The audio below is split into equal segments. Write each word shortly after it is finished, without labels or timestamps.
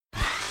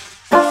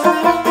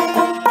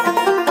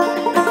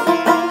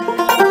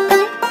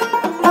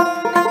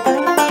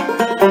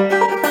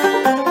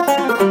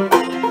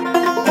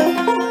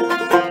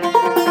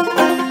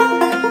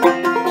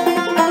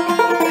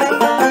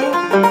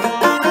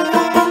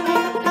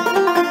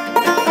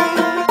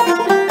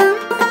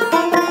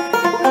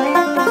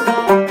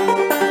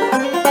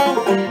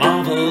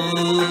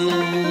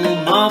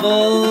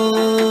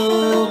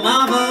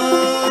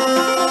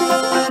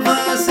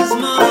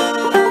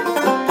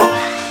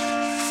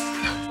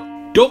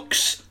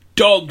Ducks,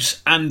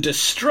 dogs, and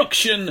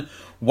destruction.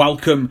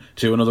 Welcome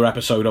to another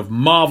episode of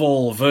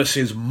Marvel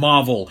vs.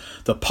 Marvel,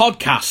 the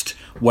podcast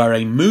where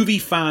a movie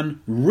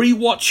fan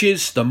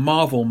rewatches the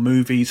Marvel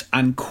movies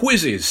and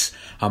quizzes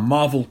a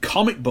Marvel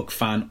comic book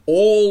fan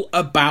all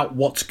about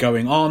what's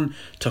going on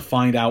to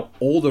find out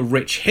all the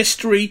rich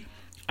history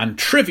and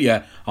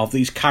trivia of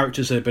these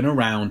characters that have been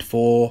around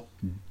for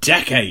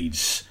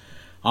decades.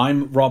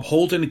 I'm Rob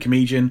Holden, a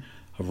comedian,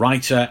 a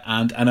writer,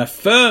 and an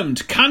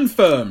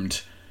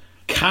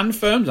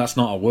confirmed, that's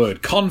not a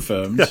word,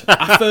 confirmed,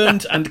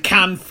 affirmed and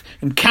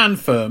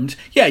confirmed,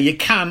 yeah, you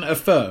can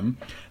affirm,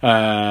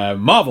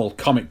 Marvel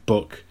comic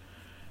book,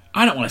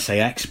 I don't want to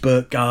say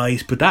expert,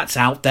 guys, but that's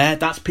out there,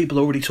 that's people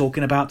already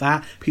talking about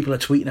that, people are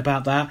tweeting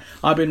about that.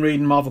 I've been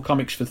reading Marvel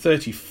comics for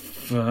 30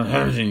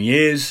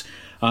 years,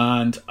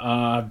 and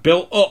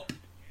built up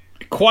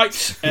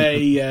quite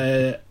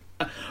a...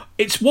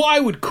 It's what I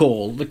would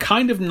call the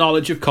kind of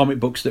knowledge of comic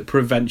books that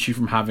prevents you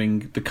from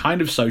having the kind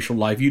of social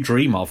life you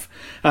dream of.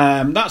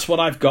 That's what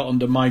I've got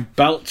under my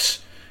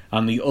belt.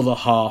 And the other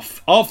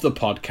half of the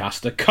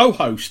podcast, the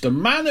co-host, the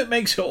man that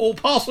makes it all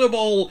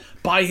possible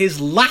by his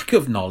lack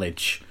of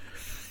knowledge,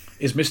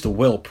 is Mr.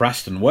 Will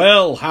Preston.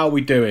 Will, how are we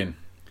doing?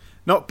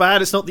 Not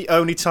bad. It's not the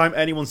only time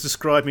anyone's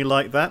described me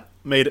like that.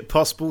 Made it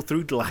possible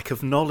through lack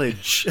of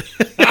knowledge.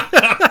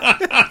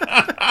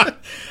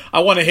 I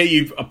want to hear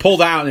you pull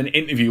that out in an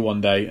interview one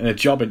day, in a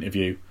job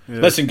interview. Yeah.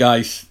 Listen,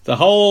 guys, the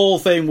whole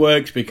thing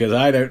works because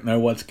I don't know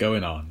what's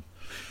going on.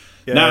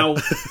 Yeah. Now,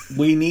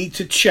 we need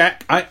to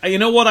check. You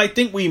know what? I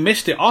think we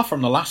missed it off from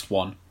the last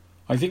one.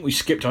 I think we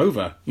skipped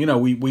over. You know,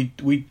 we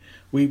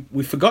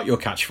forgot your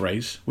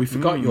catchphrase. We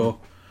forgot your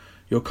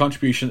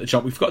contribution at the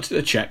top. We forgot to do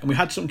the check, and we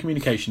had some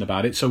communication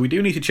about it. So we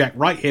do need to check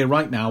right here,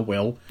 right now,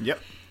 Will. Yep.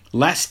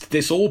 Lest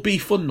this all be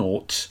for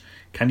naught,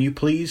 can you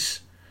please...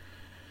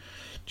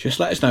 just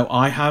let us know.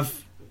 I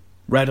have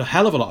read a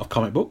hell of a lot of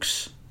comic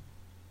books.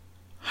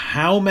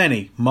 How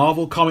many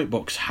Marvel comic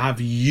books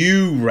have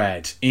you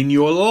read in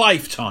your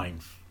lifetime?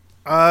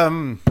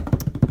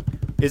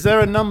 Is there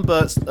a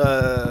number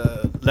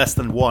less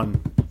than one?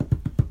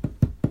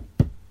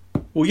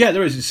 Well, yeah,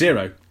 there is. It's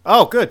 0.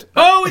 Oh, good.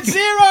 Oh, it's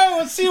 0!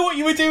 I see what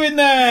you were doing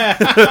there.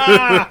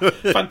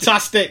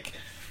 Fantastic.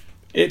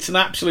 It's an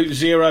absolute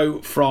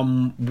 0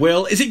 from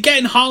Will. Is it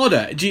getting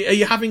harder? Are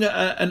you having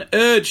an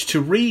urge to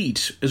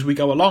read as we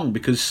go along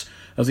because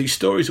of these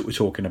stories that we're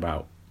talking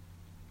about?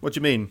 What do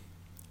you mean?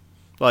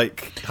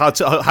 Like, how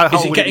is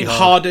it getting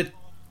harder?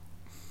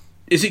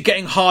 Is it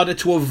getting harder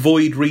to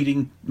avoid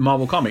reading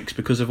Marvel comics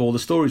because of all the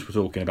stories we're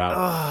talking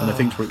about and the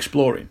things we're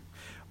exploring?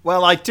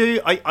 Well, I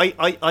do.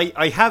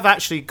 I have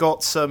actually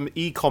got some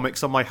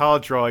e-comics on my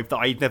hard drive that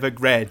I never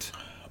read.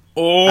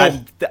 Oh,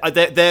 and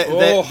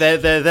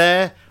they're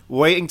there.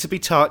 Waiting to be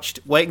touched,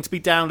 waiting to be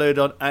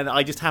downloaded on, and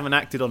I just haven't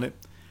acted on it.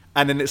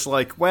 And then it's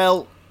like,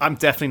 well, I'm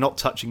definitely not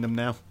touching them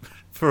now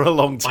for a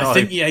long time. I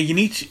think, yeah, you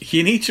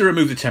need to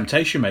remove the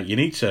temptation, mate. You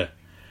need to,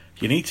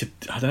 I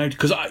don't know,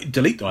 because I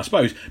delete them, I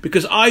suppose,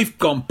 because I've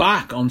gone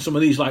back on some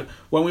of these, like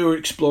when we were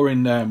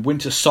exploring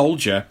Winter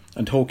Soldier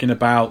and talking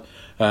about,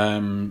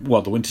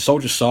 the Winter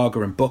Soldier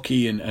saga and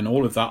Bucky and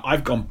all of that.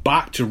 I've gone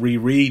back to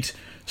reread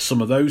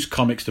some of those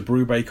comics, the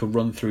Brubaker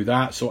run through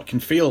that, so I can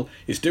feel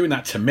it's doing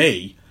that to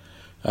me.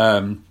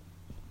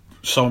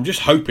 So I'm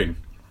just hoping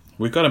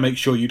we've got to make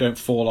sure you don't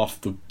fall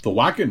off the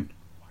wagon.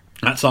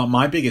 That's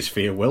my biggest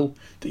fear, Will,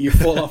 that you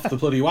fall off the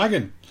bloody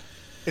wagon.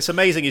 It's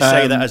amazing you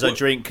say that as I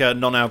drink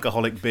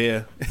non-alcoholic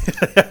beer.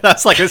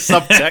 That's like a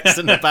subtext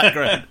in the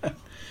background.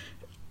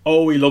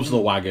 Oh, he loves the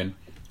wagon.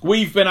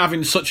 We've been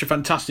having such a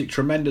fantastic,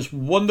 tremendous,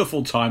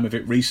 wonderful time of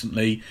it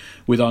recently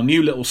with our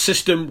new little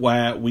system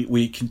where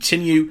we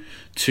continue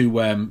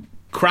to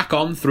crack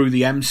on through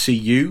the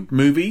MCU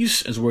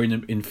movies as we're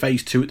in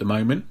phase 2 at the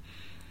moment,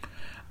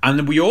 and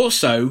then we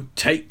also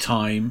take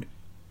time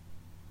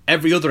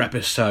every other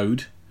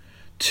episode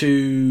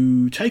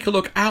to take a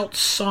look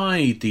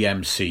outside the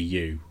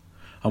MCU,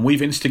 and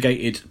we've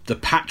instigated the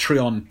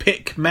Patreon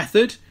pick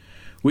method,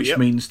 which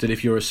means that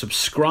if you're a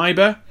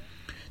subscriber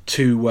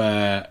to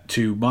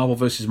Marvel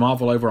vs.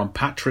 Marvel over on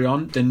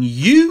Patreon, then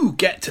you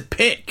get to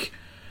pick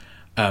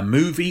a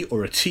movie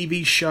or a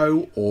TV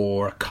show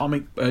or a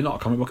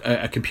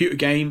a computer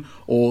game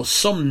or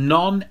some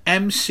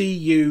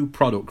non-MCU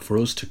product for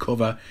us to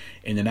cover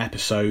in an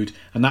episode,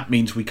 and that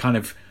means we're kind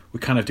of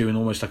doing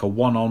almost like a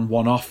one-on,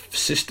 one-off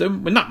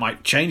system. And that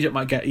might change, it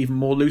might get even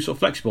more loose or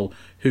flexible.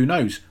 Who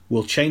knows?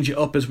 We'll change it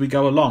up as we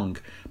go along.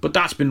 But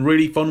that's been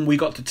really fun. We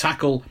got to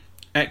tackle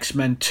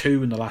X-Men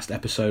 2 in the last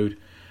episode,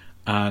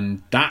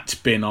 and that's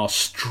been our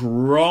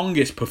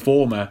strongest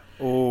performer.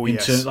 Oh,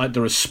 yes. Terms, like the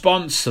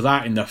response to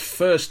that in the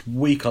first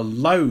week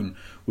alone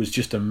was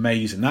just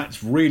amazing.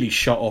 That's really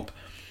shot up,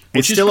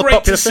 which is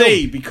great to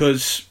see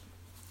because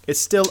it's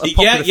still a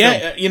popular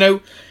film. You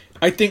know,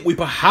 I think we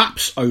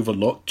perhaps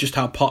overlooked just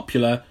how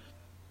popular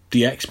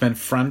the X-Men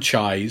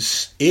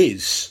franchise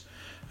is,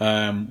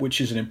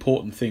 which is an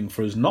important thing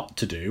for us not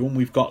to do. And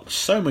we've got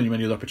so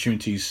many other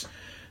opportunities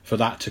for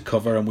that to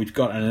cover. And we've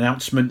got an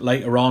announcement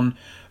later on.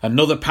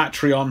 Another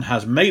Patreon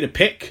has made a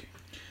pick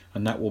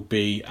and that will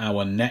be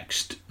our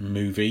next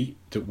movie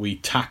that we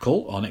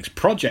tackle, our next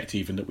project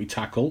even that we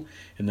tackle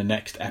in the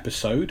next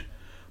episode.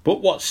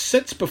 But what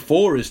sits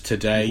before us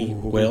today,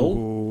 Will...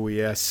 Oh,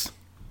 yes.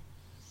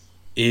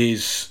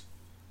 ...is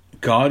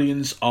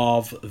Guardians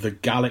of the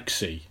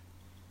Galaxy.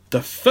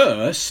 The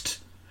first,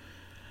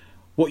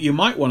 what you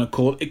might want to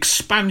call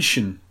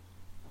expansion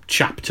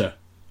chapter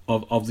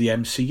of the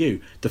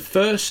MCU. The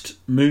first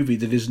movie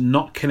that is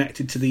not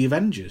connected to the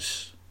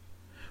Avengers.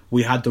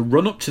 We had the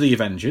run-up to the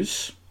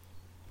Avengers,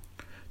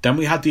 then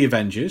we had the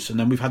Avengers, and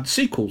then we've had the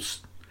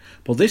sequels.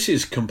 Well, this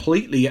is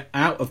completely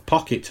out of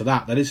pocket to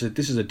that. This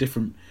is a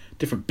different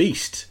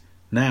beast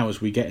now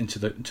as we get into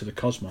the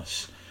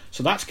cosmos.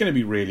 So that's going to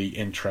be really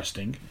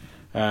interesting.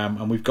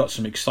 And we've got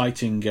some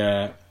exciting,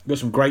 got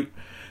some great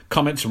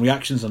comments and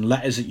reactions and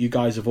letters that you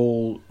guys have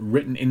all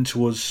written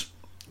into us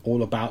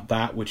all about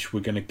that, which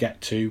we're going to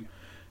get to.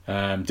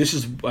 This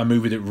is a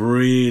movie that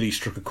really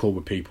struck a chord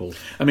with people.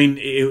 I mean,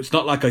 it's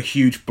not like a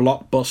huge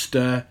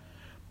blockbuster,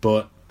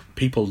 but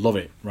people love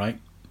it, right?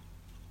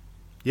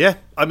 Yeah,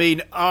 I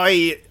mean,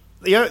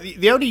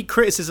 the only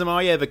criticism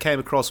I ever came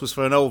across was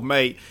for an old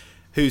mate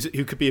who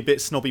could be a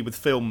bit snobby with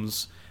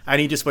films, and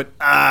he just went,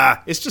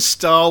 it's just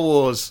Star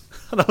Wars.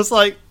 And I was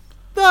like,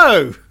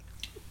 no.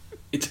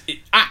 It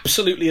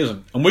absolutely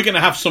isn't. And we're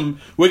gonna have some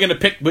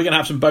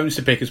bones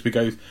to pick as we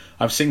go.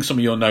 I've seen some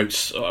of your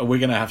notes. We're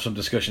gonna have some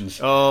discussions.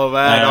 Oh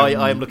man,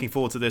 I am looking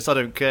forward to this. I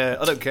don't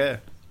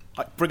care.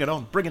 Bring it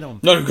on.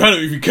 No, I don't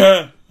even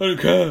care. I don't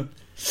care.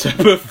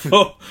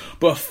 So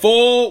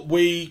before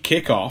we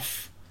kick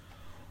off,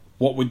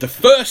 the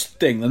first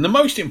thing and the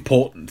most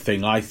important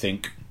thing, I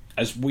think,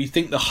 as we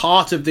think the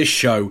heart of this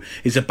show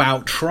is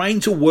about trying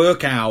to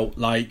work out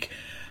like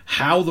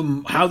how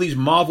these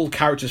Marvel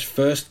characters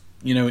first,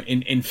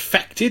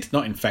 invaded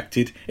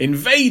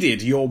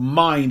your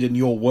mind and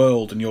your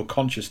world and your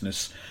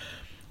consciousness.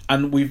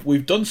 And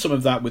we've done some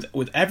of that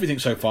with everything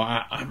so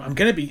far. I'm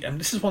going to be, and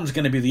this one's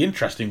going to be the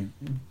interesting.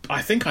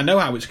 I think I know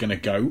how it's going to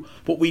go,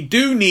 but we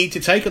do need to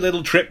take a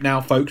little trip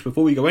now, folks,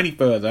 before we go any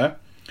further,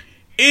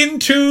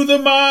 into the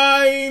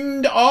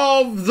mind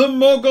of the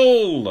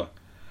Muggle.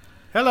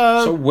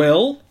 Hello. So,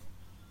 Will,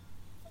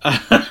 as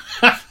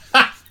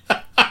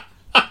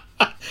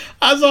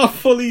our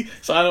fully...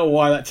 So I don't know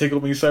why that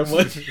tickled me so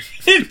much.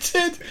 It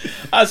did.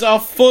 As our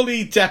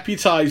fully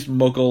deputised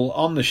Muggle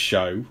on the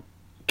show,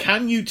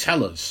 can you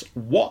tell us,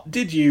 what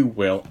did you,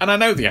 Will... And I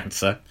know the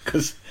answer,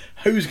 because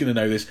who's going to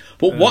know this?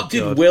 But what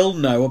did Will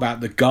know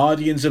about the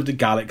Guardians of the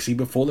Galaxy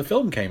before the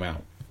film came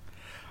out?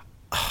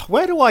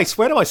 Where do I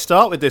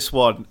start with this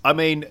one? I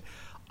mean,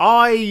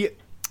 I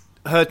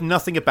heard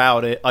nothing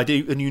about it. I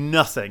knew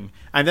nothing.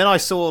 And then I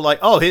saw, like,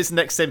 here's the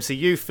next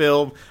MCU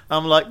film.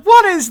 I'm like,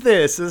 what is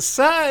this? A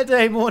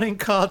Saturday morning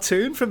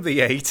cartoon from the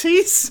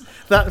 80s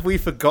that we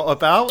forgot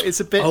about? It's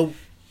a bit...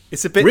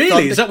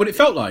 Really? Is that what it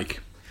felt like?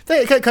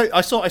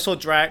 I saw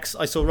Drax,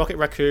 I saw Rocket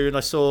Raccoon,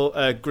 I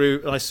saw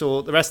Groot, and I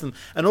saw the rest of them.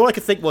 And all I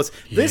could think was,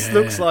 this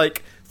looks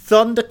like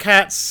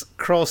Thundercats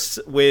crossed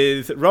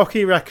with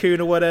Rocky Raccoon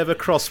or whatever,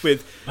 crossed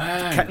with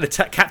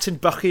Captain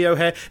Bucky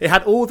O'Hare. It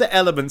had all the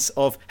elements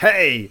of,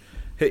 hey...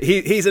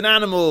 He's an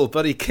animal,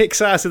 but he kicks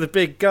ass with a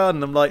big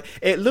gun. I'm like,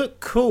 it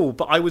looked cool,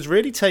 but I was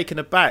really taken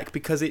aback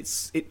because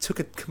it took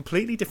a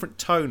completely different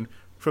tone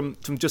from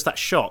just that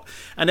shot.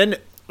 And then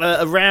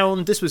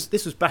around this was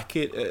back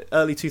in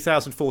early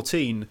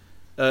 2014,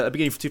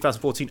 beginning of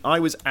 2014. I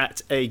was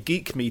at a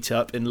geek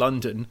meetup in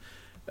London,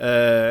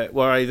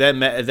 where I then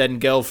met a then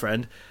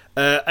girlfriend,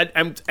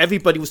 and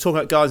everybody was talking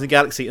about Guardians of the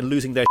Galaxy and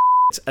losing their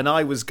shit, and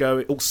I was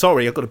going, oh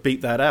sorry, I've got to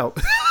beat that out.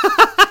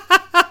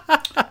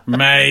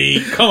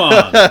 Mate, come on!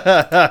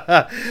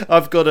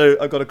 I've got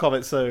a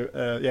comment.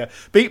 So yeah,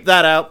 beep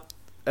that out.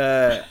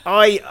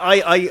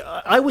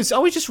 I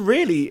was just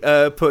really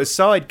put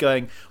aside,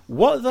 going,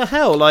 what the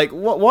hell? Like,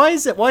 why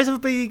is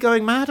everybody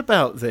going mad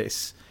about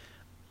this?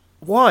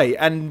 Why?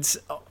 And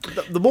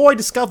the more I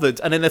discovered,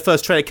 and then the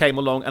first trailer came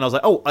along, and I was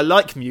like, oh, I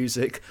like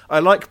music. I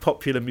like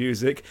popular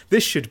music.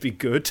 This should be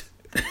good.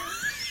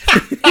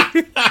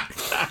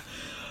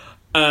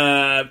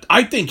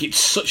 I think it's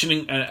such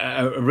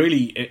a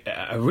really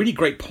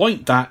great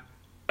point that,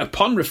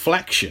 upon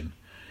reflection,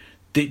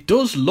 it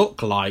does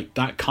look like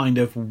that kind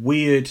of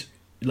weird.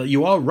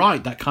 You are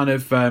right. That kind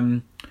of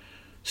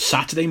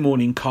Saturday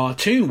morning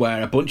cartoon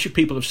where a bunch of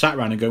people have sat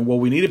around and going, well,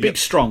 we need a big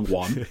strong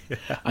one,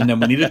 and then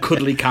we need a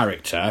cuddly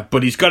character,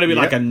 but he's got to be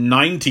like a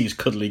 90s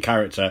cuddly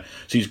character,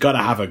 so he's got to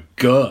have a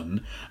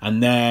gun,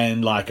 and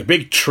then like a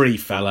big tree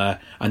fella,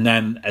 and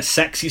then a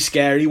sexy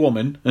scary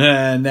woman,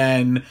 and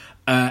then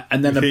a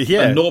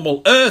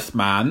normal Earth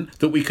man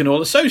that we can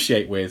all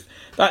associate with.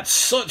 That's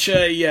such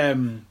a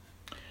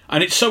and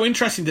it's so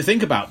interesting to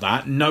think about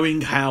that, knowing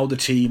how the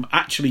team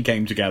actually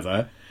came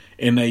together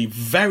in a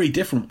very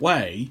different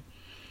way.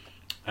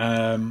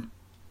 And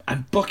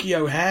Bucky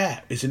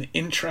O'Hare is an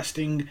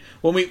interesting...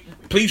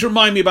 Please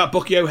remind me about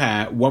Bucky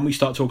O'Hare when we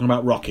start talking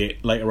about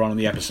Rocket later on in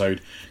the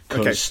episode,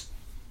 because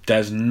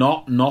there's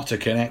not a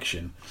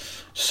connection.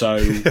 So,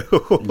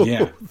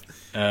 yeah.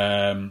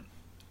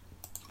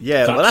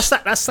 Yeah, well, that's the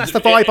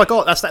vibe I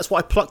got. That's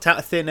what I plucked out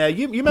of thin air.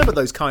 You remember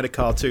those kind of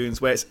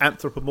cartoons where it's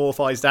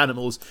anthropomorphized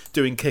animals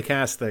doing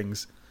kick-ass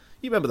things?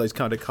 You remember those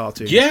kind of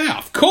cartoons? Yeah,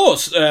 of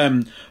course.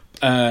 Was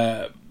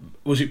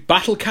it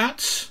Battle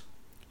Cats?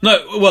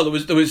 No, well,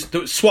 there was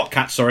SWAT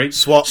Cats. Sorry,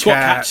 SWAT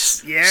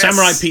Cats. Yes.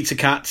 Samurai Pizza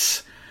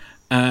Cats.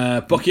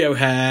 Bucky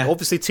O'Hare.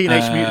 Obviously,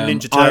 Teenage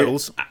Mutant Ninja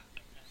Turtles.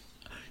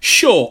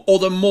 Sure, or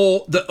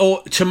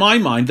to my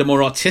mind, the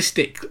more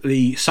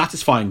artistically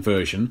satisfying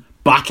version,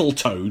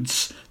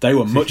 Battletoads. They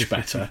were much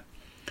better.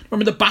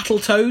 Remember the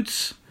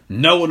Battletoads?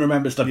 No one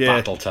remembers the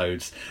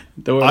Battletoads.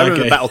 I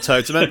remember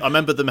Battletoads. I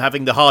remember them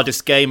having the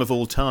hardest game of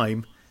all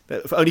time,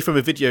 only from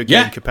a video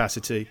game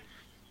capacity.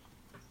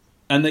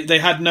 And they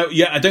had no.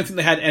 Yeah, I don't think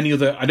they had any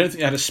other. I don't think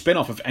they had a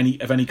spin-off of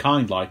any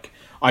kind. Like,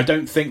 I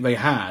don't think they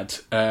had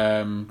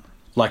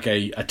like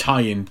a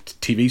tie-in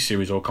TV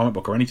series or a comic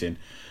book or anything.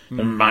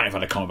 They might have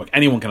had a comic book.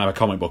 Anyone can have a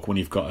comic book when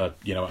you've got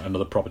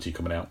another property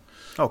coming out.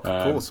 Oh, of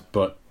course.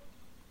 But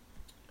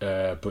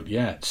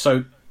yeah,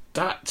 so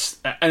that's,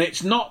 and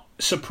it's not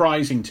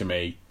surprising to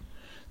me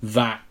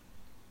that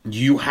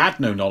you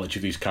had no knowledge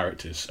of these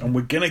characters, and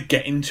we're gonna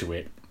get into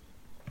it.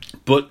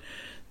 But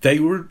they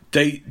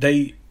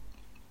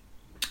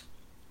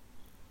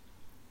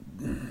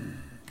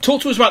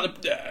talk to us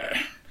about the.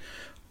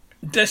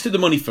 Let's do the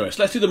money first.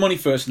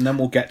 And then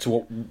we'll get to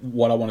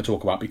what I want to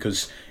talk about,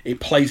 because it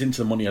plays into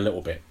the money a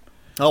little bit.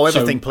 Oh,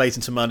 everything plays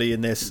into money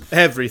in this.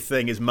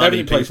 Everything is money.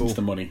 Everything plays into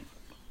the money.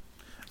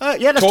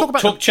 Let's talk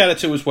about talk cheddar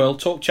too as well.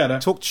 Talk cheddar.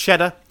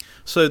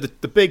 So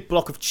the big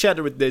block of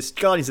cheddar with this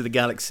Guardians of the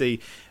Galaxy,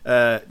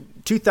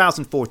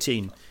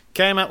 2014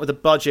 came out with a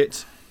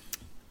budget.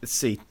 Let's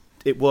see.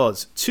 It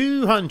was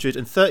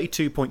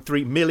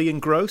 232.3 million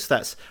gross.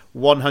 That's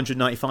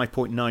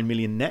 195.9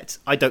 million net.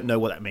 I don't know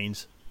what that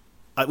means.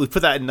 We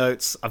put that in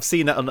notes. I've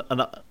seen that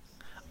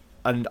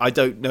and I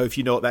don't know if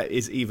you know what that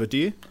is either. Do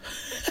you?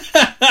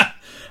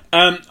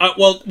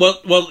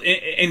 Well.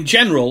 In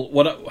general,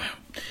 what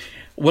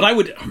I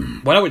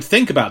would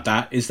think about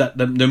that is that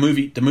the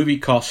movie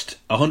cost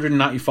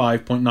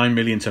 195.9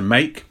 million to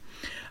make,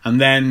 and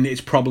then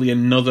it's probably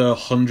another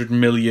 100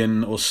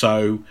 million or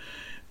so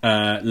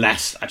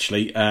less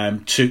actually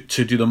to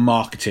do the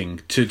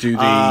marketing, to do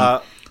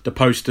the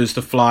posters,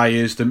 the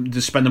flyers,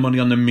 to spend the money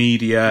on the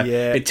media.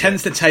 It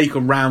tends to take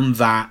around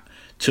that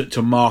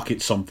to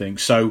market something.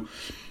 So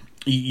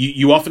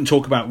you often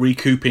talk about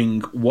recouping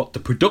what the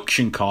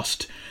production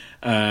cost,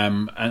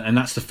 and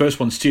that's the first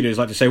one studios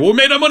like to say, well, we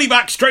made our money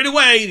back straight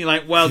away. And you're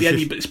like, well, yeah,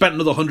 you spent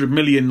another 100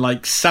 million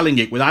like selling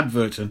it with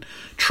adverts and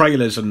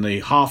trailers and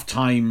the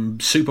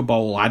halftime Super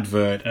Bowl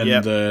advert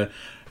and the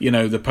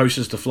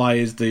posters, the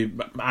flyers, the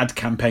ad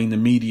campaign, the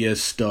media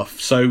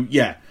stuff. So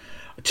yeah,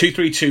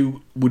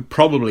 232 would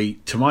probably,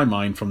 to my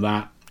mind, from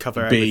that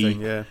cover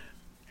be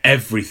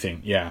everything.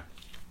 Yeah.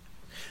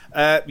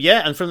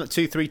 And from the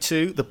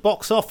 232, the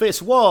box office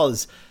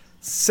was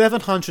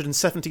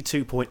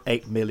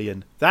 772.8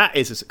 million. That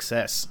is a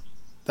success.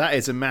 That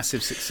is a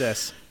massive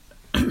success.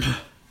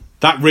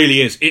 That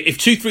really is. If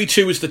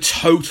 232 is the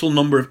total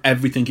number of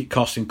everything it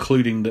costs,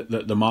 including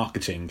the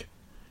marketing,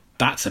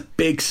 that's a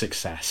big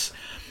success.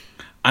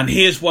 And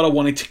here's what I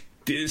wanted to.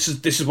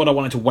 This is what I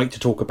wanted to wait to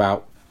talk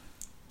about.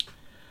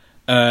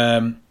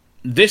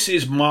 This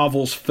is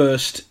Marvel's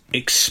first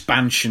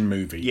expansion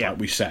movie, like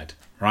we said,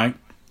 right?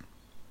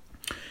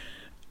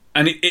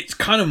 And it's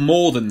kind of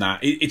more than that.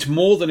 It's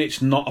more than it's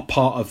not a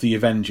part of the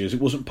Avengers. It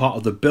wasn't part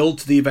of the build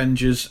to the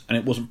Avengers, and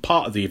it wasn't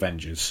part of the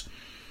Avengers.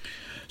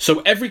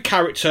 So every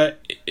character,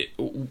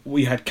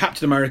 we had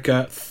Captain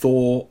America,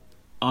 Thor,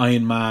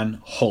 Iron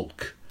Man,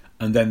 Hulk,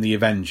 and then the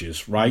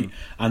Avengers, right?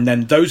 And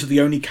then those are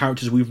the only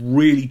characters we've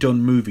really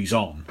done movies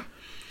on.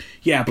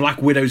 Yeah,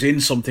 Black Widow's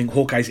in something,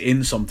 Hawkeye's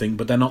in something,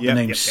 but they're not the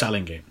names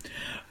selling it.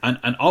 And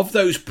of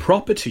those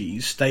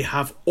properties, they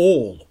have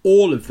all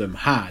of them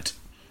had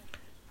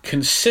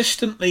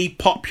consistently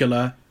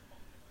popular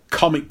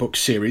comic book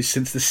series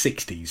since the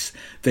 60s.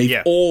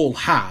 They've all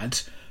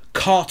had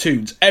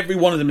cartoons. Every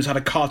one of them has had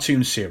a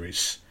cartoon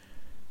series.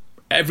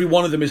 Every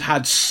one of them has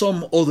had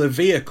some other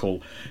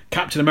vehicle.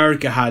 Captain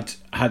America had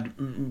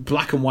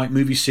black and white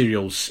movie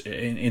serials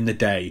in the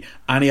day,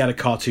 and he had a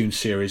cartoon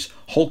series.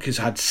 Hulk has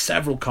had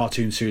several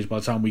cartoon series by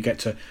the time we get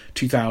to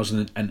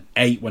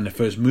 2008 when the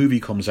first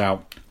movie comes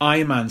out.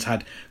 Iron Man's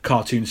had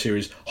cartoon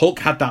series. Hulk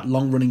had that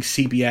long-running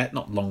CBS,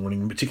 not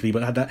long-running particularly,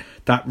 but had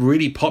that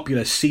really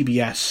popular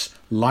CBS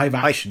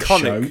live-action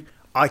show.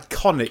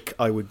 Iconic,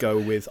 I would go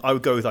with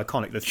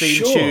iconic. The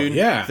theme tune,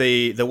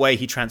 the way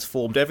he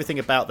transformed, everything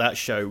about that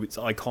show, it's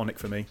iconic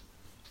for me.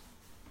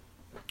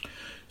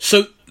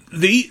 So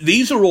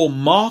these are all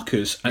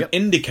markers and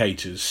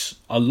indicators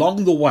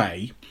along the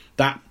way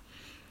that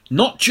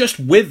not just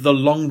with the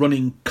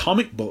long-running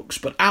comic books,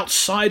 but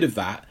outside of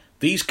that,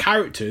 these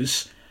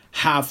characters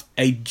have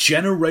a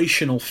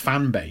generational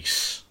fan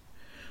base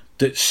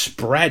that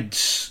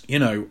spreads,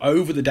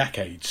 over the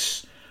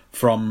decades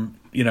from,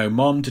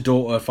 mom to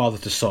daughter, father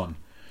to son,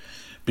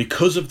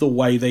 because of the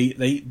way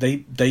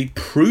they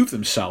prove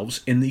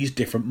themselves in these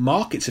different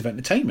markets of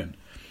entertainment.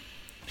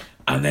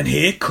 And then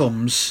here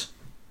comes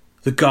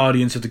the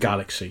Guardians of the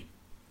Galaxy.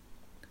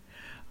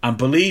 And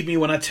believe me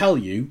when I tell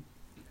you,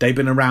 they've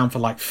been around for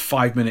like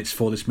 5 minutes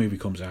before this movie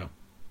comes out.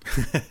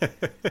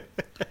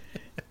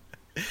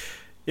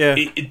 Yeah.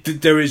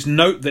 There is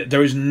no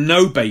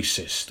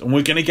basis, and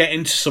we're going to get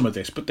into some of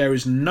this, but there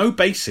is no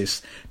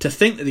basis to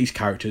think that these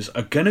characters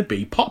are going to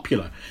be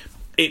popular.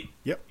 It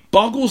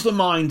boggles the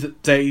mind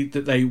that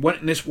they went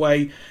in this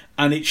way,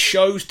 and it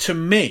shows to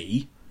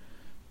me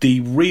the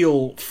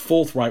real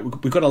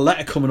forthright. We've got a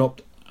letter coming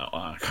up.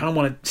 I kind of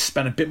want to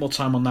spend a bit more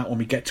time on that when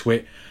we get to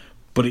it,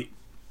 but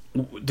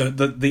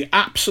the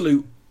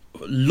absolute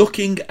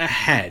looking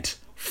ahead,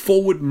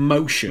 forward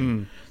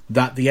motion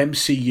that the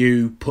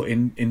MCU put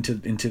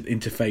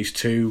into Phase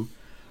 2,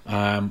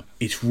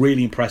 it's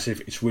really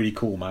impressive. It's really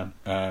cool, man.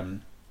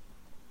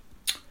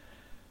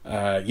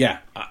 Again,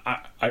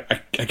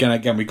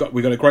 we got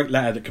a great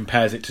letter that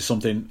compares it to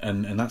something,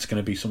 and that's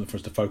going to be something for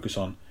us to focus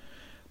on.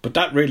 But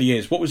that really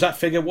is. What was that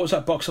figure? What was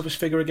that box office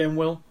figure again,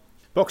 Will?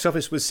 Box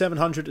office was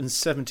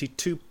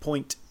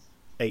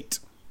 772.8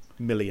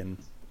 million.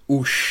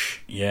 Oosh.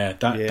 Yeah,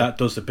 that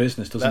does the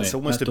business, doesn't it? That's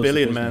almost a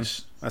billion, man.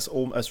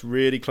 That's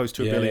really close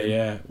to a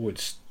billion.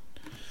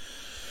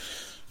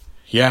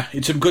 Yeah.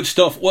 It's some good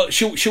stuff. Well,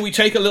 shall we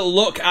take a little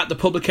look at the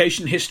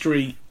publication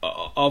history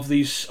of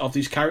these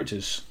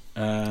characters?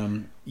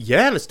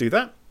 Let's do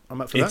that.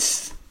 I'm up for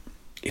that.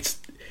 It's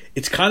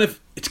kind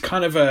of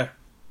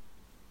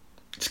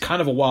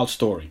a wild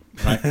story,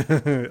 right?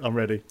 I'm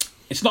ready.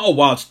 It's not a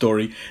wild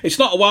story. I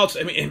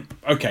mean,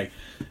 okay.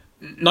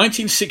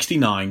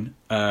 1969,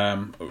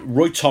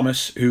 Roy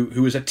Thomas,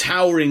 who was a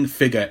towering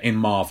figure in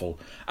Marvel.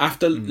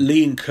 After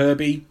Lee and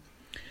Kirby,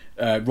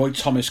 Roy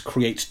Thomas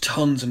creates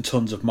tons and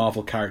tons of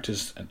Marvel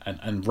characters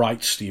and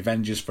writes the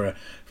Avengers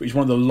he's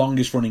one of the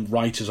longest running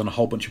writers on a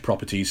whole bunch of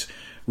properties.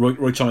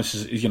 Roy Thomas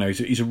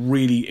he's a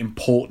really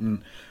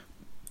important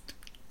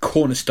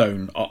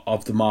cornerstone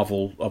of the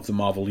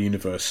Marvel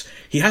universe.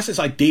 He has this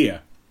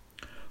idea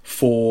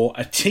for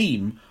a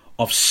team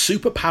of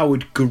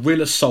superpowered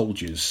guerrilla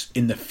soldiers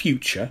in the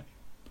future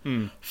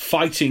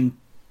fighting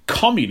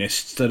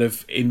communists that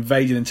have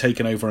invaded and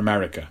taken over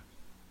America.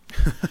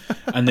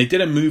 And they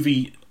did a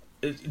movie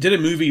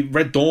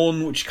Red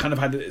Dawn, which kind of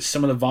had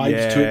similar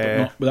vibes to it, but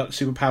not without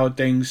the superpowered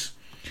things.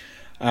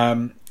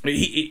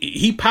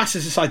 He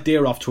passes this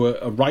idea off to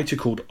a writer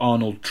called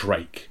Arnold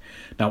Drake.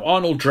 Now,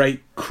 Arnold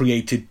Drake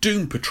created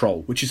Doom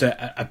Patrol, which is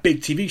a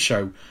big TV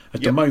show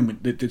at the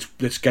moment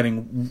that's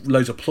getting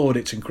loads of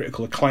plaudits and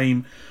critical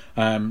acclaim.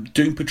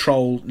 Doom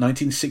Patrol,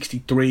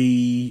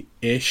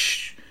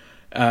 1963-ish,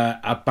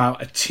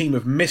 about a team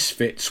of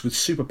misfits with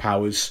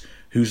superpowers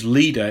whose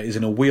leader is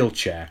in a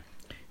wheelchair.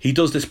 He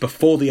does this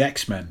before the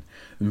X-Men.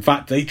 In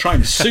fact, they try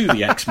and sue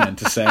the X-Men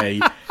to say,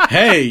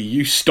 hey,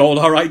 you stole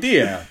our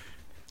idea.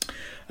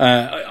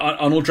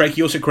 Arnold Drake,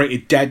 he also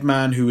created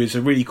Deadman, who is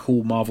a really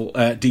cool Marvel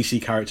DC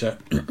character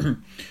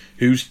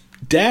who's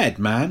dead,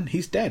 man.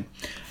 He's dead.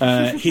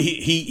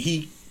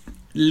 He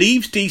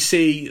leaves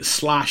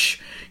DC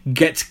 /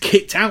 gets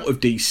kicked out of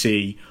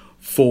DC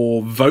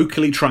for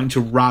vocally trying to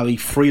rally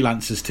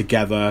freelancers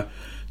together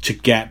to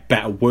get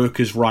better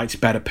workers' rights,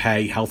 better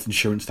pay, health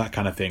insurance, that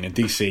kind of thing. And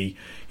DC,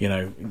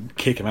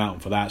 kick him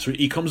out for that. So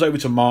he comes over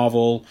to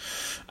Marvel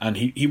and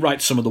he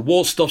writes some of the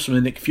War stuff, some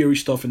of the Nick Fury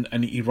stuff,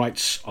 and he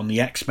writes on the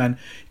X-Men.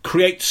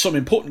 Creates some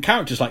important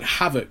characters like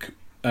Havoc,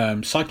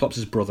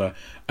 Cyclops' brother,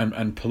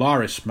 and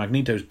Polaris,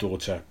 Magneto's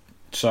daughter.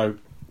 So,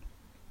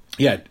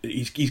 yeah,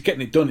 he's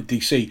getting it done at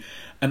DC.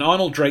 And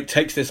Arnold Drake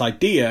takes this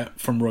idea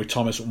from Roy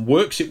Thomas and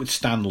works it with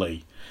Stan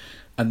Lee.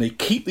 And they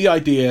keep the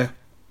idea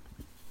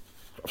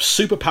of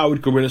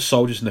superpowered guerrilla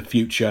soldiers in the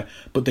future,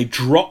 but they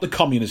drop the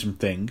communism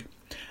thing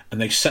and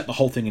they set the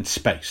whole thing in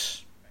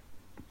space.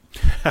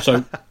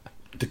 So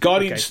the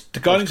Guardians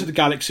of the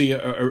Galaxy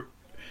are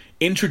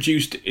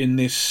introduced in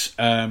this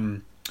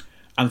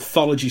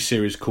anthology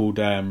series called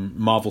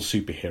Marvel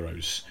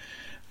Superheroes,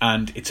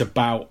 and it's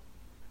about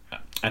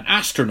an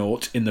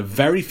astronaut in the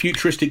very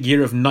futuristic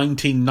year of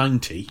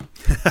 1990,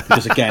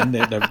 because again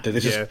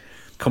this is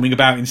coming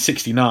about in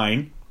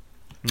 1969.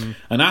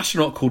 An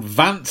astronaut called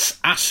Vance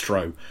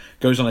Astro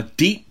goes on a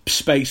deep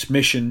space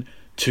mission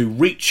to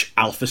reach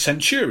Alpha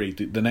Centauri,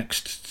 the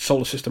next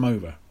solar system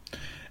over.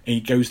 And he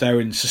goes there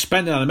in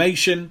suspended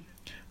animation,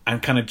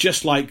 and kind of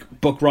just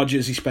like Buck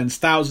Rogers, he spends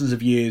thousands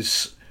of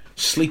years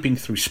sleeping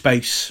through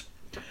space,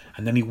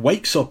 and then he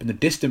wakes up in the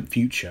distant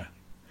future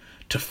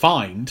to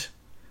find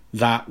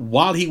that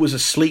while he was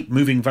asleep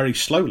moving very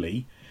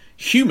slowly,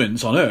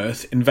 humans on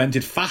Earth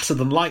invented faster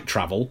than light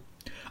travel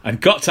and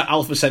got to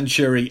Alpha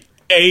Centauri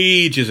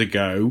ages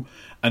ago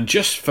and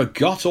just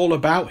forgot all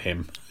about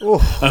him.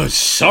 Oh,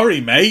 sorry,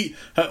 mate.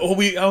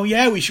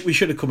 We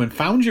should have come and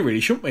found you,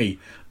 really, shouldn't we?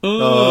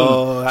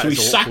 So he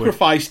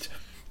sacrificed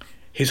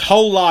his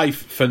whole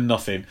life for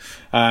nothing.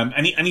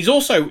 And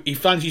he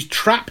finds he's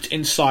trapped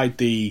inside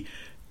the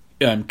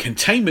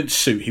containment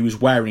suit he was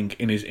wearing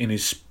in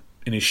his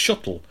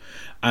shuttle,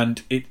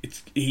 and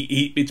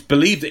it's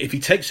believed that if he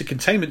takes the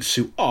containment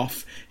suit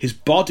off, his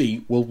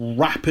body will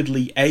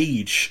rapidly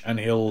age, and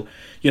he'll,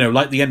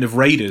 like the end of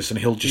Raiders, and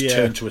he'll just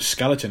turn to a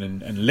skeleton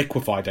and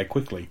liquefy dead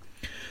quickly.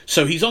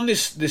 So he's on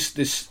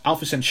this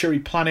Alpha Centauri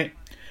planet,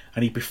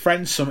 and he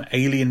befriends some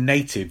alien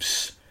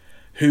natives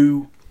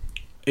who,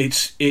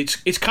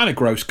 it's kind of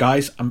gross,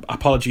 guys.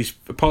 Apologies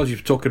for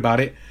talking about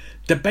it.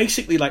 They're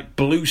basically like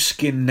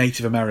blue-skinned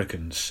Native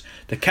Americans.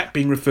 They kept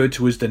being referred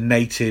to as the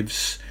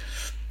natives.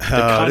 They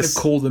kind of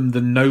call them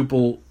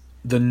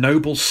the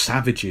noble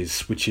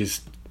savages, which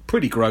is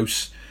pretty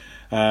gross.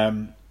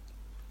 And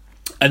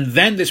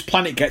then this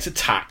planet gets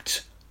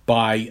attacked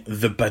by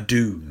the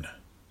Badoon.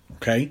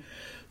 Okay,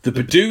 the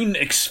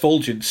Badoon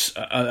Exfulgents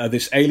are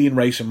this alien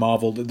race in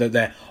Marvel.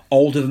 They're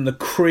older than the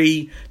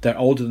Kree. They're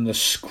older than the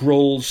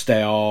Skrulls.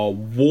 They are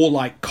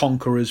warlike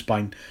conquerors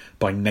by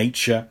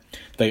nature.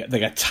 They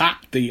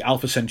attack the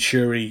Alpha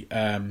Centauri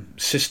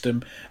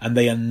system, and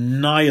they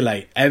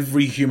annihilate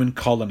every human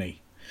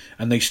colony,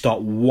 and they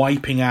start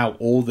wiping out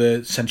all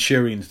the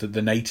Centurions,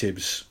 the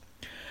natives.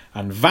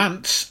 And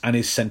Vance and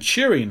his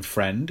Centurion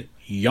friend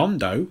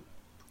Yondo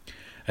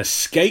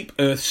escape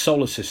to Earth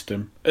solar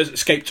system,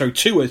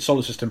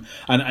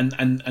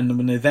 and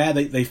when they're there,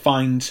 they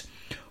find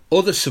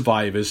other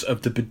survivors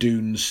of the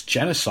Badoon's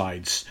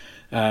genocides.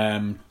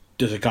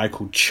 There's a guy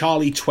called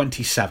Charlie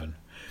 27,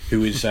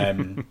 who is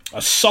a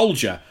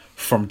soldier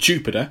from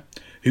Jupiter,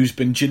 who's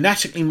been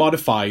genetically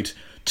modified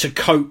to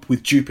cope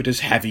with Jupiter's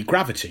heavy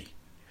gravity.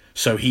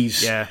 So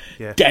he's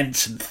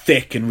dense and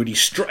thick and really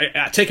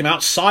taken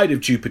outside of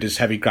Jupiter's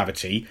heavy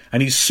gravity,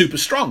 and he's super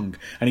strong,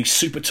 and he's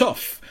super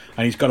tough,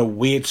 and he's got a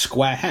weird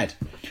square head.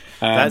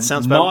 That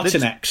sounds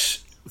Martin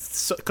X.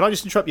 So, can I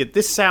just interrupt you?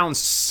 This sounds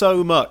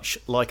so much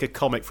like a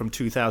comic from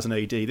 2000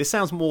 AD. This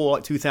sounds more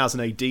like 2000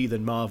 AD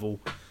than Marvel.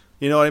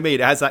 You know what I mean?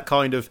 It has that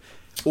kind of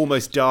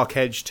almost dark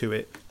edge to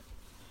it.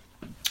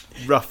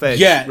 Rough edge.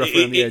 Yeah, rough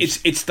around the edge.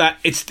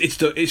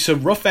 it's a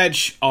rough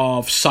edge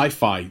of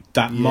sci-fi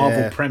that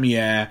Marvel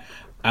premiere,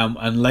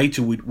 and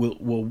later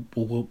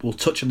we'll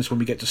touch on this when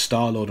we get to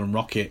Star-Lord and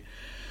Rocket.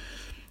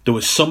 There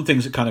were some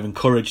things that kind of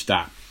encouraged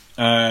that.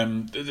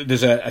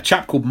 There's a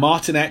chap called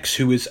Martin X,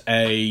 who is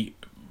a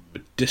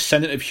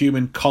descendant of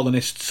human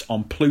colonists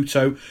on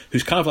Pluto,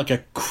 who's kind of like a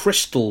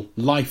crystal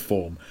life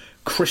form,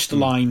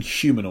 crystalline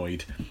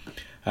humanoid.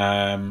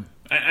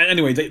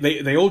 Anyway,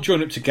 they all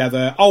join up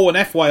together. Oh, and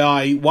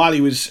FYI, while he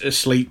was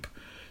asleep,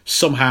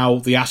 somehow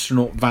the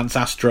astronaut Vance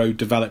Astro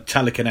developed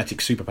telekinetic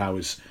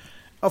superpowers.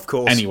 Of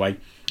course. Anyway,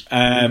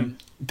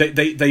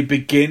 they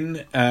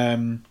begin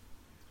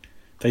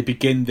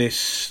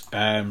this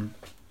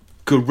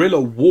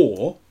guerrilla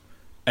war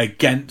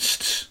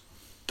against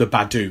the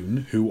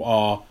Badoon, who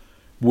are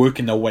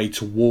working their way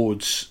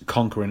towards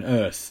conquering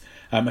Earth.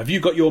 Have you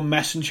got your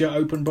messenger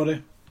open,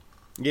 brother?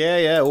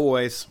 Yeah,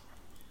 always.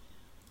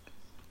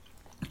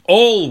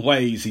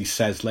 Always, he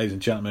says, ladies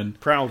and gentlemen.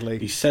 Proudly.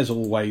 He says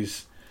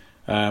always.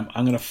 I'm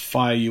going to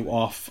fire you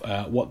off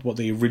what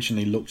they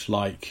originally looked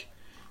like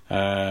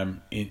in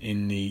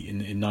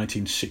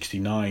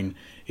 1969.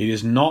 It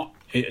is not.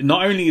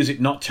 Not only is it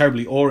not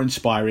terribly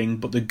awe-inspiring,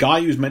 but the guy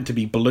who's meant to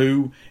be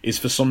blue is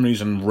for some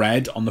reason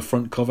red on the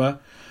front cover.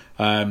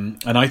 And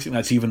I think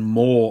that's even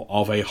more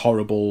of a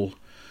horrible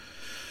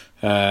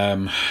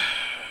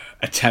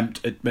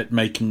attempt at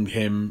making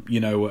him, a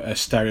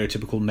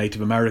stereotypical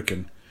Native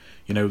American.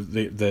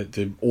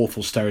 The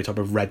awful stereotype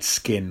of red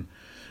skin.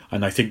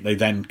 And I think they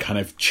then kind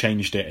of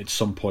changed it at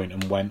some point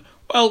and went,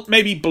 well,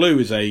 maybe blue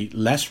is a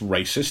less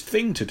racist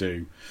thing to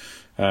do.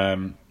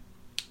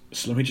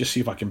 So let me just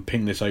see if I can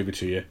ping this over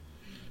to you.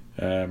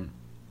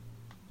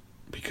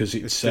 Because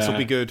this will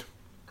be good.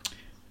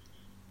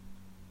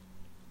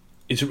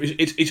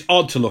 It's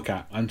odd to look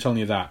at, I'm telling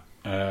you that.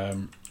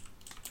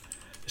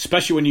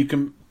 Especially when you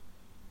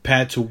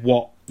compare to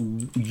what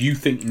you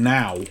think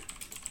now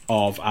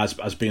of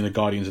as being the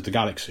Guardians of the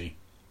Galaxy.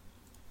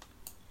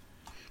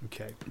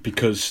 Okay.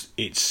 Because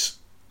it's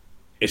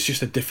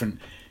just a different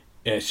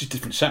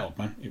setup,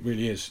 man. It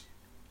really is.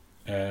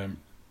 You're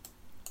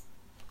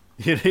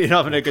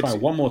not having a good. Try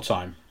one more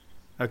time.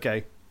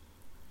 Okay.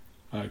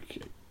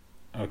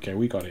 Okay.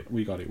 We got it.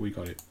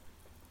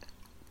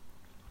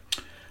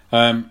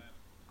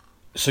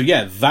 So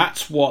yeah,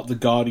 that's what the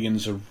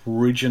Guardians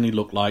originally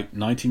looked like.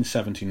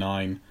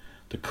 1979,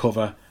 the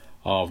cover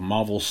of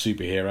Marvel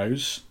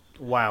Superheroes.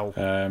 Wow.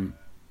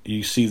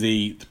 You see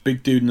the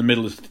big dude in the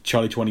middle is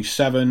Charlie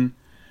 27,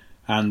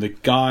 and the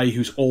guy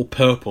who's all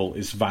purple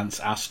is Vance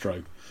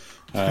Astro.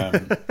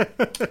 And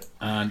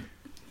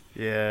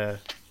yeah,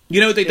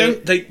 they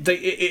don't.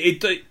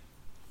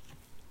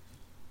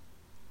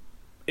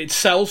 It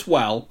sells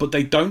well, but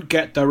they don't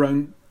get their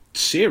own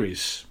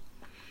series.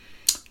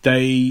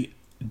 They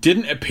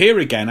didn't appear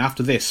again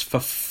after this for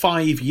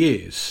 5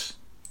 years.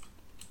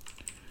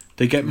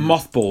 They get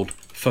mothballed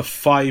for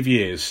 5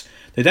 years.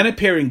 They then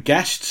appear in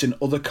guests in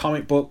other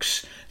comic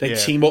books. They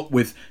team up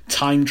with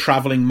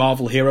time-traveling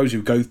Marvel heroes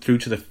who go through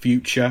to the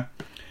future.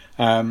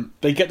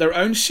 They get their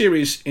own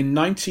series in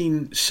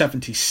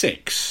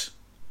 1976.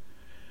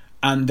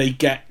 and they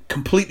get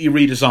completely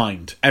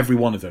redesigned, every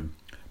one of them,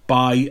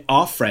 by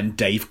our friend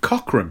Dave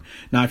Cockrum.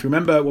 Now, if you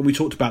remember when we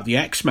talked about the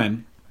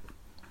X-Men,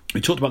 we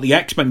talked about the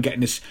X-Men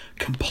getting this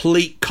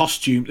complete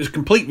costume, this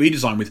complete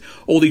redesign with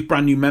all these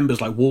brand new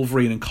members like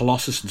Wolverine and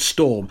Colossus and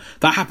Storm.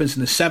 That happens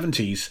in the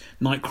 70s,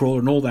 Nightcrawler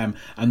and all them.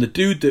 And the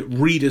dude that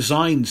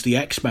redesigns the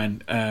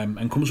X-Men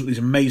and comes up with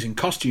these amazing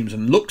costumes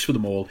and looks for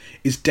them all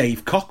is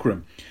Dave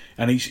Cockrum.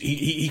 And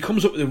he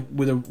comes up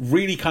with a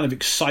really kind of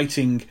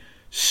exciting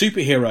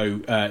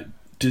superhero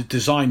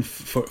design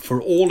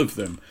for all of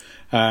them.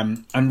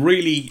 And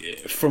really,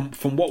 from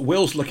what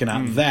Will's looking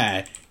at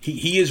there,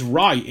 he is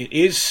right. It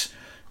is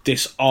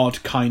this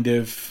odd kind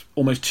of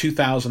almost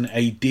 2000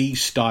 AD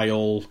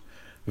style,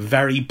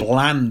 very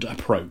bland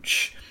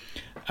approach.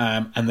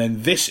 And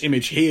then this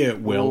image here,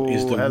 Will,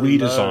 is the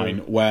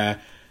redesign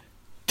where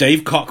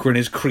Dave Cockrum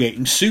is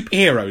creating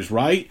superheroes,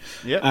 right?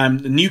 Yep.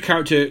 The new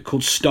character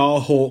called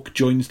Starhawk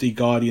joins the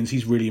Guardians.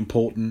 He's really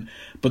important.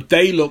 But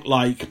they look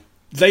like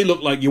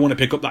you want to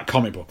pick up that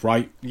comic book,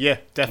 right? Yeah,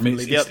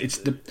 definitely. I mean, it's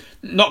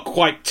not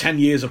quite 10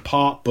 years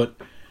apart, but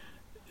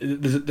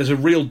there's a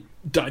real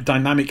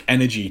dynamic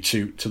energy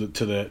to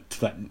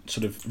that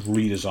sort of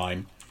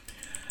redesign.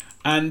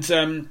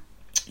 And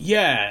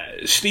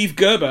Steve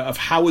Gerber of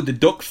Howard the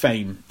Duck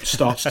fame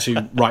starts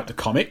to write the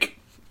comic.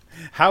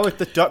 Howard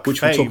the Duck,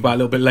 which we'll talk about a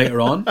little bit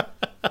later on.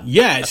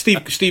 Yeah,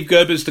 Steve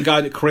Gerber's the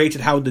guy that created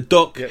Howard the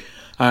Duck,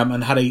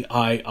 and had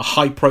a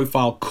high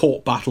profile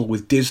court battle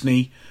with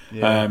Disney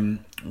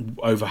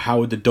over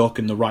Howard the Duck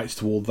and the rights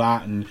to all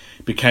that, and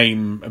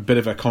became a bit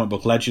of a comic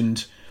book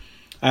legend.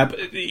 But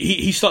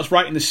he starts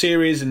writing the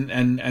series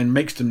and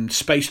makes them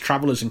space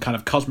travelers and kind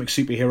of cosmic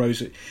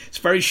superheroes. It's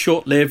very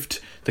short lived.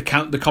 The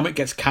comic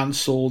gets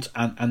cancelled,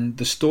 and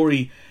the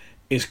story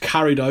is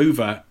carried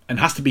over and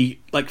has to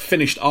be like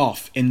finished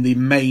off in the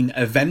main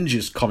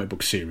Avengers comic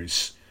book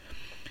series.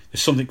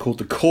 There's something called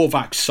the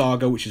Korvac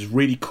Saga, which is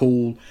really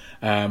cool,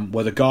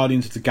 where the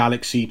Guardians of the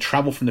Galaxy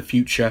travel from the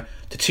future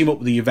to team up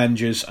with the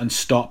Avengers and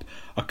stop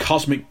a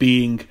cosmic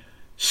being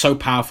so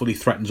powerful he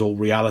threatens all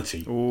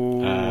reality.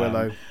 Oh,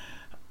 hello.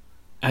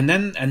 And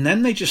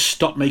then they just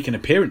stop making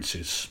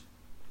appearances.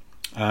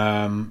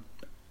 From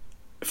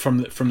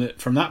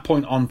that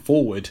point on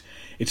forward,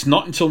 it's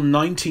not until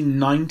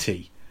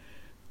 1990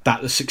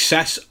 that the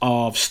success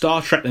of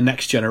Star Trek: The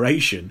Next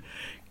Generation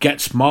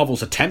gets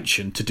Marvel's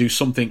attention to do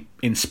something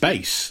in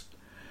space.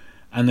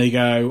 And they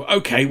go,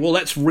 okay, well,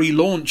 let's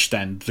relaunch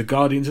then the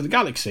Guardians of the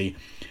Galaxy.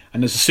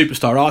 And there's a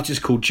superstar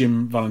artist called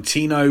Jim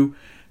Valentino,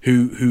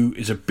 who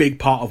is a big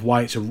part of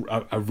why it's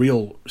a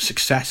real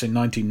success in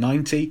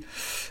 1990.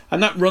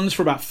 And that runs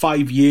for about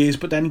 5 years,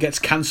 but then gets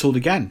cancelled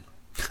again.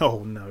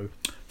 Oh, no.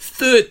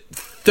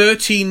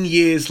 13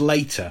 years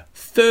later,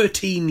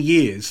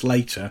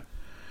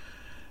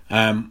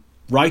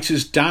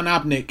 writers Dan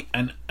Abnett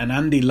and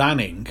Andy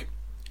Lanning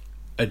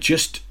are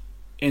just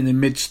in the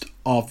midst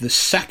of the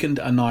second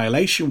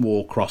Annihilation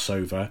War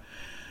crossover,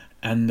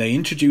 and they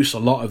introduce a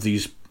lot of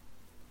these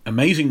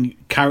amazing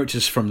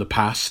characters from the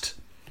past,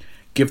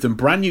 give them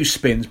brand new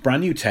spins,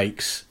 brand new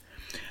takes,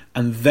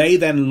 and they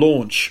then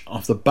launch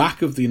off the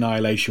back of the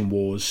Annihilation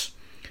Wars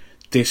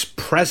this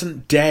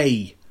present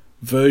day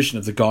version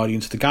of the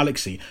Guardians of the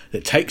Galaxy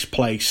that takes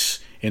place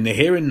in the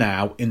here and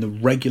now in the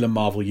regular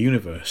Marvel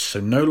universe. So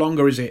no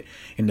longer is it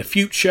in the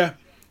future,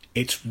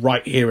 it's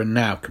right here and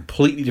now,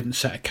 completely different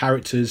set of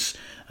characters,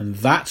 and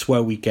that's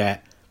where we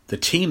get the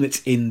team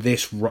that's in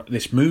this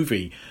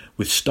movie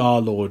with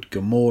Star-Lord,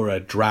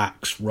 Gamora,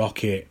 Drax,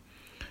 Rocket.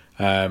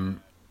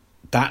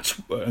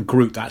 That's a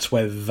group. That's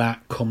where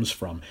that comes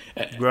from.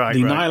 Right,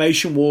 the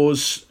Annihilation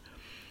Wars,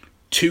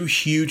 two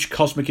huge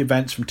cosmic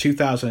events from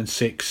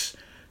 2006,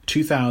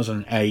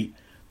 2008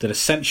 that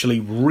essentially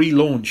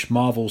relaunched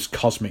Marvel's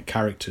cosmic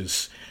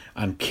characters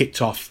and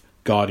kicked off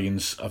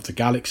Guardians of the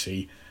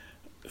Galaxy.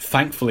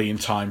 Thankfully, in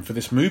time for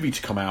this movie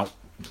to come out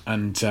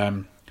and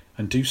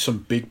do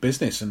some big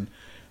business and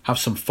have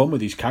some fun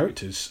with these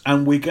characters.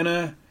 And we're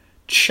gonna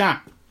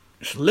chat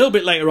a little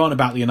bit later on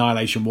about the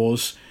Annihilation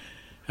Wars.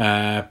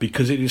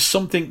 Because it is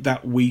something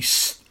that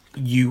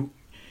you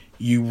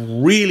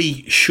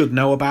really should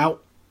know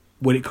about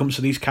when it comes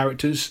to these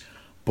characters,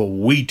 but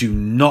we do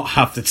not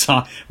have the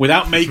time.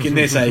 Without making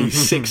this a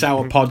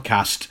 6-hour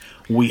podcast,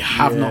 we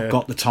have not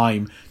got the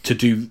time to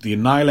do the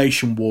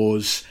Annihilation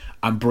Wars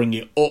and bring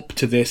it up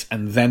to this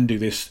and then do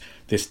this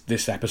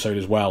episode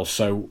as well.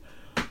 So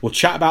we'll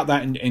chat about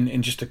that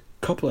in just a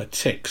couple of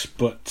ticks.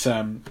 But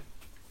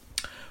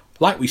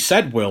like we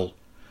said, Will,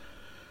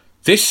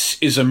 this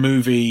is a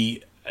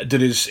movie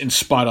that has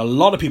inspired a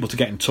lot of people to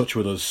get in touch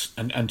with us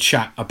and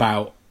chat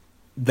about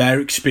their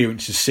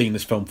experiences seeing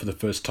this film for the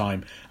first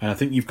time. And I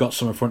think you've got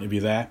some in front of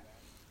you there.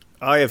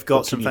 I have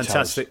got some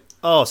fantastic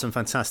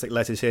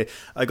letters here.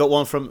 I got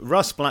one from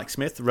Russ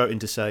Blacksmith, wrote in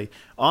to say,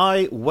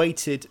 I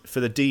waited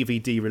for the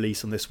DVD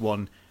release on this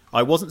one.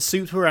 I wasn't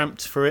super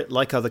amped for it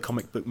like other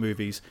comic book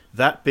movies.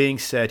 That being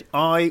said,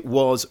 I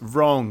was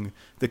wrong.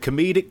 The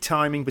comedic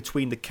timing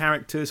between the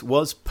characters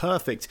was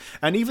perfect,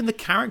 and even the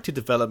character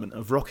development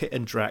of Rocket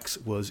and Drax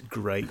was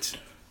great.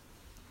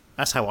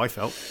 That's how I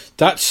felt.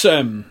 That's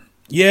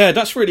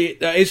that's really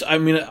that is. I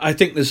mean, I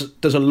think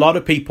there's a lot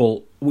of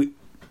people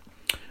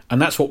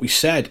and that's what we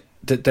said,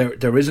 that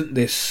there isn't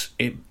this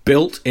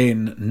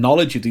built-in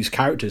knowledge of these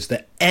characters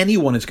that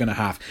anyone is going to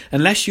have.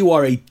 Unless you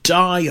are a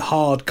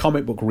die-hard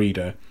comic book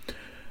reader,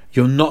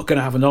 you're not going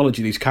to have a knowledge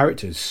of these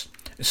characters.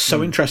 It's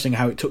so interesting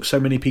how it took so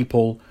many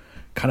people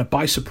kind of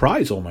by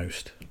surprise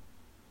almost.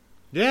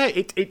 Yeah,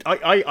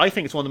 I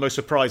think it's one of the most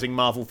surprising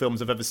Marvel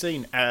films I've ever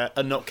seen,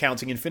 and not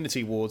counting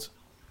Infinity Wars.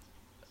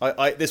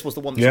 This was the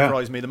one that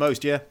surprised me the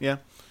most, yeah.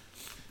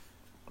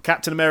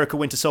 Captain America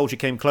Winter Soldier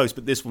came close,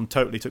 but this one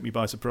totally took me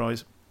by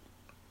surprise.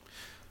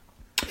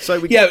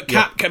 So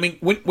I mean,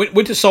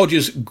 Winter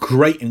Soldier's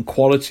great in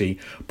quality,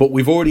 but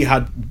we've already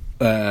had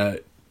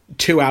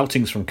 2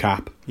 outings from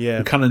Cap. Yeah.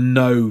 We kind of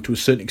know to a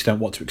certain extent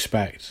what to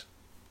expect.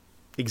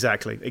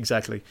 Exactly.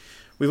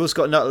 We've also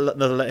got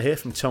another letter here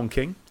from Tom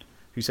King,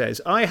 who says,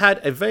 I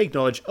had a vague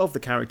knowledge of the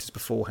characters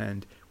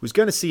beforehand, was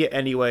going to see it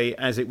anyway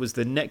as it was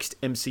the next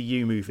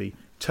MCU movie.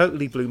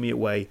 Totally blew me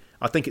away.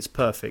 I think it's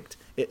perfect.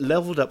 It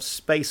leveled up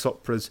space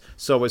operas,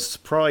 so I was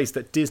surprised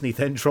that Disney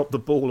then dropped the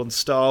ball on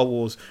Star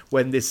Wars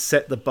when this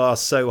set the bar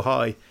so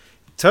high.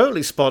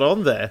 Totally spot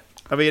on there.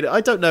 I mean,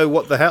 I don't know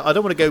what the hell. I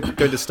don't want to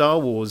go to Star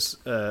Wars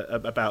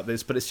about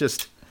this, but it's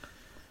just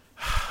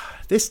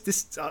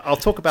this. I'll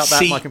talk about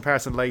that in my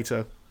comparison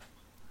later.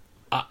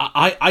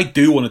 I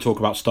do want to talk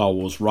about Star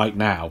Wars right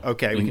now.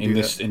 Okay, in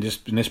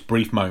this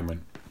brief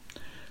moment,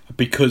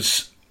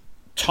 because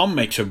Tom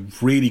makes a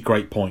really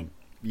great point.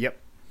 Yep.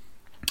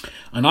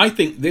 And I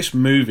think this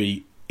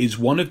movie is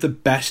one of the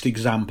best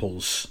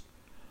examples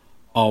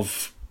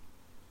of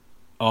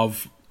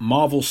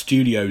Marvel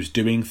Studios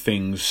doing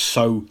things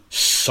so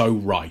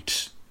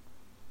right.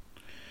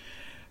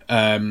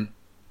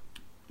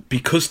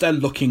 Because they're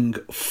looking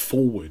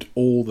forward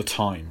all the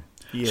time.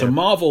 Yeah. So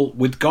Marvel,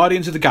 with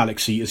Guardians of the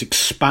Galaxy, is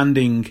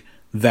expanding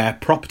their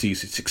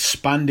properties. It's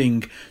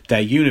expanding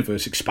their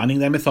universe, expanding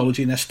their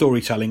mythology and their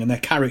storytelling and their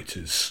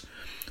characters.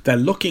 They're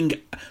looking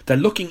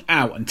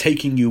out and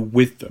taking you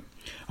with them.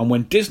 And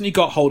when Disney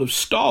got hold of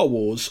Star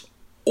Wars,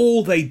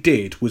 all they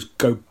did was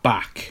go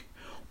back.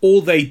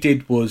 All they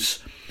did was,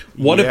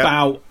 what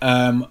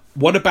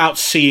about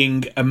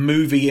seeing a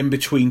movie in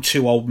between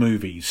 2 old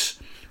movies,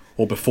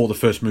 or before the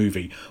first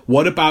movie?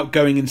 What about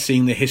going and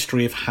seeing the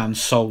history of Han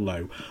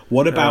Solo?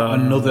 What about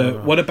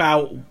another? What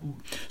about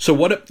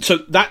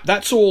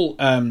that's all.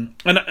 And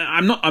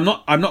I'm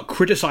not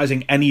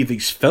criticizing any of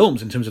these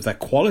films in terms of their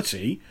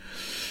quality,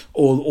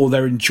 or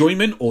their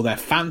enjoyment, or their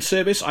fan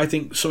service. I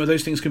think some of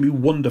those things can be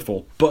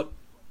wonderful, but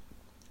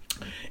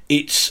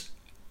it's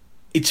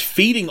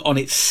feeding on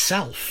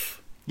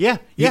itself. Yeah.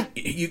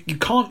 You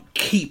can't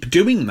keep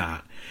doing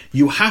that.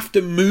 You have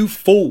to move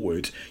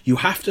forward. You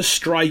have to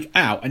strike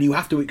out, and you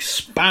have to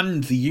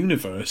expand the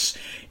universe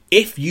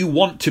if you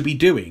want to be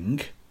doing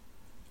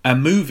a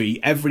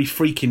movie every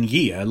freaking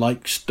year,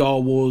 like Star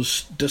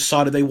Wars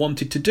decided they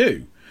wanted to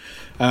do.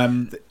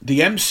 The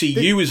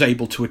MCU is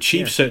able to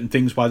achieve certain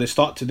things by we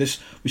start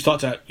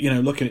to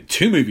looking at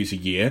 2 movies a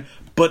year.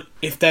 But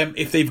if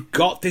they've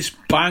got this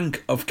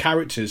bank of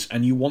characters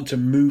and you want to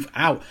move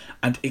out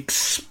and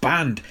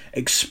expand,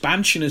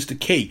 expansion is the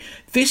key.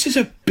 This is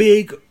a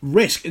big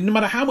risk. And no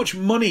matter how much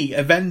money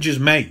Avengers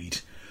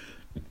made,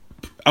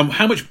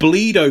 how much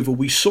bleed over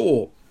we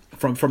saw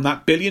from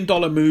that $1 billion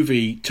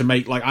movie to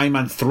make like Iron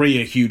Man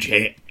 3 a huge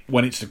hit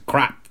when it's a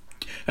crap.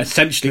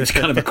 Essentially, it's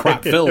kind of a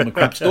crap film, a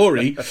crap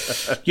story.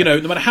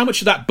 No matter how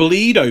much of that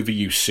bleed over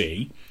you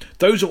see,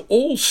 those are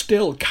all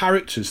still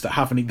characters that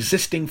have an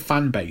existing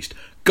fan base.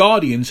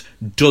 Guardians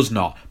does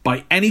not,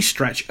 by any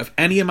stretch of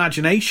any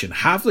imagination,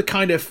 have the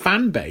kind of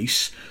fan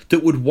base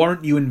that would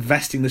warrant you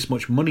investing this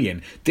much money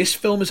in. This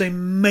film is a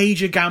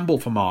major gamble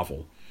for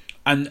Marvel.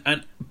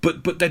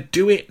 But they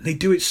do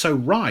it so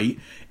right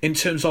in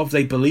terms of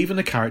they believe in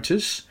the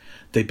characters,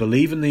 they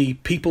believe in the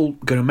people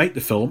going to make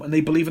the film, and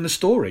they believe in the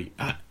story.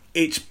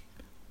 It's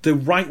the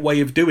right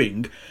way of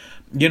doing,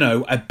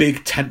 a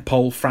big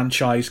tentpole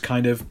franchise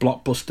kind of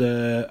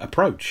blockbuster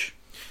approach.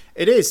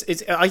 It is.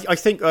 I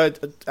think,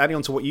 adding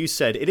on to what you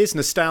said, it is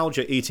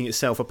nostalgia eating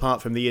itself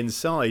apart from the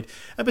inside.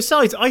 And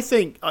besides, I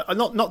think,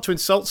 not to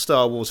insult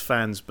Star Wars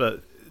fans,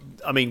 but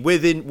I mean,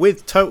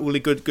 with totally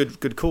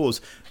good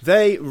cause,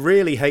 they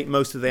really hate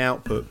most of the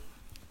output.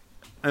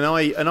 And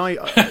they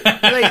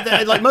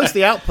like most of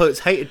the output's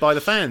hated by the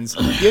fans.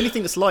 The only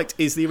thing that's liked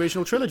is the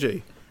original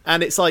trilogy.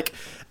 And it's like,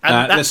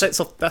 that sets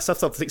off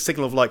the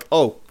signal of like,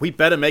 oh, we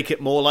better make it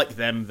more like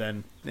them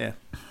then. Yeah.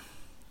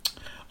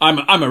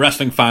 I'm a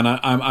wrestling fan.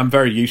 I'm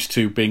very used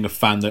to being a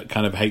fan that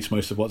kind of hates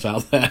most of what's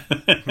out there.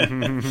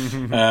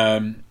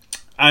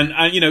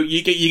 And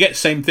you get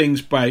same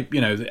things by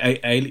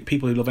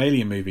people who love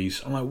alien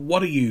movies. I'm like,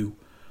 what are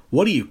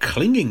you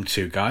clinging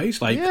to,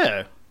 guys?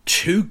 Like,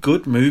 2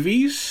 good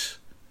movies?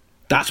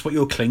 That's what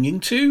you're clinging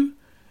to?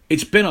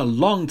 It's been a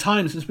long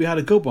time since we had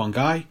a good one,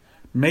 guy.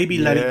 Maybe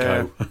let it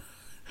go.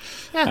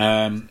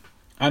 And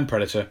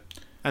Predator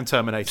and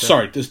Terminator.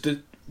 Sorry,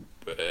 the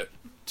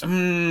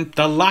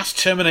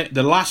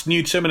last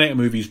new Terminator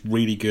movie is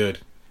really good.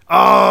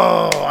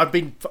 Oh,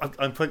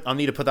 I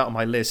need to put that on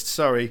my list.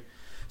 Sorry.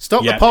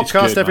 Stop the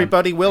podcast, good,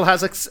 everybody. Man. Will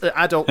has an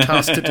adult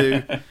task to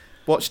do.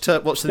 Watch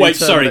the Wait,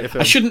 sorry.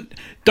 Film. I shouldn't.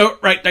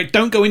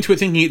 Don't go into it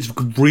thinking it's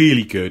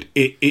really good.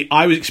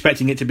 I was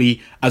expecting it to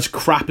be as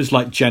crap as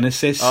like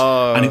Genesis,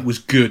 and it was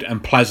good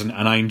and pleasant,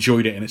 and I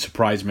enjoyed it, and it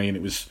surprised me, and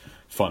it was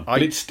fun.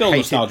 But it's still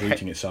nostalgia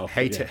eating itself.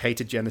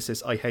 Hated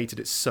Genesis. I hated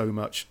it so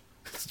much,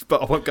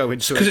 but I won't go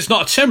into it because it's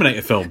not a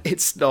Terminator film.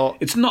 It's not.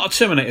 It's not a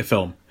Terminator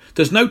film.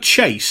 There's no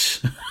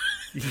chase.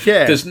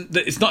 Yeah.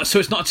 It's not. So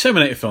it's not a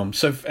Terminator film.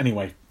 So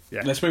anyway,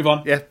 let's move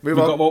on. Yeah, move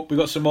on. We've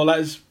got some more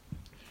letters.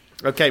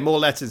 Okay, more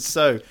letters.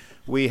 So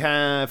we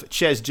have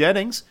Ches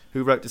Jennings,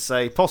 who wrote to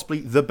say, possibly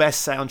the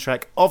best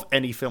soundtrack of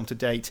any film to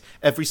date.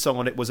 Every song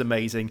on it was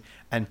amazing,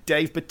 and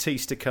Dave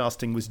Bautista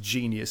casting was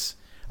genius.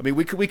 I mean,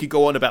 we could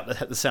go on about the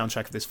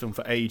soundtrack of this film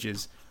for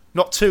ages.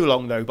 Not too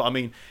long, though, but I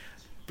mean,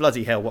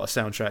 bloody hell, what a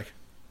soundtrack.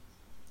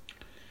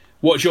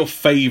 What's your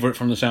favourite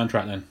from the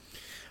soundtrack, then?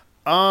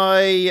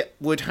 I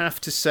would have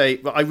to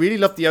say, I really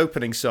loved the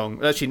opening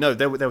song. Actually, no,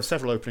 there were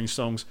several opening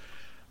songs.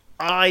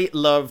 I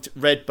loved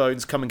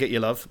Redbone's Come and Get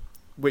Your Love,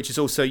 which is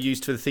also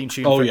used for the theme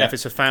tune for F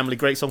is for Family.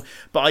 Great song.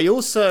 But I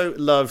also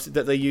loved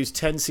that they used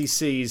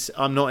 10cc's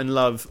I'm Not in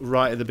Love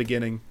right at the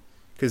beginning,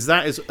 because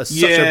that is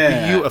such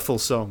a beautiful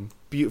song.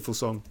 Beautiful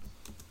song.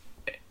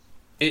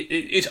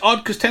 It's odd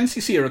because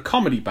 10cc are a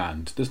comedy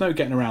band. There's no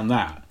getting around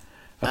that.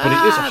 But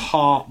it is a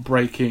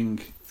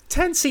heartbreaking...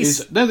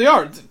 10cc... No, they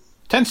are.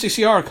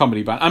 10cc are a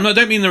comedy band. I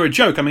don't mean they're a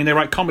joke. I mean they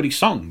write comedy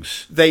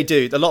songs. They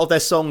do. A lot of their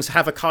songs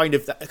have a kind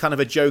of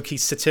a jokey,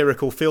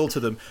 satirical feel to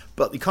them.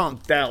 But you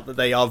can't doubt that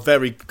they are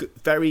very,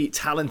 very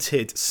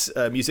talented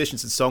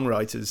musicians and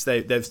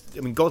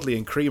songwriters. Godley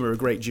and Cream are a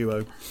great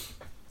duo.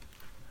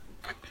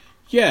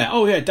 Yeah.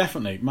 Oh, yeah.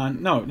 Definitely,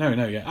 man. No.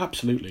 Yeah.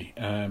 Absolutely.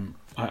 I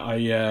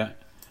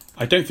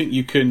don't think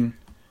you can.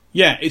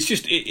 Yeah. It's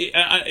just.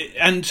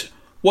 And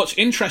what's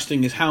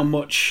interesting is how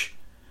much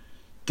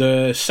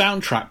the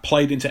soundtrack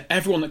played into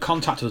everyone that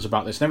contacted us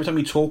about this. And every time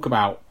we talk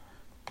about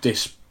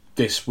this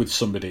with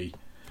somebody,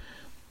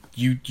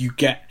 you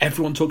get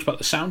everyone talks about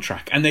the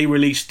soundtrack. And they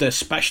released the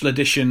special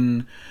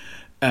edition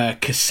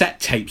cassette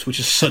tapes, which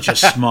is such a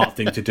smart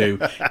thing to do.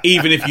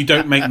 Even if you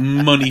don't make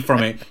money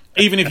from it,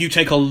 even if you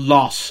take a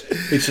loss,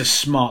 it's a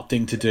smart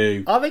thing to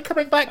do. Are they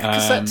coming back?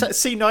 Cassette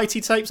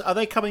C90 tapes, are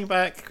they coming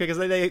back? Because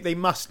they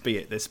must be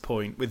at this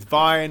point, with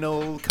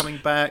vinyl coming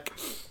back.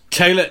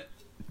 Taylor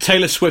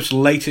Swift's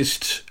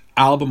latest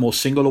album or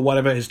single or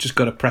whatever has just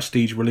got a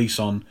prestige release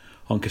on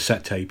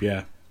cassette tape,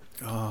 yeah.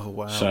 Oh,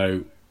 wow.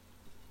 So,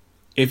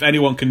 if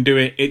anyone can do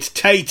it, it's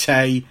Tay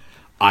Tay.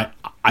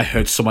 I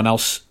heard someone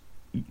else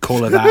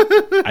call her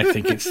that. I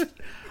think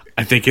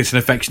it's an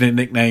affectionate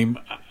nickname.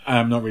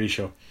 I'm not really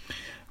sure.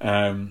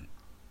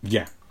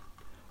 Yeah.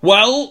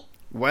 Well,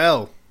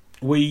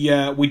 we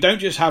don't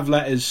just have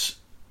letters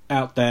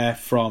out there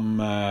from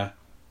I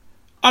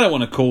don't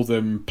want to call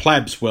them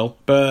plebs, Will,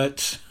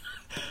 but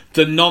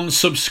the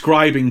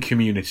non-subscribing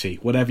community,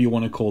 whatever you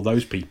want to call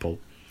those people.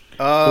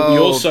 Oh, but we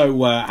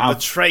also have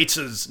the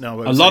traitors.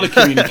 No, a lot of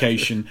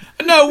communication.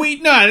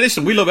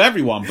 Listen, we love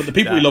everyone, but the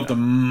people we love the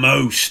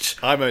most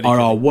are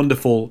our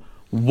wonderful,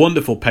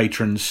 wonderful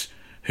patrons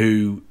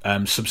who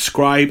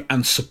subscribe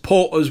and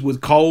support us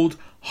with cold,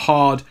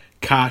 hard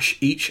cash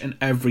each and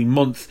every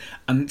month,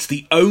 and it's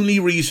the only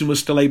reason we're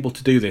still able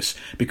to do this,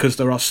 because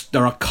there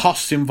are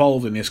costs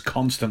involved in this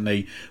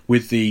constantly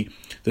with the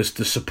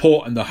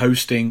support and the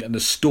hosting and the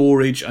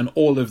storage and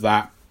all of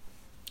that.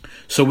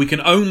 So we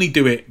can only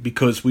do it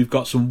because we've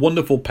got some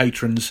wonderful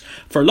patrons.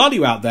 For a lot of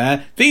you out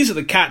there, these are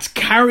the cats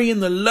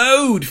carrying the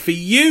load for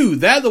you.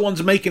 They're the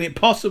ones making it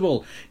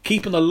possible,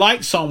 keeping the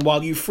lights on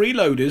while you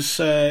freeloaders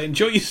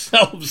enjoy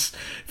yourselves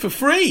for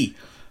free.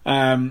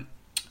 And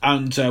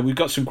we've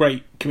got some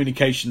great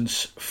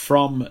communications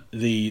from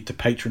the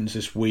patrons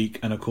this week.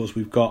 And, of course,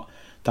 we've got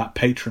that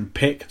patron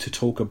pick to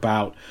talk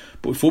about.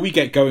 But before we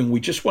get going, we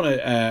just want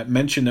to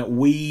mention that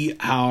we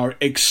are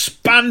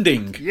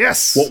expanding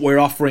what we're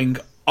offering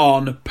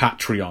on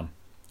Patreon.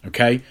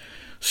 Okay?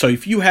 So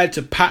if you head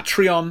to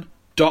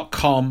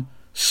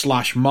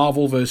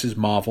patreon.com/Marvel vs.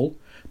 Marvel,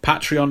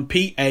 Patreon,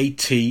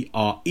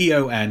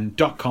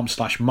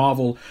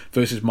 patreon.com/Marvel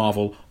vs.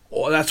 Marvel,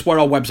 that's where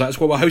our website, that's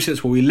where we're hosted,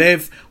 that's where we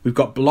live. We've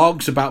got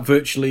blogs about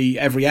virtually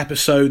every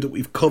episode that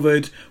we've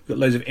covered. We've got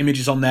loads of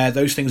images on there.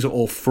 Those things are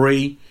all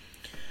free.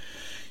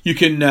 You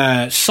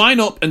can sign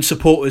up and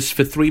support us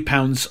for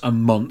 £3 a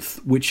month,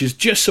 which is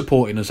just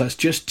supporting us. That's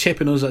just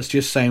tipping us. That's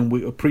just saying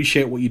we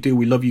appreciate what you do.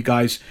 We love you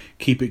guys.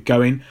 Keep it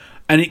going.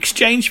 And in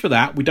exchange for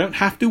that, we don't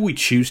have to. We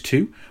choose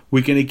to.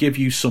 We're going to give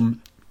you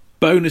some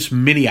bonus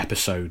mini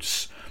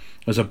episodes.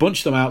 There's a bunch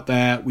of them out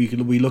there. We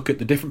look at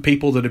the different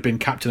people that have been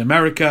Captain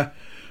America.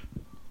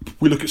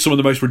 We look at some of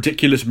the most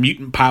ridiculous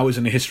mutant powers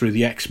in the history of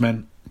the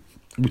X-Men.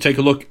 We take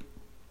a look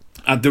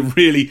at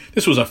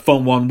this was a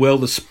fun one, Will.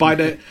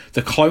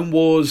 The Clone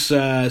Wars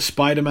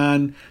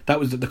Spider-Man. That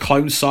was the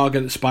Clone Saga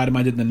that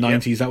Spider-Man did in the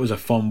 90s. That was a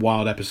fun,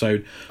 wild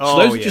episode. So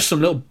those are just some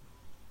little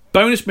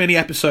bonus mini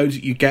episodes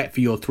that you get for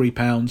your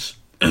 £3.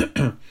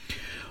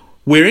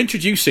 we're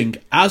introducing,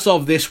 as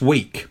of this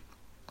week,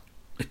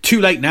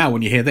 too late now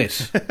when you hear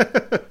this,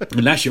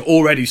 unless you're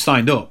already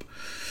signed up,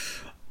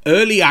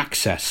 early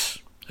access.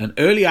 An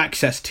early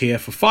access tier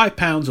for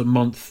 £5 a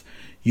month.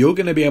 You're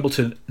going to be able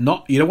to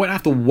you don't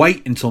have to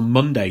wait until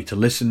Monday to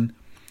listen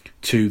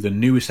to the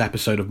newest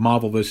episode of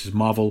Marvel vs.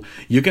 Marvel.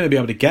 You're going to be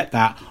able to get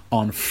that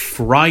on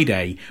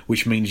Friday,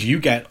 which means you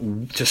get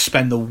to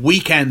spend the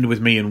weekend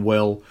with me and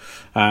Will.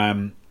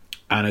 And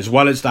as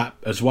well as that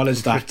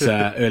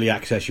early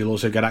access, you'll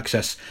also get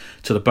access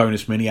to the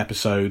bonus mini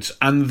episodes.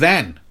 And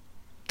then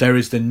there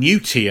is the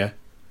new tier,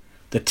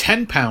 the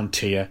 £10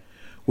 tier,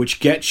 which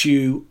gets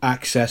you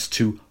access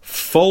to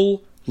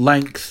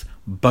full-length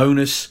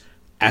bonus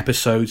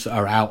episodes that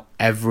are out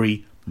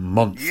every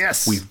month.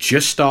 Yes! We've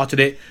just started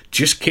it,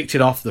 just kicked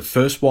it off. The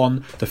first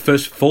one, the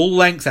first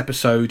full-length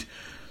episode,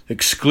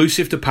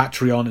 exclusive to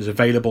Patreon, is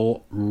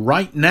available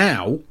right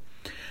now.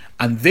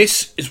 And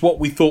this is what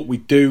we thought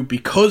we'd do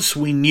because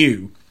we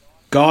knew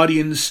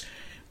Guardians,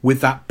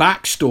 with that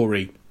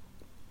backstory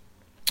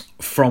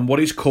from what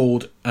is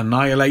called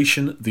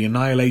Annihilation, the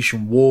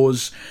Annihilation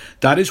Wars.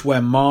 That is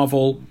where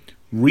Marvel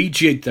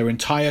rejigged their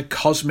entire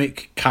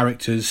cosmic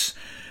characters,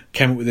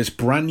 came up with this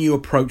brand new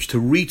approach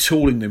to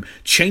retooling them,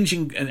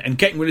 changing and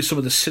getting rid of some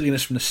of the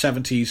silliness from the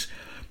 70s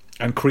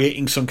and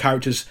creating some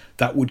characters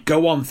that would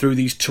go on through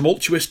these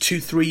tumultuous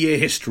 2-3 year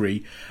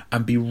history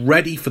and be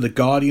ready for the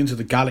Guardians of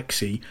the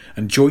Galaxy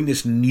and join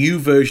this new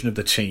version of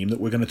the team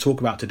that we're going to talk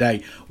about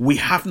today. We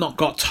have not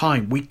got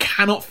time. We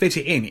cannot fit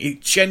it in.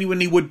 It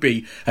genuinely would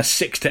be a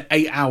 6 to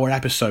 8 hour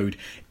episode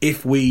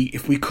if we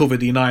covered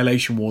the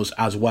Annihilation Wars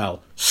as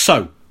well.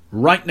 So,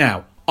 right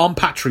now, on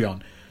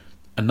Patreon,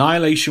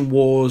 Annihilation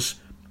Wars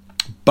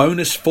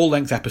bonus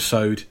full-length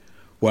episode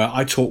where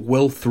I talk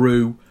Will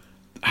through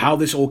how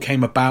this all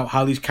came about,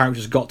 how these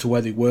characters got to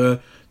where they were,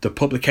 the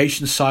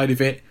publication side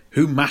of it,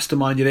 who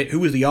masterminded it, who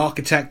was the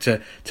architect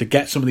to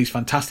get some of these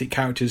fantastic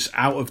characters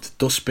out of the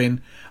dustbin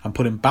and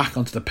put them back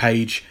onto the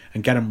page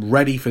and get them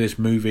ready for this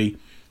movie.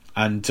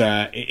 And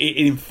it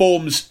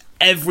informs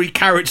every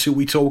character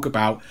we talk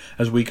about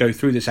as we go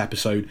through this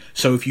episode.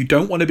 So if you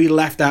don't want to be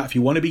left out, if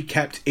you want to be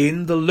kept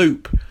in the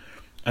loop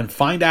and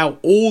find out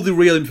all the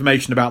real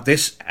information about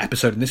this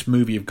episode and this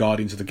movie of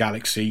Guardians of the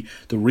Galaxy,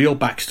 the real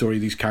backstory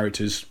of these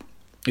characters,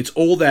 it's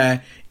all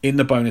there in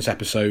the bonus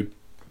episode.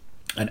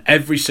 And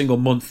every single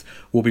month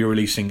we'll be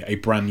releasing a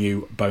brand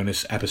new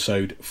bonus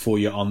episode for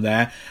you on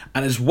there.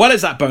 And as well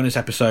as that bonus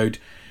episode,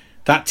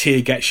 that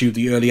tier gets you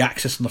the early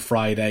access on the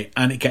Friday,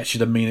 and it gets you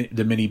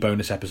the mini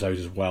bonus episodes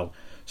as well.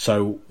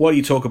 So what do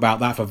you talk about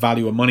that for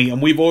value of money? And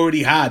we've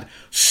already had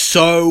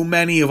so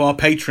many of our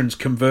patrons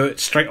convert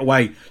straight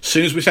away. As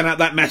soon as we send out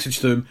that message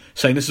to them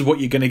saying this is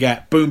what you're going to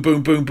get, boom,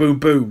 boom, boom, boom,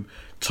 boom.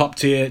 Top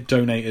tier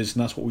donators,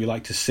 and that's what we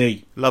like to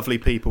see. Lovely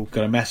people.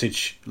 Got a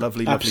message.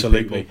 Lovely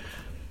Absolutely. people.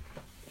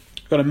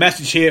 Got a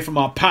message here from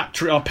our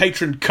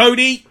patron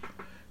Cody,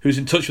 who's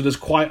in touch with us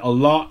quite a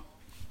lot.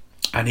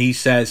 And he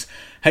says,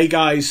 hey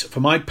guys, for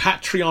my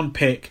Patreon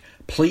pick,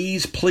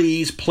 please,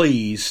 please,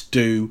 please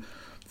do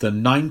the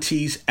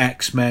 90s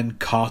X-Men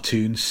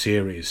cartoon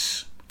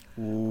series.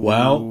 Ooh.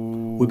 Well,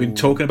 we've been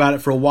talking about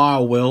it for a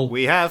while, Will.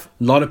 We have.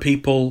 A lot of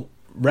people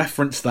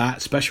reference that,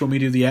 especially when we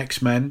do the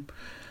X-Men.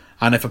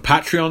 And if a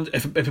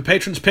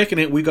patron's picking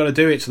it, we got to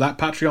do it. So that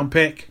Patreon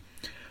pick,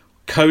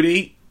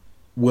 Cody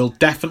will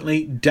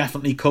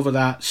definitely cover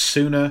that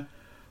sooner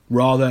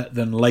rather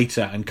than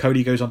later. And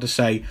Cody goes on to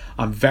say,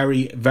 I'm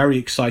very, very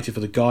excited for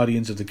the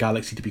Guardians of the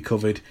Galaxy to be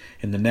covered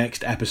in the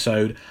next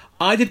episode.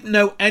 I didn't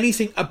know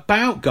anything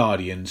about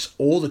Guardians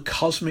or the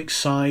cosmic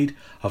side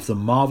of the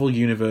Marvel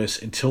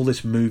Universe until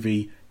this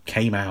movie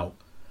came out.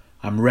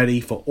 I'm ready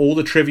for all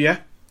the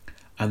trivia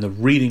and the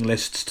reading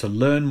lists to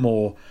learn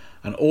more.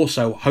 And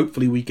also,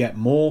 hopefully we get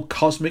more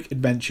cosmic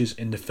adventures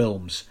in the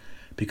films,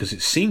 because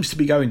it seems to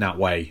be going that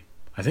way.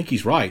 I think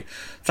he's right.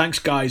 Thanks,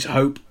 guys. I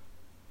hope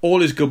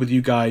all is good with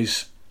you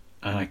guys,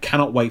 and I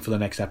cannot wait for the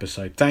next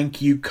episode.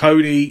 Thank you,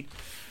 Cody.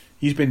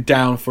 He's been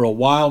down for a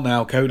while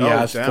now. Cody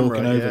has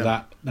talking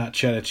over that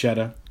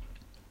cheddar.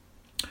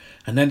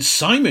 And then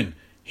Simon,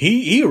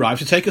 he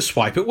arrived to take a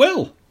swipe at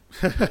Will.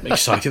 I'm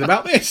excited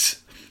about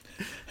this.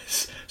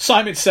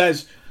 Simon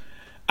says,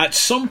 at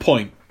some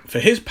point for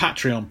his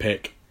Patreon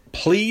pick,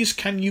 please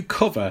can you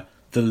cover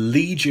the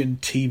Legion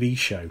TV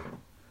show?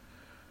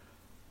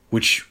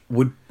 Which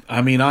would,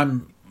 I mean,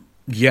 I've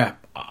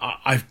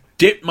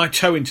dipped my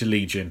toe into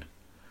Legion,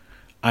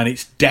 and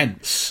it's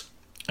dense,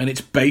 and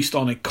it's based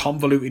on a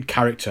convoluted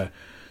character.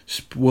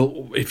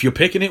 Well, if you're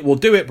picking it, we'll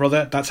do it,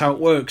 brother. That's how it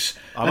works.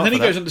 And then he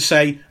goes on to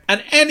say,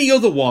 and any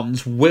other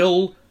ones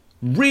Will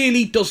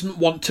really doesn't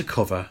want to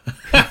cover.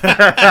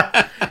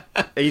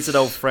 He's an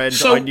old friend.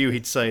 So, I knew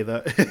he'd say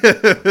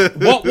that.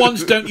 What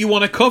ones don't you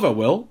want to cover,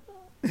 Will?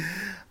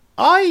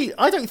 I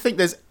don't think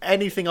there's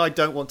anything I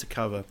don't want to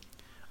cover.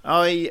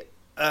 I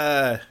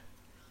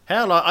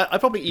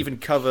probably even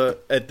cover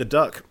Ed the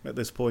Duck at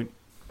this point,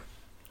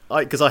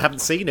 because I haven't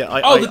seen it.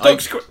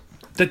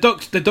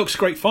 The Duck's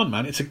great fun,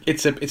 man.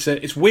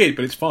 It's weird,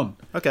 but it's fun.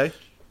 Okay,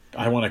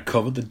 I want to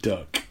cover the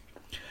Duck.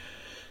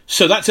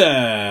 So that's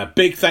a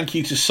big thank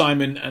you to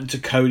Simon and to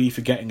Cody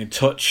for getting in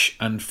touch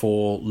and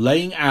for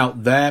laying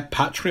out their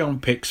Patreon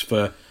picks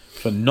for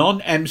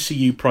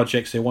non-MCU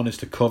projects they want us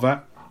to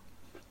cover.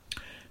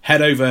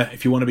 Head over,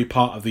 if you want to be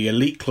part of the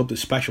Elite Club, the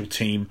special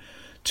team,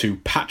 to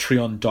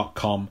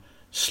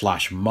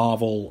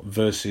patreon.com/Marvel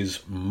versus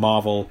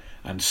Marvel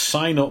and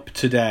sign up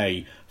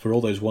today for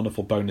all those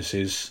wonderful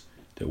bonuses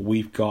that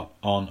we've got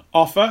on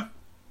offer.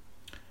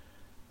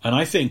 And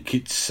I think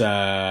it's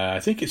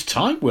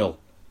time, Will.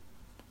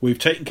 We've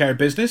taken care of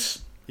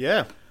business.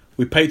 Yeah.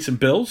 We've paid some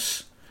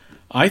bills.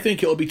 I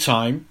think it'll be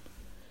time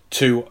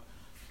to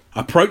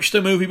approach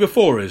the movie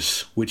before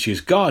us, which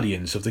is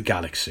Guardians of the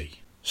Galaxy.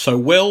 So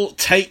we'll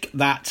take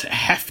that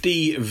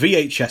hefty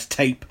VHS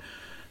tape,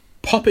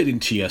 pop it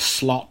into your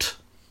slot.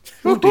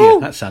 Oh dear,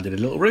 that sounded a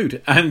little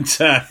rude. And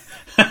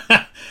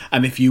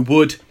and if you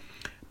would,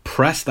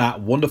 press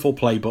that wonderful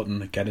play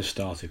button and get us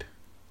started.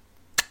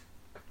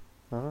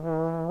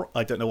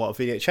 I don't know what a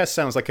VHS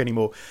sounds like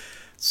anymore.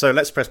 So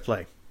let's press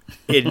play.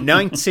 In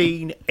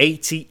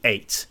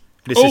 1988.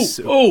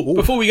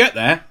 Before we get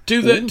there,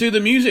 do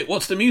the music.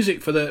 What's the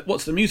music for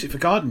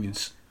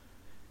Guardians?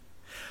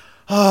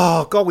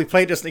 Oh God, we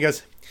played this and it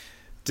goes.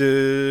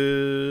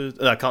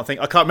 I can't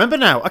think. I can't remember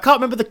now. I can't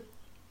remember the.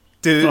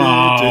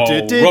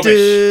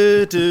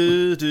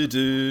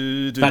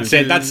 That's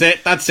it.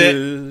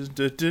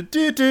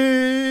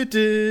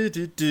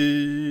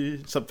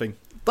 Something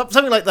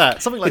like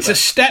that.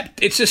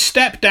 It's a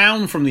step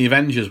down from the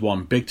Avengers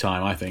one, big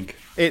time. I think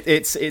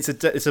it's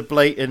a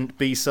blatant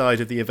B-side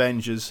of the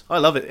Avengers. I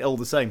love it all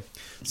the same.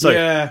 So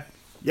yeah.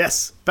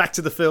 Yes, back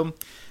to the film.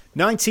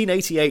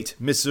 1988,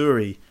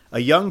 Missouri. A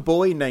young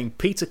boy named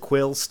Peter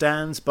Quill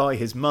stands by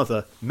his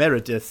mother,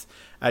 Meredith,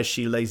 as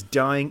she lays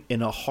dying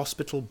in a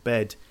hospital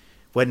bed.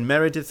 When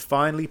Meredith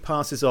finally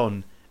passes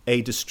on,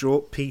 a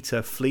distraught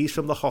Peter flees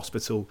from the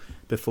hospital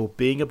before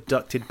being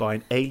abducted by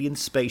an alien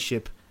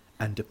spaceship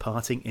and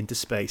departing into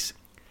space.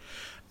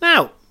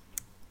 Now,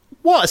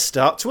 what a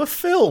start to a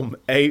film!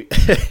 It's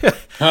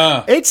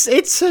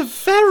a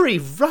very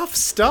rough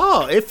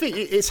start.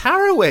 It's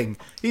harrowing.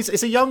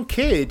 It's a young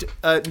kid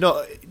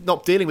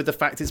not dealing with the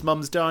fact his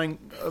mum's dying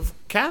of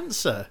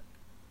cancer.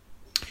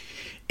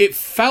 It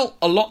felt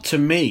a lot to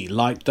me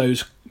like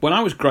those when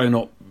I was growing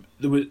up.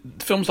 There were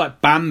films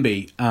like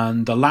Bambi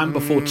and The Land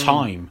Before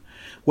Time,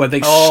 where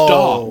they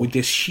start with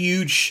this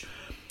huge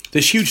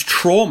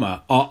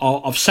trauma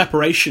of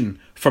separation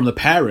from the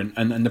parent,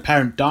 and the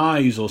parent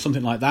dies or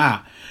something like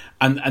that,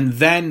 and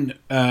then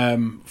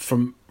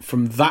from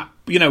that,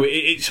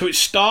 so it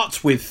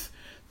starts with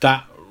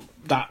that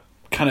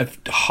kind of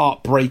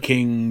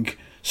heartbreaking,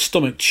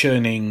 stomach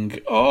churning,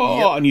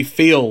 and you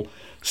feel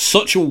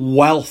such a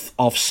wealth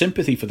of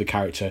sympathy for the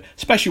character,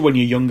 especially when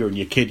you're younger and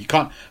you're a kid. You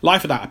can't.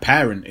 Life without a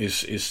parent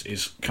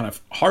is kind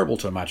of horrible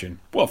to imagine.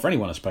 Well, for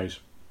anyone, I suppose.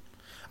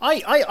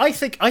 I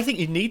think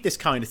you need this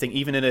kind of thing,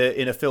 even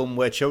in a film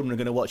where children are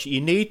going to watch it. You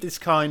need this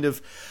kind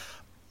of,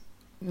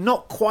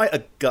 not quite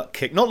a gut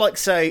kick, not like,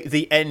 say,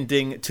 the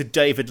ending to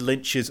David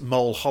Lynch's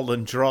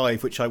Mulholland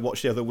Drive, which I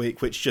watched the other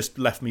week, which just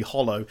left me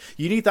hollow.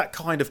 You need that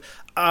kind of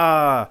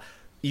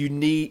you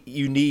need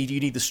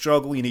the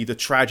struggle, you need the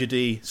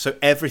tragedy, so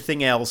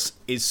everything else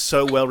is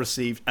so well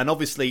received, and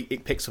obviously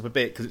it picks up a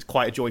bit because it's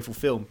quite a joyful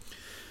film.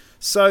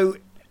 So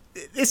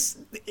it's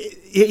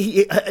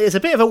a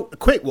bit of a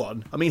quick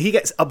one. I mean, he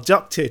gets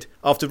abducted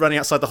after running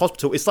outside the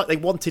hospital. It's like they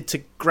wanted to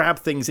grab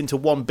things into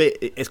one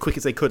bit as quick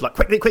as they could, like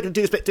quickly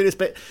do this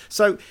bit.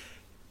 So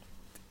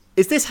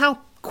is this how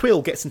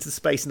Quill gets into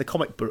space in the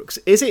comic books?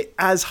 Is it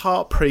as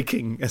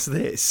heartbreaking as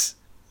this?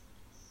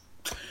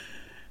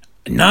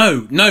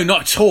 No,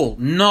 not at all.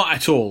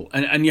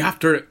 And you have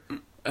to...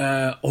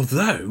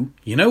 although,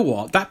 you know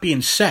what? That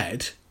being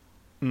said,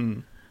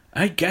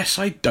 I guess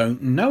I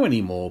don't know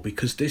anymore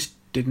because this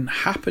didn't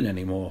happen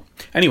anymore.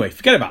 Anyway,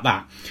 forget about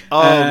that.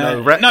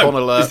 Retcon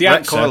alert. Is the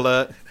answer. Retcon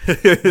alert.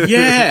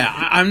 Yeah,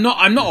 I'm not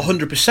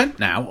 100%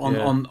 now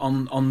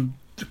on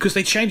because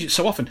they change it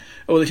so often.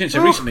 Or they changed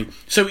it recently.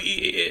 So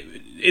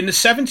in the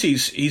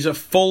 70s, he's a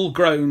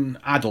full-grown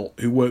adult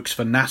who works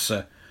for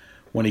NASA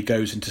when he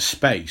goes into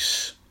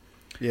space.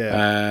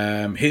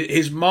 Yeah.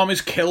 His mom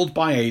is killed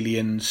by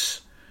aliens.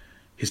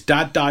 His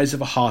dad dies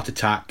of a heart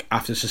attack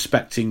after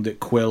suspecting that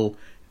Quill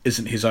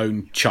isn't his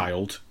own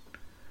child.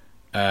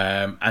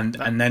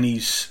 And then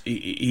his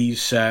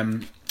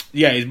mum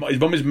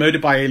is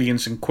murdered by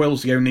aliens, and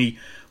Quill's the only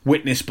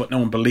witness, but no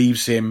one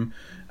believes him.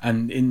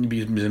 And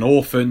he's an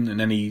orphan, and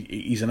then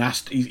he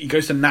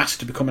goes to NASA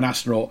to become an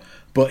astronaut,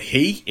 but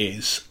he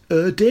is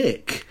a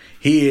dick.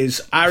 He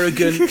is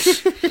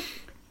arrogant.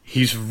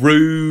 He's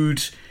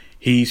rude.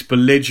 He's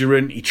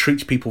belligerent. He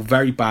treats people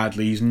very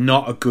badly. He's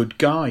not a good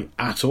guy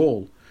at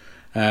all.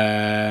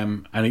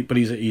 But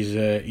he's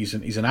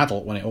an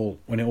adult when it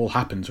all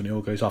happens, when it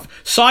all goes off.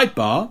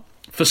 Sidebar: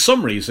 for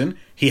some reason,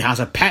 he has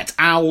a pet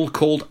owl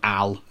called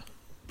Al.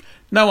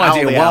 No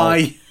idea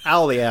why.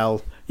 Al the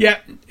owl. Yeah,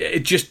 it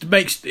just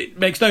makes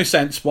no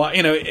sense.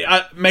 Why?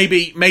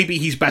 Maybe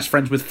he's best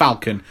friends with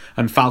Falcon,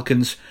 and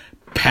Falcon's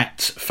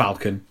pet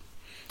Falcon.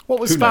 What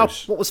was Who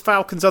knows? What was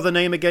Falcon's other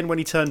name again when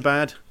he turned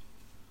bad?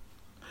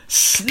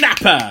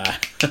 Snapper!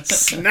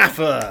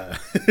 Snapper!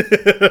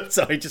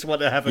 Sorry, just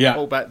wanted to have a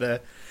call back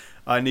there.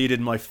 I needed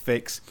my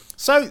fix.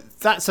 So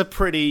that's a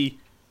pretty...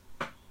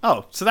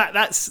 Oh, so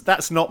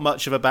that's not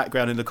much of a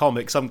background in the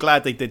comics. I'm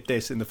glad they did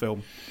this in the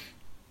film.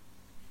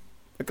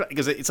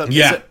 Because it's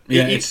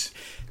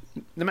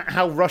no matter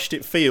how rushed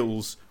it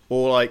feels,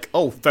 or like,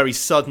 very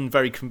sudden,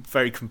 very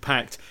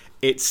compact,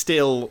 it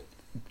still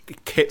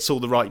hits all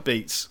the right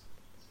beats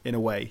in a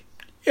way.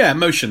 Yeah,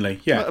 emotionally.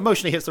 Yeah,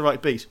 emotionally hits the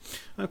right beat.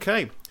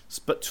 Okay,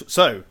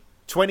 so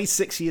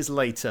 26 years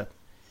later,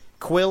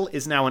 Quill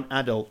is now an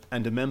adult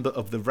and a member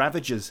of the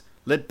Ravagers,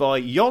 led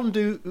by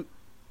Yondu.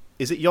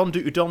 Is it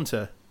Yondu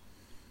Udonta?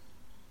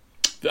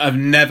 I've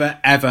never,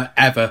 ever,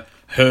 ever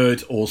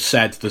heard or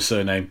said the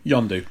surname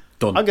Yondu.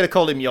 Done. I'm going to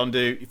call him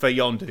Yondu for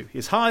Yondu.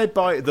 He's hired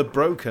by the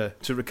Broker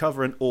to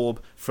recover an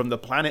orb from the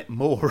planet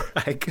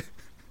Morag.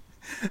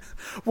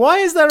 Why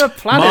is there a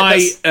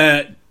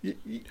planet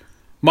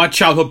My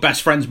childhood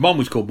best friend's mom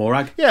was called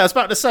Morag. Yeah, I was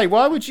about to say,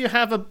 why would you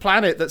have a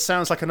planet that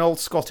sounds like an old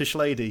Scottish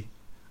lady?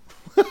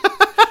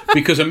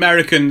 Because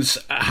Americans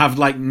have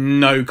like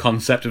no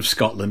concept of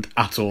Scotland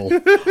at all,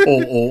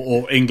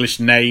 or English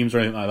names or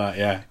anything like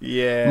that.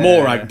 Yeah.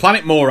 Morag,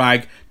 planet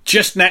Morag,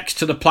 just next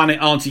to the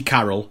planet Auntie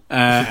Carol,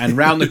 and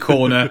round the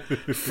corner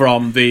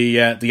from the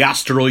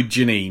asteroid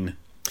Janine.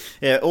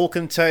 Yeah, all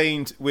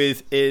contained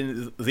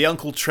within the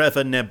Uncle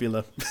Trevor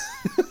Nebula.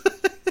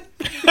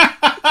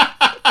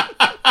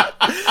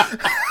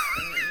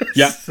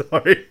 Yeah.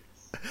 Sorry.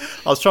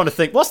 I was trying to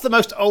think, what's the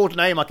most old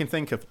name I can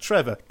think of?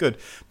 Trevor. Good.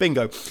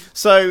 Bingo.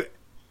 So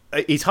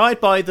he's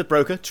hired by the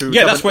Broker to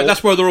that's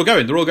where they're all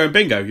going. They're all going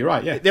bingo. You're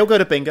right. Yeah. They all go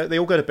to bingo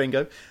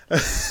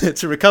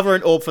to recover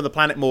an orb from the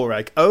planet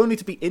Morag, only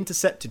to be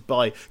intercepted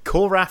by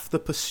Korath the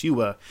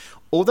Pursuer.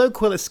 Although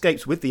Quill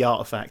escapes with the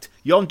artifact,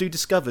 Yondu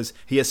discovers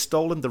he has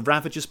stolen the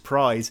Ravager's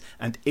prize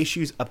and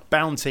issues a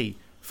bounty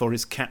for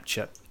his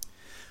capture.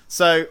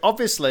 So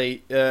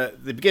obviously, the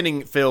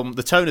beginning film,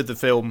 the tone of the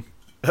film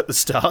at the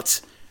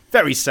start,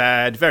 very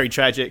sad, very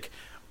tragic.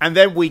 And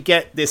then we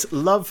get this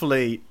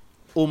lovely,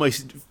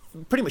 almost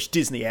pretty much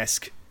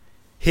Disney-esque,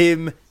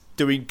 him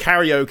doing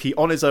karaoke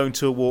on his own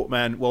to a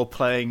Walkman while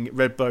playing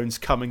Redbone's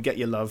Come and Get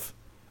Your Love.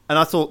 And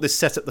I thought this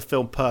set up the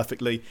film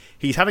perfectly.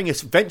 He's having a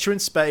adventure in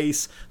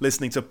space,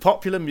 listening to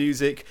popular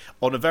music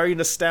on a very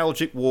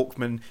nostalgic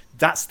Walkman.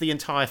 That's the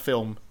entire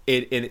film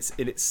in its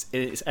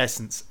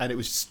essence. And it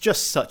was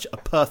just such a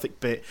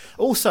perfect bit.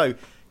 Also,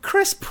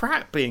 Chris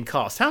Pratt being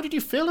cast. How did you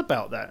feel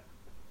about that?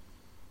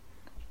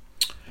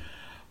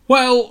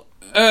 Well,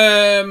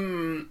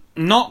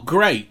 not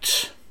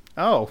great.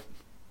 Oh.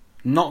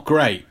 Not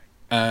great.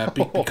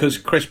 Because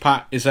Chris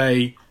Pratt is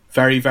a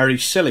very, very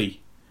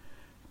silly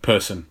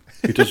person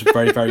who does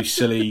very, very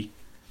silly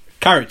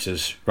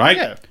characters,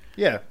 right?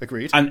 Yeah,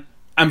 agreed. And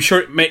I'm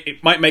sure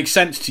it might make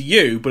sense to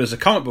you, but as a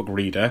comic book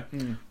reader,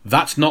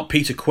 that's not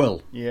Peter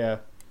Quill. Yeah.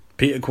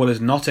 Peter Quill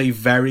is not a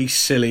very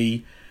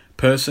silly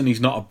person. He's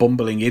not a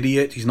bumbling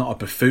idiot. He's not a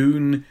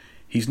buffoon.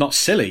 He's not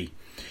silly.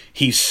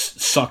 He's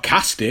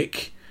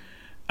sarcastic,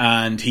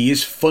 and he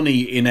is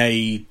funny in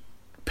a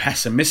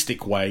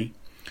pessimistic way.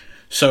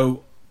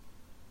 So,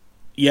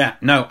 yeah,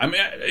 no, I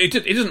mean, it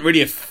doesn't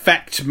really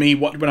affect me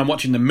when I'm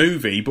watching the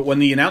movie, but when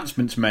the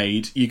announcement's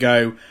made, you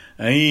go,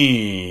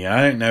 hey,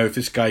 I don't know if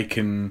this guy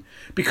can...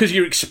 Because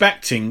you're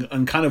expecting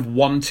and kind of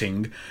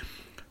wanting...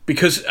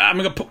 Because I'm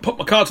going to put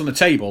my cards on the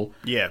table.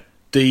 Yeah.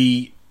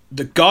 The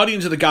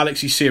Guardians of the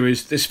Galaxy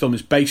series this film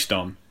is based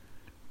on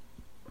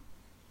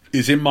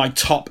is in my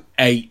top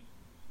 8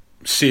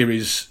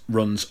 series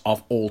runs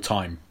of all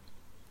time.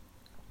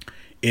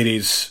 It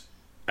is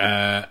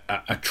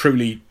a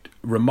truly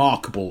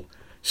remarkable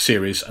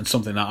series and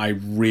something that I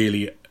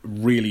really,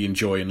 really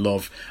enjoy and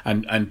love.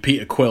 And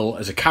Peter Quill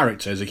as a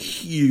character is a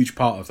huge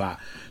part of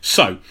that.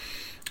 So,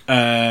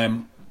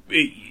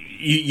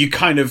 you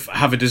kind of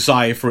have a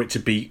desire for it to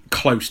be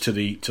close to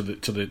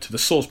the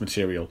source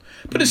material.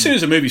 But as soon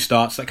as the movie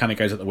starts, that kind of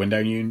goes out the window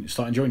and you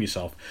start enjoying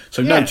yourself.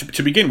 So no,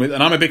 to begin with,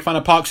 and I'm a big fan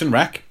of Parks and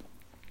Rec.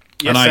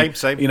 Yeah,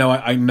 same. You know,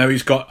 I know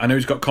he's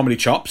got comedy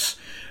chops.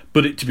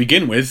 But to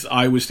begin with,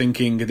 I was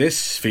thinking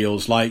this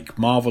feels like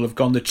Marvel have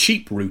gone the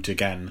cheap route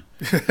again,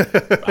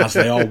 as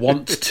they are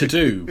wont to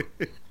do.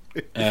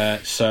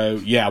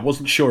 So yeah, I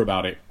wasn't sure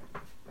about it.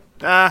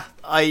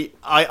 I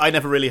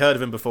never really heard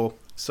of him before,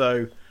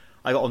 so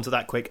I got onto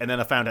that quick, and then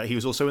I found out he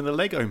was also in the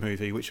Lego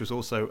Movie, which was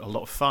also a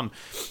lot of fun.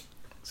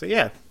 So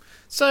yeah,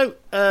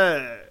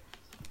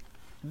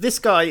 this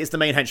guy is the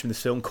main henchman in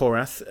this film,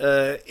 Korath.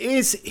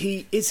 Is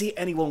he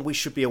anyone we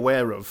should be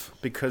aware of?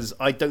 Because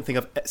I don't think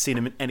I've seen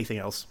him in anything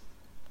else.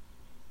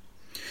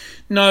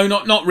 No,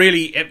 not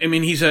really. I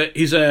mean, he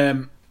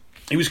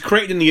was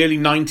created in the early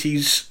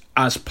 90s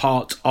as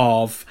part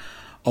of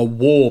a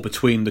war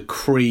between the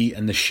Kree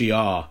and the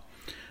Shi'ar.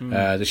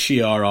 The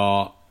Shi'ar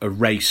are a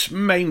race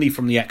mainly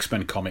from the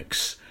X-Men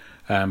comics,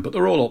 but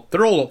they're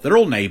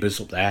all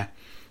neighbours up there.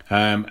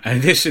 And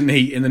this in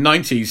the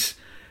 90s,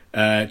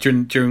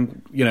 during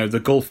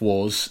the Gulf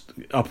Wars,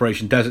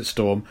 Operation Desert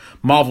Storm,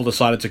 Marvel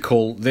decided to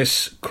call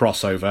this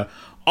crossover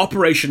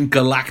Operation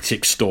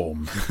Galactic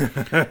Storm,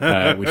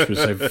 which was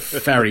a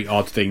very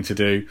odd thing to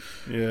do.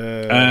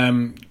 Yeah.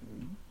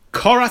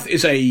 Korath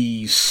is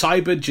a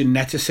cyber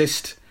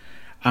geneticist,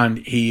 and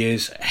he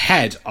is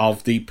head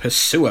of the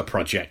Pursuer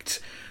Project,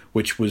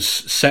 which was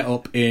set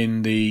up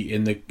in the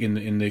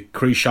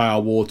Kree Shire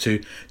War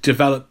to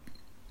develop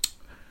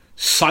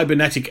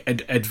cybernetic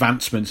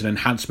advancements and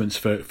enhancements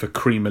for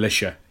Kree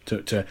militia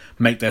to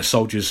make their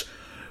soldiers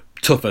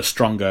tougher,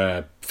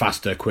 stronger,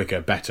 faster,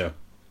 quicker, better.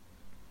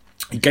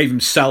 He gave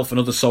himself and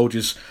other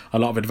soldiers a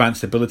lot of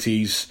advanced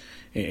abilities,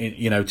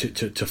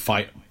 to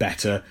fight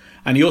better,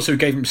 and he also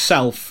gave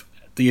himself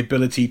the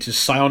ability to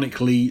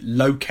psionically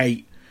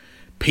locate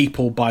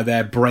people by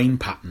their brain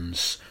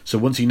patterns. So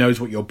once he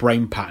knows what your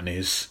brain pattern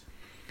is,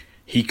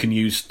 he can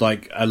use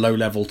like a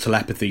low-level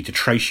telepathy to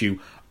trace you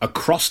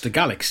across the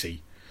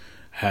galaxy,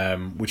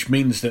 which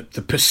means that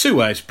the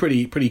Pursuer is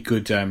pretty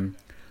good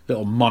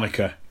little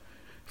moniker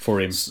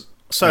for him.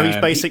 So he's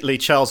basically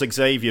Charles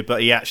Xavier,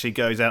 but he actually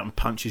goes out and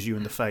punches you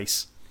in the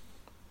face.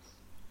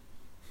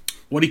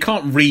 Well, he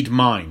can't read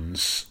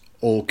minds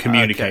or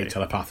communicate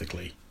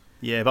telepathically.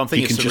 Yeah, but I'm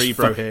thinking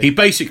Cerebro here. He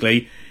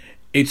basically,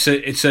 it's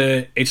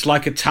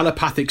like a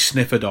telepathic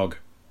sniffer dog.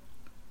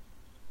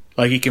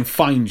 Like, he can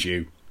find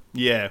you,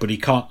 but he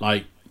can't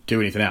like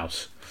do anything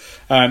else.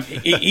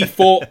 He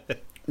fought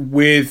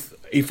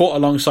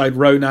alongside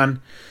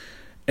Ronan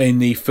in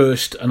the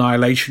first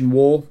Annihilation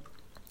War.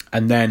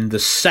 And then the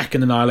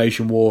second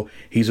Annihilation War,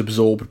 he's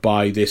absorbed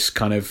by this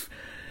kind of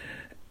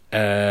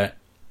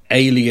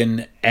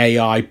alien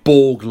AI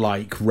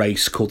Borg-like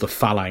race called the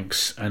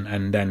Phalanx,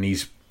 and then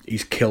he's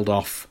killed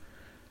off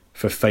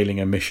for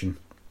failing a mission.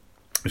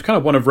 It's kind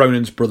of one of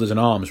Ronan's brothers in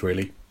arms,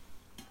 really.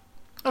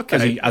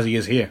 Okay, as he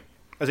is here.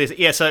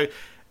 Yeah. So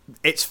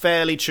it's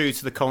fairly true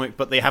to the comic,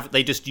 but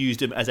they just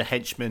used him as a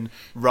henchman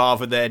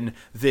rather than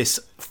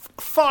this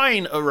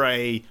fine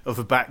array of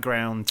a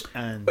background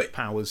and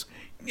powers.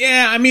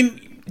 Yeah, I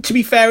mean, to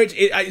be fair,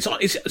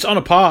 it's on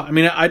a par. I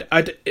mean,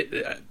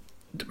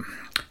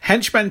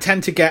 henchmen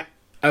tend to get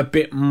a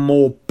bit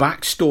more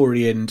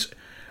backstory and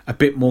a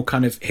bit more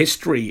kind of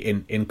history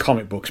in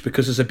comic books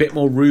because there's a bit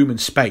more room and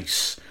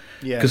space.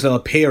 Yeah. Because they'll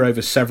appear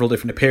over several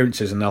different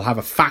appearances and they'll have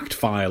a fact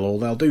file or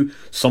they'll do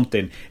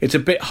something. It's a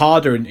bit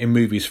harder in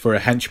movies for a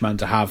henchman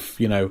to have,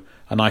 a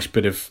nice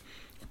bit of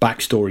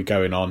backstory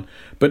going on.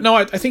 But no,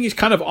 I think he's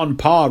kind of on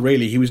par.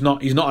 Really, he's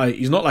not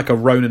like a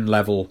Ronan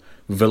level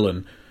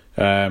villain.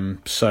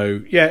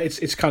 So yeah,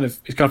 it's kind of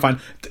fine.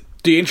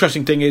 The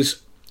interesting thing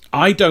is,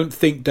 I don't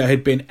think there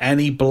had been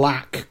any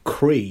black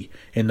Kree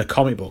in the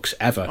comic books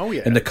ever. Oh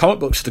yeah. In the comic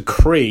books, the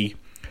Kree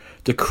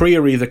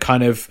are either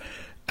kind of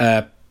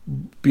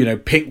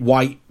pink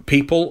white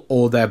people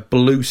or they're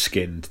blue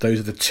skinned. Those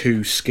are the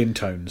two skin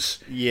tones.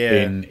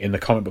 Yeah. In the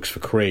comic books for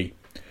Kree.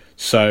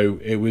 So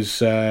it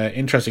was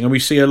interesting, and we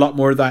see a lot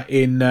more of that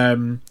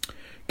in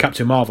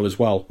Captain Marvel as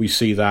well. We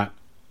see that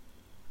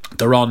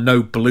there are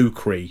no blue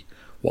Kree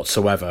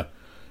whatsoever,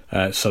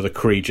 so the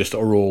Kree just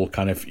are all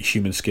kind of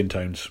human skin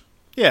tones.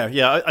 Yeah.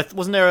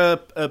 Wasn't there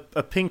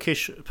a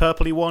pinkish,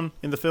 purpley one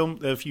in the film?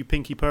 There were a few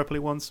pinky, purpley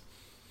ones.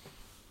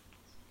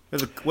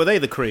 Were they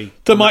the Kree?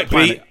 There might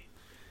be.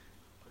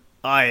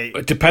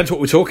 It depends what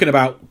we're talking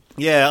about.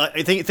 Yeah,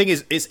 I think the thing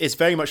is, it's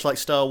very much like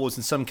Star Wars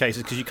in some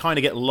cases because you kind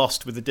of get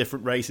lost with the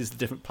different races, the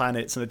different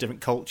planets, and the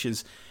different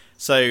cultures.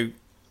 So,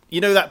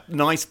 that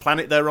nice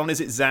planet they're on,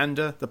 is it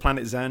Xander? The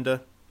planet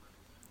Xander?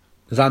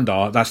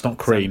 Xandar, that's not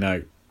Kree,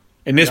 no.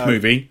 In this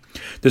movie,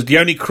 there's the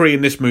only Kree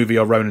in this movie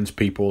are Ronan's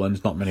people, and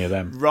there's not many of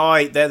them.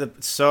 Right,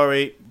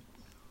 sorry.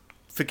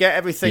 Forget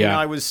everything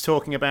I was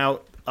talking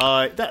about.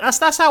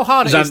 That's how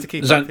hard it is to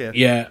keep up here.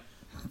 Yeah.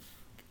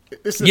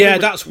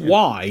 That's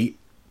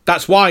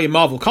why in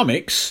Marvel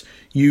Comics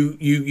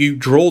you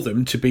draw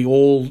them to be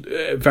all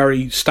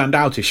very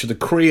standoutish. So the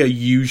Kree are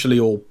usually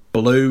all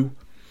blue,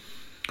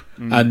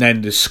 and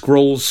then the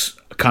Skrulls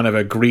are kind of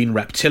a green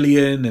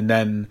reptilian, and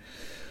then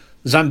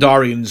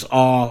Xandarians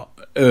are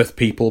Earth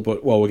people,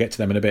 but we'll get to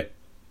them in a bit.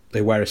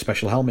 They wear a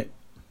special helmet.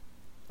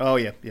 Oh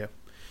yeah.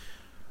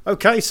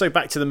 Okay, so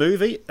back to the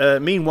movie.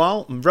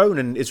 Meanwhile,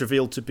 Ronan is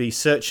revealed to be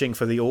searching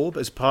for the orb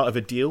as part of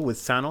a deal with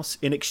Thanos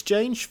in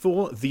exchange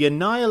for the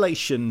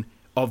annihilation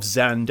of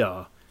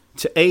Xandar.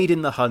 To aid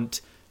in the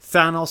hunt,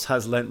 Thanos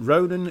has lent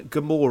Ronan,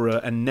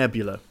 Gamora, and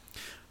Nebula.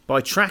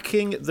 By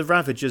tracking the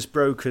Ravagers'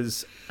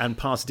 brokers and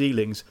past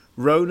dealings,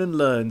 Ronan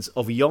learns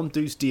of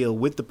Yondu's deal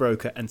with the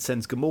broker and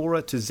sends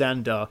Gamora to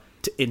Xandar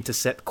to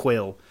intercept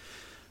Quill.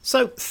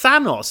 So,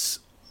 Thanos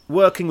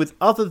working with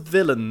other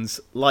villains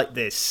like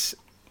this.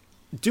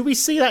 Do we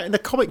see that in the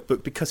comic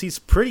book? Because he's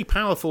pretty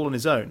powerful on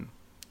his own.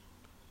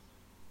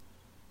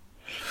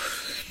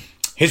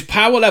 His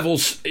power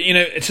levels,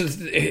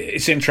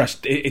 it's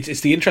interesting.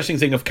 It's the interesting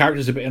thing of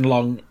characters have been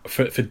along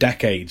for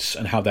decades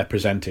and how they're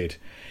presented.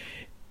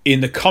 In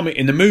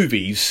the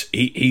movies,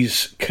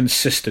 he's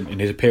consistent in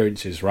his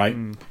appearances, right?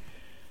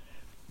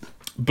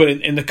 But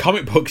in the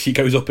comic books, he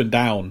goes up and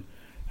down.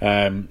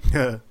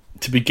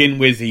 to begin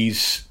with,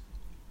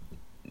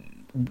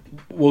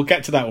 we'll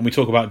get to that when we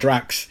talk about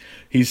Drax.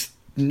 He's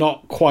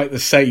not quite the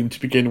same to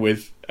begin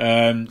with.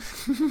 In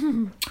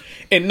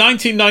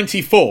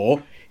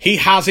 1994, he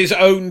has his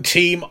own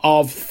team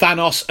of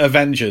Thanos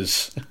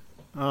Avengers.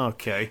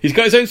 Okay. He's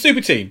got his own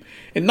super team.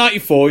 In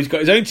 94, he's got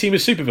his own team of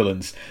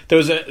supervillains. There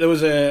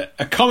was a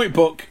comic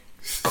book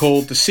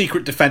called The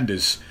Secret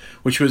Defenders,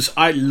 which was...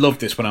 I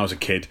loved this when I was a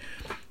kid.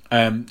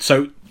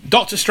 So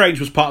Doctor Strange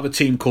was part of a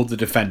team called the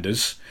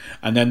Defenders,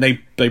 and then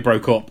they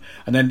broke up.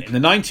 And then in the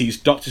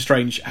 90s, Doctor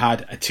Strange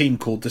had a team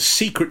called the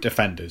Secret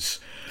Defenders.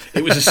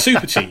 It was a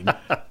super team,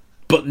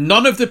 but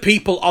none of the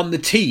people on the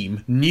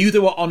team knew they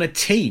were on a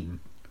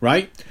team,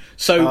 right?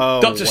 So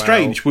Doctor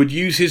Strange would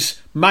use his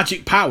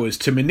magic powers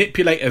to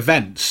manipulate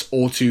events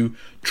or to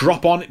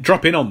drop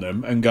in on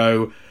them and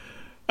go,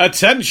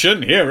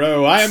 "Attention,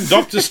 hero! I am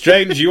Doctor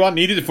Strange. You are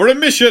needed for a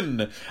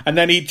mission." And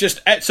then he just...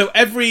 So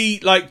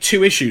every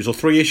 2 issues or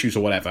 3 issues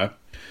or whatever,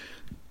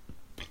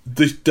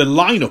 the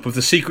lineup of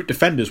the Secret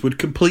Defenders would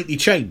completely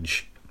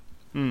change.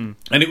 And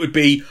it would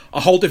be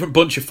a whole different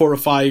bunch of 4 or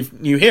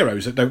 5 new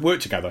heroes that don't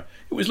work together.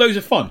 It was loads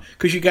of fun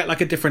because you get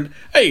a different...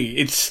 Hey,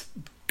 it's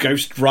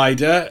Ghost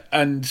Rider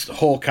and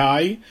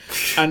Hawkeye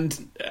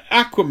and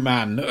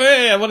Aquaman.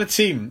 Hey, what a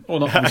team!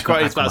 Well, not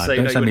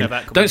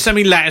Aquaman. Don't send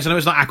me letters. I know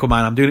it's not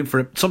Aquaman. I'm doing it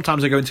for...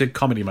 Sometimes I go into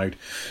comedy mode.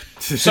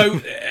 So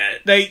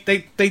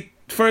they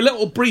for a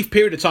little brief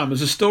period of time,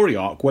 there's a story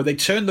arc where they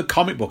turned the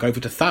comic book over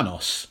to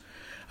Thanos,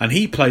 and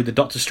he played the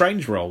Doctor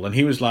Strange role, and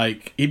he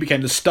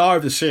became the star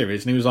of the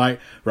series, and he was like,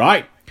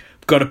 right,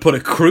 got to put a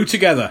crew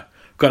together,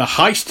 got a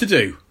heist to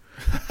do.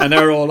 And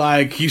they're all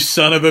like, "You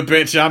son of a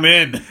bitch, I'm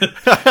in."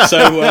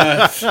 So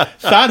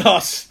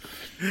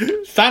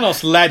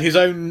Thanos led his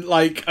own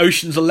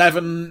Ocean's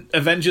 11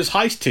 Avengers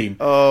heist team,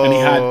 and he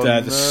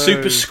had the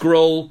Super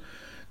Skrull,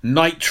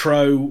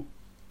 Nitro,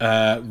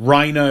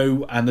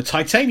 Rhino, and the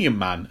Titanium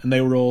Man, and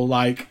they were all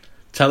like,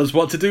 "Tell us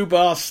what to do,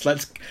 boss.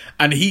 Let's."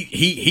 And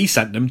he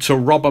sent them to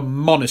rob a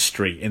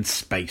monastery in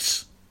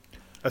space.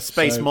 A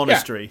space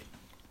monastery. Yeah.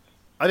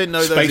 I didn't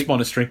know space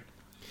monastery.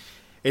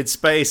 In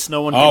space,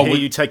 no one can hear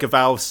you take a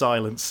vow of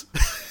silence.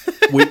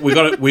 we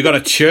got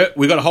a church.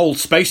 We got a whole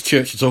space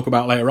church to talk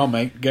about later on,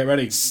 mate. Get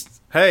ready.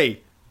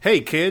 Hey,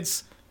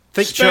 kids!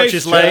 Think space church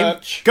is lame?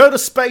 Go to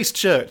space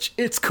church.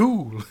 It's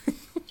cool.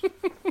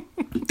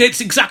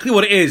 It's exactly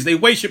what it is. They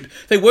worship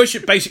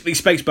basically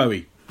Space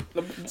Bowie.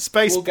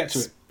 Space. We'll get to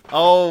it.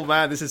 Oh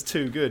man, this is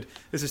too good.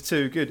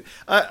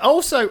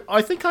 Also,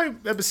 I think I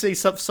remember seeing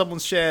someone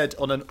shared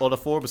on a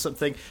forum or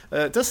something.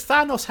 Does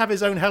Thanos have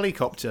his own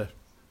helicopter?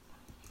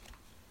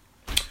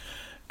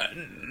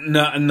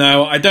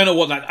 No, I don't know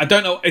what that. I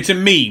don't know. It's a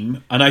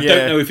meme, and I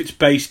don't know if it's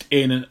based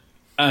in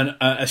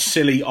a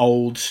silly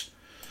old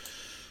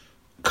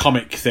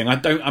comic thing.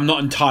 I'm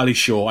not entirely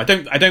sure. I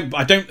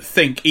don't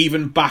think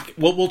even back.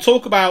 Well, we'll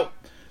talk about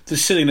the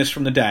silliness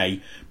from the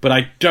day, but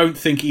I don't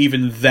think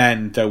even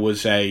then there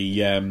was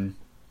a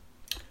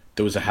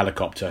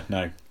helicopter.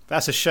 No.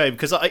 That's a shame,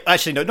 because not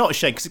a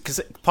shame,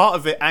 because part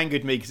of it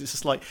angered me, because it's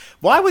just like,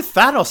 why would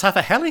Thanos have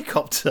a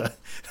helicopter?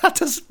 That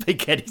doesn't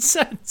make any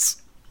sense.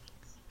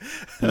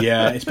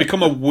 Yeah, it's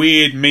become a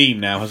weird meme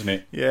now, hasn't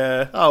it?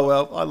 Yeah. Oh,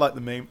 well, I like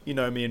the meme. You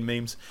know me and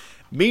memes.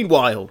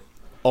 Meanwhile,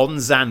 on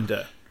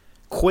Xander,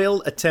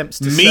 Quill attempts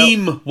to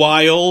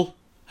Meanwhile?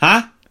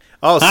 Huh?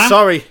 Oh,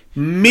 sorry.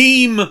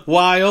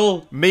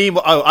 Meanwhile.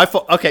 Oh, I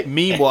thought... Okay,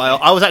 meanwhile.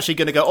 I was actually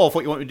going to go, I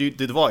thought you wanted me to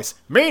do the voice.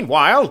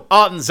 Meanwhile,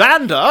 on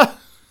Xander...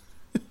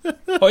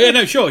 Oh, yeah,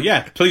 no, sure,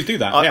 yeah. Please do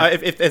that. Yeah.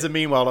 If there's a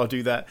meanwhile, I'll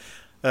do that.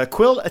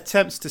 Quill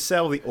attempts to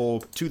sell the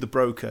orb to the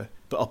broker,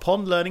 but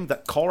upon learning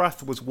that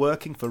Korath was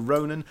working for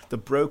Ronan, the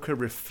broker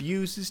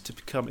refuses to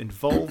become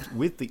involved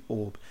with the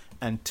orb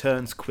and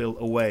turns Quill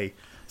away.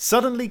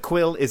 Suddenly,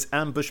 Quill is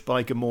ambushed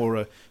by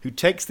Gamora, who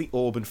takes the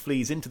orb and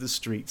flees into the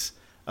streets.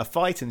 A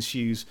fight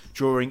ensues,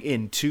 drawing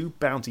in 2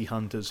 bounty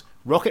hunters,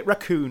 Rocket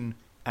Raccoon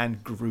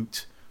and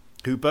Groot,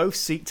 who both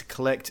seek to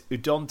collect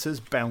Udonta's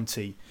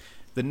bounty.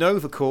 The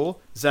Nova Corps,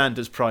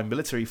 Xander's prime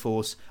military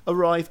force,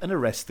 arrive and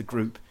arrest the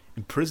group,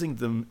 imprisoning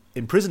them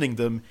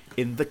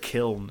in the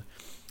kiln.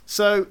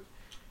 So,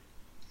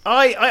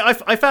 I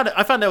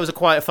found there was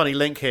quite a funny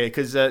link here,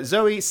 because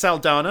Zoe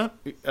Saldana,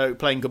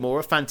 playing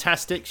Gamora,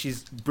 fantastic,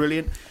 she's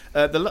brilliant.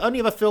 The only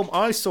other film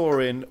I saw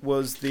in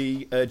was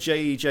the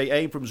J.J.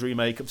 Abrams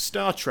remake of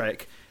Star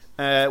Trek,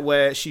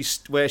 where she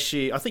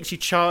I think she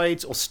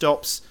chides or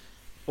stops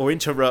or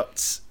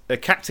interrupts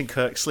Captain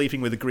Kirk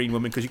sleeping with a green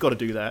woman, because you've got to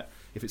do that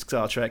if it's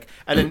Star Trek,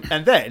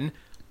 and then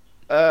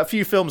a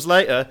few films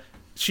later,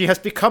 she has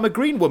become a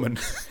green woman.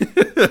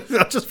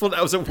 I just thought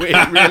that was a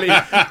weird, really,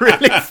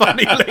 really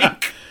funny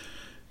link.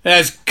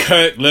 There's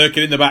Kirk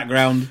lurking in the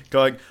background,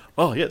 going,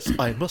 "Oh yes,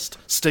 I must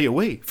stay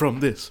away from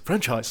this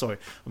franchise." Sorry,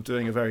 I'm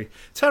doing a very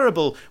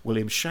terrible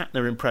William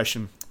Shatner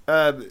impression.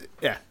 I'm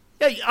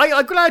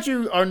glad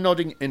you are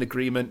nodding in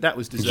agreement. That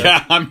was deserved.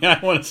 Yeah, I mean, I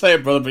don't want to say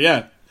it, brother, but yeah,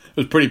 it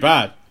was pretty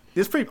bad.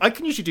 I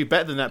can usually do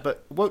better than that,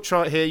 but won't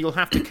try it here. You'll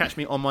have to catch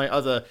me on my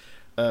other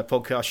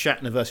podcast,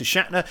 Shatner versus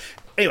Shatner.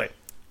 Anyway,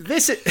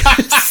 this is...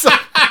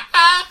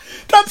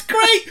 That's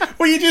great.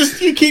 Well,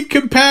 you keep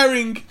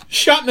comparing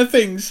Shatner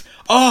things.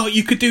 Oh,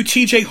 you could do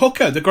T.J.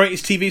 Hooker, the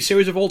greatest TV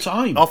series of all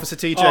time. Officer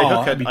T.J.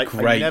 Hooker. That'd be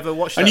great. I never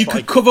watched that. And you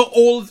could cover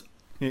all.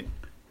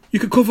 You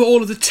could cover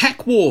all of the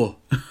Tech War.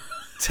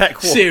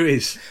 Tech War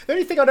series. The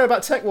only thing I know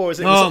about Tech War is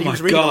he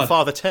was reading on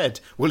Father Ted,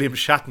 William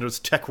Shatner's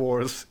Tech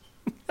Wars.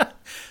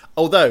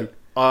 Although,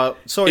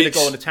 sorry to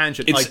go on a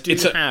tangent, I do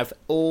have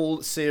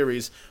all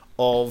series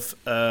of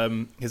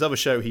his other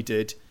show he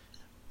did.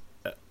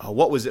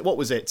 What was it? What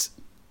was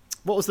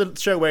the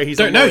show where he's?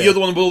 Don't know. You're the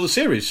one with all the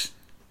series.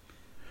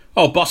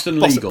 Oh, Boston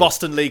Legal.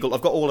 Boston Legal.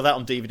 I've got all of that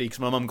on DVD because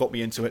my mum got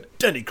me into it.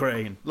 Denny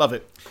Crane, love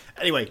it.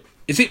 Anyway,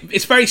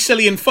 it's very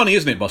silly and funny,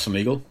 isn't it? Boston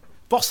Legal.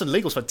 Boston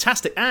Legal's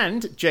fantastic,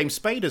 and James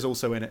Spader's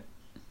also in it.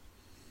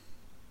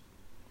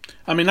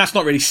 I mean, that's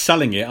not really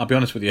selling it, I'll be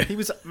honest with you. He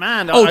was,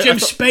 man...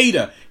 James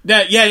Spader.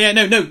 No,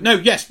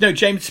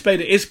 James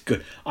Spader is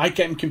good. I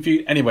get him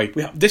confused. Anyway,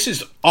 this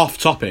is off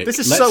topic. This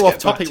is so off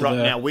topic right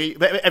now.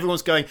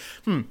 Everyone's going,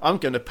 I'm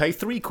going to pay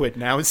 £3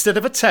 now instead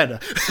of a tenner.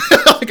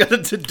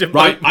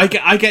 Right,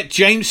 I get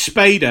James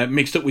Spader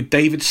mixed up with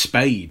David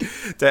Spade.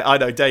 I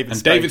know, David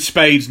Spade. David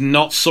Spade's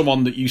not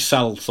someone that you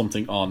sell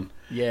something on.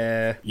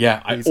 Yeah.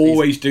 Yeah, I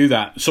always do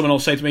that. Someone will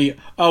say to me,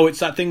 oh, it's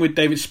that thing with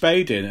David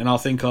Spade in, and I'll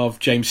think of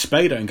James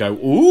Spader and go,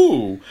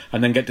 ooh,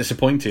 and then get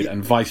disappointed,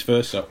 and vice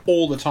versa,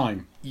 all the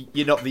time.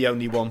 You're not the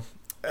only one.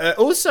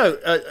 Also,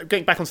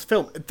 going back onto the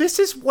film, this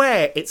is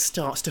where it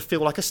starts to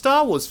feel like a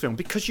Star Wars film,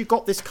 because you've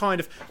got this kind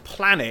of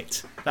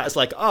planet that is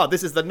like,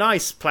 this is the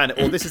nice planet,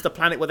 or this is the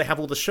planet where they have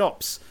all the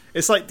shops.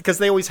 It's like, because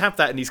they always have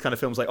that in these kind of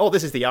films, like,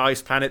 this is the ice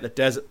planet, the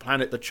desert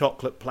planet, the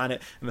chocolate planet,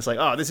 and it's like,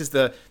 this is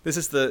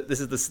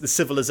the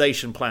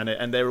civilization planet,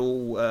 and they're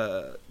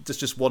all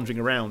just wandering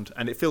around,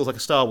 and it feels like a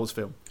Star Wars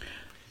film.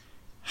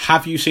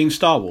 Have you seen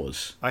Star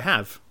Wars? I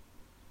have.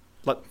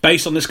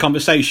 Based on this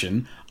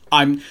conversation,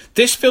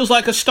 this feels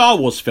like a Star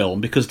Wars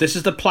film because this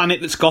is the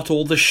planet that's got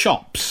all the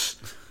shops.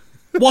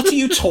 What are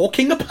you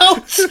talking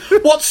about?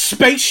 What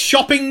space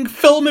shopping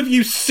film have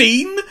you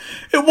seen?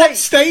 At what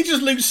stage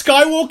does Luke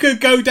Skywalker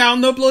go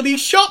down the bloody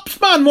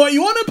shops, man? What are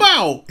you on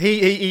about?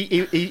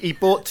 He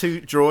bought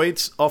 2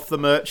 droids off the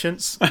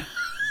merchants,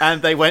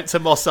 and they went to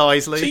Mos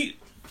Eisley.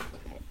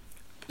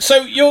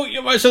 So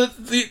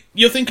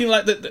you're thinking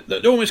like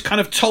the almost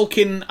kind of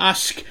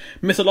Tolkien-esque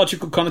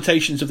mythological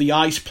connotations of the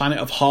ice planet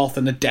of Hoth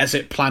and the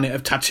desert planet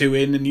of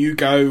Tatooine, and you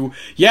go,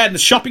 and the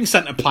shopping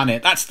centre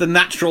planet, that's the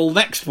natural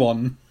next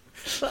one.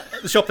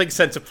 The shopping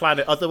centre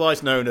planet,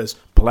 otherwise known as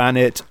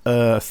Planet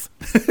Earth.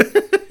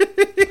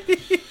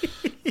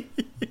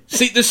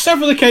 See, there's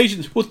several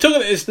occasions. Well, tell you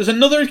this. There's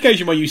another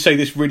occasion where you say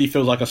this really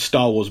feels like a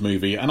Star Wars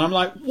movie, and I'm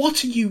like,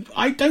 what are you?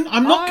 I'm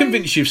not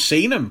convinced you've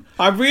seen them.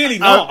 I'm really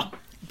not.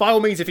 By all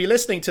means, if you're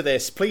listening to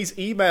this, please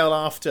email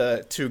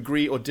after to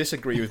agree or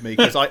disagree with me,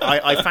 because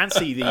I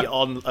fancy the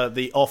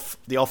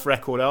off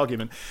record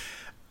argument.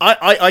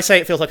 I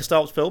say it feels like a Star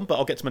Wars film, but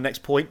I'll get to my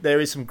next point.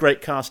 There is some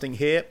great casting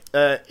here.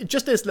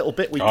 Just this little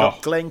bit, we've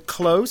got Glenn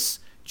Close,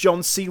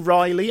 John C.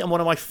 Reilly, and one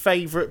of my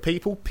favourite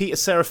people, Peter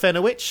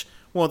Serafinowicz,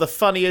 one of the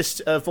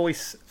funniest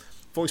voice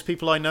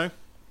people I know.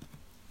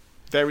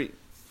 Oh,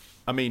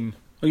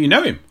 you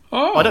know him?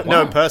 Oh, I don't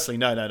know him personally.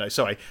 No.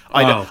 Sorry,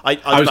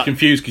 I was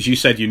confused because you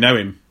said you know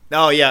him.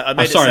 Oh yeah,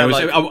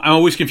 I'm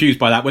always confused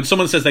by that. When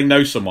someone says they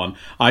know someone,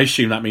 I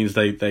assume that means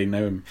they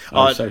know him.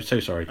 So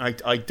sorry.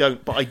 I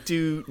don't, but I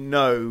do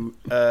know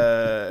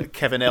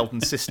Kevin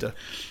Eldon's sister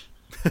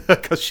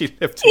because she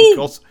lived in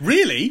Gos.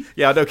 Really?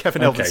 Yeah, I know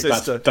Kevin Eldon's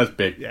sister. That's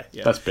big. Yeah,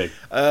 that's big.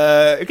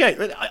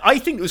 Okay, I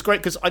think it was great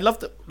because I love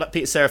that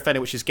Peter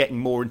Serafinowicz is getting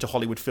more into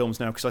Hollywood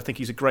films now, because I think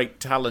he's a great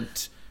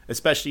talent,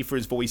 especially for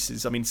his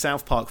voices. I mean,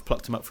 South Park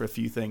plucked him up for a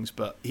few things,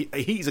 but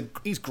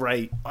he's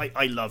great.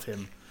 I love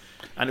him.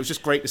 And it was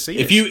just great to see.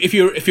 If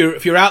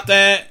you're out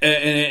there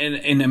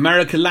in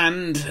America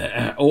land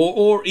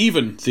or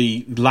even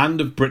the land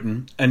of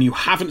Britain, and you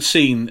haven't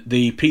seen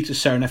the Peter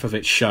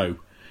Serafinowicz show,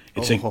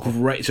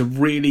 it's a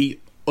really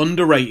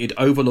underrated,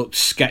 overlooked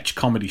sketch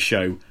comedy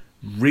show.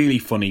 Really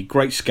funny,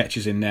 great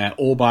sketches in there,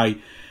 all by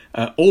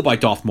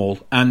Darth Maul,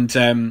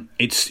 and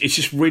it's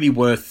just really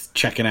worth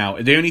checking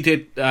out. They only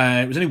did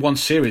it was only one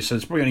series, so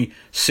there's probably only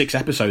 6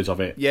 episodes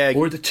of it. Yeah,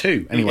 or the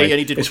 2 anyway.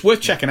 It's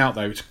worth checking out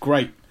though. It's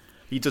great.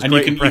 He does and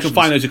great you can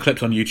find those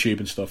clips on YouTube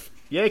and stuff.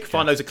 Yeah, you can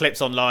find those clips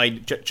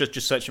online.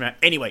 Just search them out.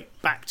 Anyway,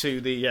 back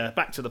to the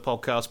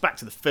podcast, back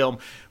to the film.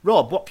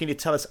 Rob, what can you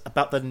tell us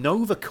about the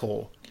Nova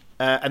Corps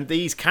and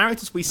these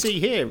characters we see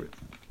here?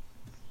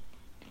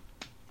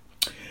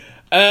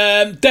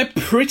 They're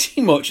pretty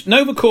much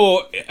Nova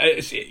Corps.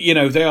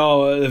 They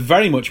are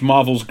very much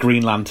Marvel's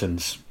Green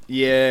Lanterns.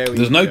 Yeah,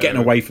 there's no getting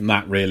away from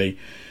that. Really,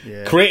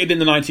 created in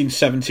the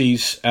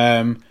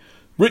 1970s.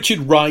 Richard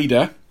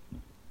Rider.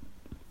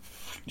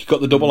 You've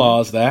got the double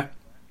R's there.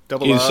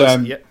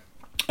 R's, yep.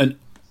 An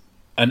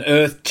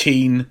Earth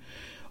teen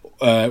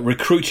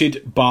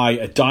recruited by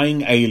a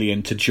dying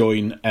alien to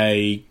join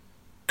a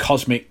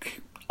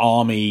cosmic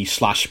army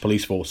 /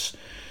 police force,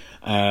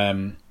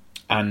 and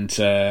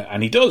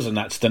he does, and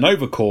that's the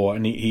Nova Corps.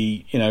 And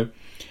he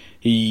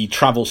He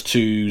travels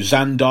to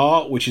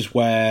Xandar, which is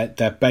where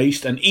they're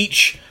based, and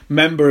each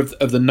member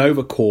of the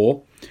Nova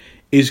Corps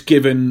is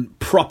given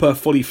proper,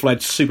 fully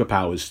fledged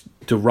superpowers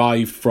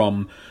derived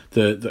from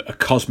a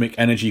cosmic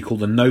energy called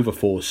the Nova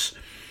Force.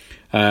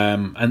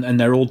 And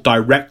they're all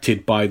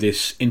directed by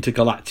this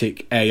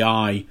intergalactic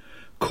AI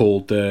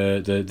called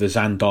the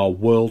Xandar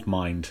World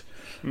Mind.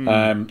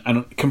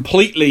 And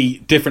completely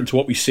different to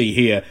what we see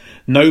here.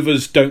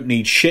 Novas don't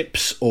need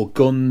ships or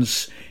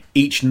guns.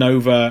 Each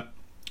Nova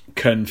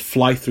can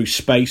fly through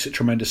space at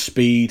tremendous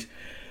speed,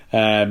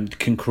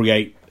 can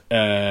create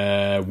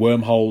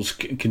wormholes,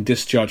 can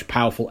discharge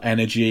powerful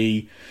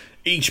energy.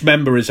 Each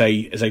member is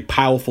a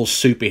powerful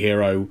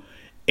superhero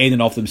in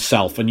and of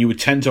themselves, and you would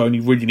tend to only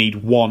really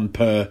need one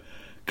per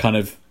kind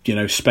of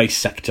space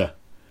sector.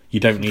 You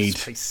don't need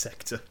space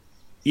sector.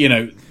 You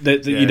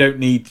don't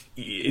need.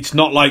 It's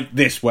not like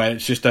this where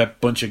it's just a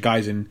bunch of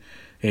guys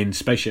in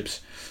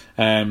spaceships.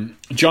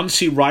 John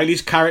C.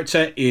 Reilly's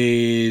character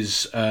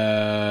is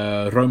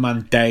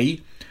Roman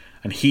Day,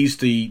 and he's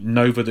the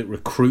Nova that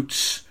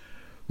recruits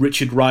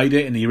Richard Rider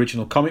in the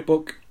original comic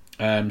book.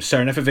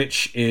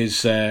 Serenefovich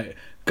is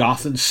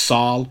Garthan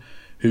Saal,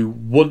 who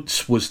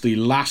once was the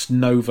last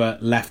Nova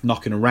left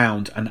knocking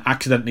around and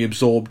accidentally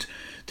absorbed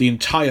the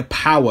entire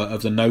power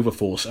of the Nova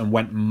Force and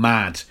went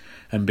mad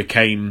and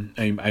became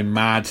a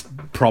mad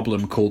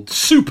problem called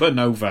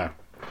Supernova.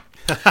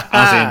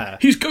 As in,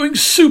 he's going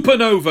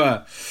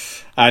supernova!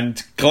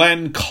 And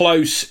Glenn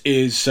Close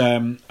is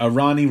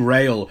Arani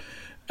Rail.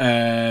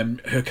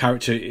 Her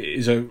character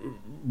is in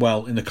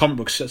the comic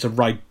books, that's a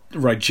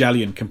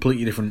Rigelian,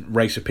 completely different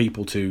race of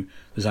people to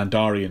the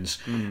Xandarians.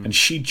 And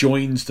she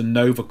joins the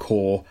Nova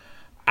Corps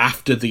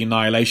after the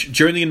Annihilation.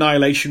 During the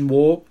Annihilation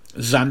War,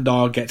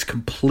 Xandar gets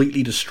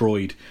completely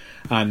destroyed,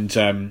 and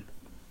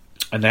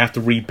they have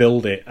to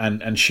rebuild it,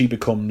 and she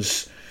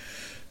becomes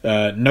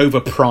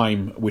Nova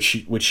Prime, which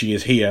she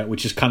is here,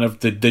 which is kind of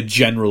the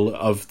general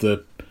of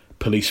the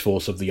police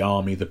force of the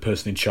army, the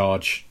person in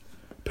charge,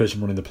 person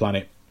running the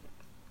planet.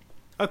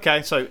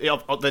 Okay, so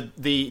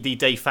the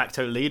de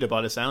facto leader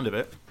by the sound of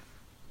it.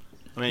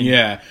 I mean,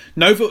 yeah,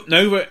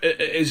 Nova.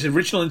 His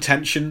original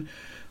intention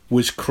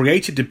was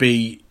created to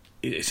be.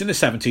 It's in the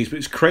 70s, but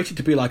it's created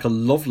to be like a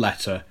love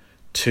letter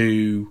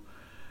to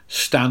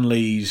Stan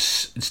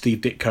Lee's and Steve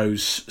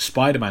Ditko's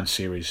Spider-Man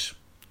series.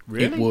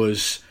 Really? It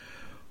was,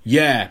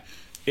 yeah.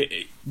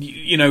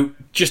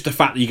 Just the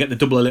fact that you get the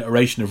double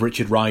alliteration of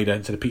Richard Rider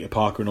instead of Peter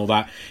Parker and all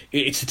that.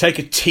 It's to take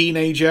a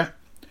teenager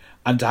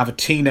and to have a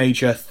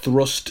teenager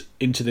thrust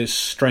into this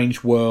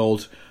strange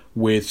world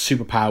with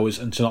superpowers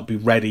and to not be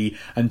ready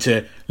and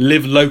to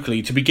live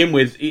locally. To begin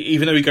with,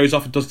 even though he goes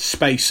off and does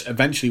space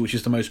eventually, which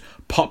is the most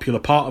popular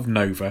part of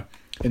Nova,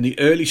 in the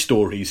early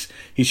stories,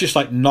 he's just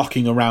like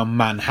knocking around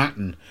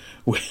Manhattan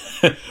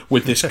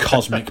with this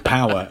cosmic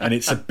power, and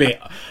it's a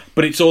bit,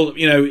 but it's all,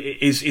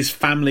 his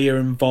family are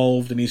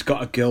involved, and he's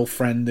got a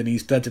girlfriend, and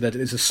he's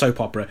it's a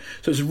soap opera.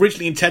 So it's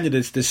originally intended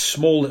as this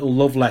small little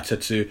love letter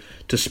to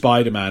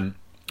Spider-Man,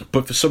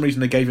 but for some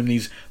reason they gave him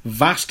these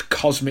vast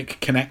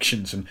cosmic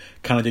connections and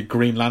kind of did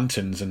Green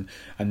Lanterns, and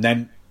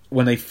then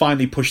when they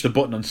finally pushed the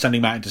button on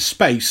sending him out into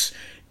space,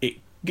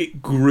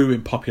 it grew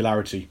in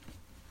popularity.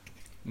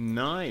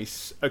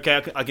 Nice.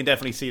 Okay, I can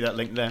definitely see that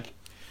link there.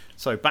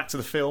 So back to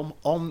the film.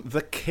 On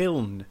the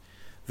Kiln,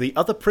 the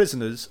other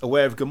prisoners,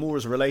 aware of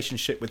Gamora's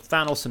relationship with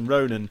Thanos and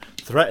Ronan,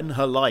 threaten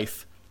her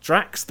life.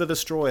 Drax the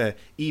Destroyer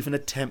even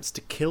attempts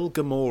to kill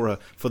Gamora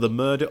for the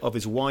murder of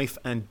his wife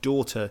and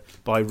daughter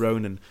by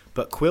Ronan,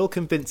 but Quill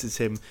convinces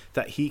him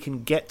that he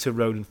can get to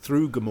Ronan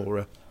through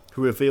Gamora,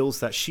 who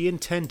reveals that she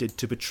intended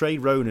to betray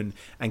Ronan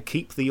and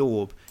keep the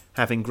orb,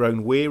 having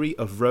grown weary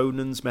of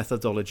Ronan's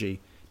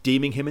methodology,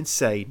 deeming him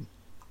insane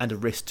and a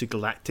risk to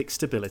galactic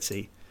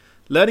stability.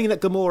 Learning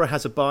that Gamora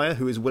has a buyer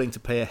who is willing to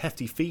pay a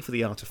hefty fee for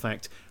the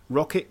artifact,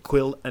 Rocket,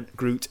 Quill, and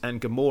Groot and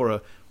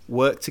Gamora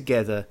work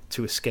together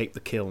to escape the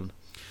Kiln.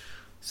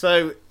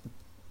 So,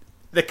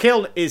 the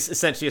Kiln is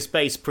essentially a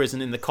space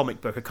prison in the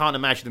comic book. I can't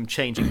imagine them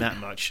changing that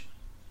much,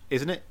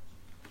 isn't it?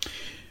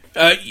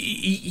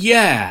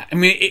 Yeah. I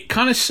mean, it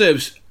kind of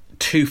serves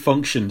two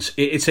functions.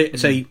 It's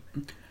a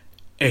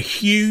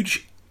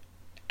huge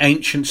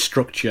ancient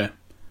structure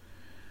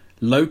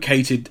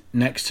located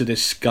next to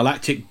this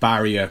galactic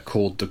barrier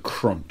called the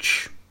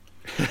Crunch.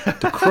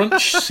 The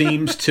Crunch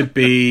seems to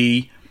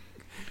be...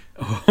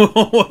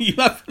 What are you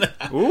laughing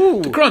at?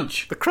 Ooh, the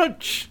Crunch. The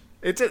Crunch.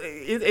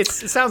 It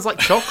sounds like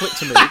chocolate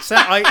to me.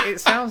 It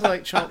sounds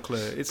like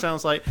chocolate. It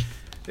sounds like...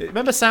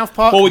 Remember South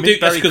Park? Well,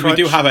 that's because we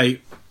do have a...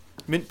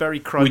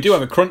 Mintberry Crunch. We do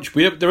have a Crunch.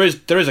 There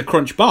is a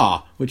Crunch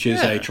bar, which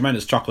is a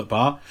tremendous chocolate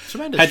bar.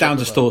 Head down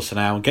to stores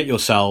now and get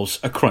yourselves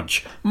a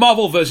Crunch.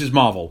 Marvel versus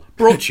Marvel.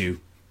 Brought to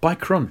you by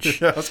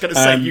Crunch. I was going to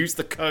say use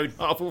the code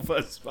Marvel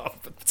versus Marvel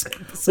for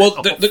 10% well,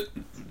 off.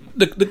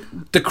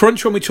 the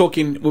Crunch when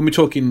we're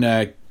talking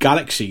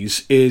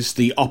galaxies is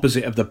the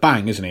opposite of the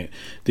Bang, isn't it?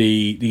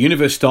 The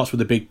universe starts with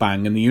the Big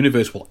Bang, and the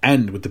universe will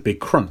end with the Big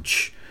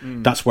Crunch.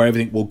 That's where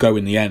everything will go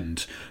in the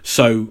end.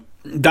 So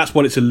that's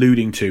what it's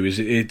alluding to. Is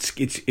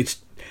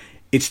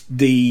it's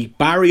the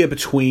barrier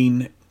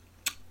between.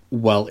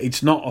 Well,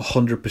 it's not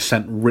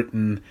 100%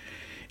 written.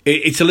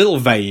 It's a little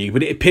vague,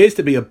 but it appears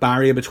to be a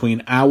barrier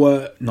between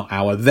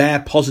their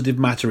positive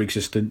matter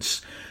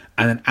existence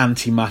and an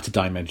antimatter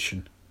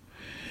dimension.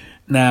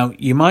 Now,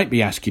 you might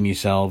be asking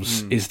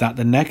yourselves, is that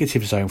the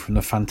negative zone from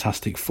the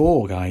Fantastic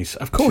Four, guys?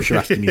 Of course you're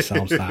asking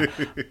yourselves that.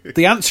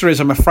 The answer is,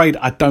 I'm afraid,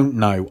 I don't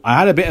know. I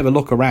had a bit of a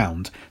look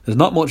around. There's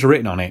not much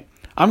written on it.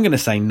 I'm going to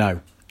say no.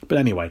 But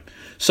anyway,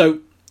 so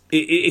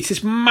it's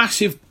this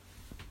massive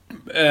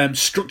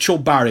structural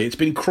barrier. It's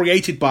been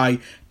created by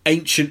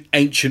ancient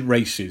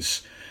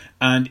races,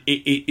 and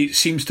it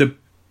seems to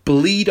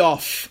bleed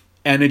off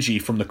energy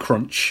from the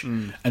crunch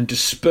and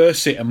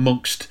disperse it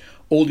amongst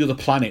all the other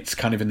planets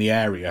kind of in the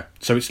area.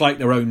 So it's like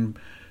their own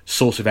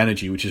source of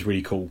energy, which is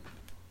really cool.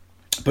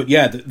 But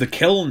yeah, the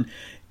kiln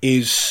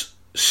is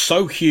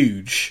so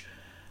huge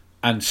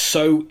and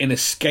so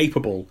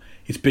inescapable.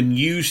 It's been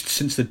used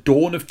since the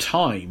dawn of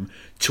time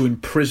to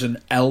imprison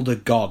elder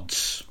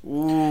gods.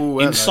 Ooh,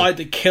 inside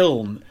the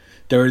kiln,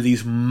 there are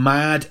these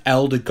mad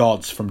elder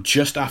gods from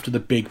just after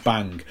the Big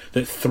Bang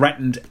that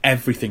threatened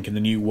everything in the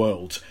New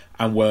World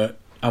and were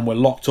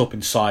locked up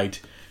inside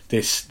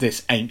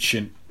this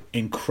ancient,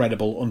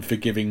 incredible,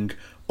 unforgiving,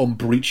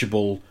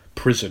 unbreachable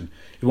prison.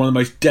 It's one of the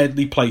most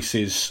deadly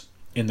places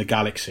in the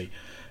galaxy.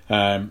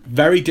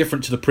 Very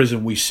different to the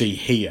prison we see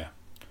here,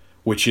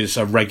 which is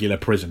a regular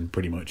prison,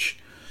 pretty much.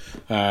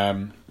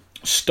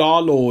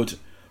 Star-Lord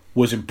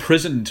was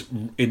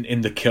imprisoned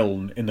in the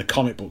kiln in the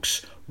comic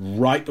books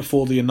right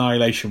before the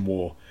Annihilation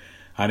War,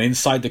 and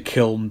inside the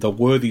kiln there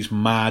were these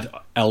mad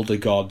elder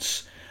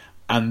gods,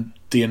 and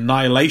the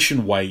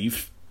Annihilation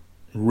Wave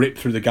ripped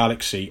through the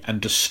galaxy and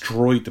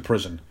destroyed the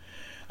prison,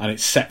 and it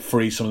set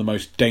free some of the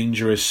most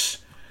dangerous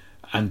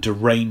and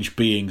deranged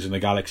beings in the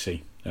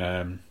galaxy.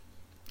 Learn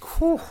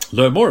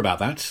more about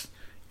that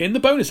in the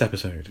bonus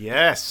episode.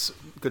 Yes,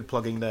 good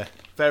plugging there.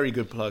 Very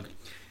good plug.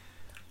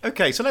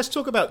 Okay, so let's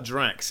talk about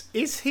Drax.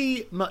 Is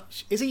he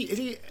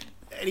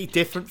any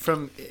different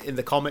from in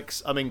the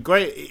comics? I mean,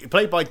 great,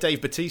 played by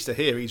Dave Bautista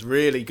here. He's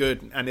really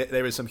good, and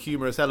there is some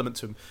humorous element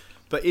to him.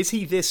 But is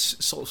he this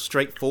sort of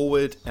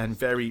straightforward and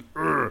very?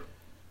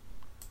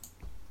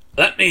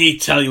 Let me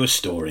tell you a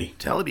story.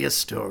 Tell me a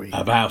story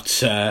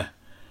about. Let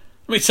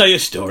me tell you a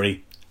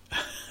story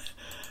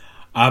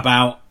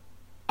about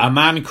a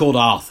man called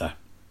Arthur.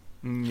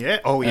 Yeah.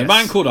 Oh, yes. A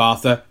man called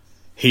Arthur.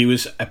 He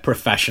was a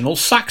professional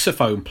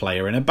saxophone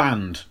player in a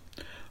band.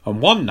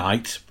 And one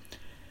night,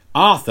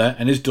 Arthur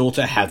and his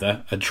daughter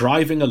Heather are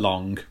driving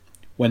along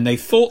when they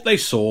thought they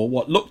saw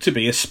what looked to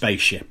be a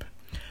spaceship.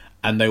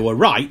 And they were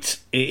right.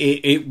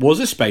 It was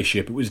a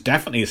spaceship. It was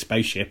definitely a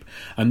spaceship.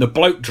 And the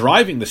bloke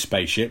driving the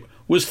spaceship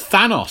was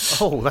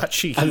Thanos. Oh, that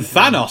cheeky. And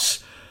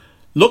Thanos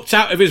looked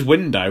out of his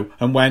window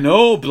and went,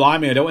 "Oh,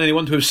 blimey, I don't want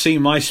anyone to have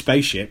seen my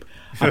spaceship.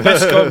 I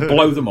best go and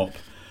blow them up."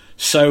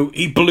 So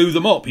he blew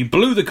them up. He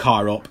blew the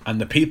car up, and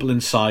the people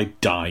inside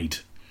died.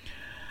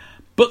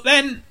 But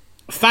then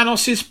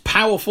Thanos'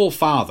 powerful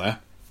father,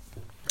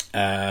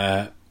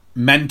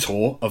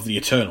 mentor of the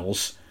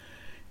Eternals,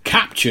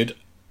 captured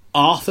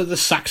Arthur the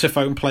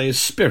saxophone player's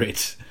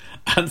spirit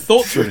and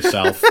thought to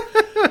himself,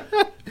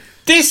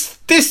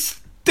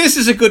 This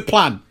is a good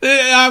plan.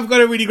 I've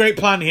got a really great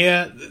plan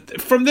here.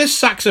 From this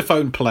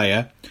saxophone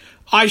player,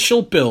 I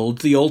shall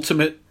build the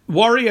ultimate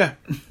warrior."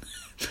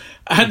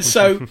 And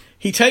so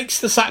he takes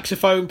the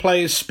saxophone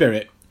player's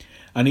spirit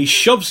and he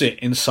shoves it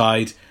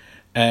inside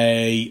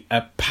a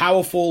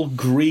powerful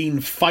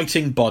green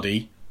fighting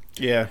body.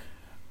 Yeah.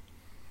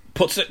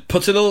 Puts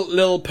a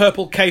little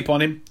purple cape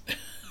on him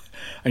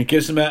and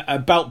gives him a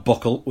belt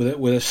buckle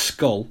with a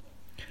skull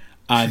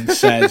and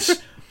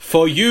says,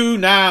 "For you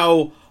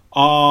now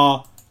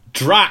are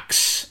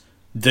Drax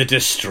the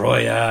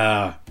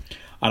Destroyer."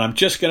 And I'm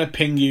just going to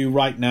ping you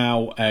right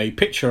now a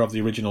picture of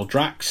the original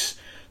Drax.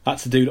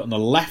 That's the dude on the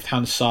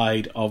left-hand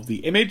side of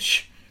the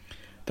image.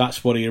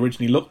 That's what he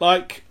originally looked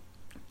like.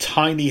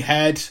 Tiny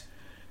head,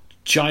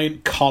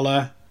 giant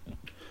collar,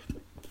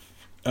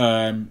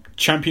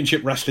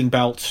 championship wrestling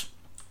belt.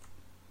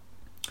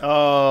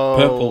 Oh,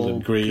 purple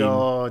and green.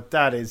 God,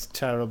 that is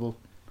terrible.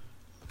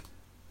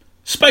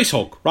 Space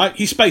Hulk, right?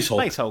 He's Space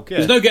Hulk. Space Hulk, yeah.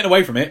 There's no getting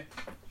away from it.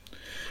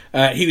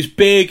 He was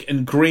big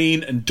and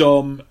green and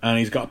dumb, and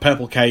he's got a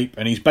purple cape,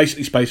 and he's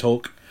basically Space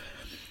Hulk.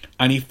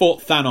 And he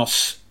fought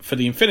Thanos for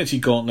the Infinity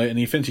Gauntlet and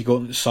the Infinity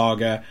Gauntlet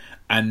saga,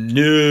 and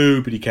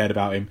nobody cared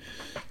about him.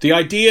 The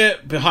idea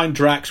behind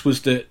Drax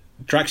was that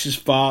Thanos'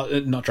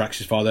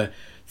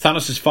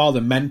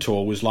 father,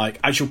 mentor, was like,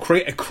 "I shall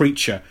create a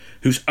creature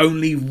whose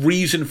only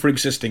reason for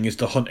existing is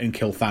to hunt and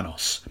kill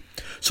Thanos.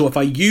 So if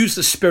I use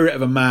the spirit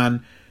of a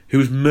man who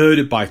was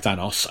murdered by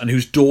Thanos and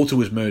whose daughter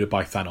was murdered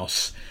by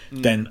Thanos,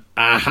 then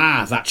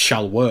that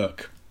shall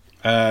work."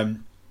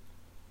 And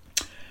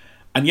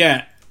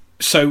yeah,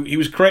 so he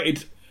was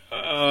created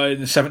in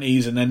the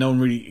 70s, and then no one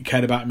really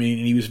cared about him,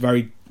 and he was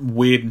very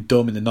weird and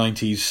dumb in the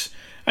 90s.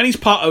 And he's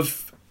part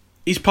of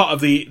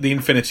the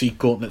Infinity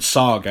Gauntlet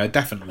saga,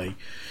 definitely.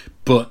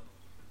 But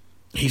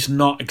he's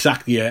not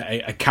exactly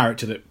a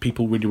character that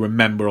people really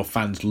remember or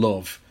fans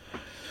love.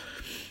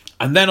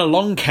 And then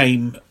along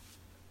came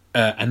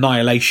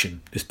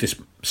Annihilation, this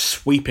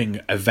sweeping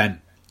event,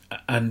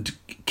 and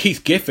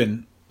Keith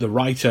Giffen, the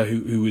writer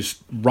who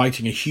was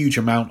writing a huge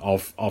amount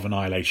of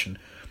Annihilation,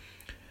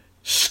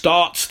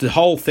 starts the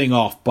whole thing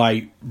off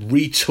by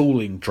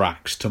retooling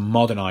Drax to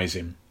modernise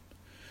him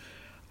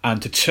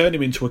and to turn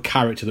him into a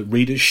character that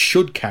readers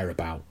should care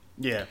about.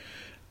 Yeah.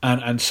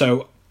 And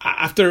so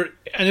after,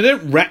 and they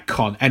don't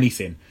retcon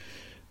anything,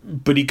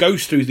 but he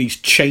goes through these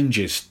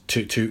changes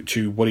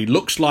to what he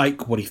looks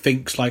like, what he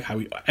thinks like,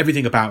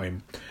 everything about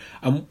him.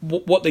 And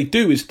what they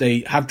do is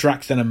they have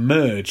Drax then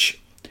emerge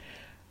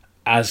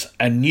as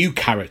a new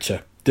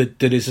character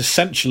that is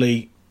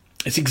essentially,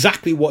 it's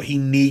exactly what he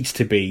needs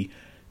to be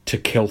to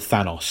kill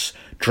Thanos.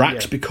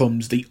 Drax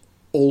becomes the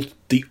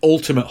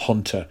ultimate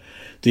hunter,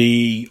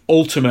 the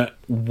ultimate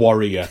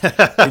warrior,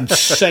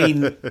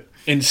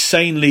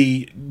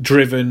 insanely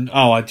driven.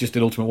 Oh, I just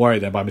did Ultimate Warrior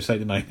there by mistake,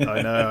 didn't I?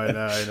 I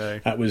know.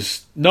 That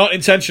was not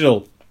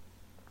intentional.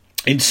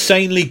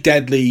 Insanely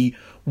deadly,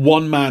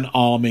 one-man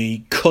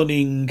army,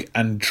 cunning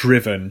and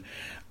driven,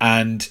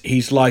 and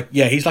he's like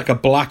a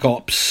Black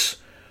Ops,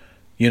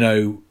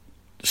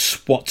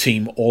 SWAT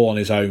team all on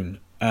his own.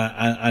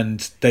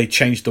 And they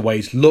changed the way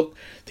he's looked,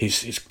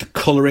 his the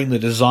colouring, the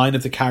design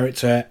of the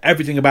character,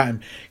 everything about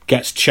him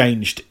gets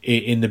changed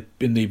in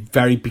the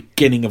very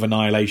beginning of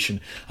Annihilation,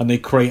 and they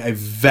create a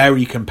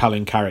very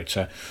compelling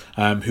character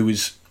who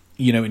is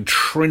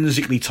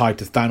intrinsically tied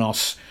to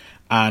Thanos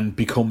and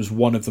becomes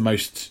one of the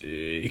most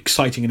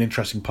exciting and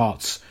interesting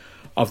parts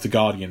of the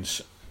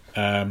Guardians.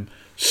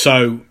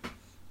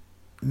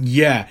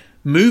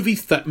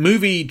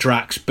 Movie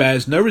Drax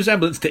bears no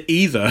resemblance to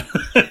either.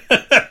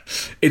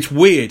 It's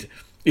weird.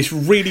 It's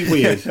really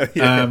weird.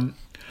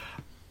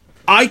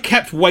 I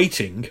kept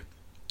waiting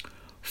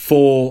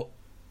for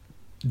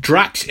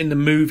Drax in the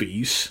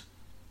movies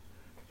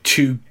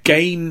to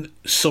gain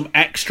some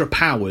extra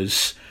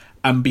powers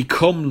and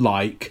become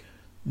like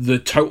the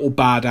total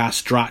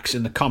badass Drax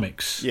in the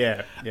comics.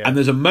 Yeah. And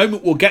there's a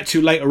moment we'll get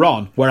to later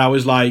on where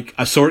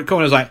I saw it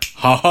coming, I was like,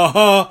 ha ha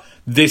ha,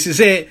 this is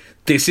it.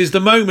 This is the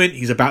moment.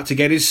 He's about to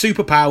get his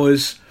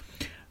superpowers.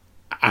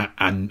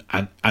 And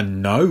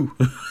no,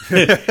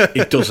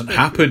 it doesn't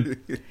happen.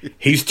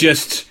 He's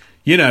just,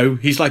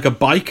 he's like a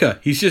biker.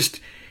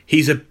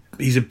 He's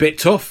a bit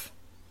tough,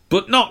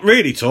 but not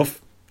really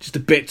tough. Just a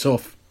bit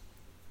tough.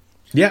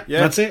 Yeah.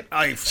 That's it.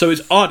 So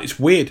it's odd. It's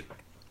weird.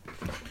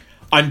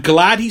 I'm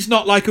glad he's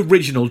not like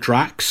original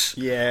Drax.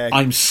 Yeah.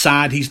 I'm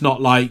sad he's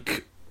not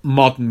like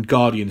modern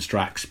Guardians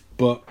Drax.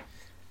 But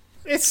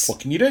what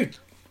can you do?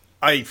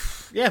 What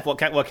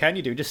can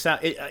you do?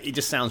 It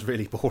just sounds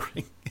really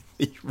boring.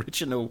 The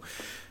original,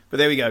 but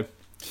there we go.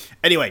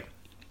 Anyway,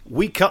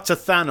 we cut to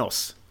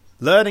Thanos.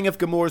 Learning of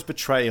Gamora's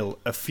betrayal,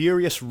 a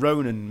furious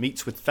Ronan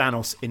meets with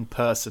Thanos in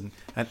person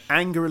and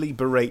angrily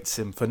berates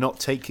him for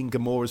not taking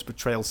Gamora's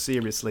betrayal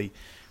seriously.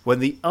 When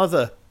the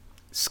other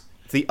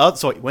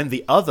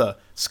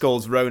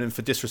scolds Ronan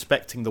for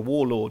disrespecting the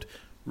Warlord,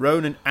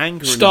 Ronan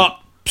angrily...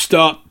 Stop.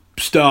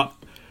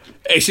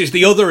 This is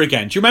the other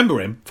again. Do you remember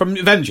him from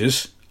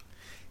Avengers?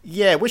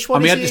 Yeah, which one?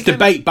 And we had this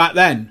debate back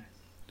then.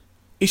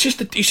 He's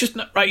just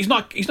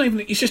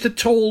a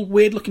tall,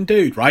 weird-looking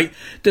dude, right?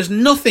 There's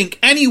nothing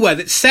anywhere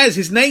that says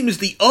his name is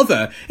the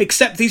other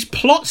except these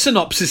plot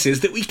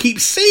synopsises that we keep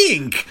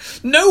seeing.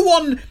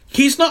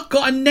 He's not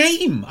got a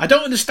name. I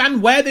don't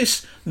understand where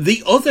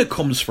the other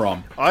comes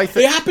from.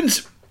 It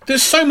happens.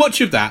 There's so much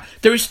of that.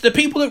 There is the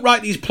people that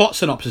write these plot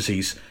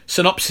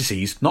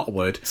synopsises, not a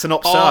word.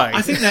 Synopsize.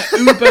 I think they're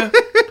uber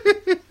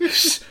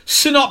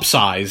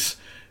synopsize.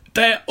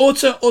 They're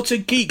utter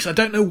geeks. I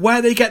don't know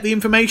where they get the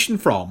information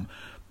from,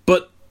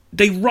 but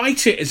they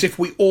write it as if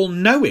we all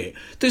know it.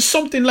 There's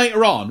something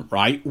later on,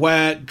 right,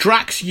 where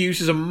Drax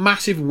uses a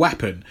massive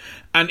weapon,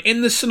 and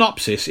in the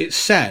synopsis it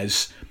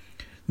says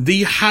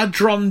the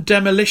Hadron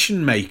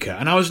Demolition Maker,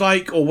 and I was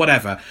like, or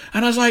whatever,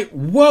 and I was like,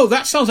 whoa,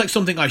 that sounds like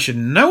something I should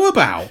know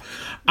about.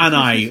 And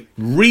I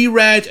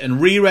reread and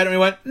we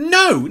went,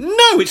 no,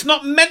 it's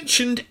not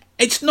mentioned.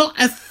 It's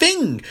not a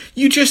thing.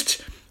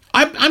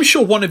 I'm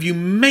sure one of you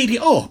made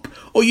it up,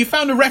 or you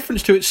found a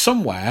reference to it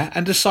somewhere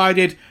and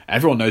decided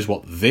everyone knows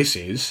what this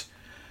is.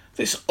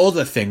 This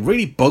other thing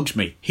really bugs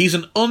me. He's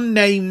an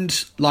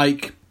unnamed,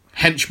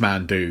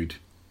 henchman dude.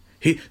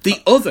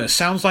 The other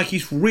sounds like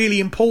he's really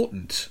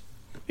important.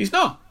 He's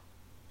not.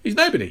 He's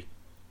nobody.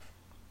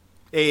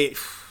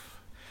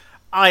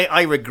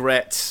 I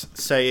regret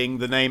saying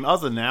the name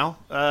other now.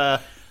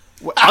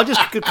 I just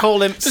could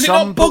call him. Does it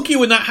not bug you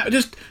when that?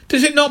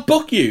 Does it not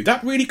bug you?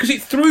 That really, because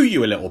it threw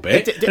you a little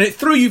bit, and it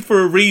threw you for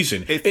a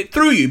reason. It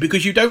threw you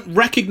because you don't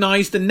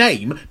recognise the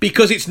name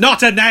because it's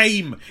not a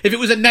name. If it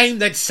was a name,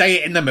 they'd say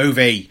it in the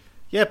movie.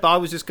 Yeah, but I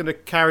was just going to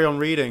carry on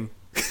reading.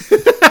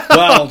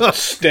 Well,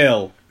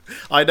 still,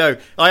 I know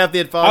I have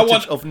the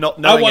advantage of not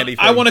knowing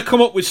anything. I want to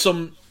come up with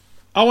some.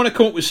 I want to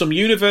come up with some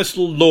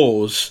universal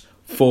laws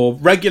for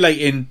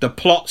regulating the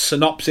plot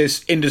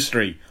synopsis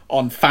industry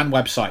on fan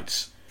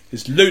websites.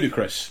 It's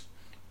ludicrous.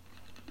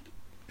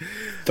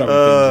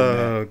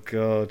 Oh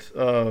god.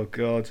 Oh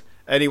god.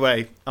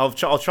 Anyway, I'll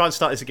try and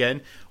start this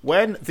again.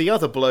 When the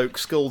other bloke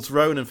scolds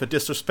Ronan for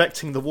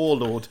disrespecting the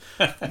warlord,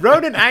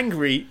 Ronan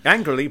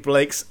angrily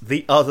breaks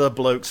the other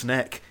bloke's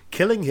neck,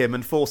 killing him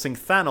and forcing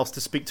Thanos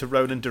to speak to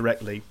Ronan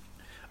directly.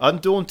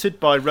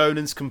 Undaunted by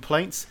Ronan's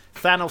complaints,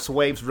 Thanos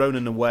waves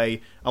Ronan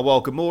away, and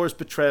while Gamora's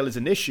betrayal is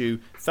an issue,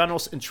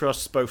 Thanos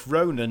entrusts both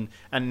Ronan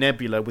and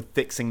Nebula with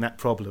fixing that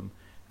problem.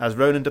 As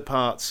Ronan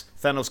departs,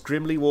 Thanos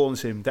grimly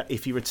warns him that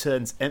if he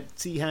returns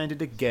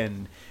empty-handed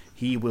again,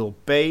 he will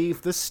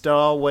bathe the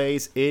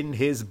Starways in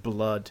his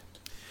blood.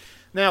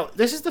 Now,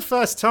 this is the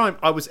first time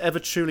I was ever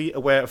truly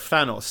aware of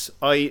Thanos.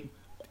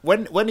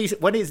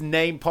 When his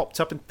name popped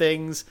up in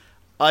things,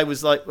 I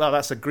was like, well,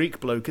 that's a Greek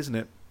bloke, isn't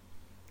it?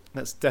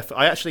 That's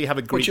definitely. I actually have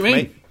a Greek What do you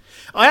mate. mean?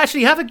 I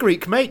actually have a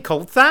Greek mate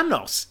called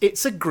Thanos.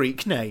 It's a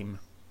Greek name.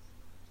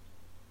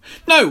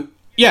 No,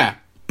 yeah,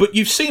 but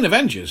you've seen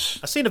Avengers.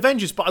 I've seen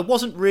Avengers, but I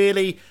wasn't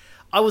really.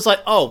 I was like,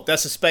 oh,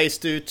 that's a space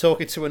dude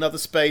talking to another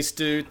space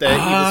dude. They're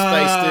evil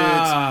space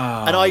dudes,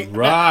 and I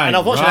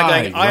was watching that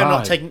going, I am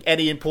not taking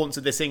any importance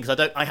of this thing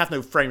because I have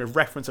no frame of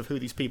reference of who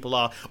these people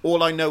are.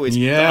 All I know is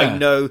that I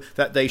know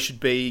that they should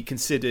be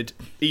considered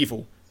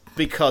evil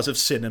because of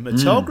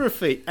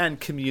cinematography and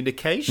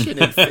communication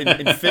in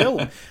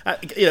film.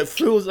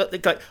 Fools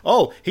like,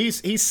 oh,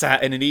 he's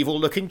sat in an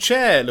evil-looking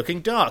chair,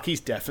 looking dark.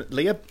 He's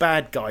definitely a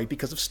bad guy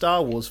because of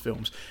Star Wars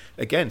films.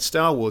 Again,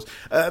 Star Wars.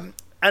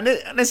 And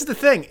this is the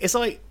thing. It's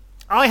like,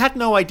 I had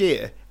no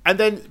idea. And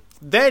then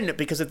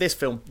because of this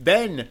film,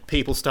 then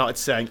people started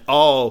saying,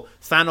 oh,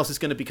 Thanos is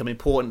going to become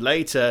important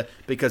later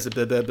because of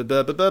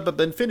the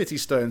Infinity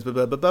Stones.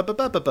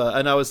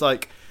 And I was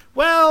like,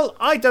 well,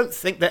 I don't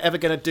think they're ever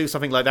going to do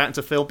something like that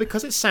into film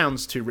because it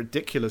sounds too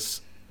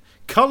ridiculous.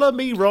 Colour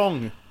me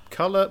wrong.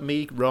 Colour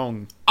me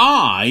wrong.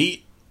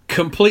 I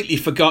completely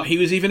forgot he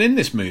was even in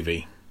this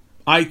movie.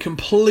 I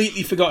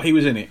completely forgot he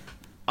was in it.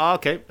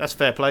 Okay, that's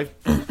fair play.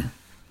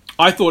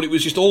 I thought it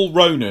was just all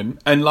Ronan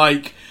and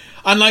no,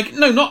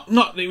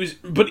 not it was,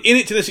 but in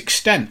it to this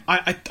extent.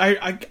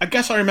 I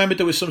guess I remembered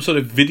there was some sort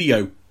of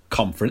video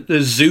conference,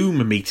 a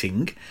Zoom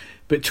meeting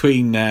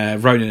between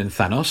Ronan and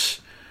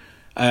Thanos,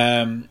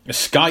 a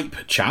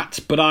Skype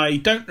chat, but I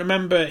don't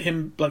remember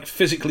him like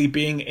physically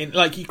being in.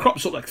 Like he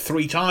crops up like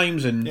 3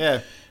 times and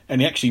he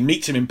actually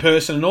meets him in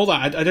person and all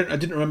that. I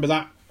didn't remember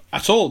that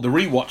at all. The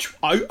rewatch,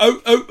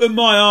 open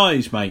my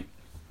eyes, mate.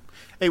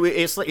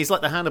 He's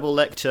like the Hannibal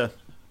Lecter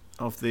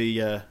of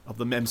the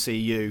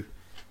MCU.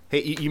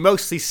 You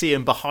mostly see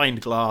him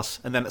behind glass,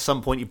 and then at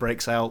some point he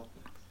breaks out,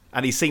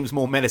 and he seems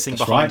more menacing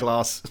behind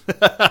glass.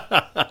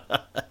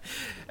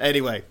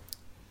 Anyway,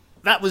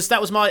 that's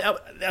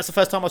the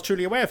first time I was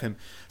truly aware of him.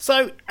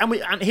 So,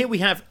 and here we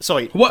have.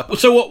 Sorry. What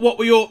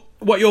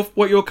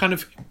were your kind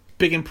of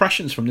big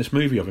impressions from this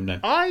movie of him then?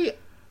 I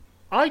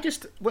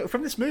just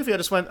from this movie I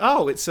just went,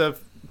 oh, it's a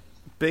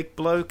big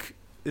bloke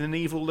in an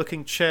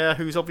evil-looking chair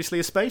who's obviously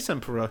a space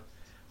emperor.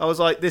 I was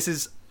like, this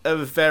is a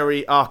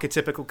very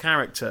archetypical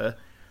character,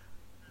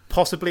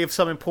 possibly of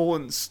some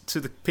importance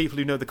to the people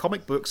who know the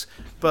comic books,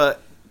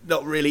 but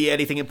not really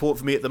anything important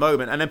for me at the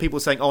moment. And then people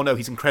saying, oh no,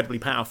 he's incredibly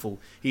powerful.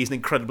 He's an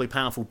incredibly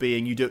powerful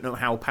being. You don't know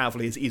how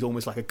powerful he is. He's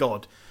almost like a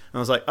god. And I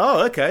was like,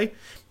 oh, okay.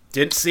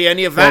 Didn't see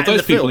any of that in the film.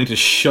 Those people need to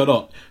shut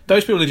up.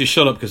 Those people need to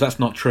shut up because that's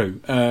not true.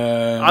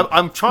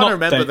 I'm trying to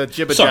remember the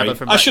jibber jabber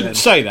from back I shouldn't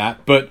say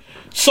that, but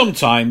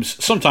sometimes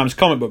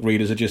comic book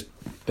readers are just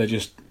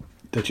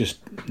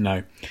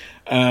no.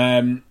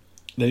 They're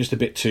just a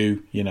bit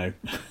too,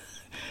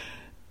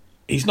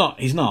 He's not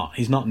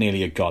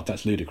nearly a god.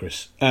 That's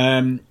ludicrous.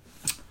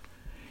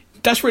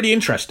 That's really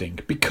interesting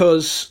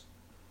because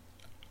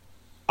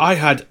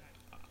again,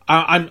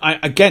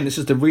 this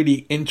is the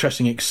really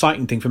interesting,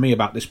 exciting thing for me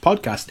about this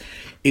podcast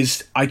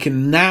is I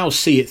can now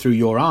see it through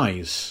your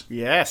eyes.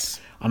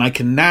 Yes. And I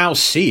can now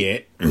see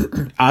it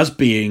as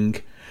being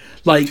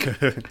like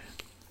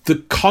the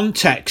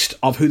context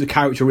of who the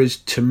character is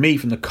to me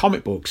from the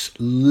comic books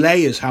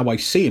layers how I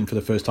see him for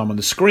the first time on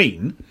the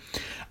screen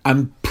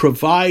and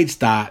provides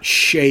that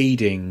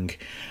shading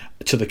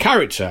to the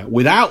character.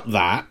 Without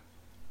that,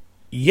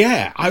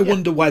 I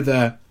wonder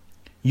whether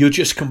you're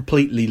just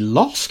completely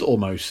lost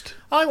almost.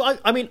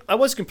 I mean, I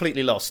was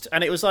completely lost,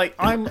 and it was like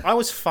I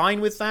was fine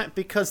with that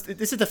because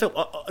this is the film.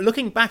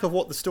 Looking back of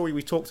what the story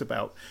we talked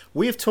about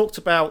the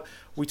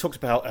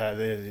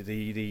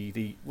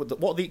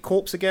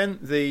corpse again,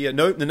 the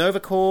Nova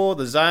Corps,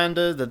 the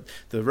Xander,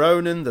 the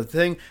Ronan, the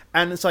thing,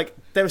 and it's like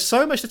there is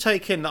so much to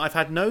take in that I've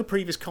had no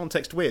previous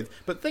context with.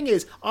 But the thing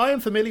is, I am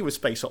familiar with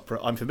space opera.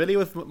 I'm familiar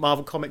with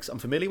Marvel comics. I'm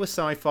familiar with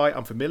sci-fi.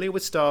 I'm familiar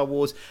with Star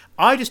Wars.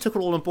 I just took it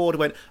all on board and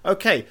went,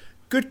 okay.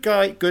 Good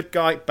guy,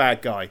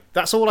 bad guy.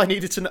 That's all I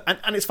needed to know,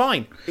 and it's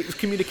fine. It was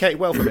communicated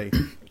well for me,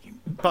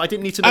 but I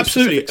didn't need to know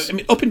absolutely.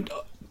 specifics. I mean,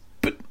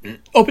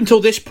 up until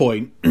this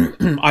point,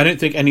 I don't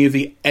think any of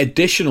the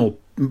additional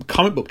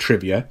comic book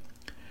trivia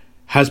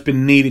has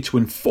been needed to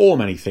inform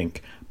anything.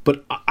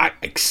 But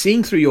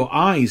seeing through your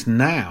eyes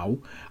now,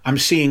 I'm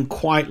seeing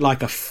quite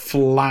like a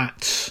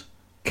flat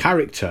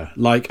character.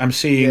 Like I'm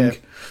seeing.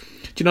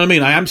 you know what I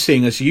mean? I am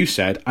seeing, as you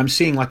said, I'm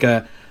seeing like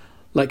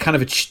kind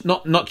of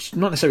not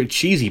necessarily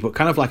cheesy, but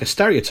kind of like a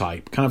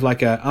stereotype, kind of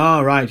like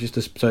right, just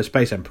a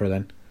space emperor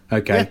then.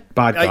 Okay,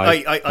 bad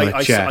guy.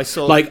 I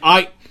saw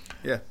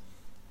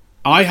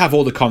I have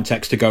all the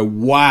context to go,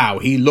 wow,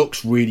 he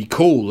looks really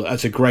cool.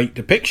 That's a great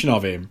depiction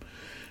of him,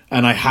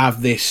 and I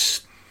have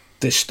this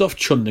stuff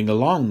chunding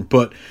along,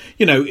 but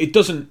it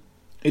doesn't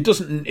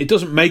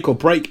make or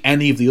break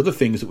any of the other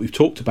things that we've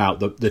talked about,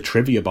 the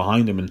trivia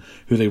behind them and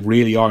who they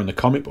really are in the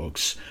comic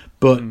books.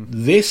 But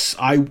this,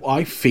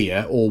 I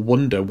fear or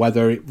wonder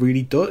whether it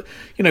really does.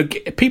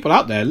 People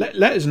out there,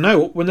 let us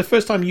know when the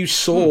first time you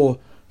saw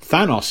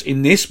Thanos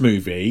in this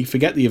movie.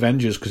 Forget the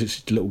Avengers because it's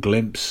just a little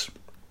glimpse.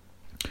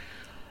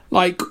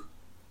 And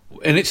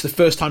it's the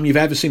first time you've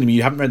ever seen him.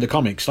 You haven't read the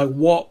comics. Like,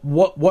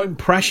 what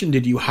impression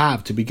did you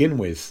have to begin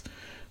with?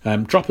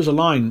 Drop us a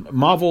line,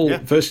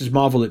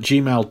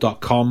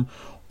 marvelversusmarvel@gmail.com,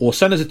 or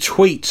send us a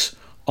tweet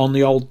on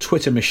the old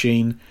Twitter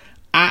machine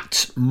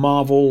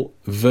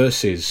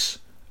 @MarvelVersus.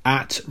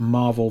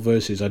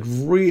 @MarvelVersus. I'd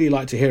really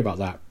like to hear about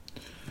that.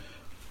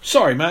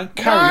 Sorry, man.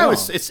 Carry on.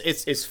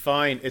 It's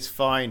fine. It's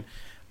fine.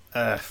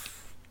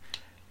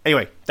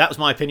 Anyway, that was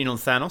my opinion on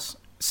Thanos.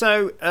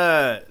 So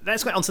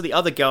let's get on to the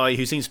other guy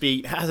who seems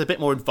to has a bit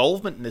more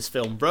involvement in this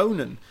film.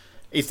 Ronan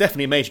is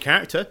definitely a major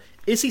character.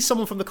 Is he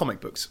someone from the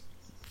comic books?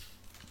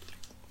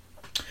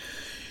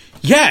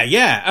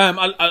 Yeah.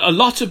 A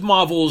lot of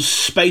Marvel's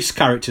space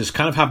characters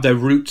kind of have their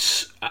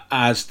roots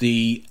as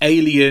the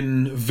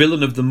alien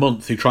villain of the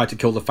month who tried to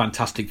kill the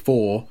Fantastic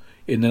Four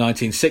in the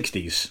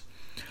 1960s.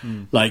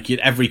 Like,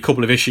 every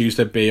couple of issues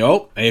there'd be,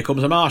 here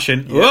comes a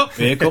Martian. Yeah.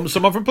 Here comes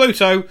someone from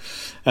Pluto.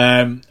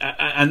 And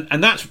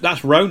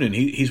that's Ronan.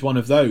 He's one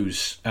of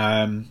those.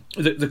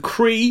 The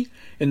Kree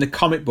in the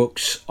comic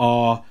books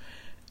are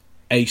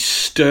a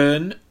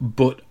stern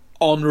but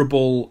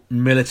honourable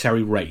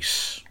military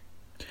race.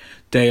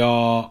 They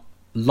are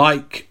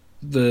like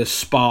the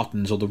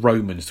Spartans or the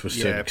Romans to a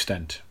certain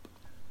extent.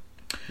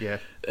 Yeah.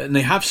 And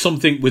they have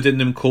something within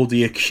them called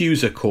the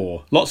Accuser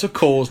Corps. Lots of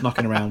corps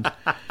knocking around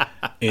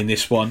in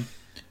this one.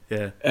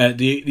 Yeah.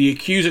 The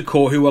Accuser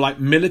Corps, who are like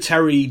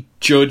military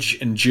judge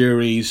and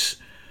juries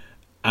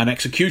and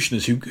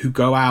executioners who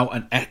go out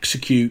and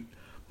execute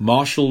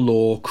martial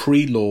law,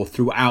 Kree law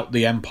throughout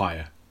the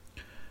Empire.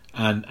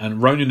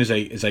 And Ronan is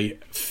a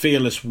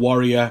fearless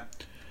warrior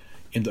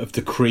of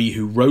the Kree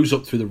who rose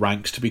up through the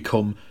ranks to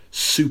become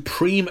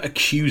Supreme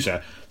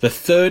Accuser, the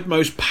third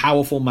most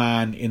powerful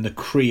man in the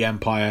Kree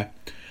Empire,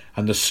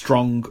 and the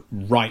strong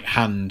right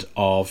hand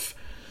of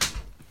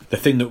the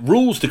thing that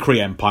rules the Kree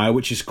Empire,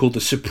 which is called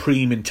the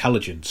Supreme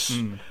Intelligence,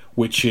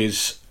 which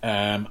is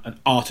an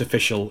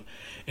artificial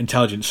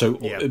intelligence. So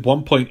at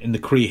one point in the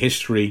Kree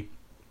history,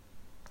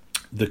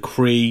 the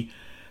Kree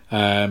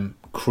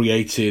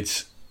created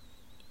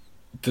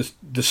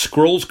the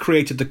Skrulls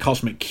created the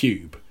Cosmic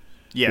Cube,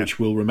 which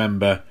we'll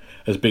remember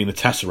as being the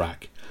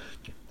Tesseract.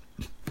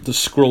 The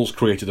Skrulls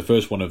created the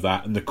first one of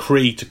that, and the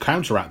Kree, to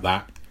counteract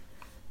that,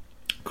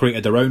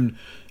 created their own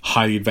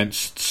highly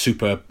advanced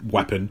super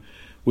weapon,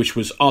 which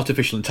was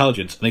artificial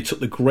intelligence. And they took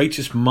the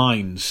greatest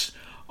minds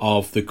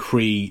of the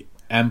Kree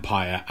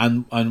Empire,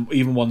 and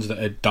even ones that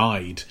had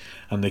died,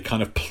 and they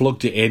kind of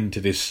plugged it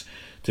into this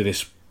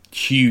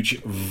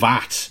huge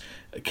vat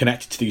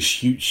connected to these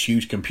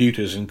huge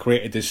computers, and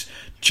created this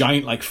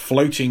giant, like,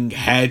 floating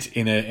head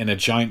in a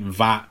giant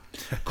vat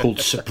called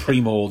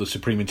Supremo, the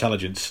Supreme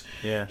Intelligence.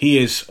 Yeah. He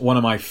is one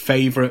of my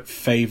favorite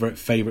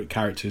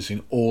characters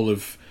in all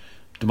of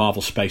the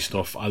Marvel space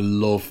stuff. I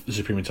love the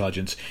Supreme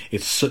Intelligence.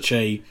 It's such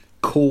a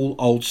cool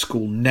old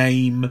school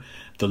name.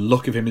 The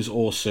look of him is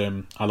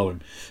awesome. I love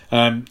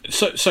him.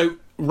 So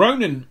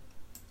Ronan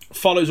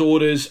follows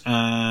orders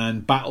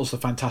and battles the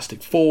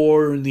Fantastic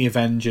Four and the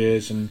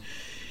Avengers, and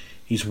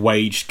he's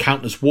waged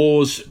countless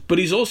wars, but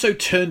he's also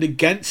turned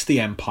against the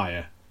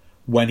Empire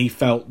when he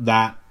felt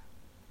that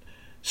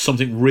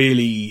something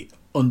really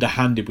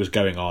underhanded was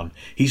going on.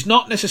 He's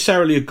not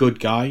necessarily a good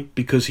guy,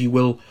 because he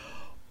will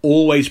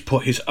always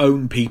put his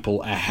own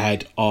people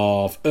ahead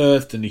of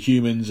Earth and the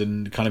humans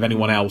and kind of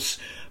anyone else,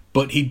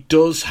 but he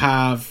does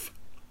have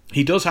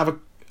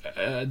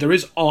there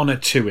is honour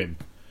to him.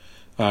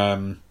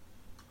 There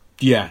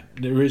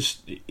is.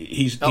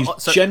 He's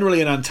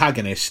generally an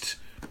antagonist,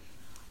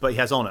 but he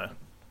has honour.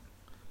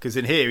 Because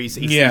in here, he's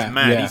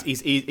mad. Yeah.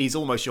 He's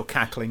almost your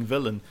cackling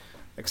villain,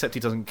 except he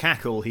doesn't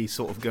cackle. He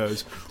sort of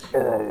goes.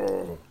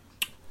 Oh.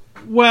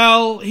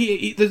 Well,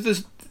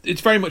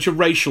 it's very much a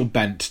racial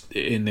bent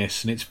in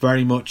this, and it's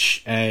very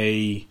much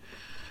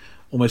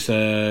almost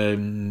a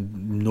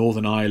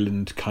Northern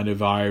Ireland kind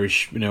of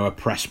Irish,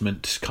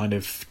 oppressment kind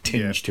of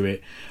tinge to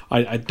it.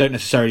 I don't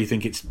necessarily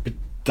think it's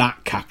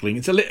that cackling.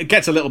 It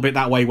gets a little bit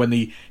that way when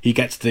he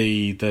gets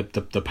the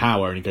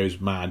power and he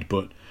goes mad,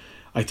 but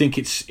I think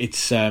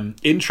it's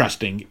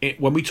interesting.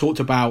 When we talked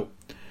about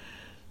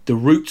the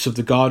roots of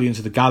the Guardians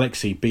of the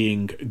Galaxy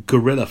being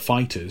guerrilla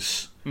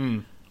fighters,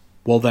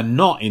 well, they're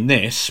not in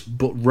this,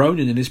 but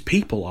Ronan and his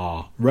people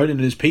are. Ronan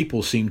and his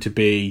people seem to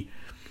be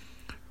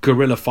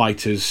guerrilla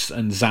fighters,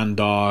 and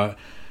Xandar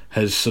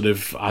has sort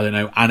of, I don't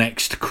know,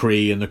 annexed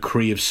Kree, and the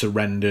Kree have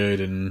surrendered,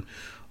 and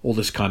all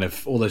this.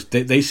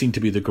 They seem to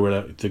be the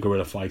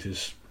guerrilla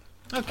fighters.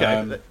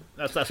 Okay,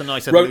 that's a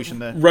nice evolution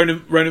there.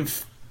 Ronan,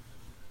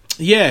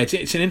 yeah,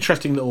 it's an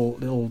interesting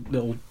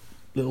little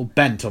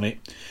bent on it.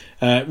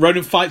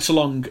 Ronan fights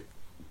along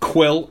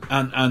Quill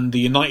and the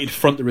United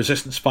Front, the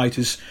Resistance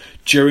fighters,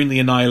 during the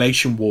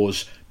Annihilation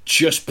Wars,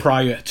 just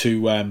prior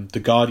to the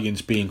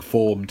Guardians being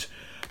formed.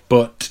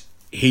 But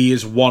he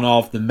is one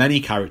of the many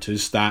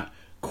characters that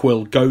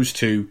Quill goes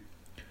to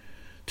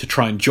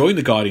try and join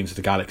the Guardians of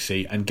the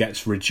Galaxy and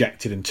gets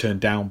rejected and turned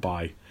down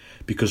by,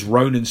 because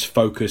Ronan's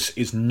focus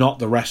is not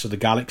the rest of the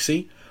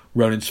galaxy.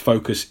 Ronan's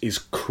focus is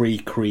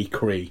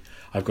Kree.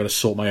 I've got to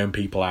sort my own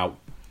people out.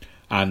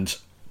 And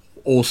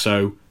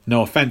also,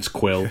 no offense,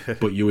 Quill,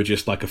 but you were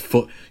just like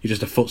you're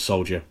just a foot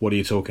soldier. What are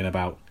you talking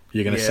about?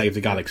 You're going to save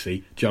the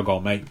galaxy. Jog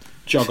on, mate.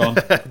 Jog on.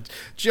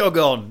 Jog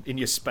on in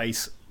your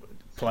space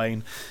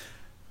plane.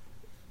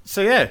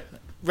 So yeah,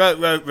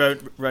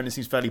 Ronan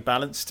seems fairly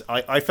balanced.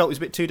 I felt it was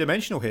a bit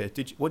two-dimensional here.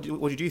 What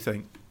did you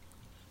think?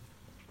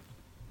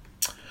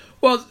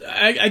 Well,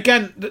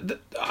 again,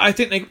 I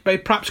think they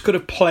perhaps could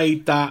have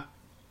played that.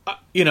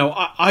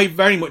 I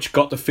very much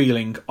got the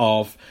feeling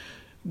of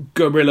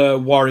guerrilla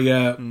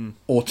warrior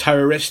or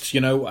terrorist.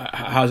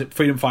 How's it,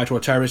 freedom fighter or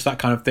terrorist, that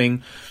kind of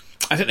thing.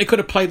 I think they could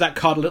have played that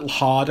card a little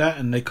harder,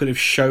 and they could have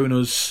shown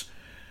us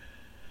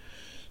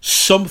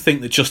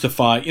something that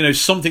justified,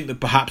 something that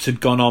perhaps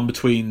had gone on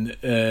between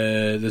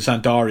the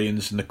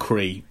Xandarians and the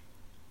Kree.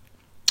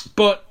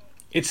 But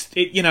it's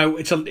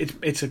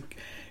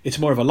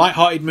more of a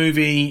light-hearted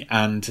movie,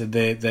 and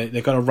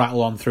they've got to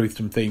rattle on through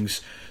some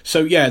things.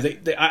 So yeah,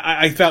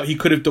 I felt he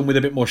could have done with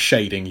a bit more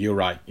shading. You're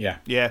right. Yeah.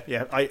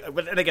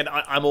 And again,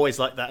 I'm always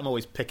like that. I'm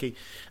always picky.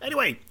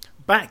 Anyway,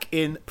 back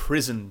in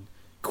prison,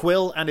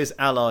 Quill and his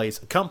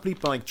allies, accompanied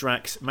by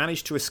Drax,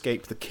 manage to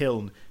escape the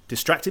kiln,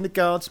 distracting the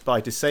guards by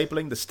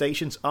disabling the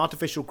station's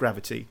artificial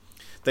gravity.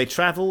 They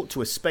travel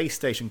to a space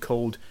station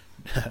called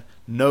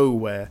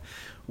Nowhere,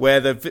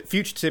 where the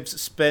fugitives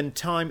spend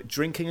time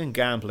drinking and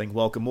gambling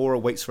while Gamora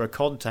waits for a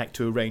contact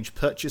to arrange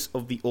purchase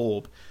of the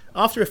orb.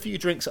 After a few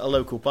drinks at a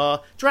local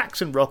bar,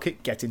 Drax and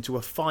Rocket get into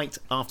a fight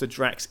after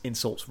Drax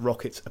insults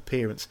Rocket's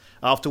appearance,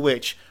 after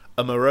which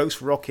a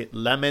morose Rocket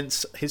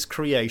laments his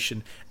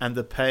creation and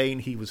the pain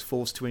he was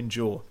forced to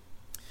endure.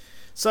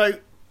 So,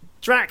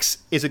 Drax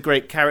is a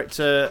great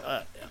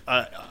character.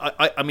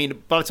 I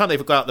mean, by the time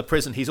they've got out of the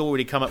prison, he's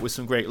already come up with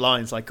some great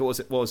lines. Like,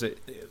 what was it?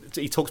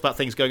 He talks about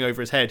things going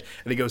over his head,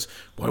 and he goes,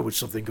 "Why would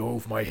something go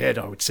over my head?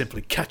 I would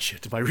simply catch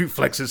it. My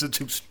reflexes are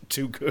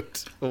too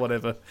good," or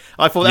whatever.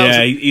 I thought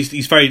that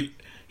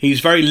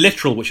he's very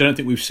literal, which I don't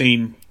think we've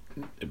seen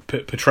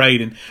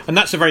portrayed, and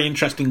that's a very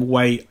interesting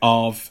way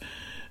of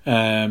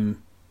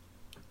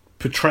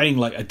portraying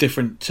like a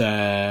different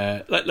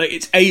like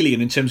it's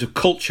alien in terms of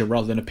culture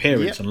rather than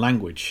appearance and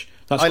language.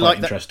 That's quite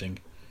interesting.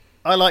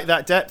 I like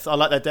that depth. I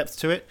like that depth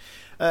to it.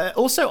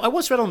 Also, I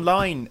once read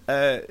online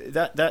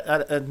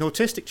that an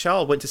autistic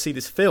child went to see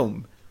this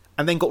film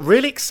and then got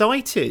really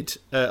excited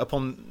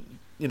upon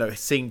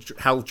seeing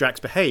how Drax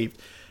behaved,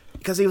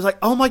 because he was like,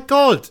 "Oh my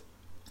god,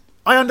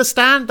 I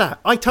understand that.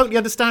 I totally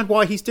understand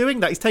why he's doing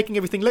that. He's taking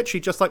everything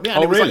literally just like me."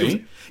 And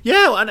really?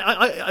 Yeah, and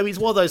I mean, it's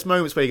one of those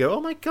moments where you go,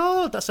 "Oh my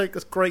god, that's a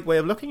great way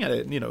of looking at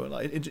it."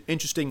 Like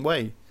interesting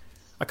way.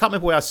 I can't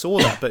remember where I saw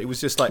that, but it was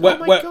just like, "Oh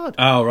my god."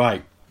 Oh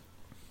right.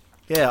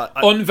 Yeah.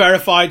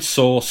 Unverified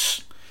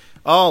source.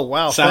 Oh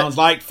wow! Sounds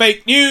like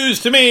fake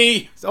news to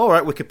me. All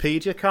right,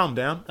 Wikipedia, calm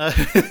down.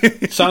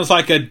 Sounds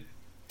like a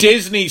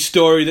Disney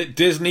story that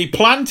Disney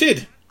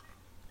planted.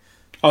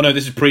 Oh no,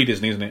 this is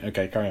pre-Disney, isn't it?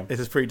 Okay, carry on.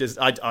 This is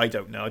pre-Disney. I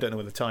don't know. I don't know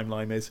where the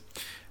timeline is.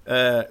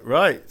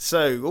 Right.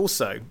 So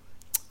also,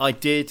 I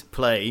did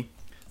play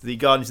the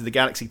Guardians of the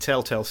Galaxy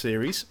Telltale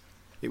series.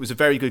 It was a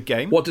very good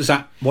game. What does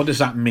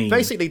that mean?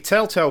 Basically,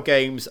 Telltale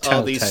games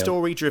are these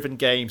story-driven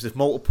games with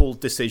multiple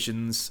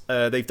decisions.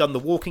 They've done The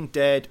Walking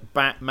Dead,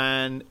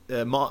 Batman,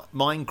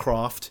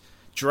 Minecraft,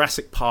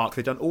 Jurassic Park.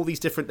 They've done all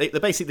these different... They're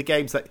basically the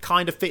games that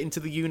kind of fit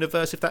into the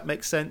universe, if that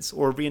makes sense,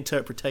 or a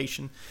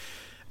reinterpretation.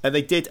 And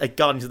they did a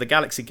Guardians of the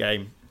Galaxy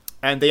game,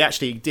 and they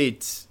actually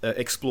did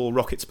explore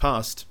Rocket's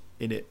past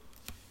in it.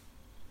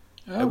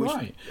 Oh,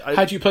 right.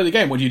 How do you play the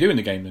game? What do you do in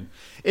the game, then?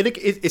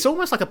 It's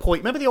almost like a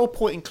point... Remember the old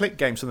point-and-click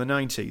games from the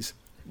 90s?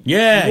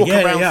 Yeah,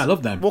 I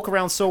love them. Walk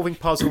around solving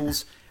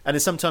puzzles, and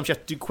then sometimes you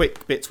have to do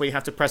quick bits where you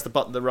have to press the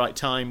button at the right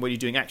time when you're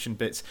doing action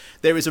bits.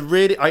 There is a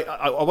really...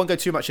 I won't go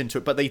too much into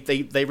it, but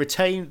they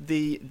retain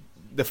the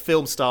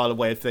film style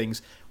way of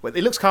things.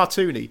 It looks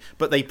cartoony,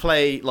 but they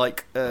play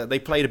they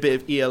played a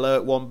bit of ELO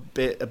at one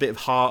bit, a bit of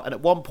Heart, and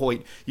at one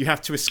point you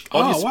have to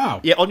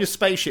on your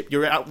spaceship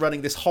you're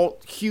outrunning this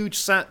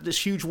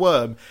huge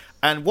worm,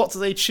 and what do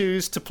they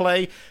choose to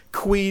play?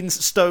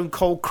 Queen's Stone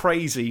Cold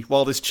Crazy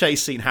while this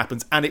chase scene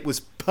happens, and it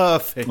was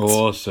perfect.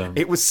 Awesome.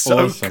 It was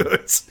so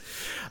good.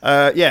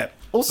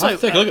 Also, I'll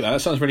take a look at that. That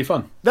sounds really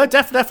fun. No,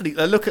 definitely.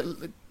 Look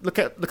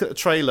at the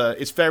trailer.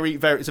 It's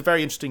it's a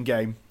very interesting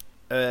game.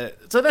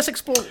 So let's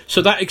explore.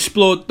 So that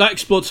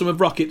explored some of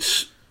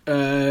Rocket's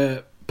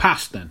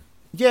past then?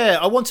 Yeah,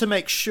 I want to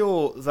make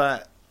sure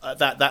that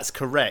that's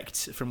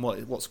correct from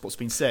what's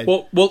been said.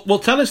 Well,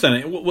 tell us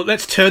then. Well,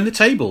 let's turn the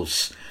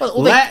tables.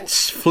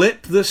 Let's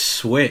flip the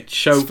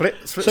switch.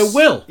 So,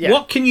 Will,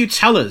 what can you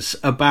tell us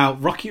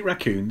about Rocket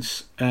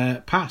Raccoon's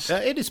past?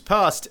 In his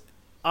past,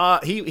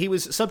 he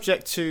was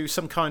subject to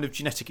some kind of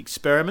genetic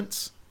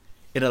experiments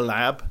in a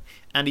lab,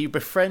 and he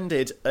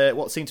befriended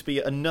what seemed to be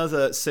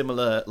another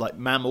similar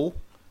mammal,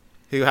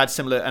 who had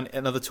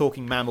another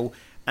talking mammal.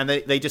 And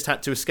they just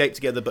had to escape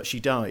together, but she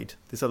died.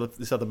 This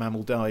other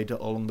mammal died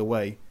along the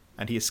way,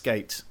 and he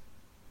escaped.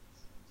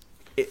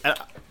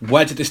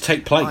 Where did this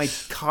take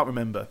place? I can't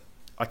remember.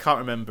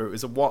 It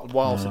was a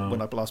while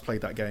when I last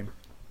played that game.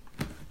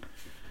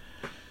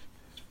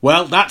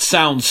 Well, that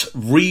sounds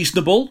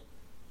reasonable.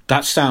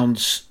 That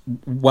sounds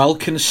well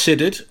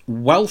considered,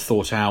 well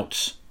thought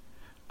out,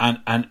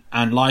 and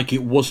like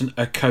it wasn't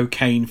a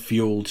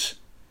cocaine-fueled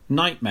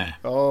nightmare.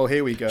 Oh,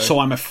 here we go. So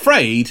I'm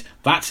afraid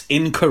that's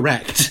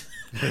incorrect.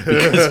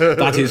 Because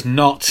that is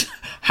not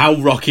how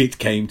Rocket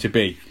came to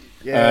be.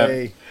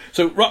 Yay.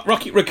 So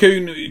Rocket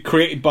Raccoon,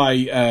 created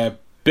by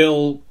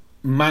Bill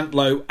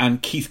Mantlo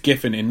and Keith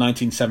Giffen in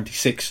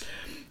 1976,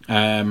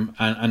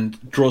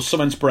 and draws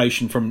some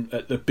inspiration from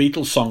the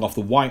Beatles song off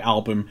the White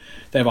Album.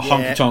 They have a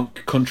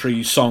honky-tonk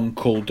country song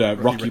called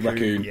Rocky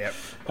Raccoon. Yep.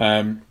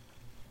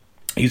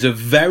 He's a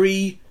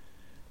very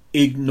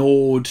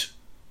ignored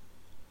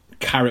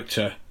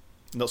character.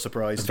 Not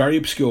surprised. A very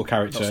obscure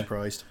character. Not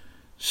surprised.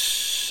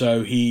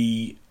 So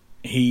he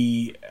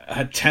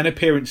had 10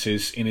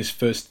 appearances in his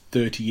first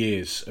 30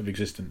 years of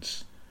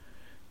existence.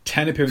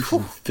 10 appearances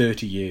in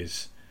 30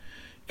 years.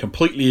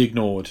 Completely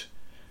ignored.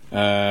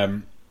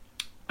 And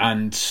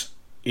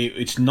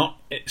it's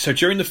not... So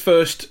during the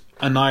first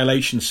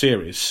Annihilation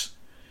series,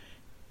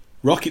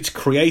 Rocket's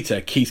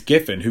creator, Keith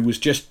Giffen, who was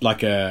just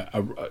like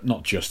but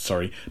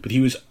he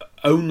was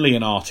only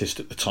an artist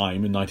at the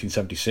time in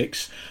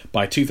 1976.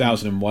 By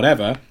 2000 and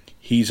whatever...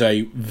 He's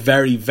a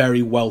very,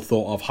 very well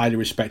thought of, highly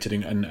respected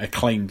and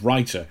acclaimed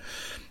writer,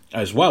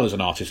 as well as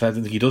an artist. I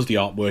don't think he does the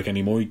artwork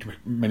anymore. He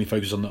mainly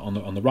focuses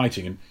on the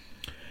writing. And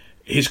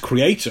his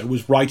creator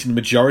was writing the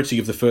majority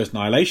of the first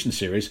Annihilation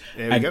series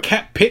and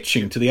kept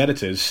pitching to the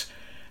editors,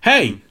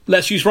 "Hey,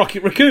 let's use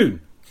Rocket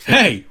Raccoon.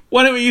 Hey,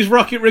 why don't we use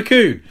Rocket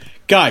Raccoon?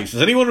 Guys,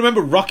 does anyone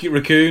remember Rocket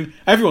Raccoon?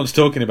 Everyone's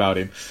talking about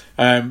him."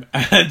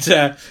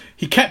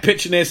 He kept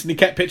pitching this, and he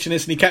kept pitching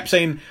this, and he kept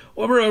saying,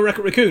 "What about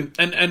Rocket Raccoon?"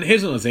 And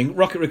here's another thing: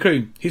 Rocket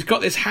Raccoon, he's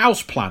got this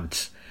house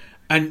plant,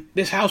 and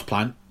this house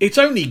plant, it's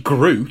only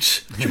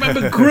Groot. Do you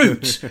remember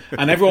Groot?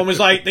 And everyone was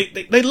like,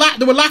 they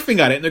were laughing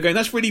at it, and they're going,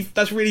 "That's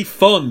really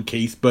fun,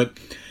 Keith." But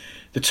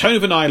the tone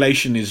of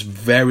Annihilation is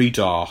very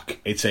dark.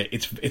 It's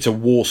a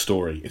war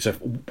story. It's a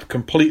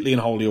completely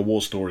and wholly a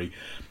war story,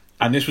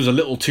 and this was a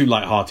little too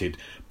lighthearted.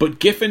 But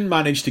Giffen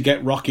managed to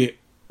get Rocket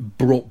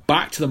brought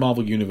back to the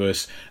Marvel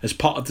Universe as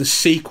part of the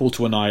sequel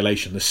to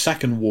Annihilation, the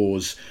Second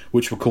Wars,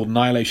 which were called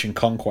Annihilation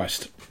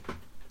Conquest.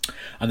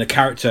 And the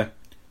character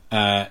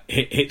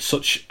hit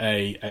such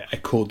a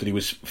chord that he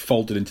was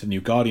folded into the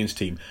New Guardians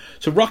team.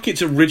 So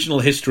Rocket's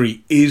original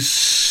history is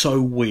so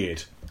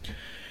weird.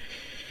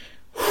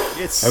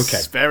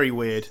 It's very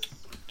weird.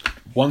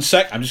 One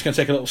sec, I'm just going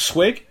to take a little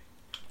swig.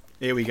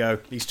 Here we go.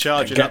 He's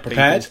charging Get up,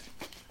 prepared. People.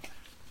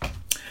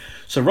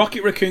 So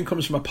Rocket Raccoon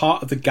comes from a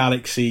part of the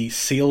galaxy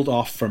sealed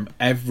off from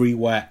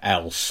everywhere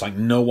else. Like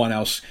no one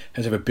else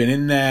has ever been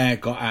in there,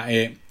 got at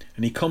it.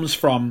 And he comes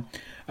from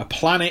a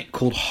planet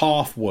called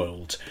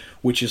Half-World,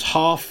 which is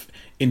half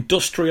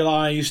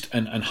industrialized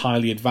and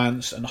highly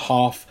advanced and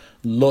half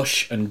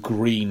lush and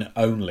green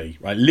only.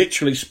 Right,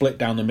 literally split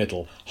down the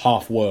middle,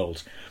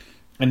 Half-World.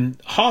 And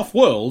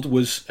Half-World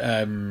was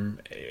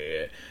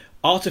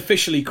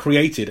artificially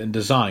created and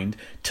designed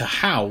to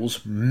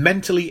house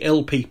mentally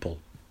ill people.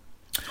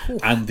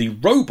 And the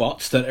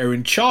robots that are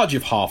in charge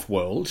of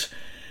Half-World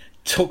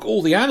took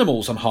all the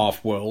animals on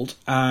Half-World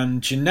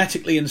and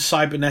genetically and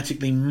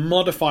cybernetically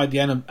modified the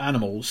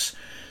animals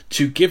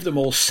to give them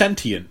all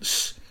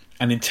sentience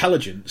and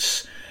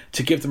intelligence,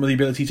 to give them the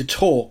ability to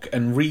talk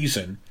and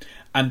reason,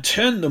 and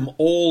turn them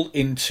all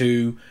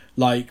into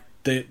like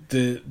the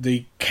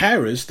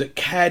carers that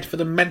cared for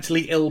the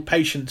mentally ill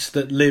patients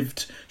that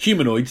lived,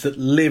 humanoids that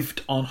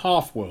lived on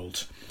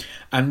Half-World.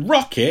 And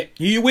Rocket,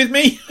 are you with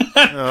me?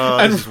 Oh,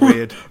 that's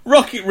weird.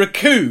 Rocket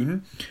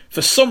Raccoon,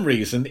 for some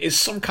reason, is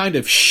some kind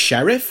of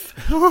sheriff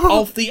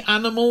of the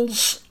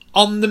animals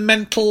on the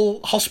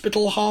mental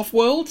hospital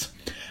Half-World.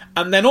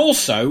 And then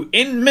also,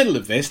 in the middle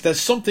of this,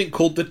 there's something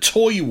called the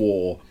Toy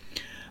War.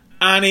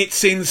 And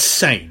it's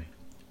insane.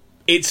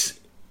 It's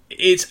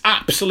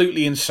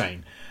absolutely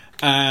insane.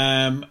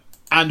 And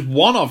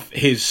one of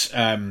his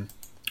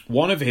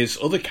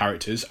other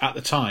characters at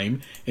the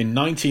time, in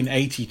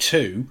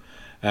 1982...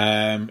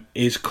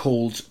 is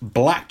called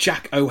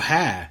Blackjack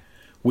O'Hare,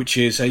 which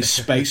is a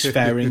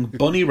spacefaring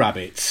bunny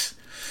rabbit.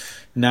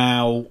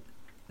 Now,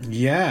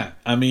 yeah,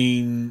 I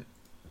mean,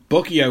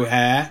 Bucky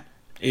O'Hare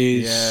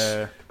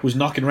was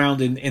knocking around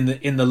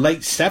in the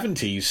late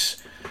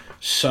 70s,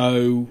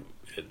 so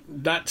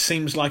that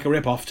seems like a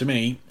rip-off to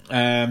me.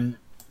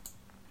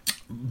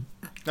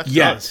 That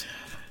Yeah. does.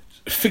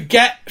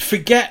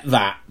 Forget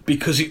that,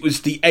 because it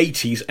was the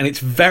 80s, and it's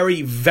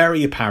very,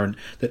 very apparent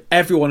that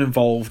everyone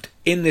involved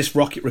in this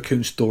Rocket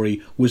Raccoon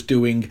story was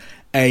doing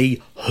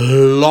a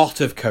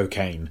lot of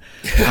cocaine,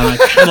 and I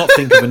cannot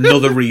think of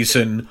another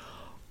reason.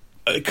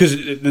 Because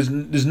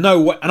there's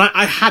no way, and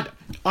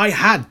I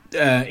had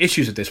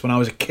issues with this when I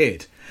was a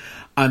kid,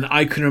 and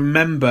I can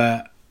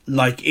remember,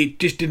 like, it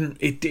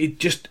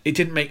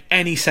didn't make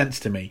any sense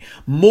to me.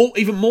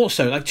 Even more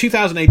so, like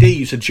 2000 AD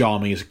used to jar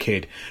me as a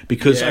kid,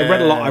 because I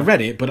read a lot. I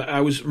read it, but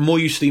I was more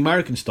used to the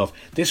American stuff.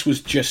 This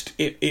was just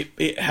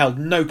it held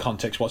no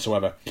context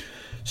whatsoever.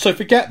 So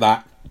forget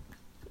that.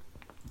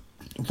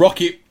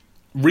 Rocket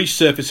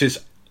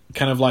resurfaces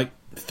kind of like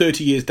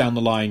 30 years down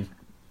the line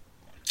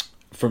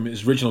from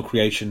his original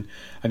creation,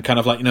 and kind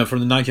of like, from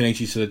the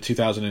 1980s to the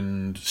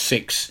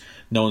 2006,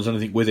 no one's done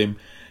anything with him.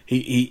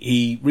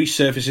 He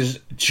resurfaces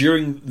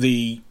during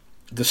the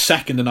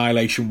second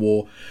Annihilation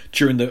War,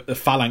 during the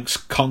Phalanx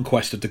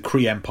conquest of the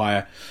Kree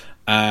Empire.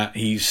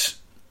 He's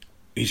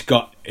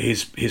got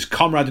his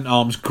comrade in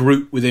arms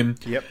Groot with him,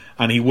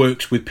 and he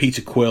works with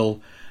Peter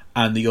Quill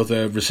and the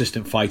other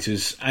resistant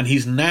fighters, and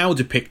he's now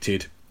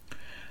depicted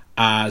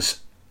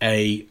as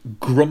a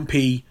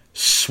grumpy,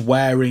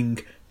 swearing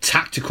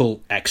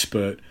tactical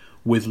expert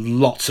with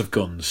lots of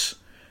guns,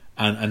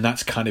 and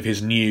that's kind of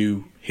his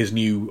new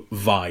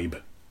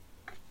vibe.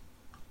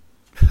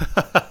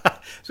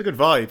 It's a good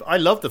vibe. I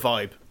love the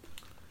vibe,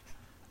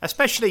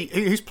 especially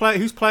who's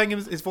playing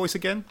his voice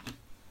again.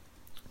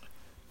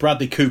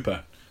 Bradley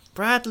Cooper.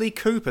 Bradley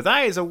Cooper.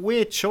 That is a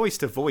weird choice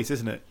to voice,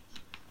 isn't it?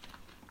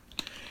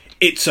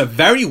 It's a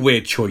very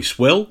weird choice,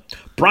 Will.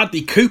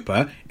 Bradley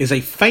Cooper is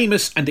a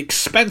famous and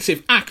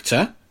expensive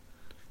actor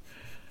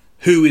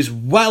who is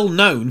well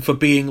known for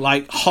being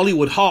like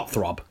Hollywood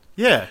heartthrob.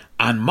 Yeah.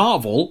 And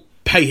Marvel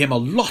pay him a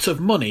lot of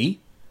money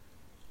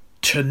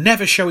to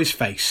never show his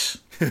face.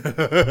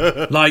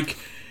 Like,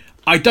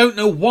 I don't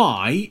know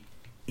why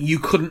you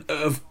couldn't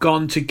have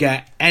gone to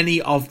get any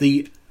of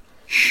the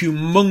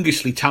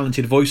humongously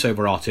talented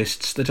voiceover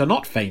artists that are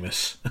not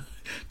famous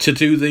to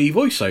do the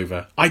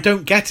voiceover. I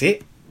don't get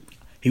it.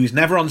 He was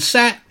never on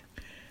set.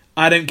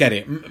 I don't get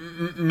it.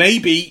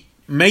 Maybe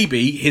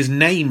his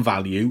name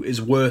value is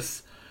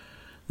worth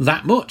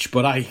that much,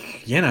 but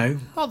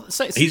Well,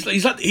 so he's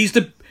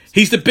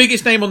the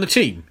biggest name on the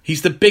team.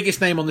 He's the biggest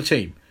name on the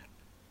team.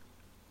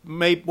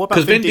 maybe what about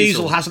Because Vin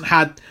Diesel hasn't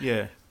had.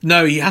 Yeah.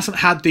 No, he hasn't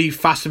had the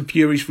Fast and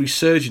Furious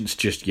resurgence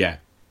just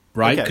yet,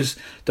 right? Okay.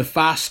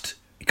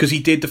 Because he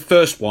did the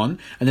first one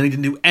and then he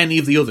didn't do any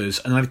of the others,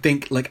 and I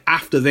think like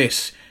after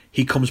this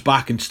he comes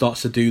back and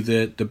starts to do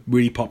the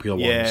really popular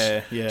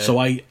ones. Yeah. So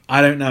I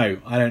don't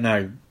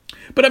know.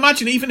 But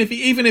imagine even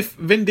if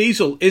Vin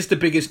Diesel is the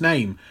biggest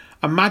name,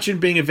 imagine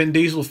being a Vin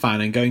Diesel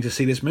fan and going to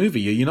see this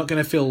movie. You're not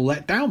going to feel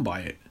let down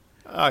by it.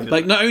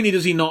 Like, not only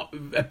does he not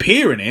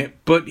appear in it,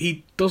 but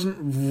he doesn't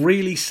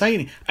really say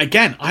anything.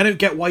 Again, I don't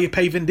get why you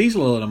pay Vin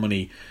Diesel a lot of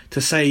money to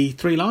say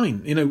three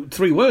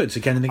words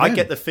again and again. I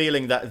get the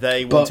feeling that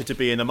they wanted to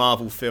be in a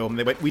Marvel film.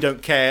 They went, we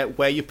don't care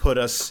where you put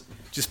us,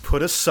 just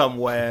put us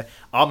somewhere.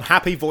 I'm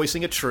happy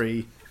voicing a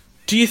tree.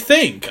 Do you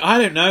think? I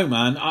don't know,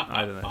 man.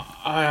 I don't know.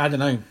 I don't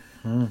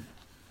know.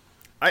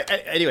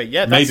 Anyway,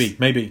 yeah.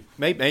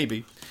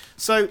 Maybe.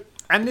 So,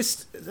 and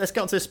this, let's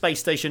get onto the space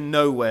station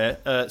Nowhere,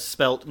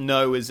 spelt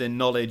no as in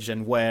knowledge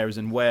and where as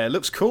in where.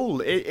 Looks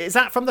cool. Is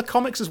that from the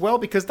comics as well?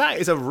 Because that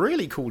is a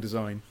really cool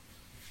design.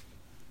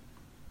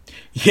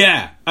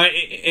 Yeah,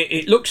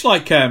 it looks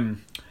like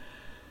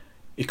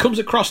it comes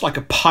across like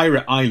a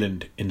pirate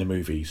island in the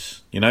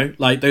movies.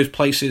 Like those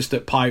places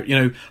that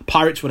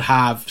pirates would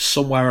have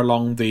somewhere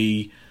along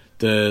the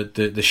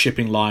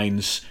shipping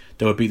lines.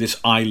 There would be this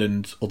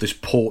island or this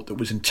port that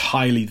was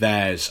entirely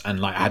theirs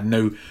and like had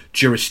no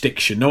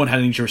jurisdiction. No one had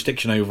any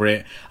jurisdiction over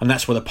it, and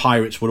that's where the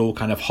pirates would all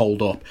kind of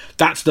hold up.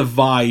 That's the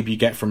vibe you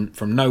get from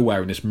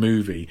Nowhere in this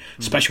movie,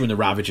 especially when the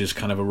Ravagers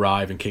kind of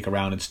arrive and kick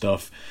around and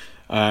stuff.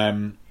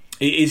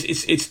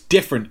 It's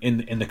different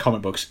in the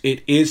comic books.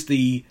 It is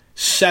the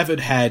severed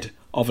head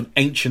of an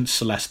ancient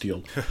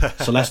celestial.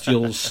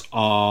 Celestials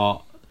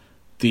are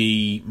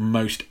the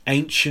most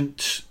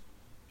ancient.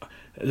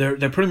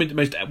 They're pretty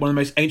much one of the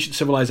most ancient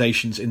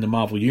civilizations in the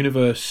Marvel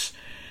universe.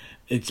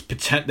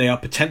 They are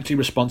potentially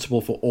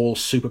responsible for all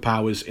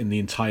superpowers in the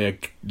entire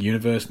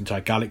universe, entire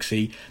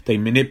galaxy. They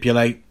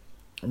manipulate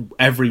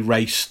every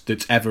race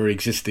that's ever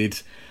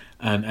existed,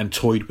 and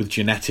toyed with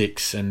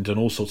genetics and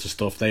all sorts of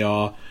stuff.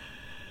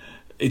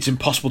 It's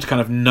impossible to kind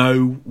of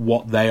know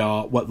what they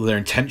are, what their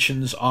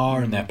intentions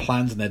are, and their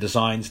plans and their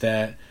designs.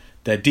 They're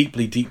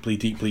deeply, deeply,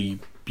 deeply.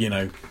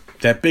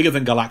 They're bigger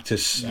than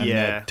Galactus, and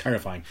they're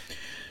terrifying.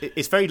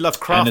 It's very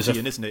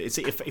Lovecraftian, isn't it?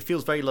 It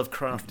feels very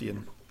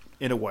Lovecraftian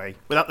in a way,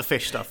 without the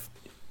fish stuff.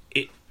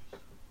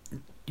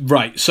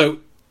 Right. So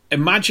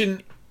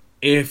imagine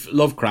if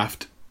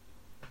Lovecraft,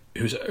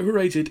 who's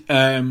overrated,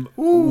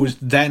 was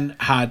then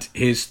had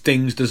his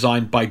things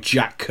designed by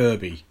Jack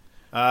Kirby.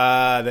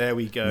 There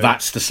we go.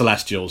 That's the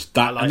Celestials.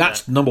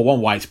 That's number one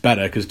why it's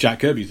better, because Jack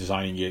Kirby's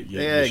designing your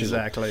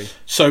exactly.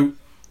 So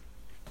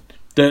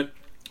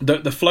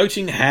The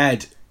floating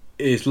head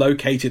is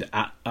located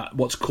at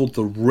what's called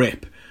the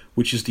Rip,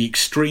 which is the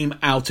extreme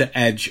outer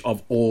edge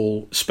of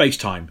all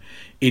space-time.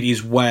 It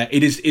is where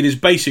it is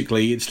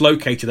basically it's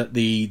located at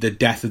the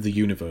death of the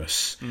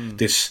universe.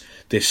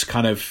 This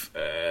kind of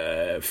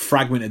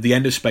fragment at the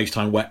end of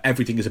space-time where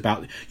everything is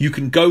about. You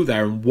can go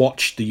there and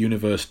watch the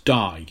universe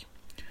die,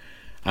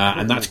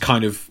 and that's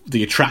kind of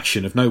the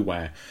attraction of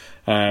Nowhere.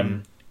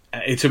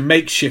 It's a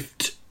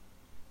makeshift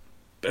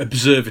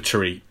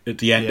observatory at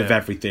the end of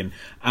everything,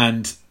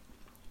 and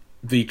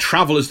the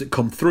travelers that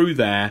come through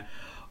there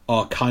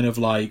are kind of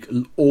like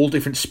all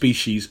different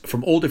species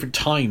from all different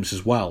times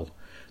as well.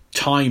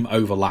 Time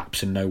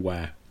overlaps in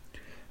Nowhere.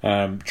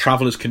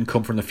 Travelers can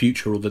come from the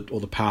future or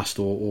the past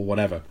or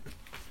whatever.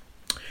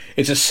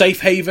 It's a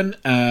safe haven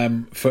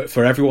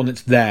for everyone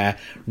that's there,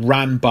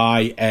 ran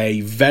by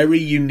a very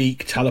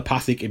unique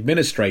telepathic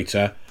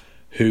administrator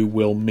who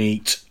we'll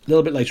meet a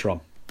little bit later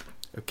on.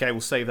 Okay,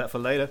 we'll save that for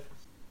later.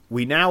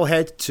 We now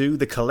head to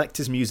the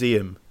Collector's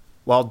Museum.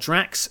 While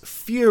Drax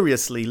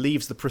furiously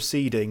leaves the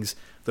proceedings,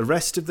 the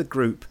rest of the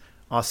group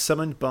are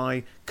summoned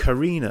by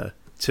Karina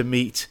to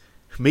meet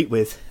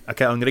with,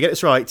 okay, I'm going to get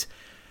this right,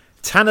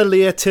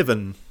 Tanalia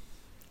Tivan.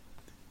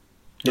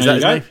 Is that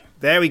his name?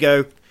 There we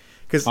go.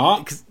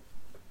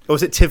 Or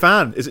is it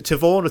Tivan? Is it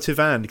Tivon or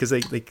Tivan? Because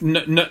they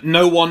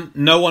no one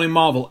in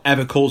Marvel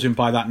ever calls him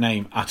by that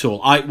name at all.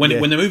 When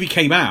the movie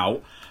came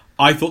out,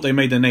 I thought they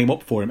made the name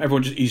up for him.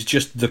 He's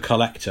just the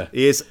Collector.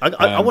 He is.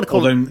 I want to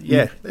call him.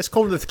 Yeah, let's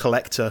call him the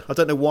Collector. I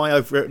don't know why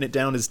I've written it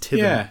down as Tivan.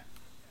 Yeah,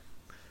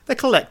 the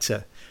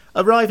Collector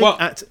arriving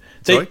at.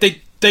 Sorry?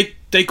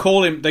 They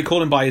call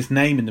him by his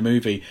name in the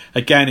movie.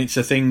 Again, it's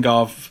a thing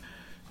of.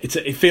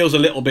 It feels a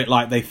little bit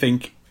like they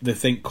think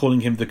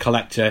calling him the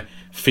Collector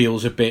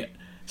feels a bit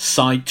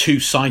too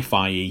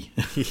sci-fi-y,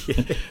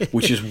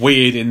 which is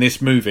weird in this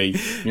movie.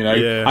 You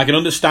know, I can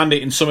understand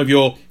it in some of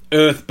your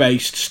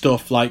Earth-based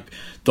stuff like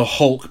the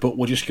Hulk, but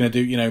we're just going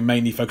to do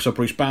mainly focus on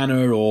Bruce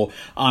Banner, or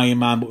Iron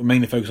Man, but we're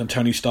mainly focus on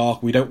Tony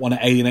Stark. We don't want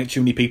to alienate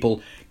too many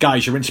people.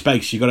 Guys, you're in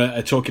space. You got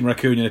a talking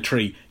raccoon in a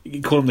tree. You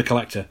can call him the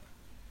Collector.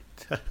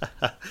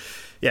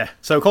 Yeah,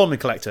 so call him the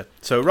Collector.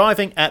 So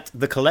arriving at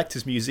the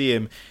Collector's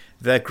Museum,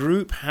 their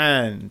group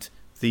hand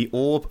the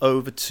orb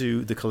over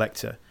to the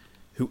Collector,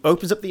 who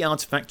opens up the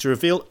artifact to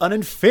reveal an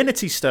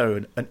Infinity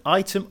Stone, an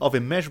item of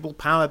immeasurable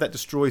power that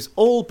destroys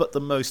all but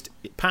the most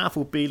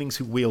powerful beings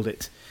who wield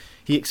it.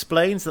 He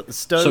explains that the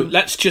stone. So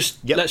let's just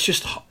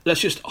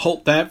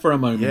halt there for a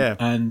moment,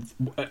 and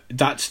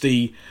that's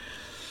the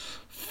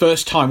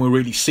first time we're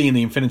really seeing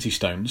the Infinity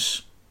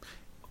Stones.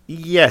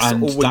 Yes,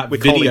 and that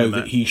video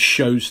that he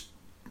shows.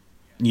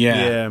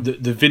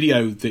 The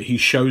video that he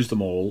shows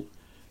them all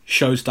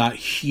shows that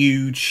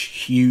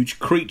huge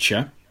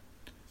creature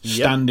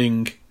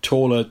standing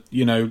taller, not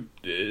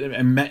even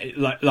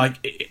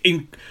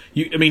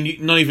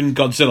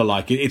Godzilla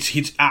like.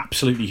 It's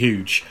absolutely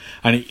huge,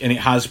 and it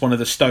has one of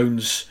the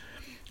stones,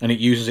 and it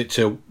uses it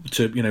to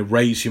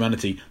raise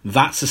humanity.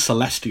 That's a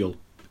Celestial.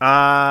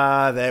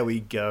 There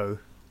we go.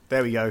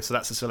 So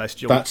that's a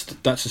Celestial.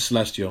 That's a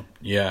Celestial.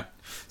 Yeah.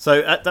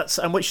 So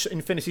and which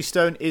Infinity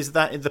Stone is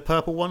that? In the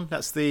purple one?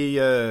 That's the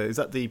is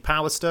that the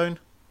Power Stone?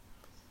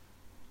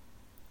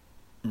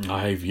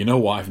 You know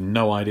what? I have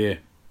no idea.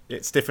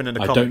 It's different in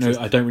the comics.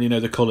 I don't really know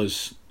the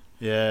colours.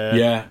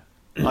 Yeah.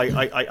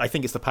 I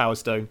think it's the Power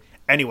Stone.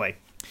 Anyway,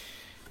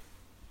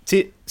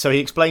 so he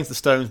explains the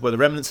stones were the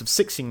remnants of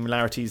 6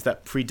 singularities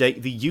that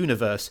predate the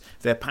universe.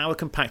 Their power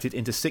compacted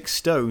into 6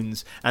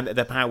 stones, and that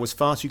their power was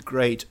far too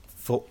great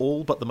for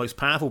all but the most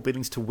powerful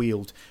beings to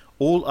wield.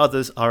 All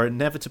others are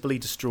inevitably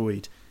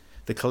destroyed.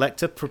 The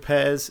Collector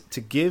prepares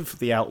to give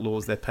the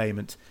outlaws their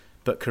payment,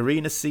 but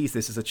Karina sees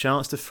this as a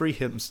chance to free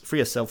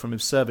herself from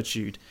his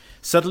servitude,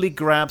 suddenly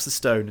grabs the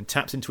stone and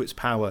taps into its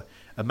power.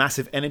 A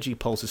massive energy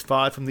pulse is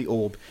fired from the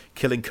orb,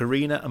 killing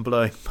Karina and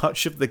blowing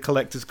much of the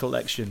Collector's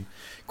collection.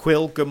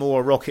 Quill,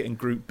 Gamora, Rocket and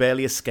Groot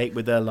barely escape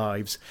with their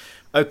lives.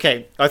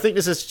 Okay, I think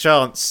this is a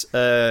chance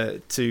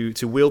to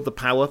wield the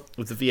power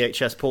with the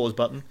VHS pause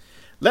button.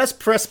 Let's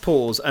press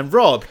pause. And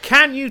Rob,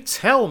 can you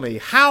tell me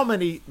how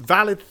many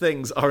valid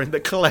things are in the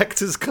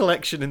Collector's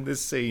collection in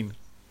this scene?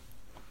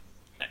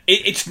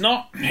 It's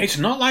not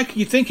like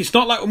you think. It's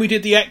not like when we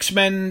did the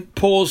X-Men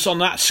pause on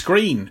that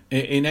screen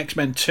in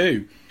X-Men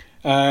 2.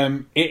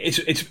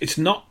 It's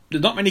not.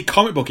 There's not many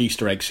comic book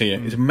Easter eggs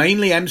here. It's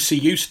mainly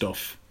MCU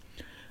stuff,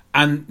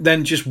 and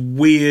then just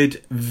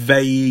weird,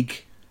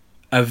 vague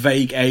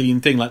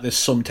alien thing. Like there's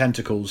some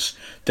tentacles.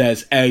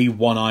 There's a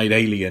one-eyed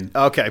alien.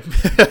 Okay,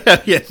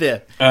 yeah.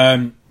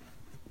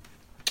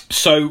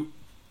 So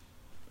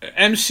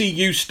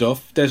MCU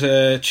stuff. There's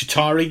a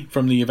Chitauri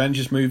from the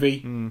Avengers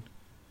movie.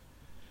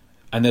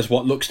 And there's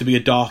what looks to be a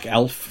dark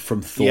elf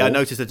from Thor. Yeah, I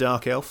noticed a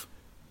dark elf.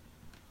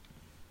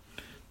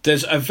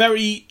 There's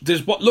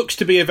what looks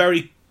to be a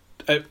very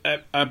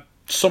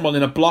someone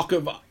in a block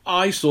of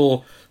ice,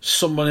 or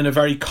someone in a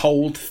very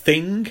cold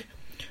thing.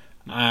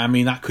 I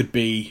mean, that could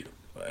be.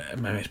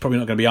 It's probably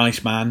not going to be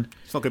Iceman.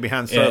 It's not going to be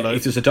Han Solo.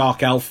 If there's a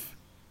dark elf,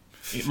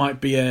 it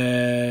might be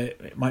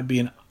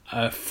an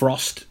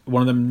frost,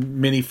 one of the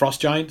mini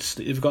frost giants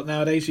that you've got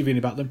nowadays. You've read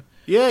about them.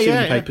 Yeah, See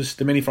yeah, in the papers,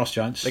 the mini frost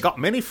giants. They got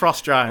mini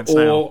frost giants or,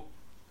 now.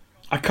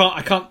 I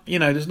can't. You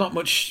know, there's not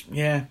much.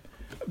 Yeah.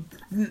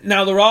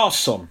 Now there are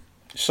some.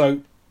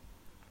 So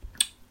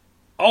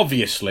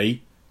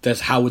obviously,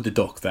 there's Howard the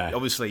Duck there.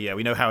 Obviously, yeah,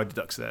 we know Howard the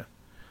Duck's there.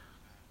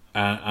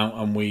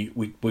 And we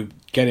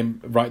get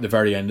him right at the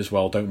very end as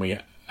well, don't we?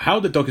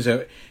 Howard the Duck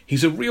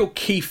he's a real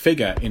key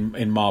figure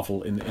in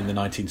Marvel in the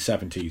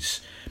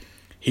 1970s.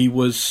 He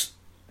was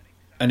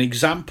an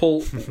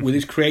example with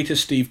his creator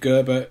Steve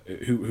Gerber,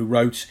 who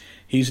wrote.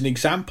 He's an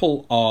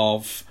example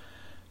of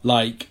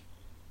like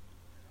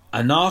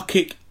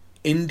anarchic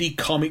indie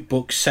comic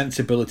book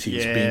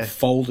sensibilities being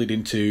folded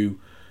into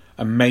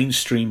a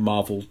mainstream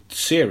Marvel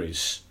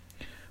series.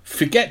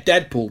 Forget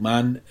Deadpool,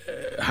 man.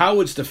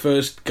 Howard's the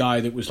first guy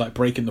that was like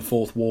breaking the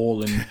fourth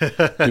wall and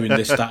doing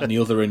this, that, and the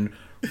other, and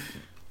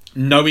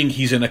knowing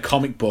he's in a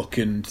comic book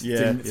and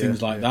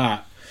things like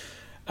that.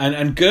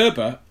 And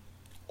Gerber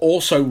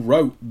also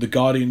wrote the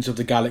Guardians of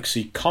the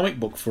Galaxy comic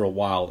book for a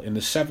while in the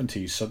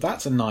 70s, so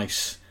that's a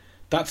nice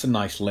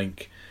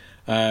link.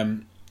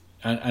 And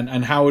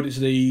Howard is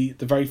the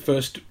very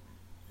first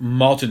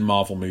modern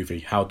Marvel movie,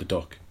 Howard the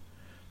Duck,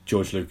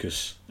 George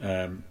Lucas.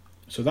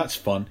 So that's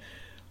fun.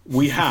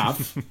 We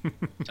have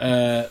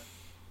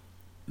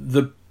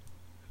the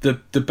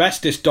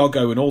bestest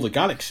doggo in all the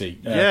galaxy.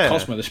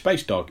 Cosmo the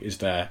space dog is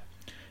there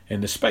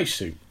in the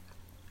spacesuit.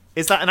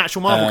 Is that an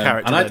actual Marvel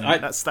character?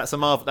 And that's a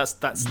Marvel.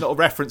 That's not a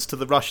reference to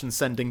the Russians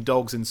sending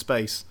dogs in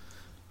space.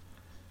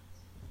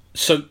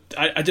 So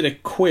I did a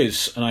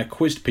quiz, and I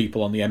quizzed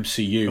people on the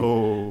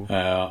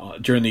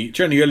MCU during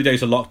the early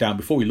days of lockdown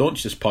before we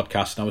launched this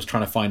podcast, and I was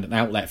trying to find an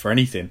outlet for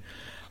anything.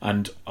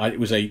 And it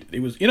was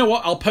you know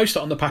what, I'll post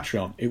it on the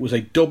Patreon. It was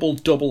a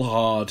double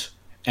hard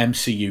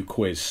MCU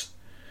quiz.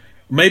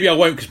 Maybe I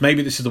won't, because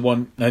maybe this is the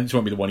one. No, this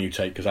won't be the one you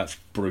take, because that's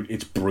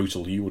it's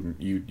brutal. You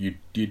wouldn't.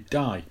 You'd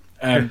die.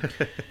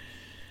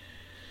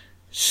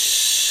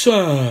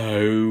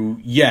 So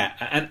yeah,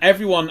 and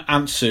everyone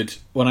answered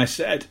when I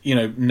said,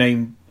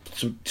 name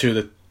two of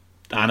the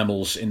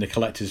animals in the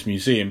Collector's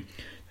Museum.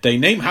 They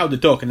name Howard the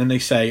Duck, and then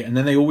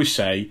they always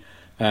say,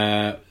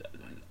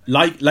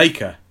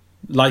 Laika,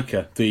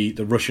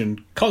 the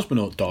Russian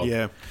cosmonaut dog.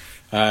 Yeah.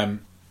 And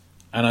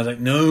I was like,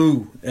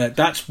 no,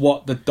 that's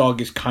what the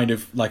dog is kind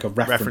of like a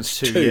reference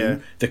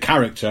to the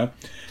character.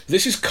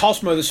 This is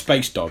Cosmo the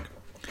space dog,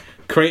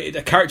 a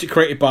character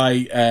created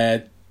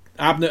by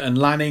Abner and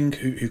Lanning,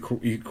 who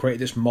created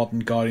this modern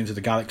Guardians of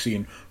the Galaxy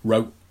and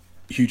wrote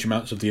huge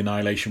amounts of the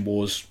Annihilation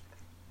Wars.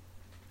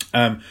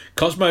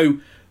 Cosmo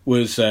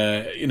was,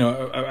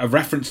 a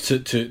reference to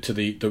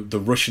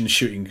the Russians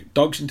shooting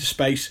dogs into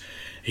space.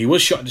 He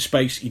was shot into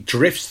space. He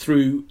drifts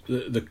through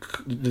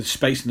the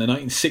space in the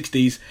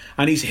 1960s,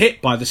 and he's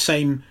hit by the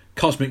same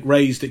cosmic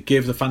rays that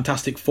give the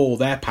Fantastic Four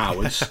their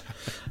powers.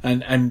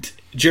 and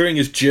during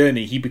his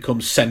journey, he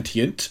becomes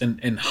sentient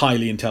and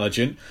highly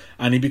intelligent,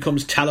 and he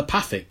becomes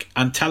telepathic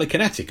and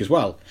telekinetic as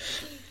well.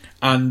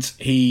 And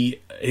his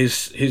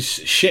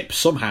ship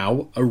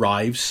somehow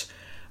arrives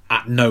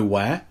at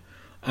nowhere,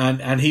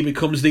 and he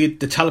becomes the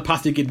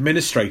telepathic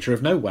administrator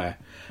of nowhere,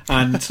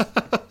 and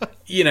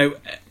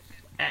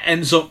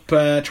ends up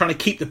trying to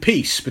keep the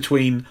peace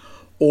between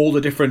all the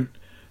different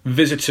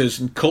visitors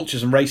and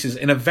cultures and races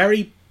in a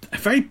very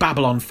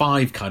Babylon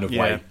 5 kind of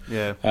way.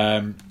 Yeah.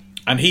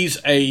 And he's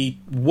a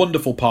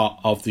wonderful part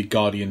of the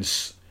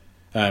Guardians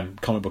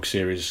comic book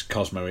series.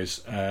 Cosmo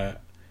is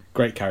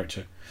great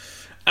character.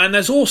 And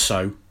there's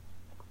also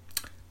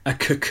a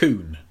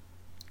Cocoon.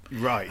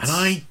 Right. And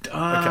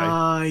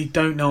I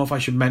don't know if I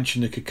should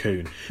mention the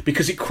Cocoon,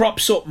 because it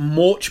crops up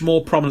much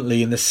more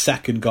prominently in the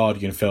second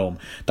Guardian film.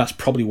 That's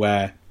probably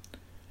where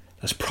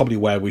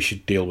we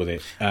should deal with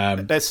it.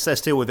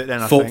 Let's deal with it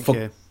then, I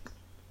think.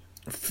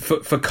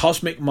 For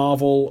Cosmic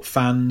Marvel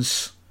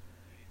fans,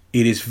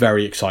 it is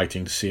very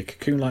exciting to see a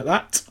Cocoon like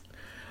that.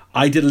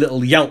 I did a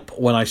little yelp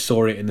when I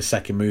saw it in the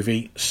second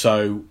movie,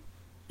 so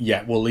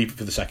yeah, we'll leave it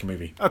for the second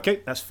movie. Okay,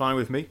 that's fine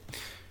with me.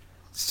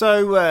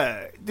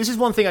 So, this is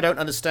one thing I don't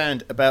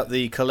understand about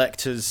the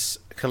Collector's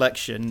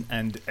collection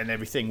and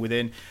everything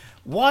within.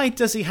 Why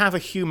does he have a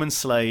human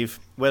slave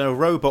when a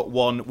robot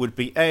one would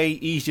be A,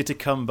 easier to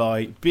come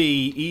by,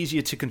 B,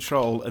 easier to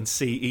control, and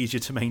C,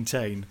 easier to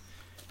maintain?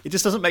 It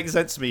just doesn't make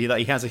sense to me that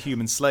he has a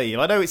human slave.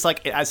 I know it's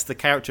like it adds the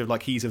character of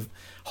like he's a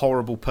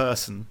horrible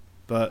person,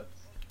 but...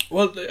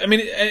 Well, I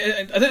mean,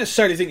 I don't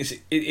necessarily think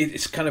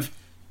it's kind of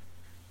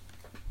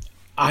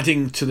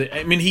adding to the...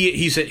 I mean,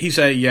 he's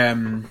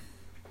a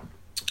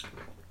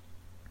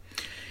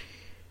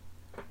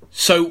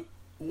So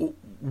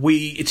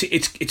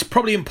it's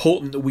probably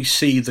important that we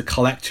see the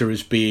Collector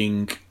as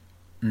being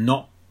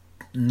not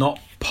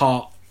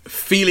part,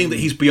 feeling that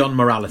he's beyond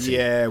morality.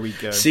 Yeah, we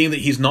go. Seeing that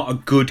he's not a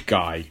good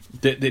guy,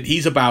 that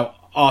he's about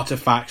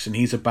artifacts and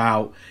he's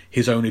about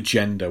his own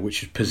agenda,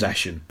 which is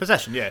possession.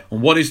 Possession, yeah.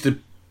 And what is the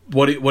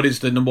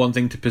number one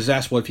thing to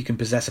possess? Well, if you can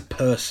possess a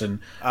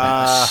person,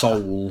 a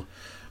soul,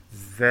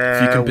 if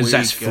you can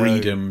possess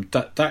freedom,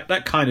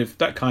 that kind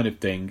of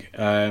thing.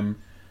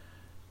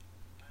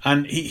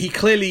 And he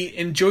clearly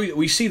enjoyed it.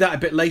 We see that a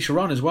bit later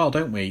on as well,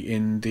 don't we?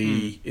 In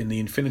the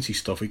Infinity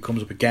stuff, he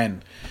comes up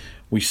again.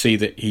 We see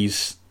that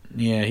he's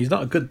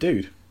not a good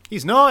dude.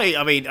 He's not.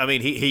 I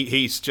mean,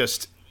 he's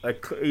just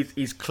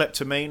he's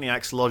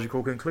kleptomaniac's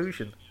logical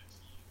conclusion.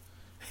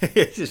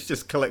 He's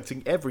just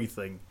collecting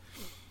everything.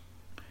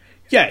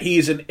 Yeah, he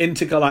is an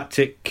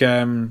intergalactic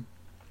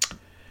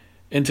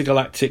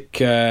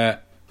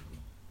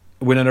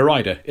Winona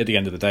Ryder at the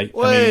end of the day.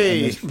 I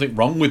mean, there's nothing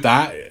wrong with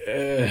that.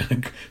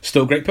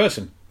 Still a great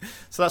person.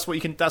 So that's what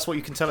you can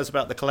tell us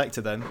about the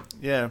Collector then.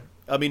 Yeah.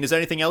 I mean, is there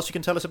anything else you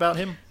can tell us about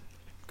him?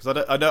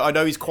 Because I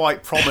know he's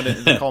quite prominent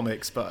in the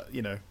comics, but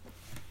you know.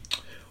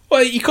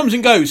 Well, he comes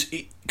and goes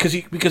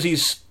because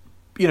he's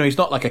he's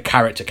not like a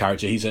character.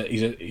 He's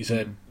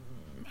an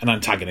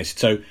antagonist.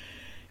 So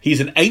he's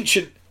an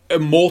ancient,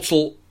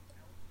 immortal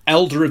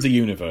elder of the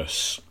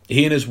universe.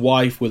 He and his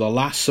wife were the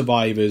last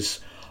survivors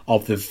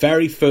of the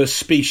very first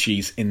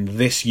species in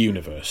this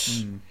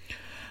universe.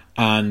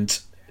 And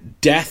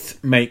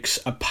death makes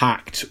a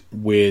pact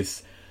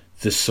with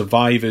the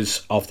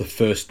survivors of the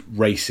first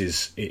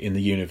races in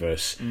the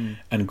universe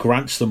and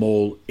grants them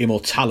all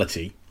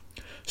immortality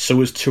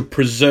so as to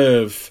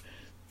preserve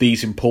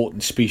these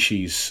important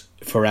species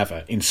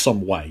forever in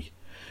some way.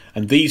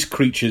 And these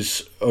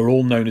creatures are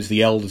all known as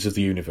the Elders of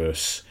the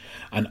Universe.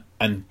 And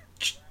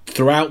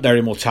throughout their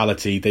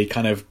immortality, they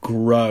kind of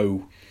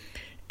grow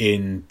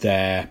in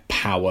their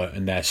power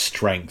and their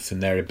strength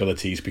and their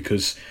abilities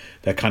because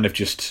they're kind of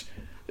just...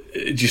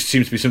 It just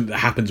seems to be something that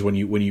happens when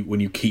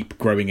you keep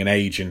growing in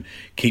age and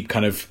keep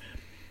kind of...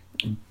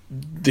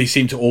 They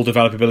seem to all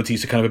develop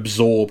abilities to kind of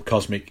absorb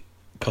cosmic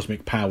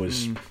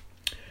powers.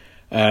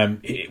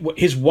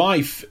 His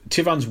wife,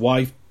 Tivan's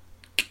wife,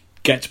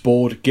 gets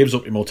bored, gives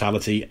up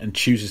immortality, and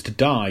chooses to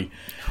die.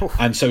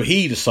 And so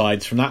he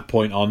decides from that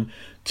point on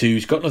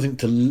he's got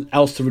nothing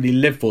else to really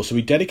live for, so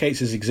he dedicates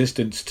his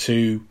existence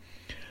to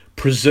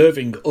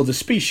preserving other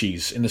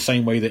species in the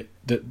same way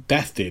that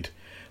Death did,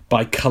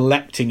 by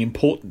collecting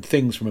important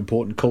things from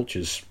important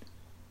cultures.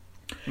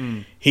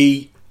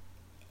 He,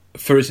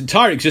 for his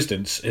entire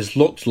existence, has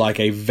looked like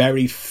a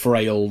very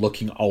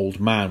frail-looking old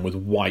man with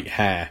white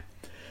hair.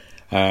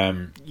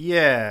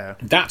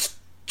 That's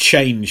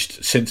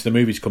changed since the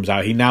movies comes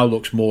out. He now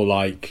looks more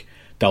like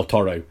Del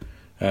Toro.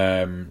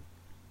 So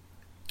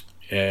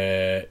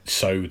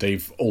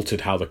they've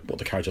altered what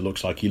the character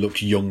looks like. He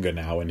looks younger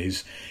now, and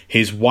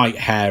his white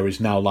hair is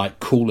now like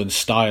cool and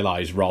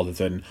stylized rather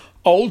than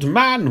old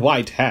man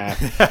white hair.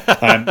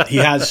 He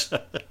has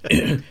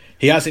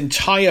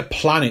entire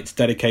planets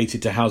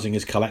dedicated to housing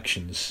his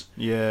collections.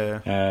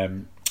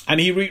 And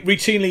he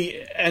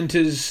routinely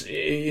enters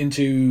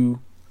into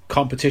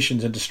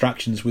competitions and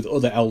distractions with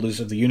other elders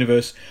of the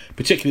universe,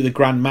 particularly the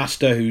Grand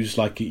Master, who's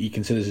like he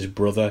considers his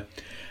brother.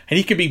 And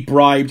he can be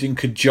bribed and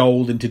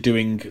cajoled into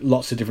doing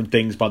lots of different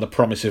things by the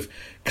promise of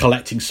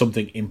collecting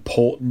something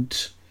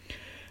important.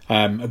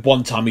 At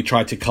one time he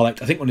tried to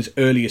collect, I think one of his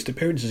earliest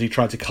appearances, he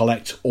tried to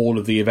collect all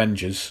of the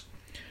Avengers.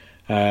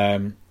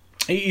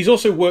 He's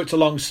also worked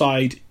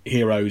alongside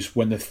heroes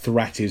when the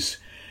threat is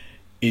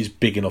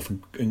big enough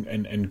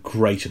and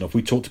great enough.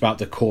 We talked about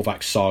the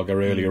Korvac saga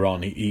earlier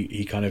on.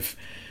 He kind of...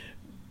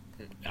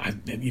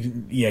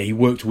 he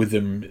worked with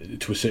them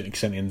to a certain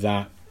extent in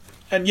that.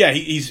 And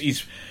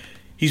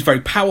he's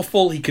very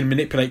powerful. He can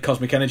manipulate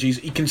cosmic energies.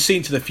 He can see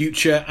into the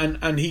future,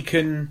 and he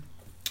can...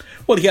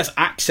 Well, he has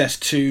access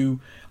to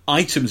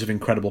items of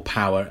incredible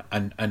power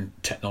and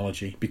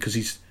technology because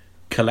he's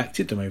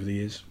collected them over the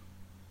years.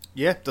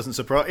 Yeah, doesn't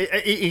surprise.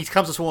 He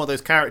comes as one of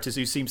those characters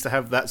who seems to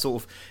have that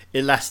sort of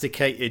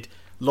elasticated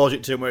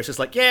logic to him, where it's just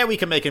like, yeah, we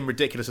can make him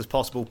ridiculous as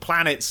possible.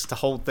 Planets to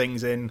hold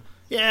things in.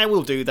 Yeah,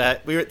 we'll do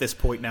that. We're at this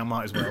point now,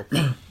 might as well.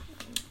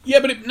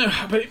 Yeah, but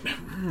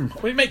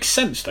it makes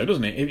sense though,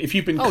 doesn't it? If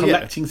you've been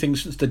collecting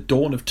things since the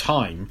dawn of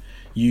time,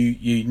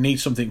 you need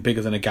something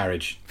bigger than a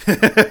garage.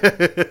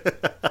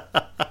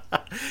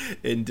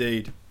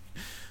 Indeed.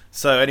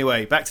 So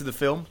anyway, back to the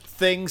film.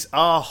 Things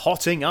are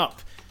hotting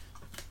up.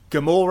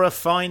 Gamora,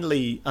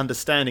 finally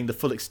understanding the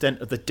full extent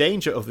of the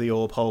danger of the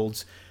orb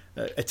holds,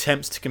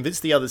 attempts to convince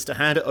the others to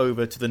hand it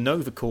over to the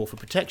Nova Corps for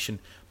protection.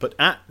 But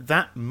at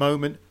that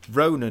moment,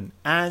 Ronan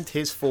and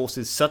his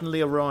forces suddenly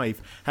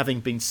arrive,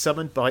 having been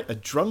summoned by a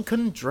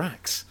drunken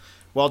Drax.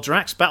 While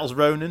Drax battles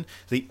Ronan,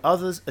 the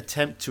others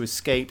attempt to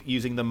escape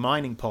using the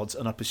mining pods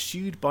and are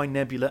pursued by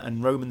Nebula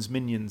and Ronan's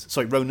minions.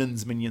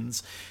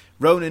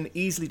 Ronan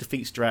easily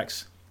defeats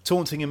Drax,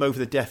 taunting him over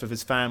the death of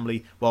his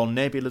family, while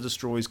Nebula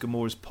destroys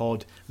Gamora's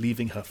pod,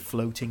 leaving her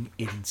floating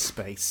in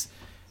space.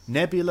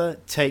 Nebula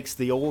takes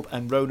the orb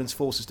and Ronan's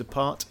forces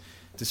depart.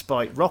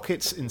 Despite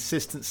Rocket's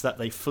insistence that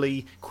they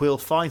flee, Quill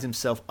finds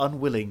himself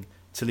unwilling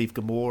to leave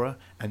Gamora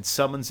and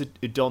summons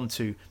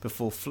Udontu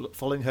before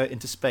following her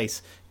into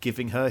space,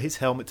 giving her his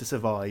helmet to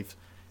survive.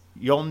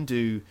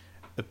 Yondu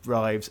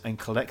arrives and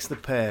collects the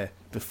pair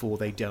before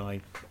they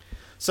die.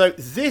 So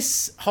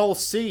this whole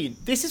scene,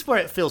 this is where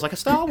it feels like a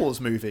Star Wars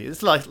movie.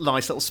 It's like a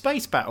nice little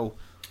space battle.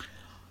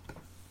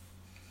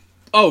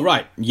 Oh,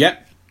 right.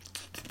 Yep.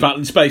 Battle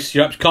in space.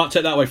 You can't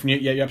take that away from you.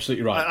 Yeah, you're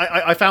absolutely right.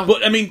 I found,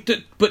 but I mean,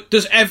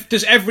 does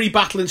every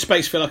Battle in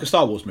space feel like a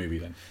Star Wars movie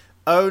then?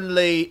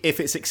 only if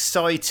it's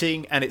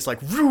exciting and it's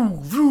like roo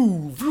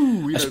roo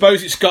roo. I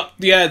suppose it's got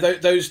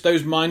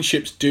those mine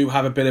ships do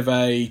have a bit of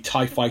a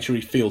TIE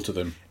fighter-y feel to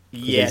them.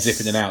 Yes, they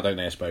zip in and out, don't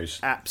they? I suppose.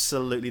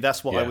 Absolutely,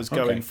 that's what I was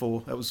going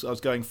for. I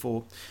was going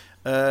for.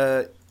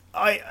 I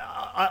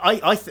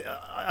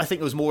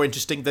think it was more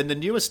interesting than the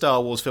newer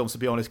Star Wars films, to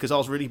be honest, because I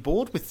was really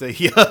bored with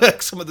the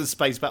some of the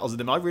space battles in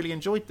them. I really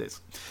enjoyed this.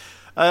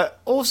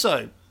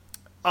 Also,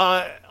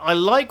 I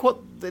like what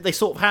they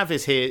sort of have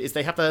is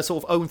they have their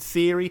sort of own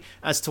theory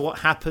as to what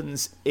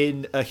happens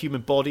in a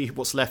human body,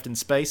 what's left in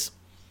space.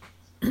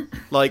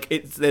 Like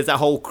there's that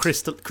whole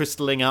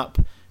crystalling up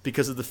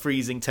because of the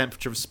freezing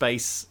temperature of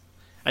space,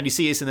 and you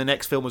see this in the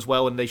next film as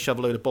well. When they shove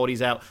a load of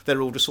bodies out,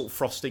 they're all just sort of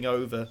frosting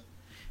over.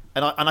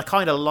 And I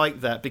kind of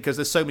like that because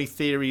there's so many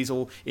theories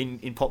or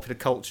in popular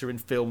culture in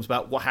films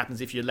about what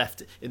happens if you're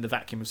left in the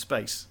vacuum of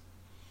space.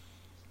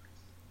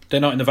 They're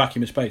not in the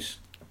vacuum of space.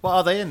 What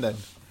are they in then?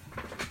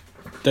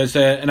 There's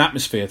an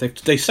atmosphere.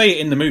 They say it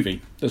in the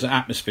movie. There's an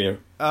atmosphere.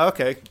 Oh,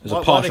 okay. There's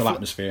a partial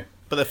atmosphere,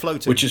 but they're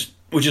floating. Which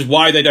is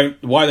why they don't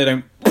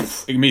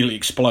immediately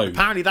explode.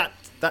 Apparently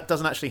that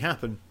doesn't actually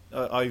happen.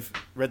 I've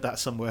read that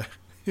somewhere.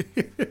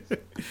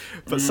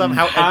 But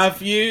somehow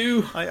have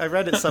you? I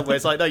read it somewhere.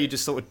 It's like, no, you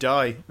just sort of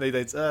die.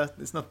 It's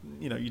not,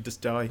 you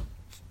just die.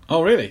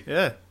 Oh, really?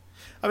 Yeah.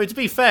 I mean, to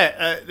be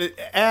fair,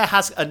 air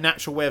has a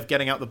natural way of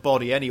getting out the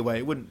body anyway.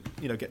 It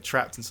wouldn't, get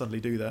trapped and suddenly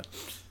do that.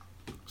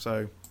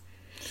 So.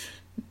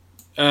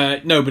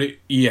 No, but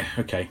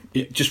okay.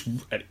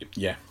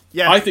 Yeah.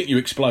 I think you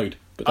explode,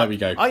 but there we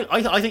go.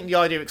 I think the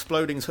idea of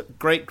exploding is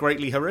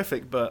greatly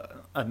horrific,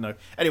 but I don't know.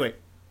 Anyway,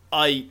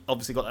 I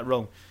obviously got that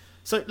wrong.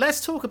 So let's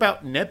talk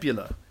about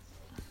Nebula.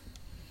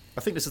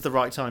 I think this is the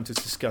right time to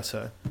discuss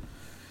her.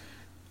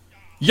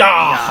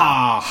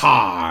 Yah-ha-ha!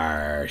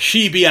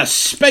 She be a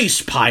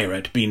space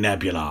pirate, be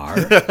Nebula.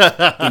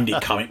 In the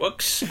comic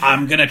books.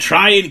 I'm gonna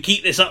try and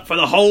keep this up for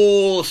the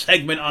whole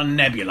segment on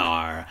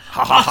Nebula.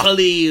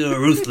 Utterly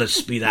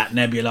ruthless be that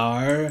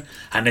Nebula,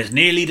 and has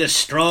nearly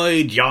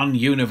destroyed yon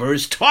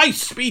universe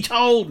twice, be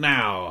told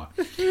now.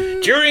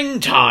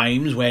 During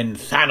times when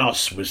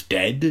Thanos was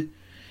dead,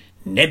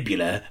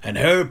 Nebula and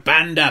her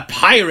band of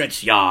pirates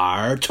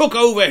took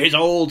over his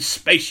old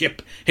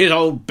spaceship, his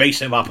old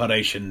base of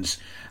operations,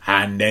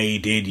 and they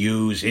did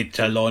use it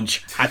to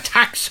launch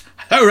attacks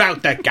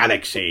throughout the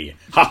galaxy.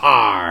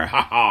 Ha-har,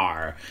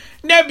 ha-har.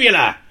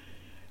 Nebula,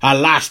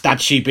 alas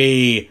that she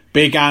be,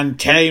 began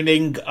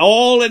telling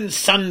all and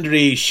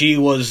sundry she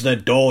was the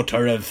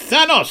daughter of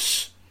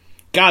Thanos.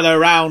 Gather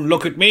round,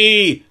 look at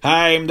me,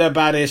 I'm the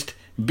baddest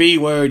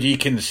B-word ye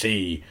can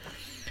see.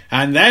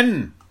 And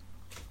then...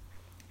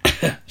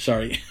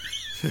 Sorry.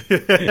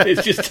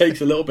 It just takes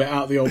a little bit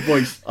out of the old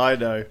voice. I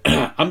know.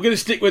 I'm going to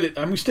stick with it.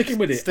 I'm sticking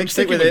with it.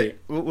 Stick with it.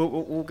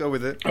 We'll go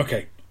with it.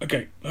 Okay.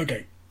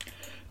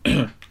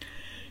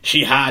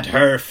 She had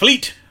her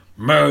fleet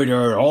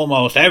murder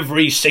almost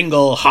every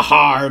single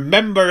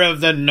member of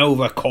the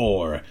Nova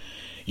Corps.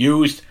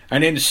 Used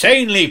an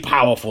insanely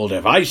powerful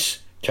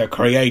device to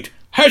create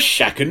her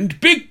second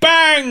Big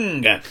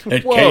Bang that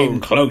came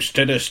close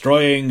to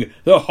destroying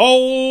the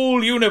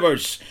whole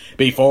universe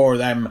before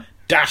them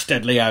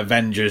dastardly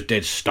Avengers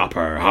did stop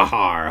her.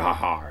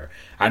 Ha-har.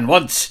 And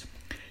once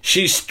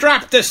she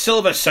strapped the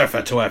Silver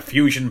Surfer to a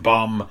fusion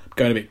bomb.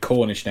 Going a bit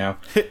Cornish now.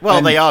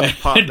 Well, they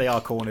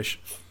are Cornish.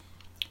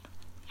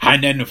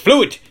 And then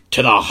flew it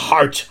to the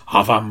heart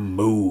of a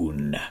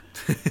moon.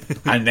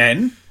 And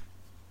then,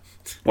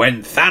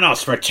 when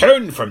Thanos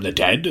returned from the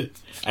dead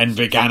and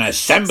began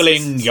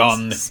assembling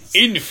yon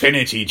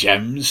Infinity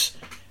Gems,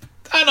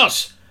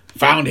 Thanos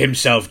found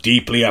himself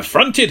deeply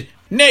affronted,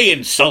 nay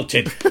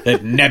insulted,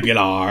 that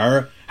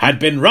Nebula had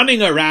been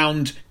running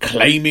around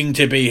claiming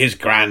to be his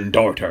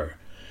granddaughter.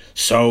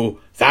 So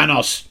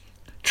Thanos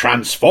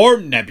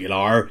transformed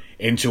Nebula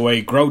into a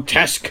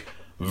grotesque,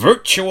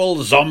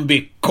 virtual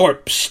zombie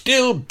corpse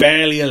still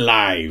barely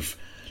alive,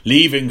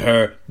 leaving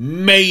her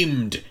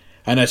maimed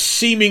and a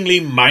seemingly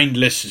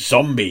mindless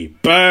zombie,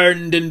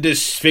 burned and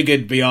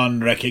disfigured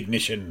beyond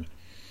recognition.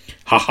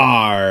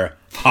 Ha-har,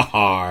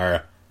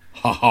 ha-har,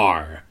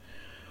 ha-har.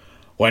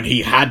 When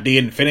he had the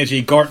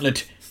Infinity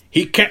Gauntlet,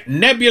 he kept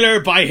Nebula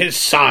by his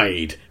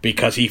side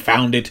because he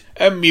found it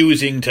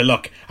amusing to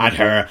look at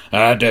her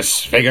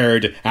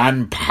disfigured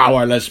and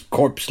powerless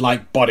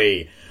corpse-like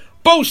body,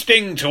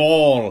 boasting to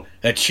all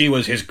that she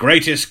was his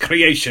greatest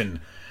creation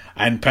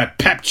and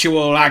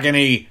perpetual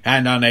agony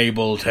and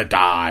unable to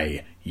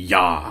die.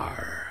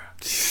 Yar.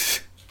 So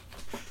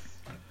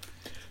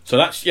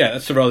that's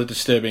a rather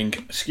disturbing...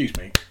 Excuse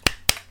me.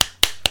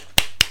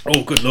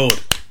 Oh, good lord.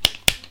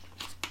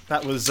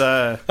 That was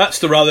that's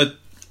the rather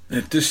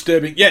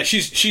disturbing. Yeah,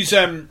 she's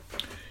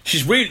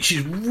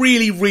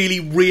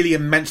really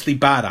immensely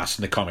badass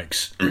in the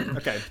comics.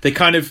 Okay. They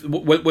kind of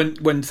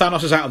when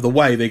Thanos is out of the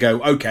way, they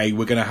go, okay,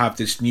 we're going to have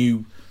this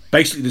new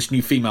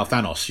female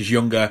Thanos. She's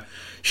younger.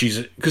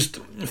 Because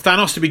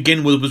Thanos to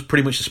begin with was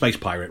pretty much a space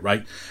pirate,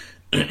 right?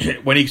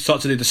 when he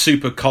starts to do the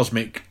super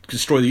cosmic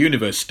destroy the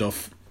universe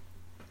stuff,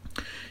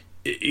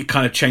 it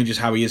kind of changes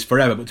how he is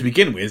forever. But to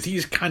begin with,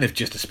 he's kind of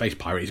just a space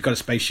pirate. He's got a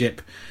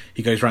spaceship.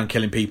 He goes around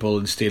killing people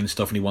and stealing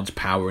stuff, and he wants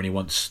power and he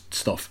wants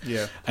stuff.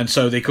 Yeah. And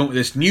so they come up with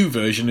this new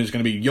version who's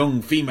going to be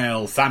young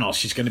female Thanos.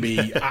 She's going to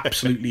be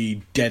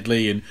absolutely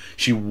deadly, and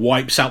she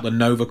wipes out the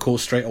Nova Corps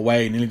straight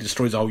away and nearly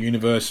destroys the whole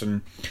universe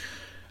and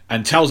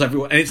tells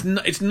everyone. And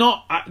it's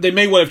not. They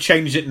may well have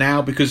changed it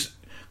now because,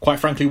 quite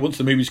frankly, once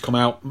the movies come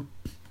out,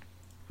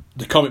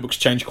 the comic books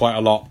change quite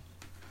a lot.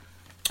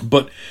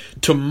 But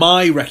to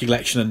my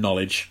recollection and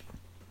knowledge,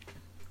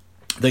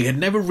 they had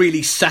never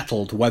really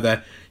settled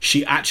whether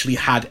she actually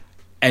had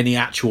any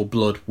actual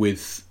blood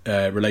with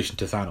relation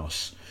to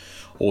Thanos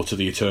or to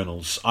the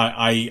Eternals.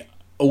 I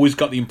always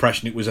got the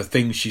impression it was a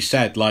thing she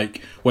said,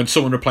 like when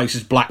someone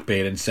replaces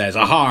Blackbeard and says,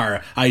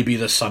 "Ahar, I be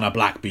the son of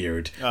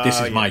Blackbeard. This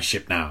is my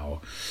ship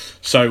now."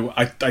 So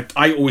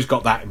I always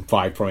got that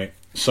vibe from it.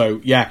 So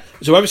yeah,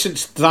 so ever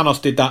since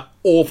Thanos did that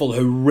awful,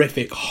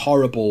 horrific,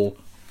 horrible,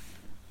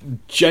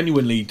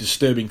 genuinely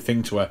disturbing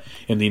thing to her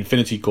in the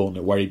Infinity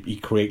Gauntlet, where he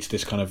creates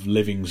this kind of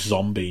living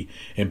zombie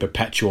in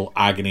perpetual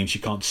agony, and she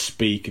can't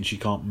speak and she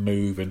can't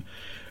move, and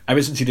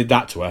ever since he did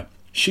that to her,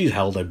 she's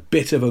held a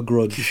bit of a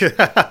grudge.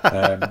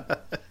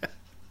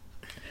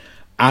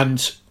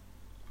 And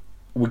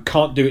we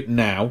can't do it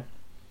now,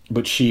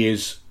 but she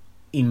is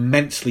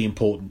immensely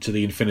important to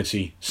the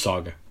Infinity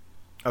Saga.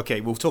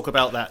 Okay, we'll talk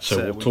about that. So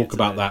we'll talk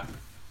about that.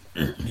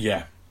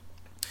 Yeah.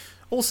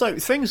 Also,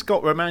 things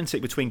got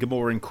romantic between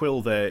Gamora and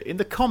Quill there. In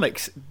the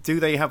comics, do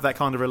they have that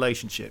kind of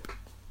relationship?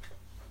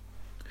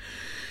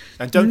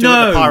 And don't do it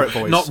in the pirate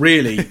voice. Not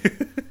really.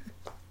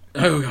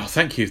 Oh,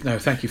 thank you. No,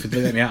 thank you for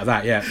letting me out of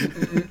that. Yeah,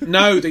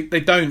 no,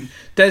 they don't.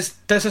 There's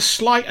a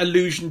slight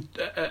allusion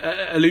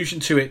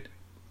to it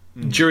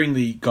during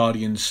the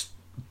Guardians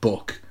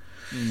book,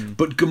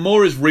 but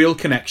Gamora's real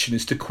connection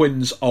is to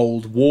Quinn's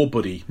old war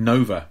buddy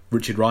Nova,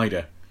 Richard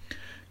Rider.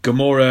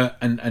 Gamora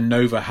and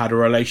Nova had a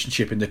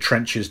relationship in the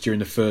trenches during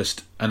the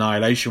first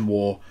Annihilation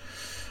War,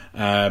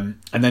 and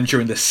then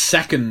during the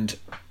second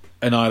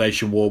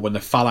Annihilation War, when the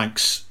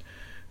Phalanx,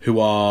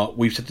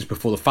 we've said this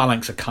before, the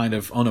Phalanx are kind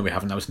of, oh no we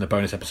haven't, that was in the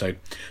bonus episode,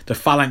 the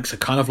Phalanx are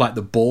kind of like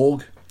the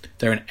Borg.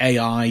 They're an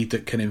AI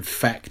that can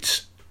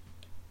infect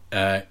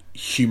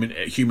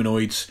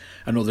humanoids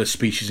and other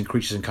species and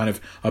creatures and kind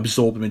of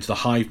absorb them into the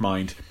hive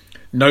mind.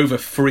 Nova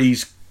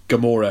frees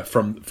Gamora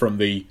from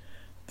the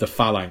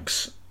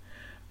Phalanx,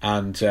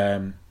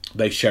 and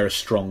they share a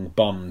strong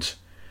bond.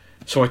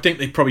 So I think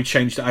they probably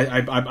changed it.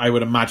 I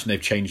would imagine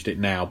they've changed it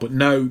now, but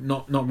no,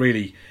 not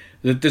really.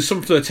 There's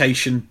some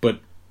flirtation, but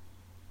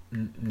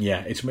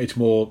yeah, it's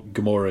more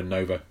Gamora and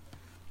Nova.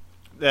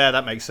 Yeah,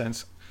 that makes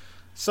sense.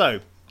 So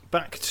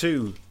back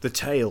to the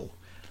tale.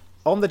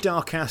 On the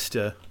Dark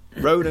Aster,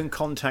 Ronan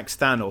contacts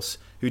Thanos,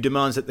 who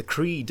demands that the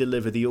Kree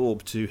deliver the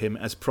orb to him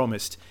as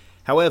promised.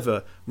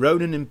 However,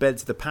 Ronan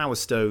embeds the Power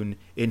Stone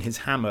in his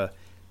hammer,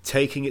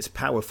 taking its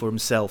power for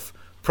himself,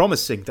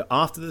 promising that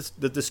after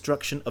the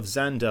destruction of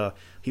Xandar,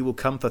 he will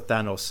comfort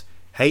Thanos.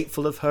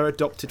 Hateful of her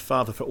adopted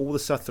father for all the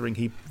suffering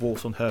he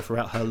brought on her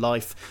throughout her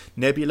life,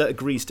 Nebula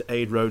agrees to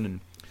aid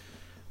Ronan.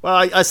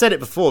 Well, I said it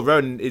before,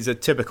 Ronan is a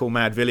typical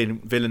mad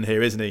villain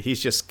here, isn't he?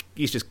 He's just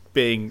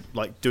being,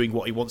 like, doing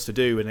what he wants to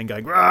do and then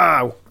going,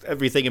 "Rah!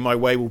 Everything in my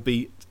way will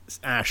be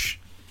ash."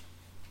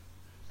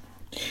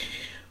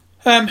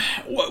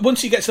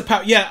 Once he gets the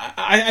power, yeah,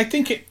 I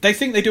think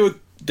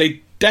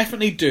they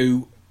definitely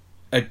do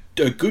a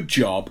good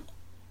job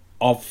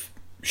of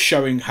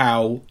showing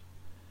how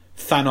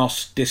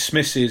Thanos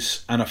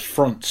dismisses and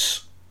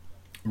affronts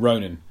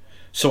Ronan.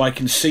 So I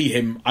can see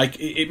him.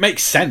 It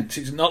makes sense.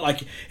 It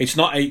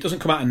doesn't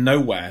come out of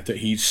nowhere that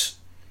he's.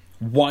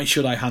 Why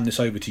should I hand this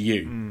over to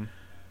you?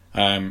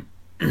 Well,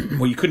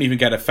 you couldn't even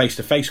get a face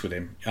to face with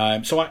him. I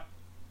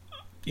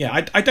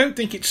don't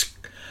think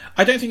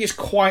it's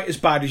quite as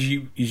bad as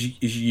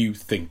you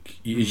think,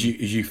 as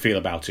you feel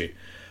about it.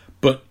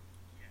 But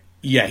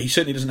yeah, he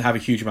certainly doesn't have a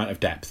huge amount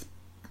of depth.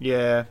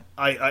 Yeah,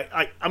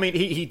 I mean,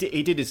 he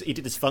did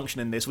his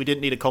function in this. We didn't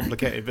need a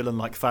complicated villain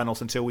like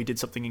Thanos until we did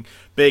something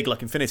big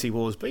like Infinity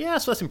Wars. But yeah,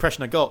 so that's the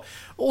impression I got.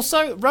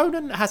 Also,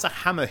 Ronan has a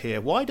hammer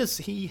here. Why does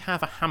he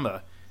have a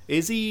hammer?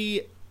 Is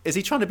he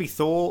trying to be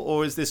Thor,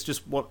 or is this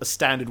just a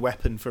standard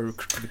weapon for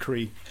the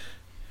Kree?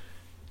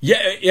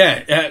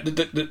 Yeah.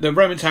 The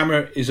Roman's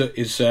hammer is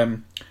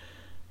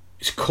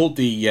it's called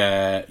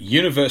the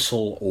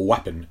Universal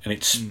Weapon, and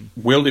it's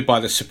wielded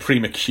by the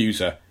Supreme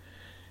Accuser.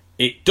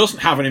 It doesn't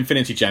have an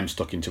Infinity Gem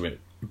stuck into it,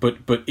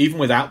 but even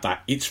without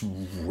that, it's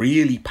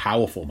really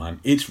powerful,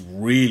 man. It's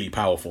really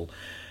powerful.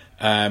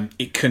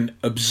 It can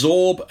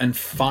absorb and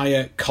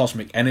fire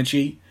cosmic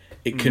energy.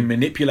 It can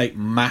manipulate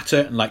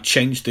matter and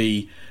change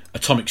the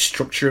atomic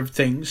structure of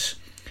things.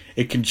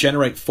 It can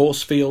generate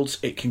force fields.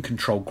 It can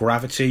control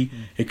gravity.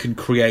 It can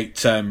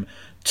create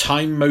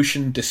time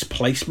motion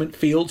displacement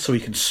fields, so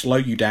it can slow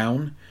you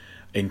down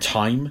in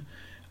time.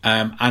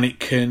 And it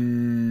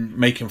can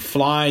make him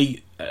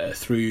fly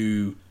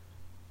through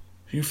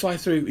You can fly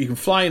through. You can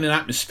fly in an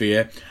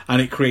atmosphere,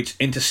 and it creates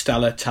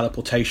interstellar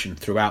teleportation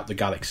throughout the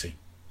galaxy.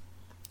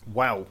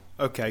 Wow.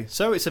 Okay,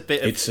 so it's a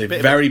bit. It's a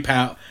very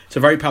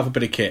powerful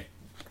bit of kit.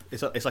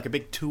 It's like a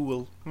big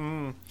tool.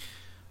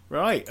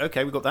 Right.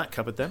 Okay, we got that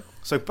covered then.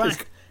 So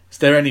back. Is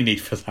there any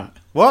need for that?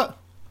 What?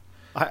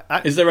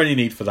 Is there any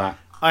need for that?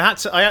 I had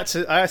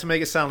to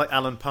make it sound like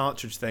Alan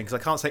Partridge thing, because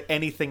I can't say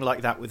anything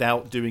like that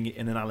without doing it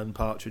in an Alan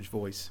Partridge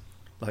voice.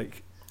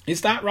 Like, is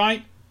that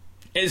right?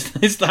 Is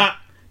that?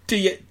 Do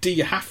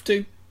you have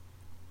to?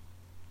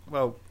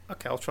 Well,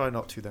 okay, I'll try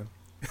not to then.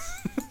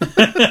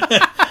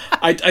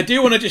 I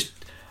do want to just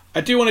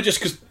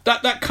because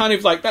that kind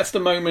of like that's the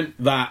moment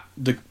that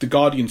the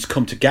Guardians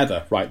come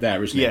together right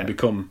there, isn't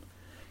it?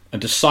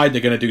 And decide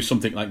they're going to do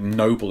something like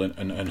noble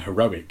and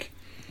heroic,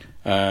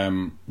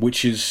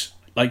 which is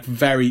like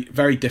very,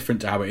 very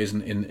different to how it is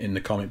in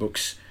the comic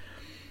books.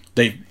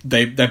 They're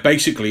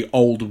basically they're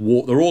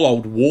all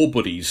old war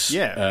buddies.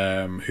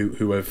 Yeah.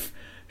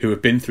 Who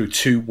have been through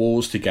 2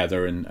 wars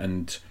together,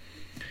 and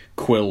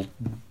Quill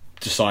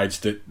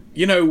decides that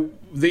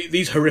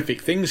these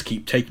horrific things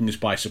keep taking us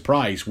by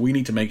surprise. We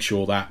need to make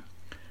sure that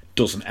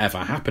doesn't ever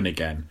happen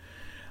again.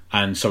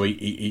 And so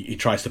he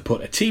tries to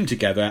put a team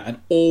together,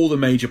 and all the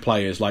major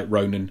players like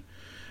Ronan,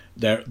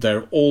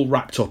 they're all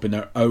wrapped up in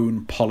their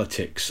own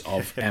politics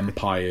of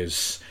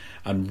empires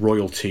and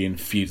royalty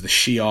and feuds. The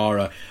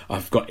Shi'ar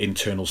have got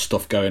internal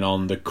stuff going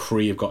on. The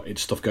Kree have got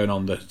stuff going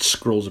on. The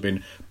Skrulls have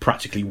been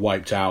practically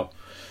wiped out.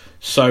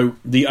 So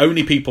the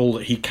only people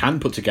that he can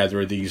put together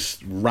are these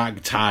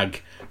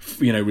ragtag,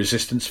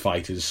 resistance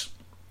fighters.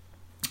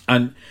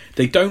 And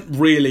they don't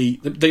really...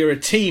 They're a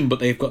team, but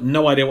they've got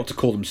no idea what to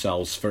call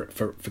themselves for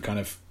kind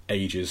of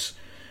ages.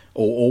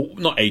 Or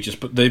not ages,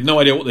 but they've no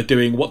idea what they're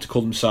doing, what to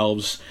call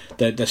themselves.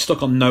 They're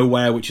stuck on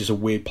nowhere, which is a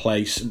weird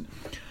place. And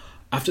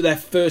after their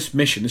first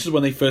mission, this is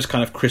when they first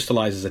kind of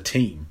crystallise as a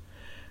team.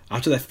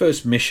 After their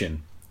first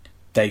mission,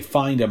 they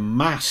find a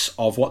mass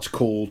of what's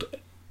called...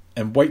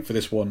 And wait for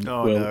this one,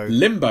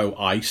 limbo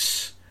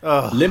ice.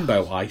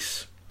 Limbo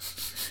ice.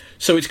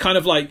 So it's kind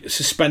of like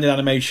suspended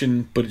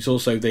animation, but it's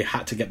also they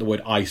had to get the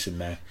word ice in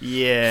there.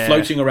 Yeah.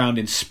 Floating around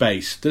in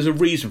space. There's a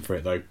reason for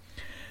it, though.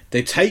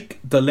 They take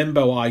the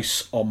limbo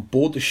ice on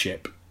board the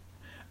ship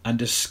and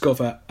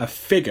discover a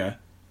figure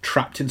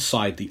trapped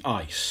inside the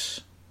ice.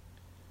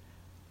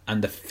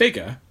 And the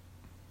figure,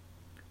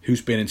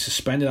 who's been in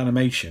suspended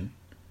animation,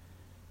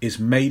 is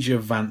Major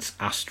Vance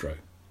Astro.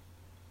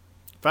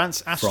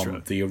 Vance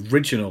Astro?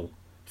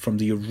 From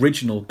the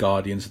original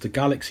Guardians of the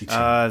Galaxy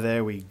team.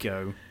 There we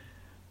go.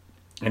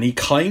 And he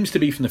claims to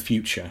be from the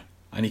future,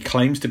 and he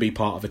claims to be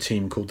part of a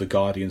team called the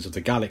Guardians of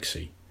the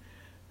Galaxy,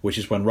 which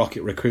is when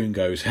Rocket Raccoon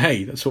goes,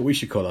 hey, that's what we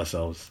should call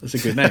ourselves. That's a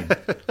good name.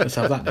 Let's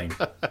have that name.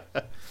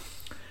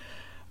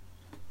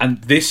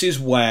 And this is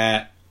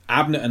where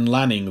Abnett and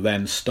Lanning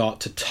then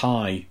start to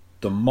tie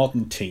the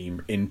modern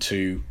team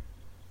into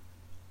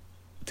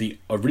the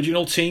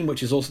original team,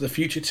 which is also the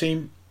future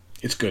team.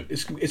 It's good.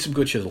 It's some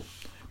good chisel.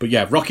 But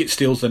yeah, Rocket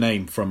steals the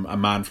name from a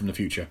man from the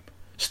future,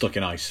 stuck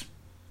in ice.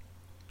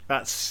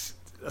 That's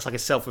like a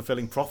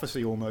self-fulfilling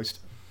prophecy almost.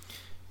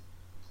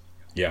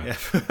 Yeah.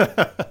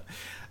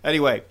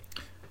 Anyway,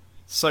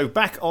 so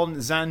back on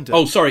Xander.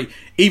 Oh, sorry.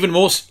 Even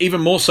more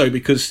so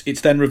because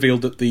it's then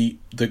revealed that the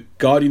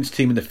Guardians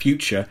team in the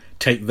future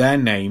take their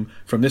name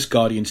from this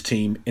Guardians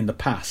team in the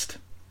past.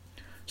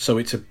 So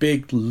it's a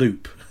big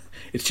loop.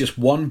 It's just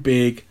one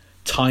big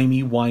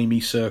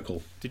timey-wimey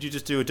circle. Did you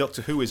just do a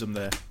Doctor Whoism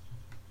there?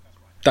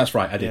 That's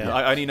right, I did. Yeah.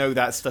 I only know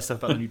that stuff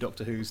about the new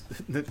Doctor Who's.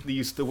 They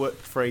use the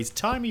phrase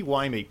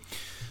timey-wimey.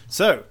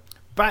 So,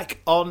 back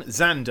on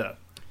Xander.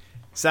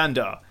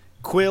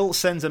 Quill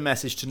sends a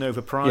message to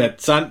Nova Prime. Yeah,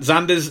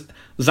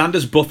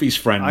 Xander's Buffy's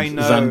friend. I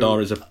know.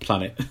 Xandar is a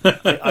planet.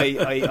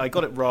 I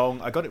got it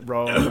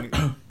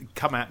wrong.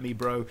 Come at me,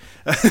 bro.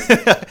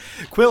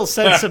 Quill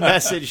sends a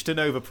message to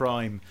Nova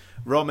Prime.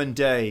 Rom and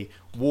Day,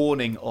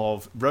 warning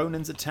of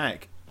Ronan's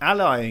attack.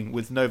 Allying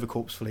with Nova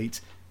Corps fleet,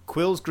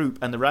 Quill's group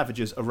and the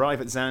Ravagers arrive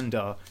at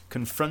Xandar,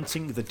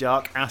 confronting the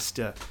Dark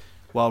Aster.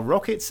 While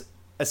Rocket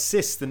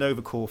assists the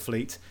Nova Corps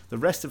fleet, the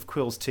rest of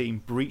Quill's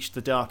team breach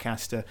the Dark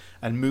Aster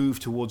and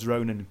move towards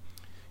Ronan.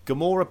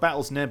 Gamora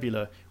battles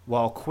Nebula,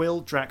 while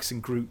Quill, Drax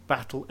and Groot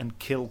battle and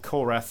kill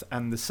Korath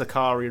and the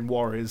Sakarian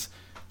warriors.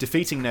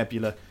 Defeating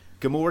Nebula,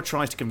 Gamora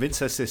tries to convince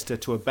her sister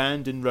to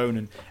abandon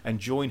Ronan and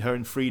join her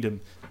in freedom.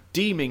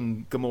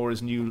 Deeming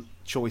Gamora's new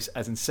choice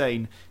as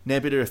insane,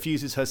 Nebula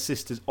refuses her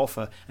sister's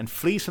offer and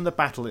flees from the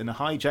battle in a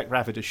hijacked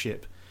Ravager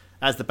ship.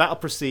 As the battle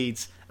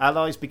proceeds,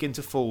 allies begin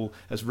to fall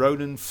as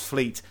Ronan's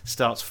fleet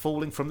starts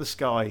falling from the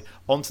sky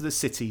onto the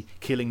city,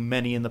 killing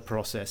many in the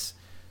process.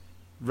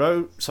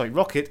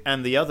 Rocket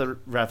and the other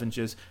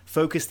Ravagers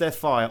focus their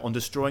fire on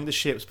destroying the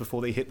ships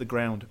before they hit the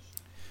ground.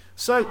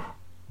 So,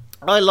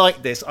 I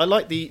like this. I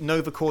like the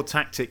Nova Corps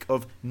tactic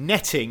of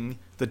netting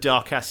the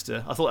Dark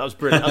Aster. I thought that was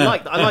brilliant. I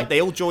like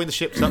they all joined the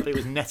ships up. It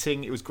was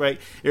netting. It was great.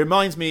 It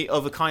reminds me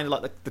of a kind of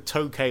like the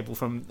tow cable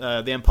from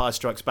The Empire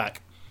Strikes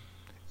Back.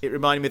 It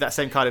reminded me of that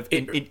same kind of...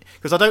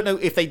 Because I don't know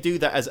if they do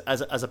that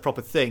as a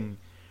proper thing.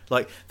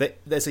 like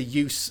there's a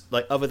use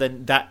like other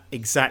than that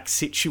exact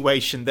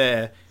situation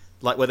there,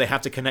 like where they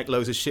have to connect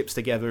loads of ships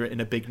together in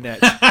a big net.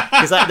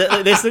 Because like,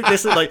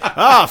 this like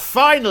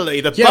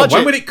finally the budget.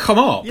 When would it come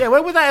up? Yeah,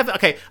 when would that ever?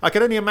 Okay, I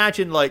can only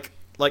imagine like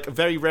a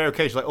very rare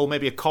occasion, like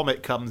maybe a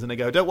comet comes and they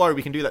go, don't worry,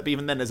 we can do that. But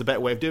even then, there's a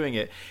better way of doing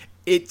it.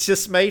 It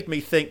just made me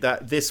think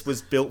that this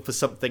was built for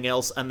something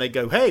else, and they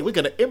go, hey, we're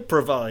going to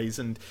improvise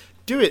and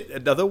do it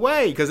another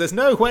way, because there's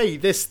no way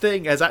this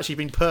thing has actually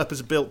been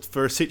purpose built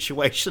for a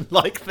situation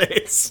like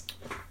this.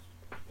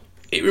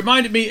 It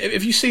reminded me.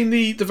 Have you seen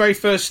the very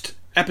first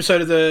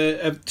episode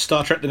of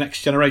Star Trek: The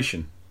Next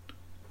Generation?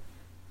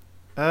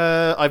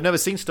 I've never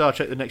seen Star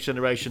Trek: The Next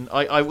Generation.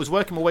 I was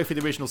working my way through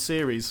the original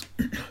series.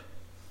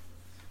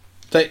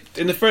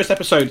 In the first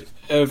episode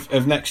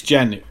of Next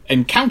Gen,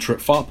 Encounter at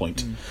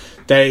Farpoint,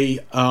 they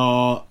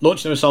are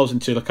launching themselves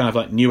into the kind of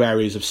like new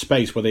areas of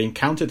space where they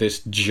encounter this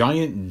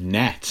giant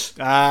net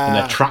and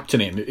they're trapped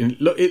in it. And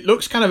it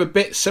looks kind of a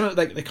bit similar.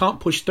 They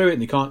can't push through it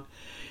and they can't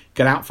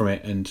get out from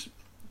it. And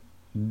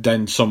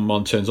then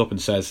someone turns up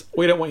and says,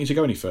 "We don't want you to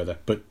go any further."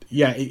 But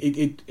yeah,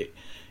 it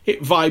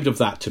vibed of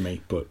that to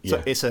me. But yeah,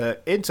 so it's a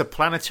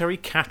interplanetary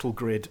cattle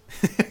grid.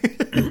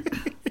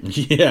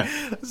 Yeah,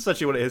 that's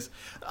essentially what it is.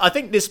 I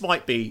think this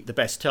might be the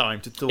best time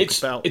to talk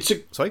about.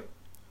 Sorry.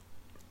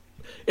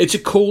 It's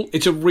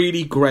a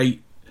really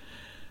great.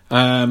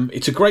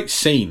 It's a great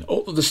scene.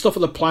 All the stuff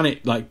of the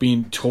planet like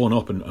being torn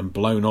up and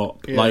blown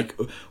up. Yeah. Like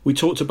we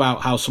talked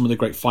about how some of the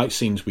great fight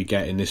scenes we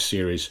get in this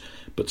series,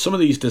 but some of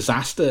these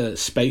disaster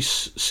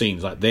space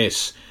scenes like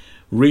this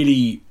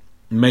really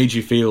made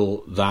you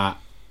feel that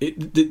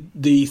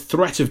the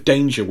threat of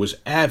danger was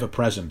ever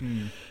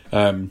present.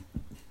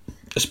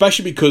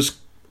 Especially because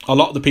a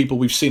lot of the people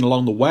we've seen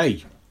along the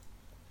way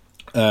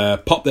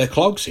pop their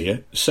clogs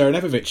here.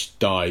 Serenevich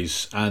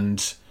dies,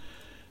 and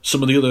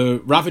some of the other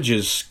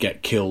Ravagers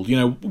get killed. You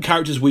know,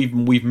 characters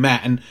we've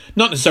met and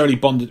not necessarily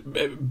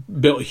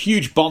built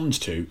huge bonds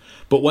to,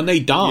 but when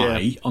they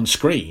die on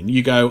screen,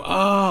 you go,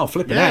 "Oh,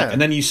 flipping heck!"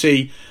 And then you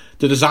see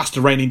the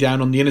disaster raining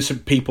down on the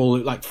innocent people,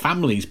 like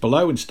families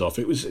below and stuff.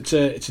 It's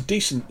a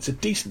decent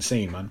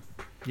scene, man.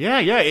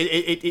 Yeah.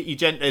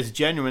 There's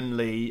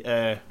genuinely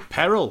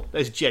peril.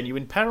 There's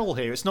genuine peril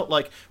here. It's not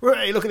like,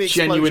 hey, look at the explosions.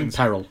 Genuine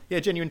peril. Yeah,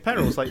 genuine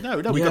peril. It's like, no,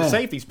 we've got to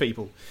save these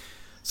people.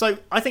 So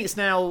I think it's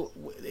now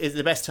is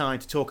the best time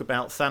to talk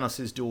about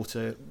Thanos'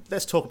 daughter.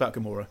 Let's talk about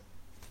Gamora.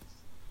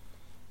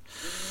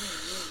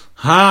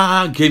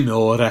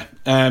 Gamora.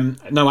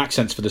 No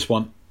accents for this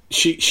one.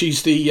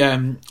 She's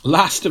the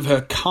last of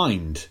her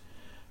kind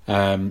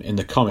in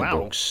the comic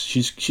books.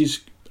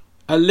 She's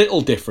a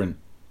little different.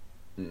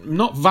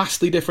 Not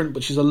vastly different,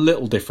 but she's a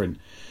little different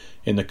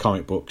in the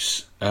comic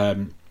books.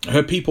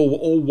 Her people were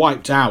all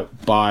wiped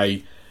out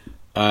by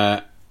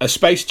a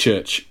space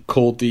church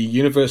called the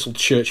Universal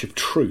Church of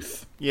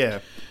Truth.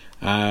 Yeah.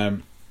 A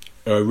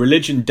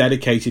religion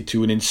dedicated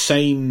to an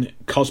insane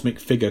cosmic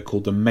figure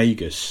called the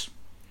Magus.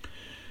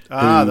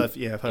 I've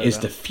heard is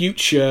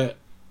that.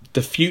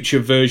 the future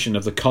version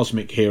of the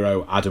cosmic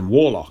hero Adam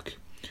Warlock.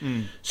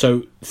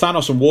 So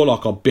Thanos and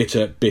Warlock are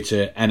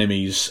bitter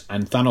enemies,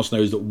 and Thanos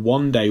knows that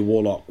one day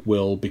Warlock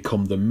will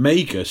become the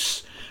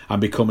Magus and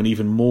become an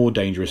even more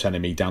dangerous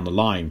enemy down the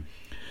line.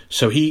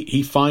 So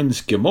he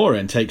finds Gamora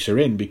and takes her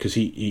in because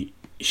she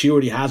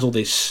already has all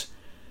this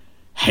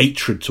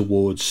hatred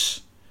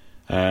towards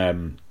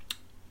the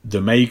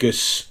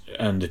Magus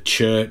and the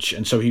church,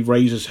 and so he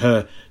raises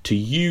her to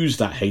use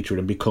that hatred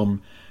and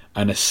become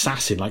an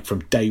assassin, like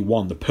from day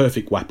one, the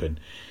perfect weapon.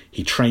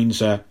 He trains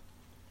her.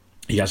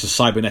 He has her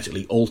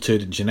cybernetically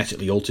altered and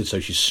genetically altered, so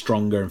she's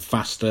stronger and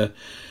faster.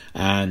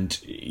 And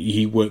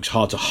he works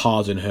hard to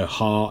harden her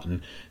heart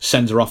and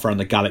sends her off around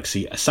the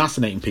galaxy,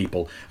 assassinating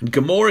people. And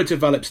Gamora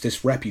develops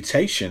this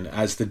reputation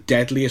as the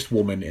deadliest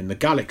woman in the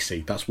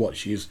galaxy. That's what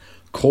she's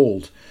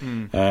called.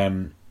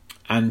 And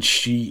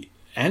she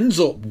ends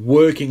up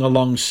working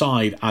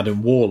alongside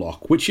Adam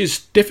Warlock, which is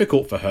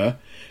difficult for her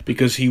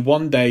because he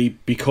one day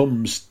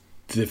becomes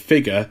the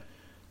figure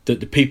that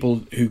the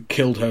people who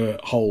killed her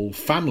whole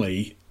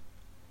family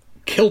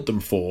killed them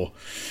for.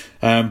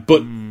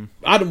 But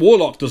Adam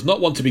Warlock does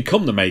not want to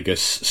become the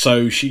Magus,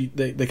 so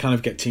they kind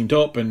of get teamed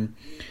up, and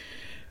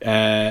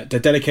they're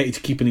dedicated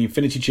to keeping the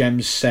Infinity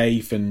Gems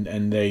safe,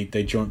 and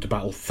they join up to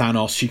battle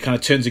Thanos. She kind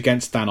of turns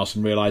against Thanos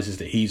and realises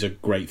that he's a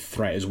great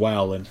threat as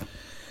well,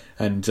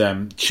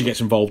 and she gets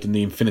involved in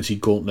the Infinity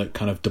Gauntlet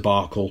kind of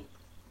debacle.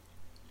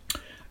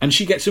 And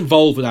she gets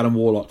involved with Adam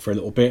Warlock for a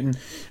little bit,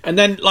 and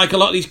then, like a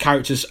lot of these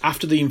characters,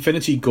 after the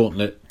Infinity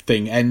Gauntlet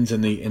thing ends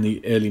in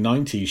the early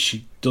 90s,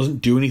 she doesn't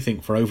do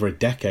anything for over a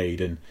decade,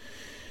 and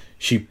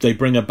they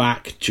bring her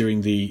back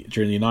during the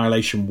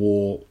Annihilation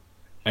War,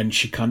 and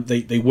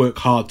they work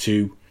hard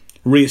to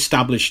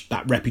re-establish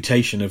that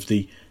reputation of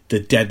the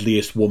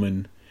deadliest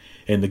woman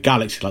in the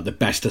galaxy, like the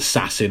best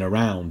assassin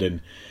around,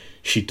 and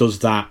she does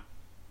that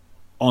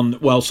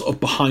sort of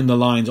behind the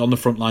lines, on the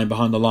front line,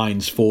 behind the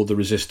lines for the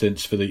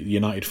Resistance, for the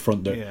United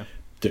Front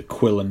that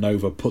Quill and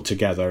Nova put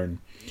together,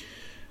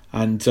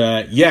 And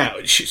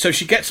so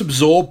she gets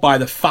absorbed by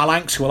the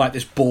Phalanx, who are like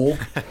this Borg.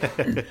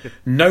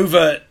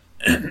 Nova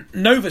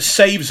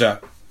saves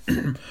her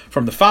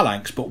from the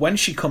Phalanx, but when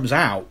she comes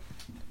out,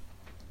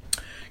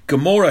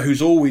 Gamora,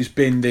 who's always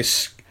been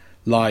this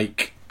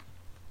like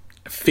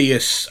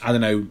fierce, I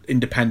don't know,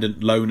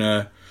 independent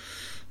loner,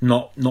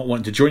 not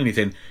wanting to join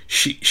anything,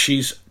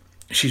 she's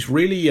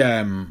really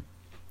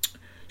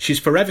she's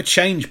forever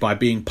changed by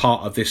being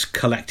part of this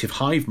collective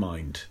hive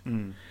mind,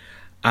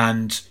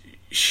 and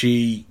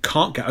she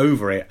can't get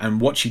over it,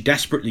 and what she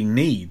desperately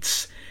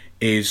needs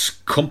is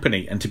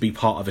company and to be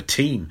part of a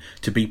team,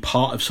 to be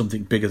part of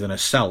something bigger than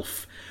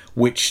herself,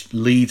 which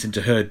leads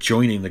into her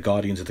joining the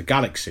Guardians of the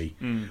Galaxy,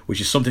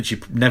 which is something she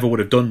never would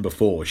have done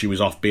before. She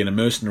was off being a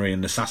mercenary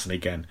and an assassin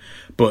again,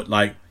 but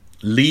like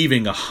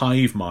leaving a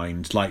hive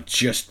mind like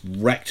just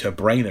wrecked her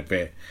brain a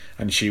bit,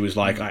 and she was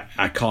like,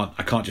 I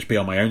can't just be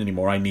on my own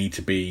anymore. I need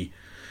to be,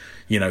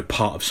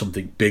 part of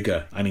something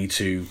bigger. I need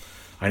to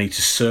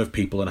serve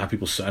people and have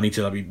people. I need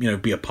to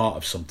be a part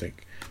of something,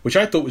 which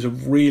I thought was a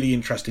really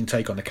interesting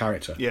take on the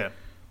character. Yeah.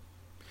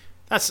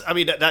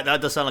 That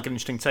does sound like an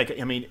interesting take.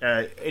 I mean,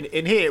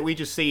 in here we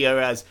just see her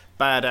as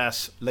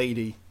badass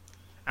lady,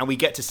 and we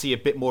get to see a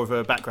bit more of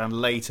her background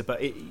later.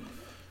 But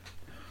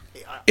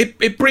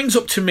it brings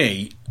up to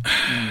me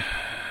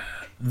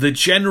the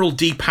general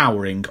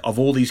depowering of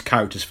all these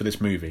characters for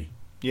this movie.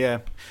 Yeah,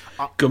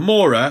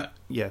 Gamora.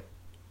 Yeah,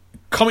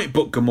 comic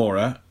book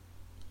Gamora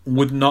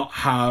would not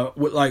have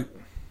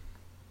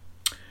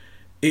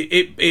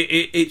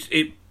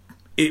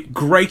It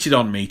grated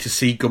on me to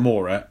see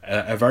Gamora,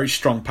 a very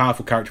strong,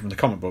 powerful character from the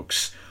comic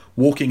books,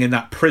 walking in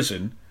that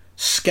prison,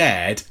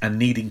 scared and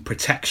needing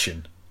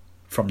protection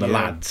from the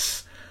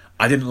lads.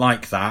 I didn't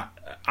like that.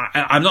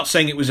 I'm not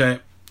saying it was I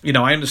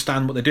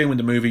understand what they're doing with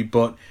the movie,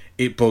 but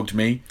it bugged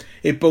me.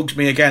 It bugs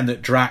me again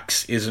that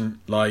Drax isn't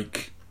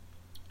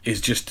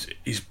he's just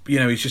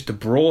a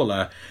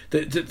brawler.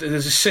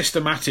 There's a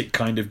systematic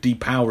kind of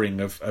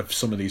depowering of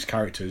some of these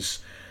characters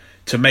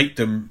to make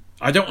them.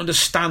 I don't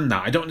understand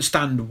that. I don't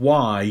understand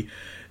why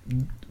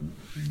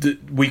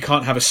we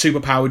can't have a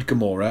superpowered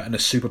Gamora and a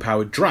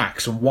superpowered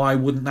Drax, and why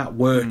wouldn't that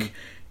work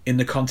in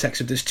the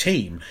context of this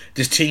team?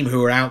 This team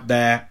who are out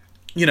there,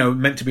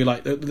 meant to be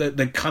like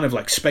they're kind of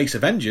like Space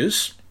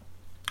Avengers.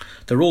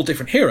 They're all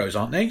different heroes,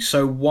 aren't they?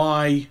 So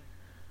why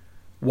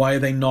are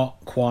they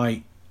not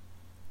quite?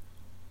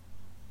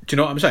 Do you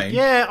know what I'm saying?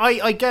 Yeah,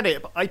 I get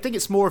it. But I think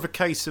it's more of a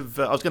case of.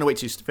 I was going to wait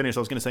till you finish. I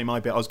was going to say my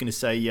bit. I was going to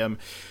say.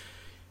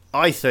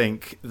 I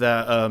think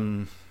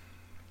that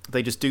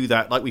they just do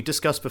that, like we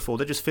discussed before.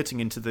 They're just fitting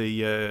into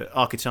the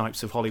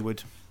archetypes of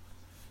Hollywood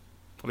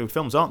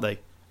films, aren't they?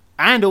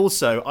 And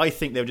also, I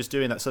think they were just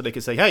doing that so they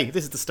could say, "Hey,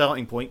 this is the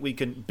starting point. We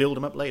can build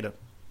them up later."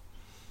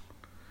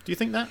 Do you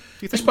think that?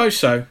 I suppose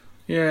so.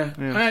 Yeah.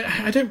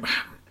 I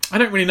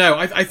don't really know.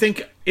 I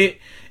think it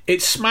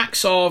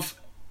smacks of.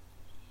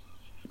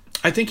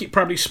 I think it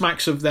probably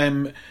smacks of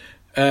them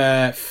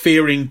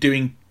fearing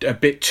doing a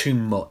bit too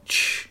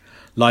much.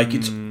 Like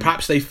it's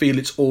perhaps they feel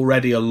it's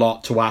already a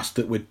lot to ask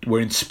that we're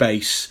in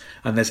space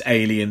and there's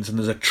aliens and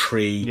there's a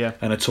tree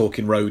and a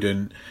talking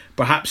rodent.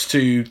 Perhaps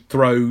to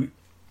throw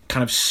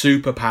kind of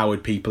super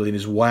powered people in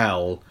as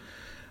well.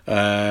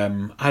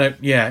 It's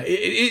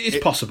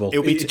possible.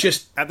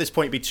 Just at this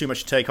point, it'd be too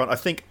much to take on. I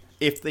think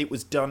if it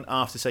was done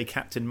after, say,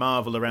 Captain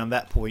Marvel around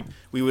that point,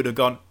 we would have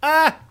gone,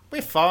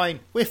 we're fine.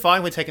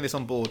 We're taking this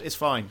on board. It's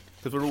fine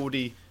because we're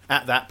already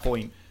at that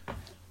point.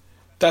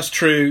 That's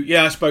true.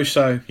 Yeah, I suppose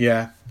so.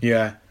 Yeah.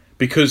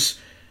 Because,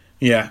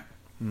 I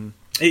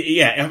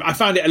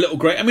found it a little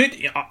great. I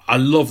mean, I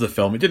love the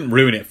film. It didn't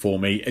ruin it for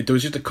me. There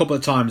was just a couple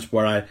of times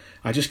where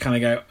I just kind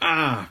of go,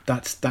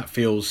 that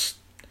feels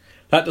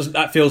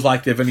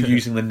like they're only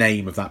using the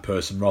name of that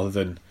person rather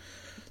than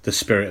the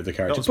spirit of the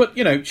character. But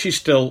she's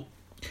still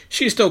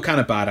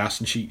kind of badass,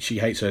 and she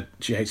hates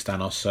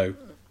Thanos. So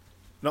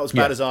not as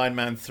bad as Iron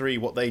Man 3.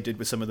 What they did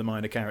with some of the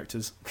minor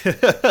characters.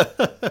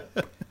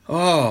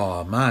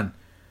 Oh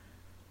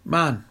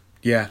man,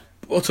 yeah.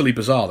 Utterly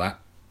bizarre, that.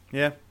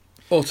 Yeah.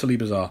 Utterly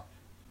bizarre.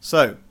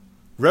 So,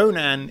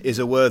 Ronan is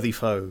a worthy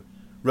foe.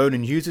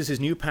 Ronan uses his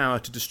new power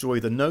to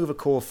destroy the Nova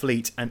Corps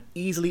fleet and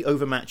easily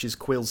overmatches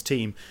Quill's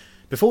team.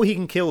 Before he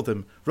can kill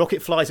them,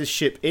 Rocket flies his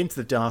ship into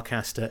the Dark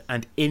Aster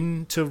and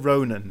into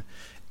Ronan,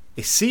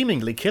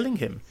 seemingly killing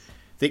him.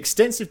 The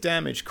extensive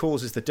damage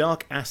causes the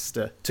Dark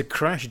Aster to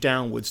crash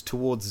downwards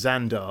towards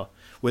Xandar,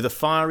 with a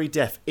fiery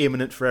death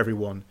imminent for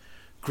everyone.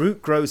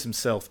 Groot grows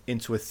himself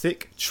into a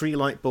thick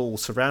tree-like ball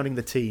surrounding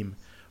the team.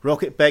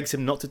 Rocket begs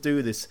him not to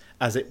do this,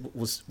 as it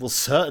will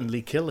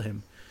certainly kill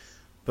him.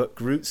 But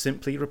Groot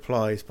simply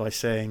replies by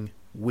saying,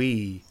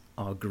 "We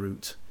are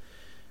Groot."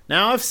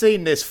 Now, I've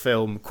seen this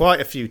film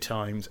quite a few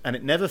times, and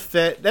it never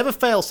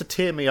fails to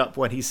tear me up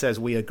when he says,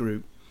 "We are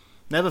Groot."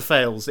 Never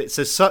fails.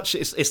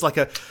 It's like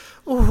a,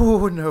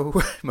 oh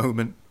no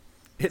moment.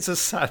 It's a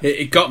sad.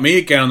 It got me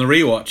again on the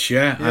rewatch.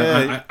 Yeah.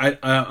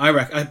 I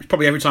reckon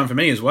probably every time for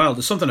me as well.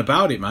 There's something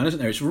about it, man, isn't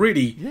there? It's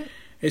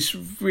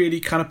really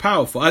kind of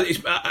powerful.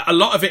 A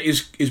lot of it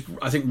is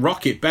I think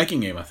Rocket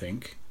begging him. I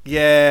think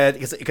Yeah,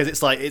 because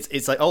it's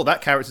like oh,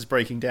 that character's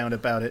breaking down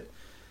about it.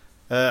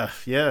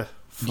 Yeah.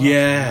 Fuck,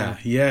 yeah,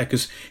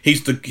 because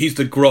he's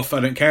the gruff, I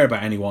don't care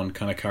about anyone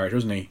kind of character,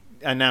 isn't he?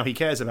 And now he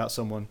cares about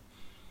someone.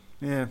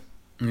 Yeah.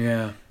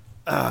 Yeah.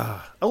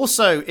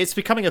 Also, it's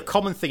becoming a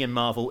common thing in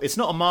Marvel. It's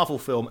not a Marvel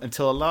film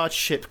until a large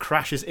ship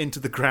crashes into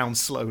the ground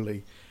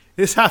slowly.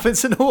 This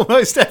happens in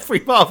almost every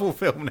Marvel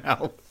film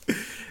now.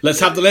 Let's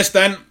have the list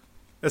then.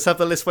 Let's have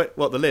the list. What,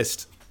 the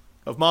list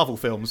of Marvel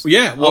films?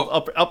 Yeah.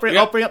 Well, I'll bring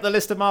up the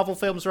list of Marvel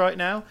films right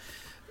now.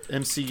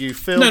 MCU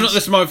films. No, not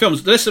list of Marvel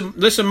films. List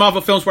of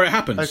Marvel films where it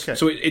happens. Okay.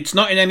 So it's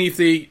not in any of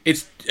the...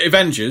 It's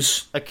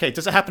Avengers. Okay,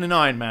 does it happen in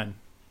Iron Man?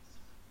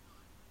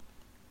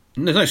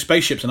 There's no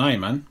spaceships in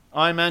Iron Man.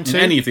 Iron Man 2?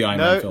 In any of the Iron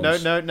Man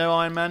films. No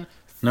Iron Man.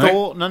 No.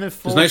 Thor, none of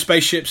Thor. There's no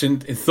spaceships in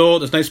Thor.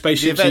 There's no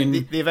spaceships in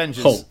the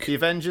Avengers. Hulk. The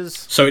Avengers.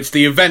 So it's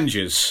the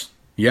Avengers.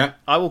 Yeah.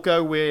 I will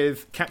go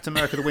with Captain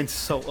America: The Winter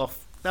Soldier.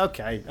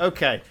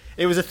 Okay.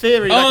 It was a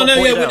theory. Oh no,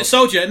 yeah, Winter Winter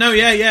Soldier. No,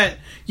 yeah,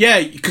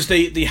 because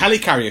the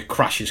helicarrier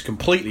crashes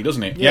completely,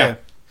 doesn't it? Yeah.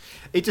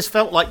 It just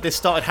felt like this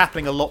started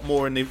happening a lot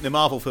more in the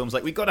Marvel films.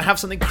 Like, we've got to have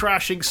something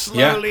crashing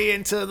slowly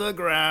into the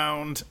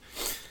ground.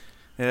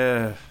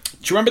 Yeah.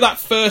 Do you remember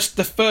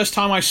the first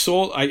time I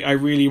saw? I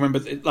really remember.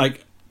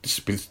 This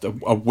is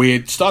a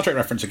weird Star Trek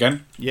reference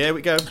again. Yeah,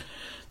 we go.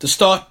 The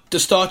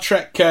Star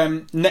Trek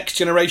Next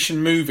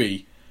Generation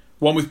movie,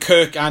 one with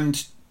Kirk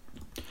and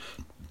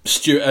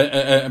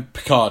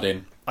Picard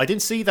in. I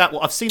didn't see that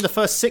one. I've seen the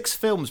first 6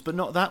 films, but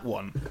not that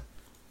one.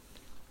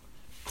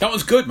 That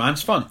one's good, man.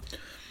 It's fun.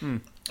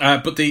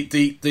 But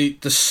the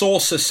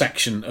saucer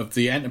section of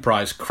the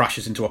Enterprise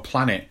crashes into a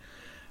planet,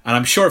 and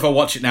I'm sure if I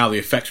watch it now, the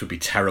effects would be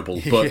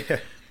terrible.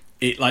 But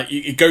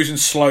it goes in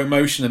slow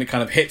motion and it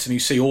kind of hits, and you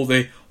see all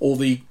the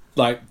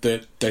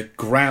the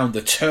ground,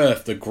 the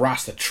turf, the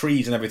grass, the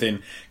trees, and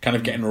everything kind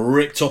of getting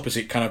ripped up as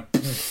it kind of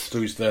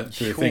through the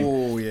thing.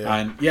 Oh yeah,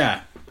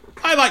 and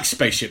I like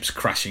spaceships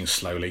crashing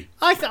slowly.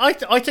 I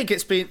think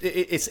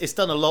it's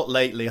done a lot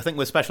lately. I think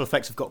where special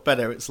effects have got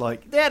better, it's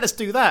like, yeah, let's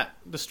do that.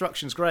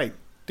 Destruction's great.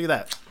 Do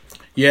that.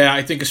 Yeah,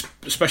 I think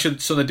especially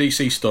some of the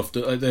DC stuff.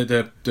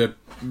 The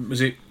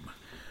was it?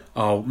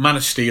 Oh, Man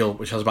of Steel,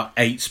 which has about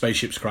 8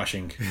 spaceships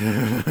crashing.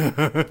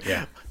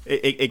 Yeah,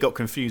 it got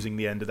confusing,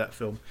 the end of that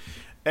film.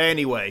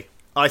 Anyway,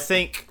 I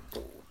think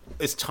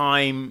it's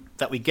time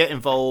that we get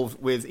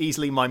involved with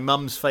easily my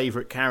mum's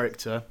favourite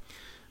character,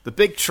 the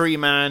big tree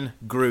man,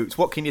 Groot.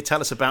 What can you tell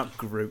us about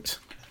Groot?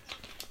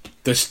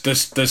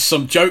 There's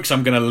some jokes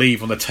I'm going to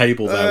leave on the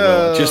table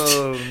there,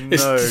 Will.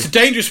 It's a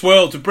dangerous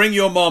world to bring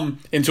your mum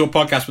into a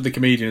podcast with a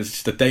comedian. It's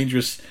just a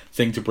dangerous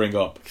thing to bring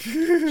up.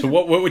 So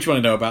what would you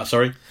want to know about?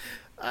 Sorry.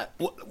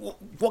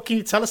 What can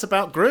you tell us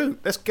about Groot?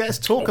 Let's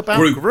talk about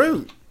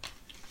Groot.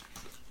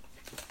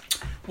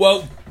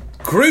 Well,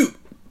 Groot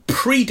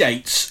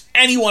predates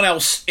anyone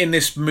else in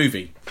this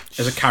movie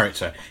as a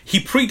character. He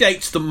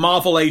predates the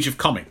Marvel Age of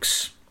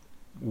Comics.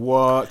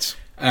 What?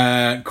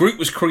 Groot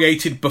was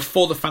created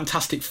before the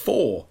Fantastic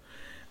Four,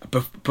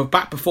 but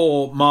back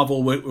before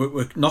Marvel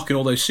were knocking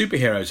all those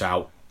superheroes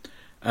out.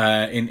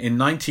 In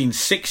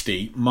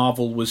 1960,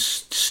 Marvel was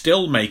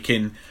still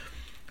making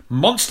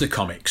monster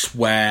comics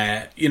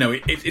where,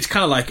 it's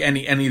kind of like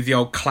any of the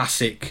old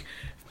classic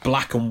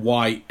black and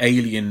white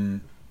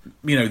alien,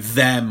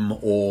 them,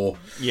 or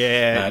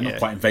not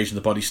quite Invasion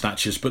of the Body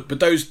Snatchers, but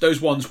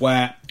those ones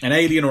where an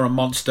alien or a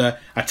monster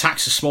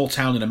attacks a small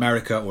town in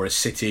America or a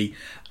city,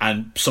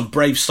 and some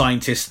brave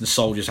scientists and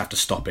soldiers have to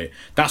stop it.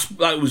 That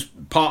was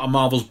part of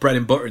Marvel's bread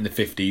and butter in the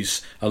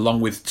 50s,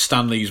 along with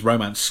Stan Lee's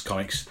romance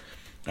comics.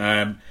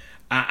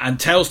 And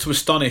Tales to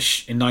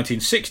Astonish in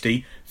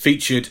 1960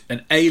 featured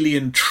an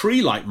alien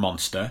tree-like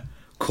monster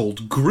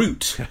called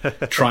Groot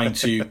trying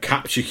to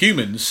capture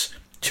humans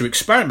to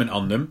experiment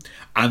on them.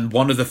 And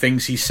one of the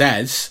things he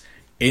says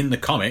in the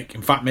comic,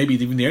 in fact maybe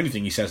even the only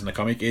thing he says in the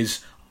comic,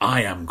 is,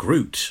 "I am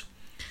Groot."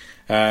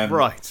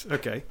 Right,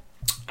 okay.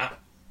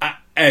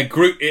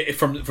 Groot,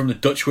 from the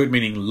Dutch word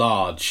meaning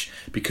large,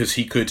 because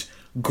he could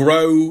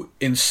grow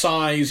in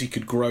size, he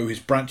could grow his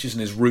branches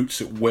and his roots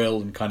at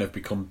will and kind of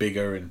become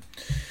bigger, and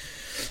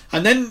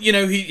then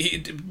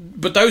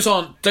but those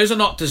are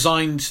not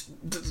designed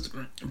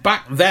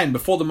back then,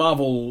 before the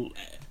Marvel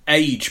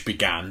age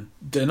began.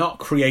 They're not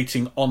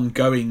creating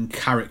ongoing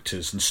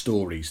characters and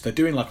stories. They're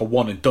doing like a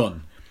one and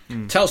done.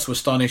 Tales to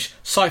Astonish,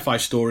 sci-fi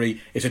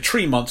story. It's a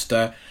tree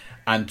monster,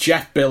 and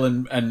Jeff, Bill,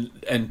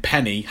 and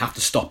Penny have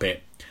to stop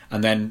it.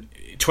 And then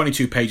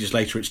 22 pages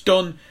later, it's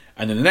done.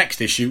 And then the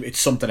next issue, it's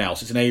something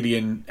else. It's an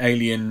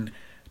alien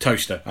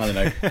toaster. I don't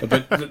know,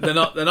 but they're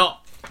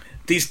not.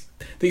 These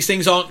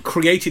things aren't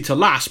created to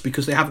last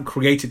because they haven't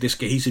created this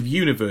cohesive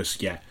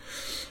universe yet.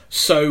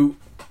 So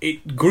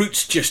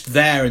Groot's just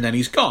there and then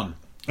he's gone.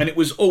 And it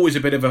was always a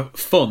bit of a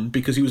fun,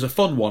 because he was a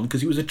fun one,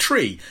 because he was a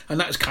tree, and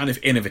that was kind of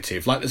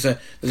innovative. Like there's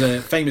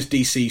a famous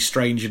DC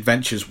Strange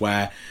Adventures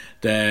where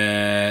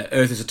the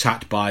Earth is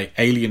attacked by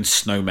alien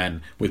snowmen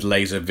with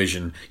laser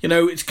vision.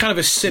 It's kind of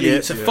a silly. Yeah,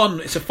 it's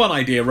a fun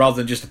idea rather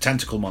than just a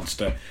tentacle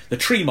monster. The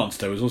tree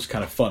monster was also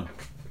kind of fun.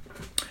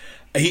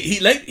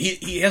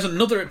 he has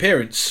another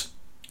appearance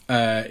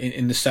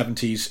in the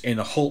 70s in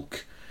a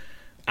Hulk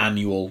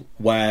annual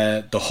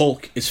where the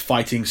Hulk is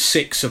fighting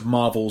 6 of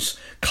Marvel's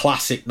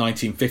classic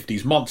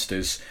 1950s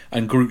monsters,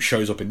 and Groot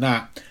shows up in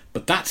that.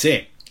 But that's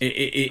it.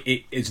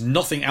 It's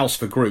nothing else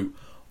for Groot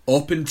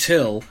up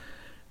until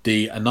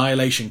the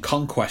Annihilation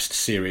Conquest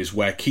series,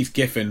 where Keith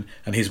Giffen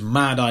and his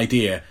mad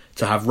idea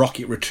to have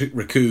Rocket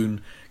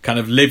Raccoon kind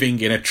of living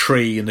in a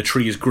tree, and the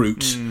tree is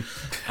Groot,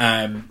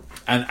 and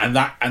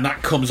that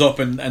comes up,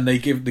 and they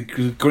give the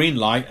green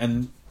light,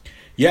 and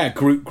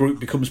Groot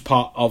becomes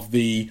part of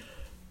the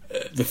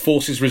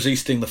forces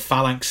resisting the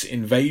Phalanx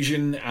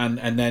invasion,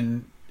 and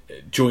then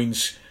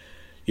joins,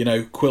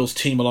 Quill's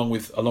team along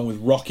with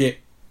Rocket.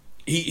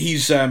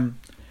 He's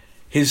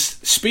his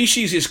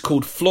species is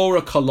called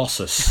Flora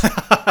Colossus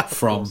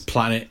from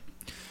Planet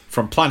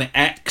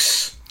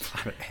X,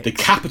 the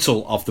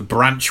capital of the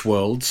Branch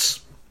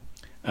Worlds,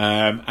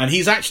 and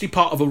he's actually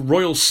part of a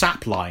royal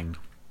sap line.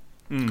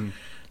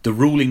 The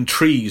ruling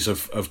trees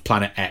of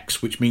Planet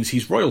X, which means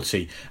he's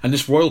royalty, and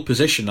this royal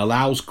position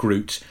allows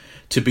Groot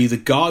to be the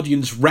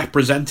Guardian's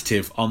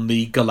representative on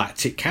the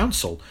Galactic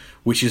Council,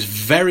 which is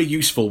very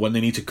useful when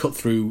they need to cut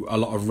through a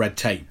lot of red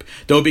tape.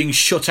 They were being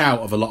shut out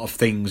of a lot of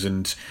things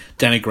and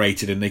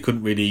denigrated, and they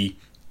couldn't really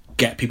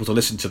get people to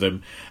listen to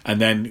them. And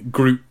then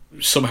Groot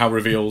somehow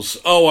reveals,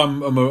 "Oh,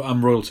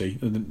 I'm royalty."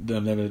 And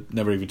I've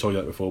never even told you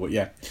that before, but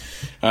yeah.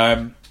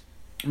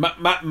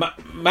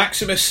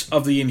 Maximus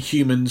of the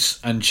Inhumans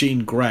and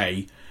Jean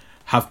Grey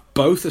have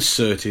both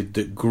asserted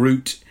that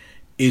Groot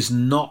is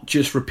not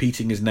just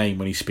repeating his name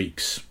when he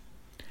speaks.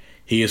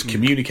 He is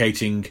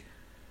communicating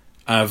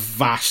a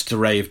vast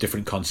array of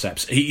different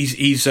concepts.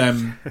 He's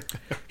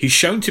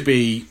shown to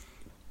be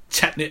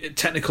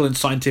technical and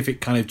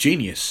scientific kind of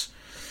genius,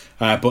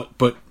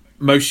 but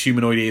most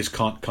humanoid ears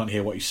can't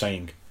hear what he's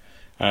saying.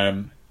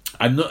 Fun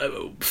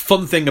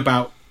thing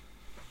about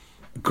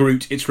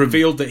Groot, it's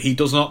revealed that he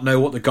does not know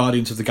what the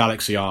Guardians of the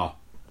Galaxy are.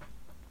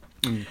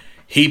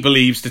 He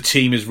believes the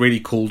team is really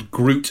called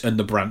Groot and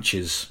the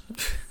Branches.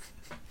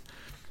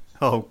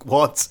 Oh,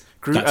 what?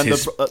 Groot and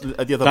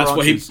the other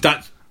branches?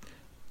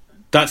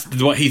 That's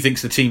what he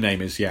thinks the team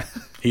name is, yeah.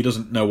 He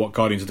doesn't know what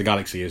Guardians of the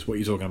Galaxy is. What are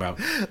you talking about?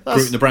 Groot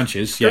and the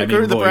Branches. Yeah,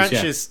 Groot and the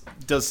Branches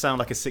does sound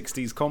like a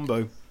 60s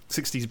combo.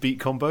 60s beat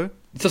combo.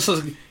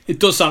 It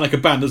does sound like a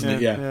band, doesn't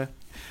it? Yeah.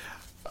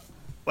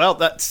 Well,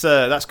 that's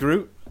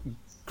Groot.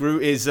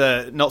 Groot is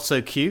not so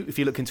cute. If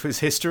you look into his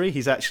history,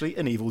 he's actually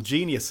an evil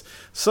genius.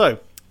 So,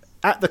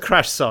 at the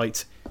crash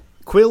site,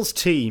 Quill's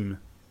team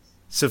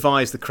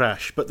survives the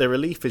crash, but their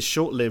relief is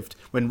short-lived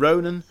when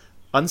Ronan,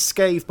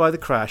 unscathed by the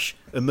crash,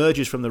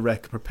 emerges from the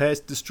wreck and prepares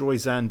to destroy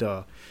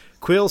Xandar.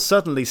 Quill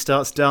suddenly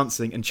starts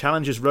dancing and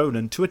challenges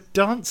Ronan to a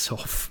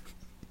dance-off.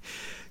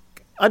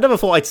 I never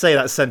thought I'd say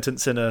that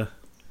sentence in a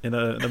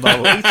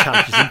Marvel. He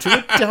challenges him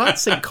to a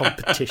dancing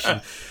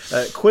competition.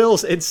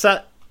 Quill's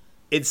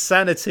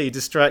insanity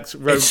distracts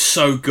Ronan. It's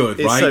so good,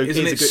 right?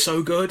 Isn't it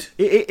so good?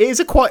 It is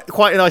a quite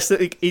a nice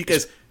thing. He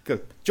goes, "Go,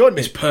 join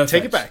me. It's perfect.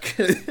 Take it back."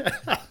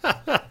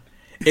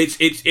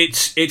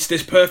 It's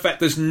this perfect.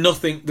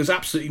 There's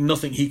absolutely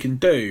nothing he can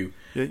do,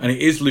 and it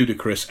is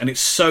ludicrous, and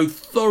it's so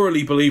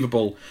thoroughly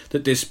believable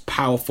that this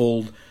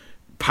powerful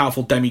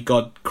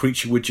demigod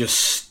creature would just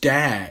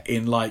stare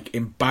in like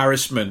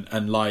embarrassment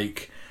and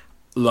like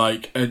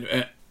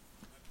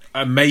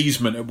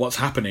amazement at what's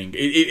happening.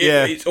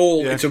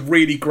 It's a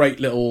really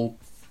great little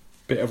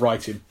bit of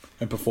writing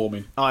and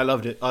performing. I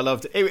loved it.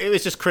 It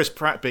was just Chris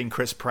Pratt being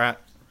Chris Pratt.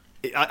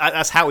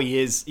 That's how he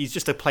is. He's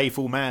just a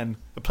playful man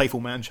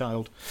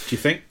child. Do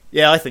you think?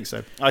 Yeah, I think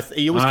so.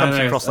 He always comes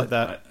across like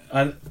that.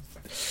 I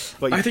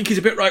think he's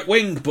a bit right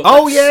wing, but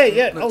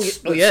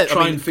let's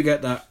try and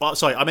forget that. Well,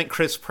 sorry, I meant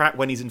Chris Pratt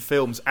when he's in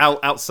films.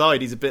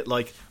 Outside, he's a bit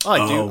like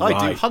I do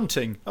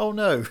hunting. Oh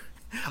no,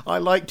 I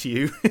liked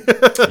you.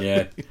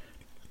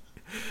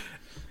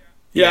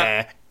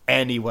 Yeah.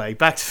 Anyway,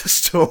 back to the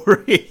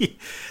story.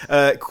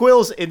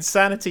 Quill's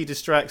insanity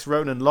distracts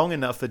Ronan long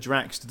enough for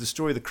Drax to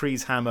destroy the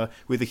Kree's hammer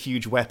with a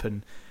huge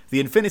weapon. The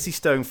Infinity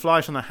Stone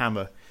flies from the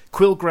hammer.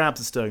 Quill grabs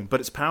the stone, but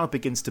its power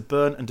begins to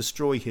burn and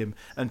destroy him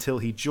until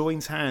he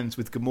joins hands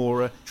with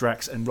Gamora,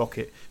 Drax, and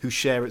Rocket, who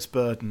share its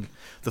burden.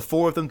 The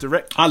four of them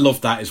I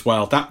love that as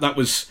well. That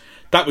was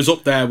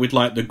up there with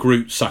like the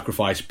Groot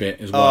sacrifice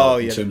bit as well.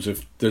 In terms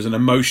of there's an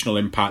emotional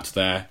impact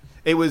there.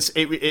 It was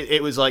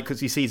like because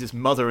he sees his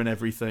mother and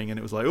everything, and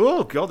it was like,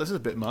 oh god, this is a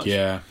bit much.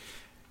 Yeah.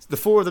 The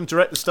four of them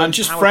direct the stone. And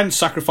just friends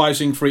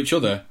sacrificing for each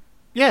other.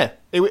 Yeah,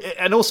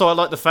 and also I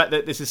like the fact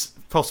that this is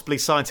possibly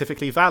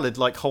scientifically valid,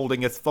 like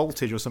holding a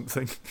voltage or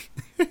something.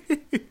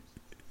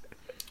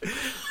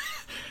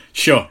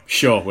 Sure,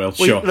 Will.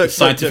 Sure,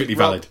 scientifically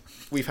valid.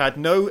 We've had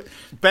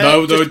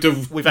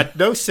we've had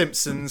no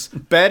Simpsons,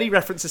 barely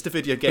references to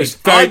video games.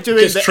 I'm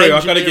doing the true.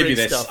 I've got to give you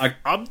this.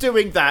 I'm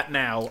doing that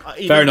now,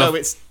 even though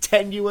it's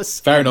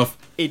tenuous. Fair enough.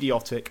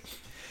 Idiotic.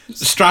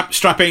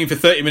 Strapping for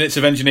 30 minutes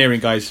of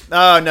engineering, guys.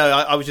 Oh no,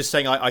 I was just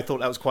saying I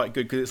thought that was quite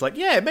good because it's like,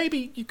 yeah,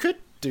 maybe you could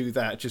do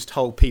that, just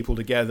hold people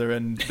together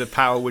and the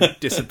power would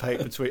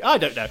dissipate between... I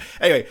don't know.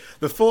 Anyway,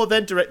 the four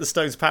then direct the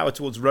stone's power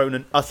towards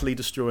Ronan, utterly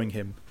destroying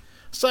him.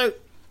 So,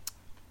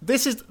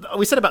 this is...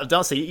 We said about the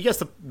dance scene, he gets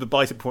the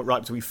biting point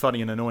right between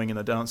funny and annoying in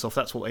the dance-off.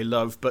 That's what they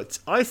love. But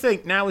I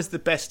think now is the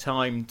best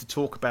time to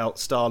talk about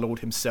Star-Lord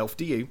himself.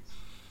 Do you?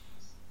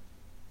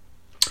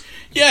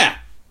 Yeah.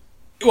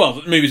 Well,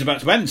 the movie's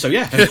about to end, so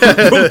yeah.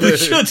 Probably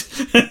should.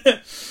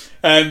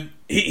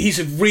 He's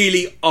a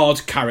really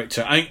odd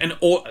character.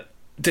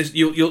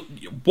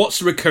 What's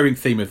the recurring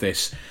theme of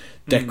this?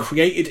 They're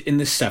created in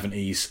the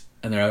 70s,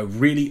 and they're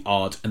really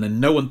odd, and then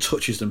no one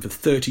touches them for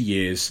 30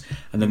 years,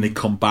 and then they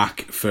come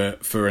back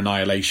for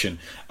annihilation.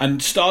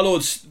 And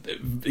Star-Lord's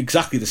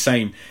exactly the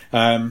same.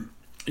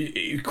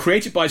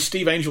 Created by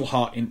Steve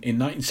Englehart in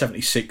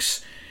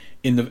 1976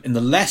 in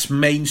the less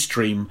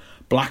mainstream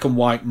black and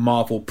white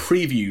Marvel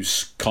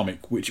previews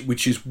comic,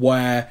 which is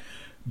where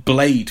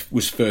Blade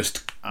was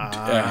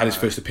had his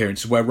first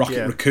appearance, where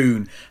Rocket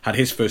Raccoon had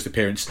his first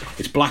appearance.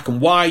 It's black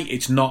and white,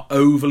 it's not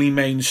overly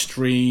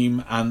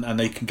mainstream, and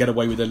they can get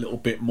away with a little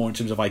bit more in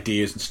terms of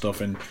ideas and stuff,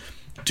 and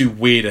do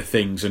weirder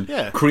things, and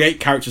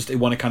create characters they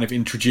want to kind of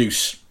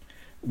introduce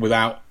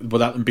without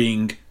them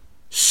being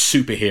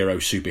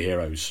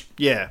superheroes.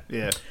 Yeah.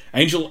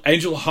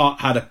 Angel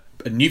Heart had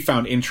a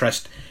newfound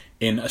interest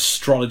in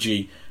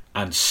astrology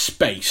and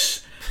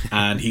space,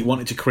 and he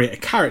wanted to create a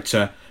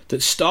character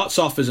that starts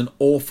off as an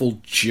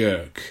awful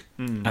jerk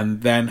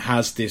and then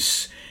has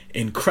this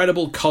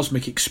incredible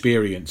cosmic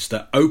experience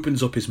that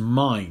opens up his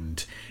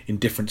mind in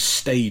different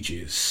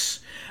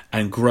stages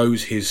and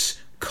grows his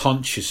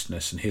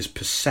consciousness and his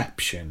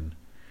perception.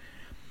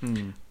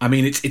 I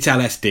mean, it's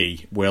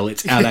LSD, Will.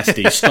 It's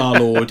LSD.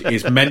 Star-Lord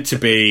is meant to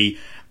be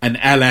an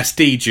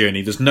LSD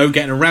journey. There's no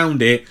getting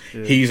around it.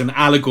 Yeah. He's an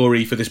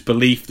allegory for this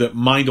belief that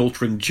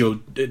mind-altering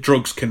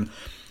drugs can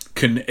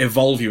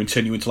evolve you and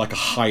turn you into like a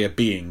higher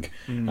being,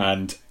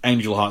 and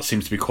Angel Heart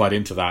seems to be quite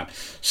into that.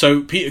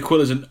 So Peter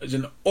Quill is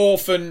an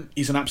orphan.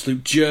 He's an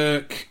absolute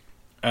jerk.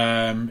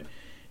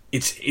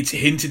 It's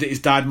hinted that his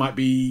dad might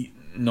be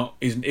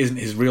isn't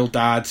his real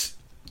dad,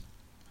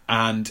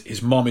 and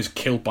his mom is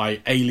killed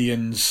by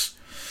aliens.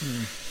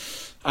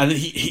 And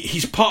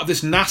he's part of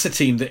this NASA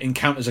team that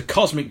encounters a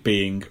cosmic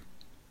being,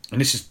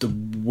 and this is the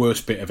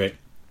worst bit of it,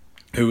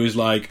 who is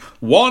like,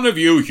 one of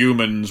you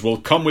humans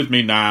will come with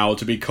me now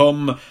to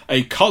become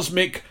a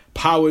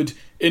cosmic-powered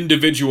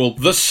individual,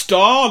 the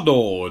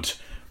Star-Lord,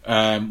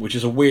 which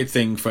is a weird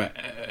thing for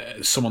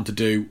someone to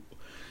do.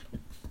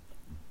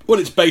 Well,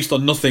 it's based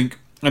on nothing,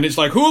 and it's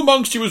like, who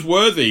amongst you is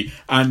worthy?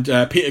 And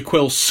Peter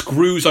Quill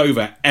screws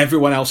over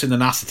everyone else in the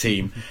NASA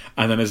team,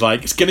 and then is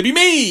like, it's going to be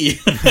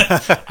me!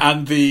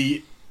 And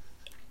the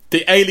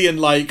alien,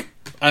 like,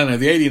 I don't know,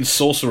 the alien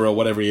sorcerer or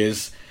whatever he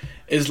is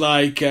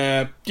like,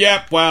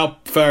 yeah, well,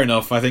 fair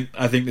enough. I think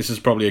this is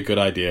probably a good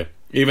idea.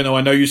 Even though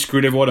I know you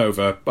screwed everyone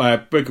over,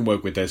 we can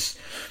work with this.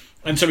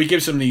 And so he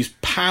gives them these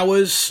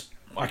powers.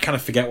 I kind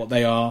of forget what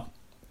they are.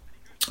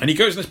 And he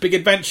goes on this big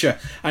adventure,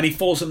 and he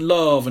falls in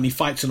love, and he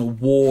fights in a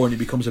war, and he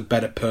becomes a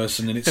better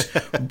person, and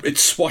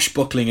it's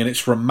swashbuckling, and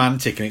it's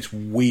romantic, and it's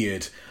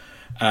weird.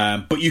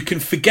 But you can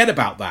forget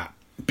about that,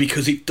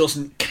 because it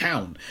doesn't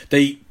count.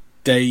 They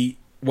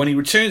when he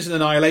returns in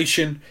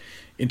Annihilation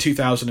in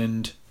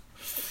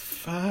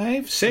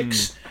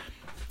 2005-6,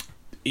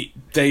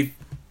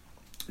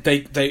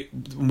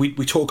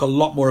 we talk a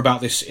lot more about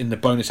this in the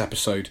bonus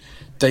episode.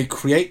 They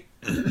create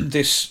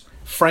this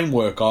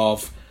framework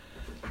of,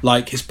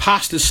 like, his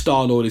past as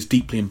Star-Lord is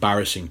deeply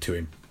embarrassing to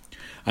him,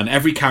 and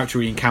every character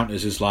he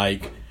encounters is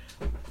like,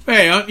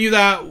 hey, aren't you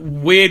that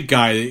weird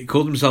guy that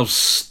called himself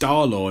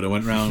Star-Lord and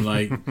went around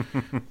like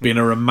being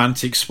a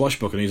romantic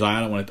swashbuckler? And he's like,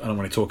 I don't want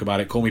to talk about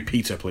it. Call me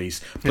Peter,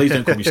 please. Please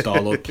don't call me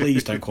Star-Lord.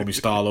 Please don't call me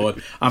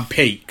Star-Lord. I'm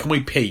Pete. Call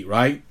me Pete,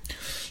 right?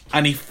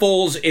 And he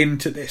falls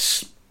into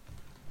this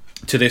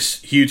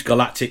huge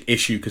galactic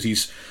issue because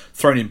he's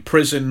thrown in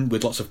prison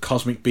with lots of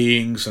cosmic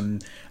beings,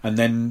 and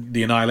then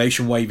the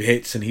Annihilation Wave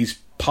hits, and he's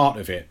part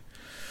of it.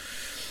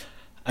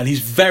 And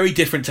he's very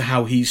different to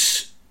how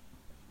he's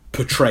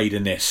portrayed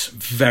in this.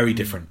 Very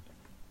different.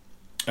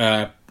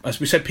 As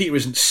we said, Peter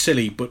isn't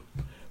silly, but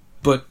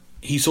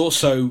he's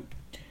also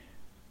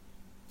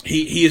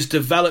he has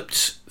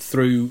developed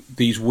through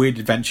these weird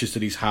adventures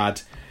that he's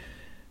had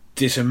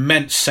this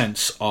immense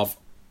sense of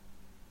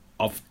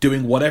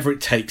doing whatever it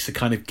takes to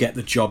kind of get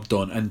the job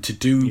done and to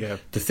do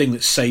the thing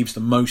that saves the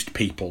most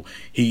people.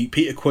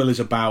 Peter Quill is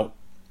about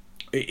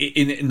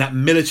in that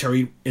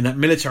military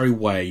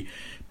way.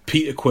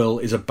 Peter Quill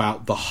is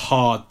about the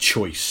hard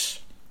choice.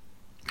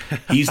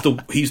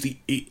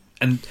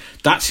 And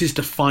that's his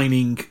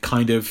defining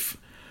kind of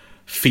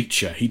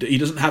feature. He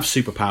doesn't have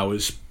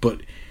superpowers,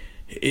 but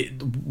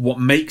what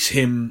makes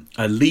him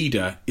a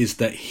leader is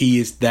that he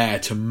is there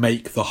to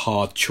make the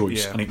hard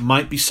choice. And it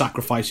might be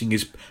sacrificing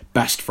his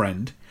best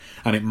friend,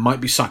 and it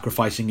might be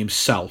sacrificing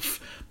himself,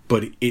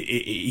 but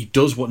he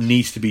does what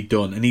needs to be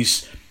done. And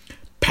he's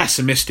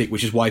pessimistic,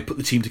 which is why he put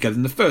the team together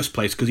in the first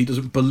place, because he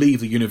doesn't believe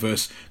the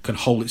universe can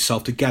hold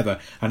itself together.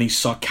 And he's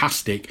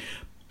sarcastic,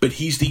 but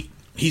he's the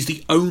he's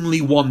the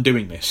only one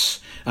doing this,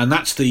 and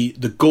that's the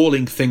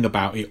galling thing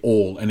about it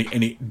all. And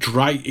it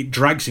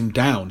drags him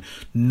down.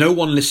 No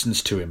one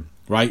listens to him.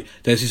 Right?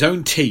 There's his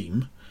own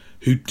team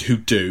who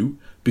do,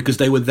 because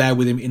they were there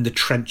with him in the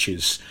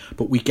trenches.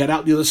 But we get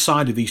out the other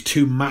side of these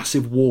two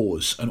massive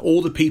wars, and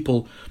all the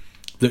people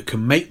that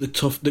can make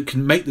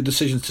the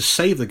decisions to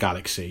save the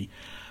galaxy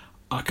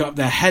got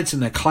their heads in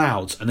their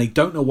clouds, and they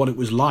don't know what it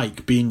was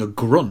like being a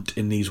grunt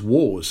in these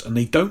wars, and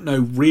they don't know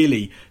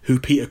really who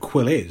Peter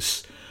Quill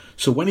is.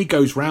 So when he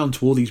goes round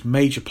to all these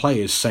major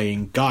players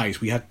saying,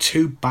 guys, we had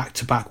 2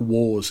 back-to-back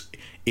wars,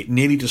 it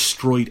nearly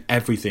destroyed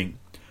everything,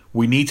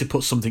 we need to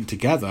put something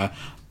together,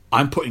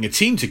 I'm putting a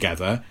team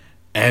together,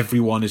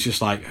 everyone is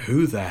just like,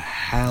 who the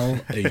hell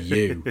are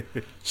you?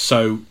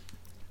 So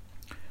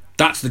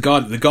that's the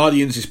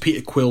Guardians is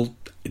Peter Quill,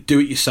 do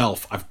it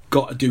yourself. I've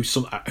got to do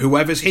some.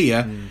 Whoever's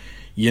here,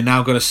 you're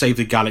now got to save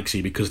the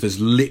galaxy because there's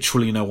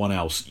literally no one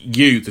else.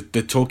 You,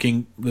 the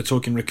talking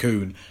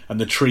raccoon, and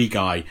the tree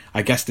guy.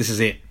 I guess this is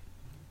it.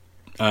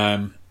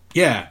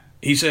 Yeah,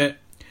 he's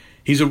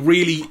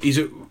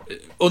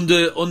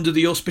under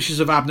the auspices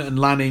of Abnett and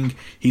Lanning.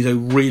 He's a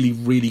really,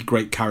 really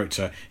great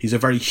character. He's a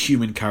very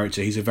human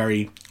character. He's a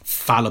very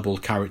fallible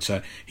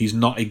character. He's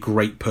not a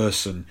great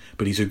person,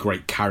 but he's a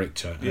great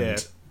character. Yeah.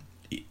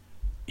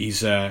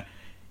 And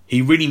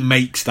he really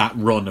makes that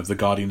run of the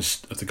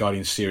Guardians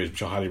series,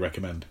 which I highly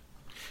recommend.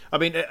 I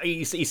mean,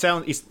 he's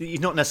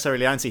not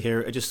necessarily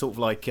anti-hero. It's just sort of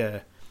like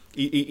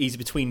he's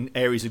between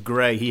areas of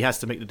grey. He has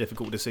to make the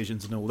difficult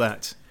decisions and all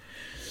that.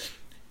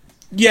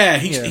 Yeah,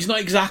 he's not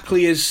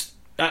exactly as.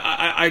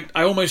 I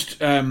almost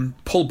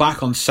pull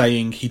back on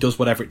saying he does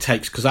whatever it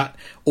takes, because that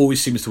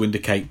always seems to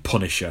indicate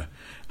Punisher,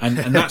 and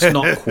that's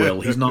not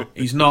Quill. He's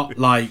not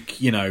like,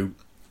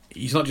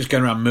 he's not just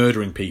going around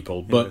murdering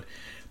people, but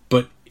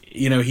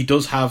he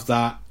does have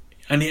that,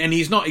 and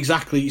he's not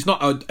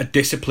a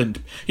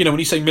disciplined. When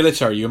you say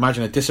military, you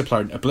imagine a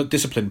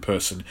disciplined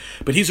person,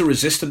 but he's a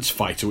resistance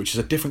fighter, which is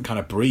a different kind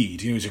of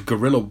breed. He's a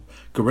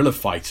guerrilla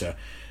fighter,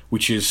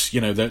 which is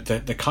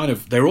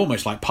they're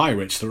almost like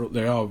pirates.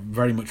 They are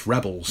very much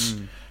rebels,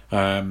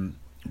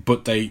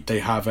 but they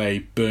have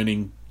a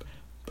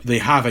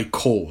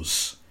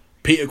cause.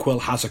 Peter Quill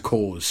has a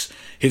cause.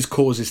 His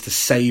cause is to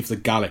save the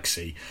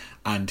galaxy,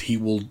 and he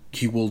will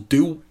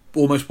do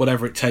almost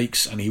whatever it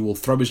takes, and he will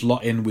throw his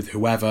lot in with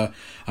whoever,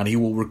 and he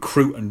will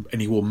recruit and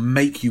he will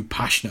make you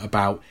passionate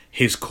about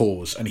his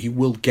cause, and he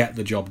will get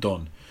the job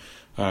done.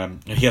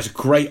 And he has a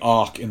great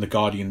arc in the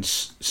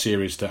Guardians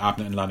series that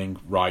Abnett and Lanning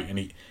write,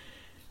 and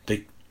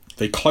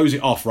they close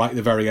it off right at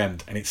the very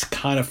end, and it's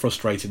kind of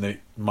frustrating that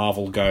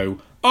Marvel go,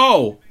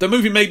 oh, the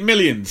movie made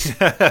millions.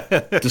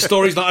 The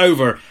story's not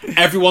over.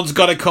 Everyone's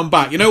got to come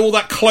back. All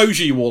that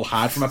closure you all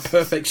had from a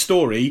perfect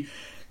story,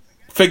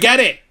 forget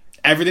it.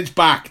 Everything's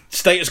back.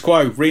 Status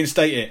quo.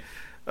 Reinstate it.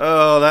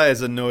 Oh, that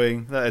is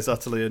annoying. That is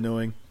utterly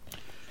annoying.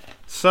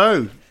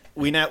 So,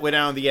 we're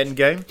now in the end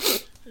game.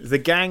 The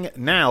gang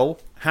now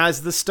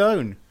has the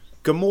stone.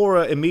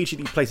 Gamora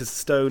immediately places the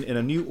stone in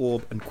a new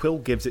orb, and Quill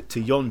gives it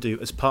to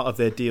Yondu as part of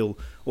their deal,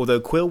 although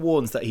Quill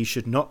warns that he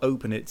should not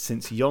open it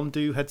since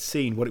Yondu had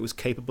seen what it was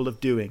capable of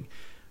doing.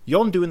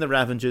 Yondu and the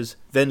Ravengers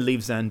then leave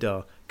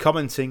Xandar,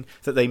 commenting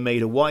that they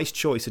made a wise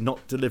choice in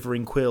not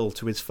delivering Quill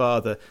to his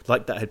father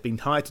like that had been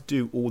hired to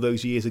do all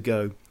those years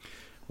ago.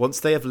 Once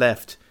they have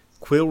left,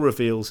 Quill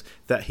reveals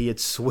that he had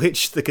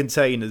switched the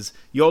containers.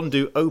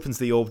 Yondu opens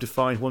the orb to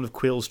find one of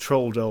Quill's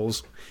troll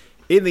dolls.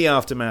 In the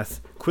aftermath,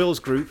 Quill's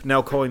group,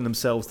 now calling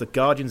themselves the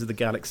Guardians of the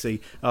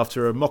Galaxy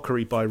after a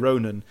mockery by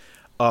Ronan,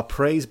 are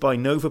praised by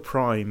Nova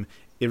Prime,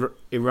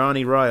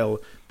 Irani Rael,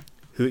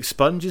 who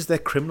expunges their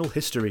criminal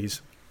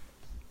histories.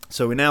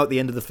 So we're now at the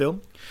end of the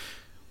film.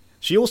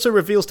 She also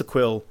reveals to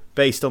Quill,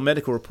 based on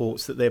medical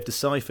reports that they have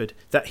deciphered,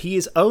 that he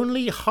is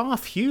only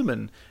half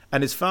human,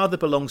 and his father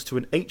belongs to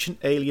an ancient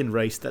alien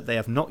race that they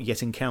have not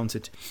yet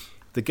encountered.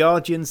 The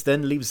Guardians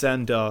then leave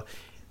Xandar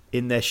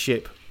in their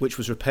ship, which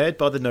was repaired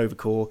by the Nova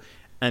Corps,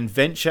 and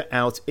venture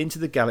out into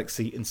the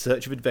galaxy in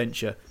search of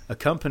adventure,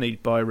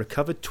 accompanied by a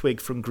recovered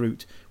twig from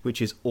Groot, which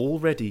is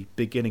already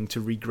beginning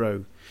to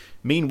regrow.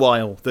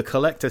 Meanwhile, the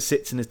Collector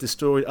sits in his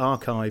destroyed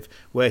archive,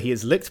 where he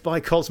is licked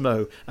by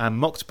Cosmo and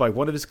mocked by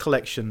one of his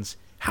collections,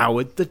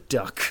 Howard the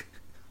Duck.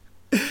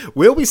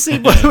 Will we see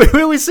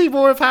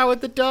more of Howard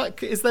the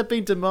Duck? Is there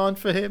been demand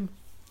for him?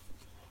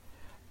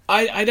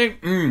 I don't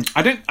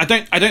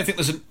think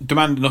there's a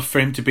demand enough for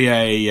him to be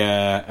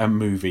a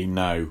movie.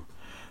 No,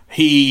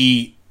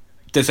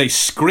 there's a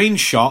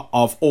screenshot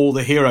of all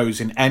the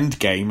heroes in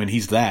Endgame, and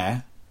he's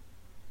there.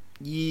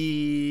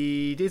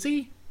 Is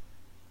he?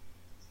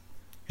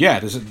 Yeah,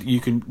 there's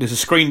a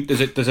screen.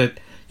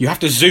 You have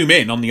to zoom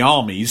in on the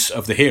armies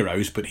of the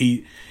heroes, but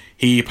he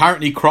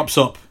apparently crops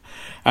up.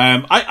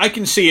 I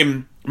can see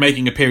him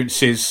making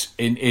appearances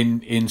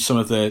in some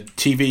of the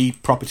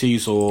TV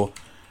properties, or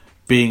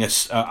being a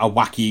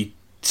wacky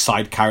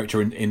side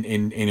character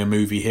in a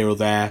movie here or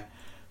there.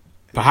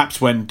 Perhaps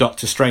when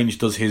Doctor Strange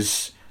does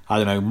his,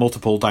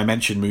 multiple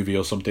dimension movie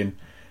or something.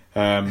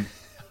 Yeah,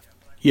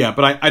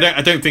 but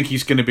I don't think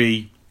he's going to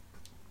be.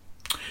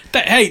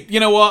 Hey, you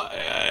know what?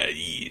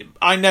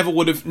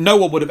 No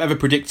one would have ever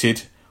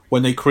predicted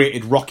when they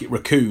created Rocket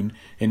Raccoon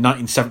in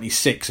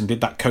 1976 and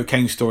did that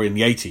cocaine story in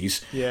the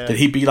 80s that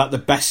he'd be like the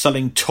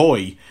best-selling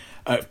toy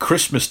at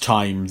Christmas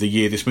time the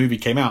year this movie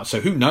came out. So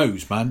who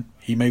knows, man?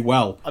 He may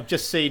well. I've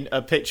just seen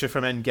a picture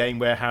from Endgame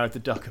where Howard the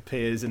Duck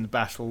appears in the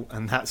battle,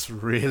 and that's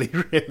really,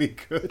 really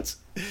good.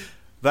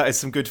 That is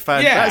some good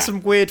fan. Yeah. That's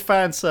some weird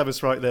fan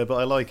service right there, but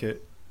I like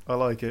it.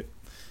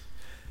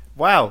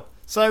 Wow.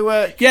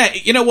 So yeah,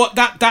 you know what?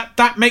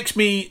 That makes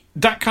me,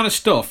 that kind of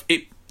stuff.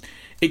 It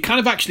kind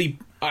of actually.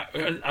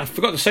 I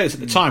forgot to say this at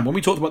the time when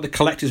we talked about the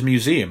Collector's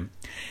Museum.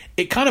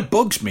 It kind of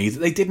bugs me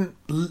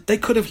that they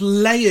could have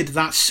layered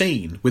that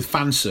scene with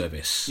fan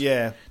service.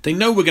 Yeah. They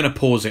know we're going to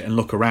pause it and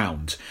look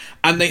around.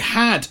 And they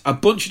had a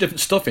bunch of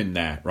different stuff in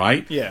there,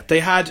 right? Yeah.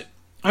 They had,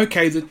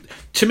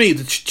 to me,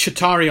 the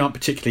Chitauri aren't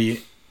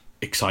particularly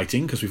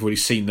exciting because we've already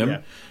seen them.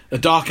 Yeah. The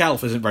Dark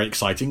Elf isn't very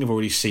exciting. I've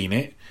already seen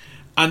it.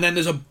 And then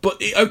there's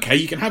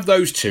you can have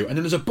those two. And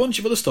then there's a bunch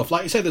of other stuff.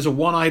 Like you said, there's a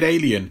one-eyed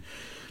alien.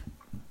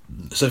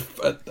 There's a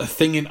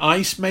thing in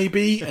ice,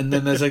 maybe, and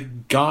then there's a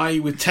guy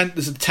with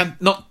there's a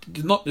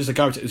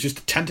it's just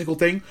a tentacle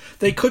thing.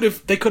 They could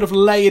have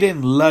layered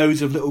in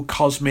loads of little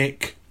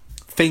cosmic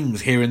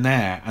things here and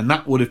there, and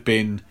that would have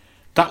been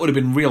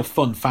real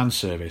fun fan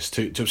service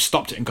to have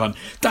stopped it and gone,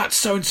 that's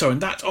so and so,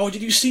 and that, oh,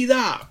 did you see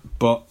that?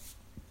 But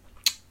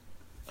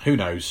who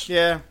knows?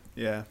 Yeah.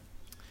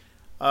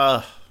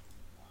 But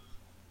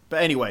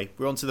anyway,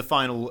 we're on to the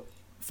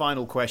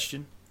final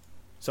question.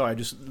 Sorry, I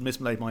just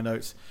mismade my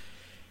notes.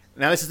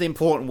 Now, this is the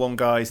important one,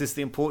 guys. This is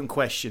the important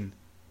question.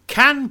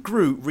 Can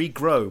Groot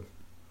regrow?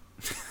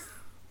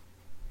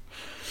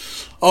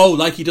 Oh,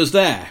 like he does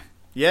there?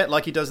 Yeah,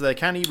 like he does there.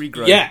 Can he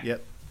regrow? Yeah.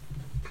 Yep.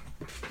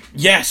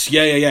 Yes,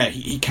 yeah.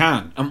 He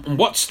can. And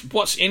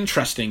what's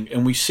interesting,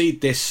 and we see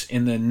this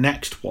in the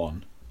next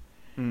one,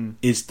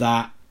 is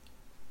that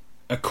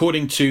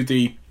according to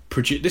the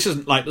this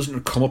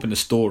doesn't come up in the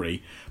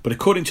story, but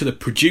according to the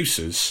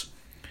producers,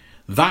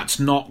 that's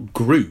not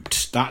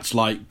Groot. That's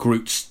like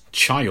Groot's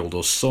child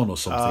or son or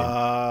something.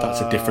 That's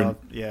a different.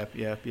 Yeah.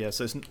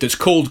 So it's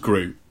called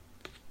Groot.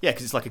 Yeah,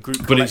 because it's like a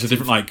Groot. But it's a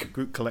different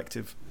Groot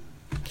collective.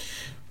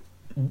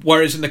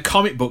 Whereas in the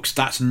comic books,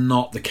 that's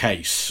not the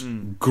case.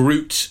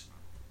 Groot's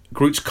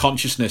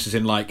consciousness is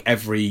in like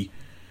every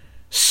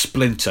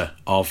splinter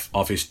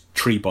of his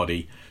tree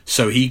body.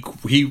 So he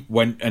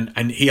went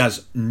and he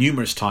has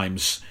numerous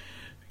times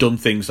done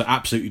things that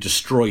absolutely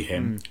destroy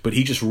him, but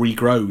he just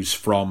regrows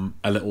from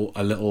a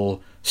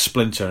little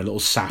splinter, a little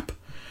sap,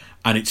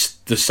 and it's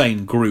the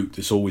same Groot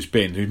that's always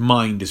been. His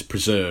mind is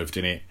preserved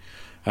in it,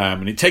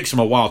 and it takes him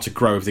a while to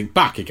grow everything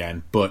back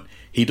again. But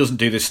he doesn't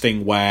do this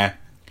thing where,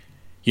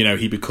 you know,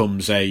 he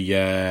becomes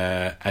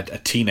a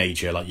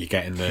teenager like you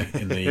get in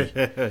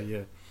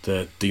the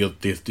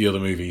the other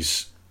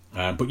movies.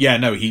 But yeah,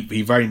 no,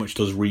 he very much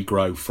does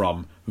regrow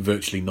from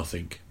virtually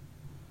nothing.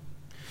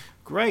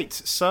 Great.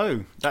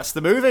 So that's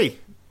the movie.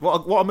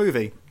 What a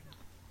movie.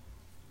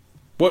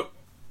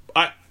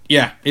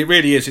 Yeah, it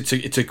really is.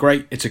 It's a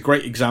great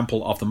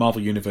example of the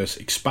Marvel Universe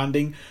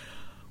expanding.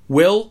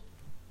 Will,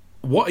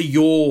 what are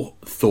your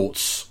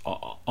thoughts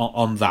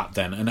on that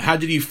then? And how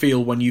did you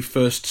feel when you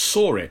first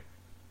saw it?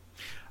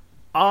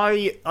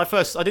 I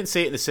didn't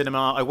see it in the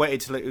cinema. I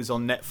waited till it was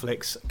on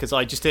Netflix because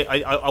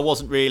I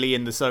wasn't really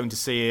in the zone to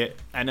see it,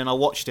 and then I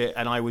watched it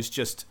and I was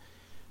just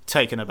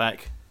taken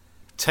aback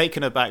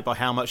by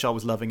how much I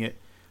was loving it.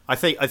 I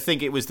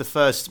think it was the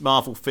first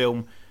Marvel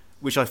film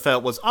which I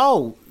felt was,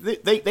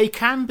 they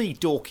can be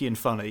dorky and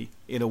funny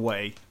in a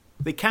way.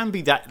 They can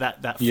be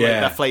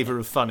that flavour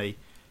of funny,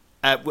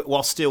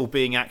 while still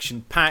being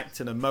action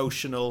packed and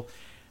emotional.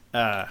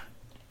 I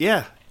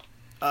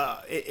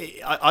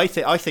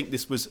think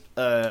this was.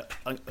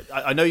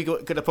 I know you're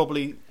going to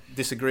probably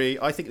disagree.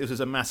 I think this was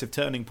a massive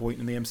turning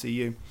point in the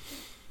MCU.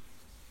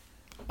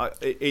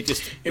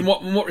 In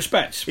what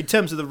respects? In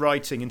terms of the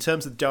writing, in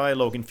terms of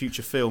dialogue in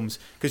future films,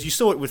 because you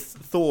saw it with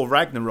Thor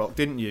Ragnarok,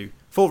 didn't you?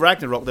 Thor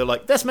Ragnarok, they're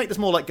like, let's make this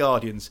more like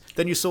Guardians.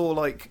 Then you saw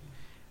like,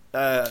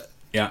 I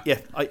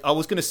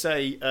was going to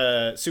say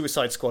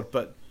Suicide Squad,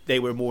 but they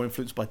were more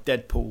influenced by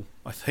Deadpool,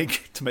 I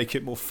think, to make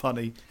it more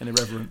funny and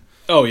irreverent.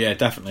 Oh yeah,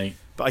 definitely.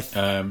 But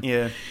I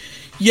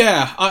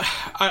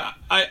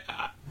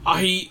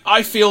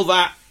feel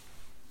that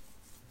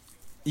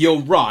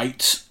you're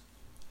right.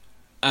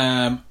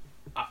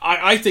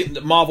 I think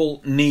that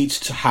Marvel needs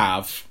to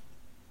have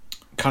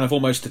kind of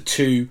almost the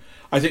two.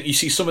 I think you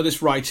see some of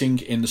this writing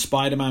in the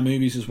Spider-Man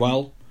movies as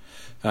well,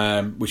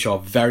 which are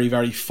very,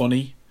 very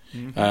funny.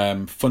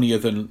 Mm-hmm. Funnier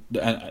than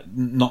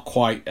not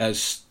quite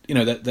as, you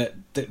know, that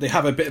they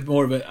have a bit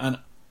more of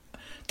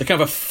they're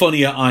kind of a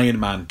funnier Iron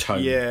Man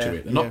tone to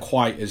it. They're not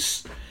quite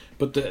as,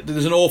 but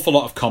there's an awful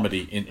lot of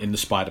comedy in the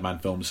Spider-Man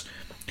films.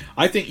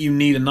 I think you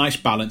need a nice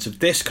balance of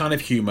this kind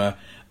of humour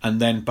and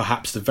then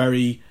perhaps the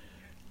very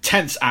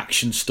tense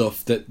action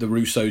stuff that the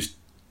Russos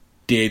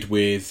did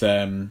with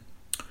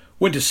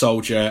Winter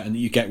Soldier, and that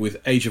you get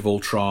with Age of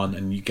Ultron,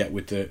 and you get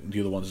with the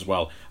other ones as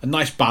well. A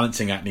nice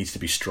balancing act needs to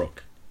be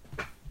struck.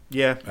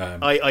 Yeah,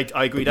 I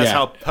agree. That's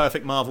how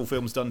perfect Marvel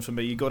film's done for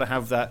me. You got to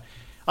have that.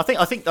 I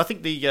think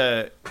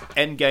the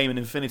Endgame and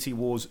Infinity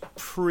Wars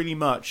pretty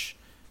much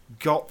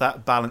got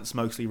that balance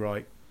mostly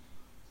right.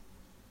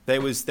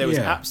 There was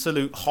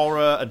absolute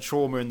horror and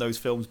trauma in those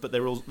films, but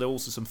there were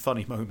also some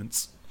funny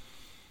moments.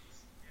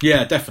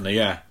 Yeah, definitely.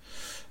 Yeah.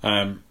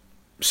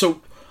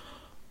 So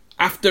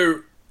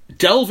after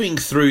delving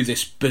through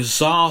this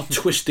bizarre,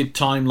 twisted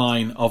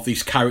timeline of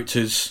these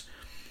characters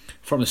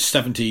from the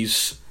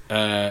 70s,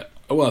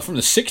 from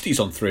the 60s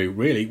on through,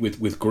 really,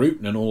 with Groot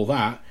and all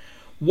that,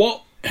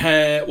 what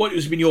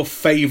has been your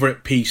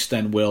favourite piece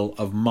then, Will,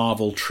 of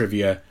Marvel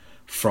trivia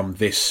from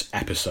this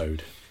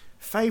episode?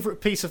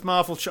 Favourite piece of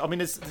Marvel? I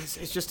mean, it's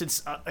just an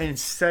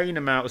insane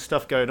amount of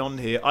stuff going on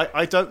here.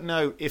 I don't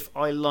know if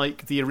I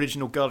like the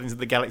original Guardians of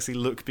the Galaxy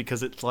look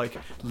because it's like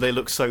they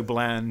look so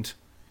bland.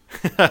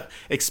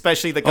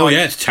 Especially the guy. Oh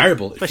yeah, it's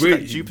terrible. Especially it's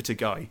really... that Jupiter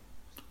guy.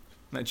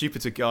 That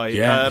Jupiter guy.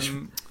 Yeah.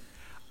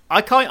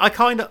 I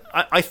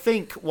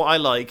think what I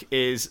like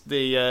is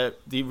the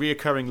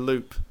reoccurring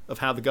loop of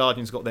how the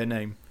Guardians got their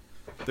name.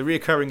 The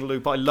reoccurring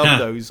loop. I love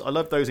those. I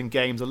love those in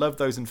games. I love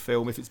those in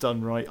film if it's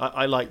done right.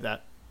 I like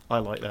that. I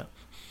like that.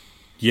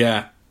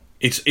 Yeah,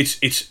 it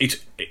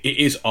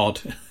is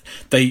odd.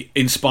 They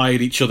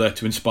inspired each other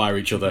to inspire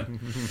each other,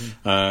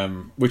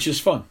 which is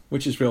fun.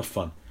 Which is real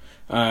fun.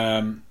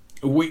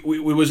 We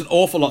was an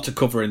awful lot to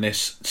cover in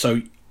this,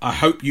 so I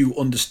hope you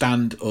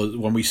understand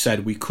when we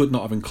said we could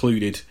not have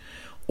included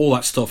all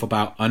that stuff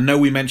about. I know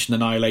we mentioned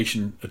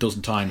Annihilation a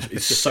dozen times.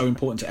 It's so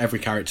important to every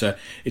character.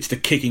 It's the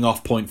kicking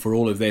off point for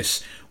all of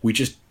this. We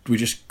just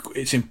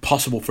it's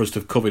impossible for us to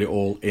have covered it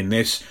all in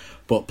this.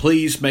 But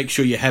please make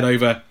sure you head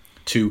over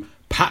to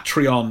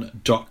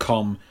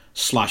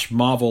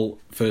patreon.com/Marvel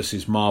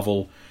vs.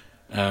 Marvel,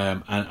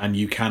 and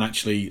you can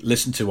actually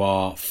listen to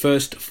our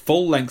first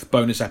full-length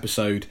bonus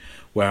episode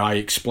where I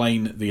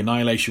explain the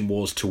Annihilation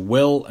Wars to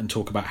Will and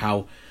talk about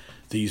how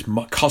these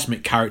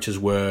cosmic characters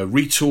were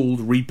retooled,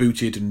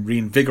 rebooted, and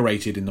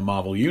reinvigorated in the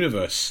Marvel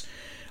Universe.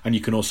 And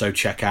you can also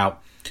check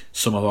out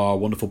some of our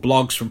wonderful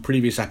blogs from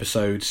previous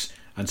episodes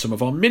and some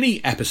of our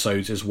mini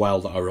episodes as well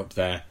that are up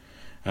there.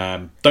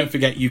 Don't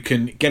forget you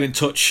can get in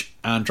touch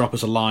and drop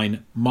us a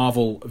line,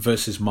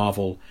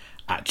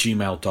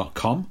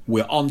 marvelvsmarvel@gmail.com.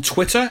 We're on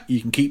Twitter.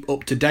 You can keep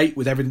up to date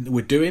with everything that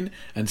we're doing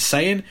and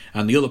saying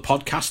and the other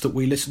podcasts that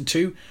we listen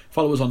to.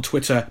 Follow us on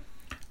Twitter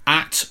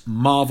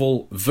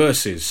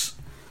 @MarvelVersus.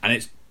 And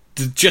it's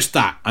just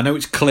that. I know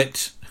it's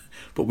clipped,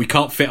 but we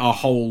can't fit our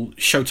whole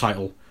show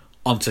title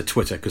onto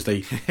Twitter because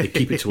they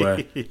keep it to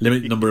a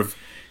limited number of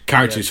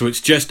characters. Yeah. So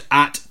it's just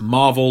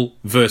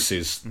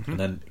 @MarvelVersus, and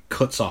then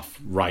cuts off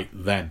right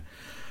then.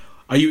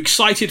 Are you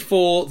excited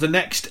for the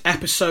next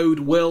episode,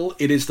 Will?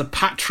 It is the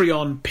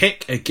Patreon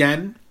pick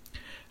again,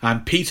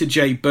 and Peter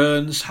J.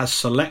 Burns has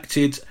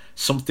selected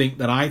something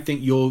that I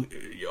think you've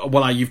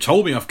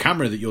told me off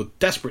camera that you're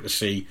desperate to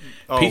see.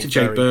 Peter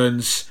J.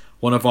 Burns,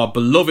 one of our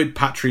beloved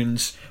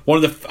patrons,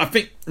 I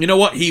think, you know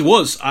what,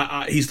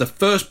 he's the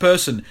first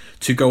person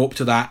to go up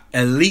to that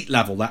elite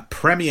level, that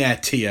premier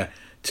tier,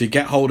 to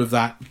get hold of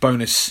that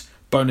bonus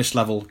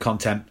level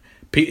content.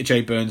 Peter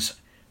J. Burns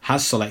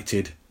has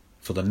selected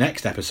for the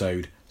next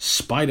episode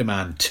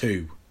Spider-Man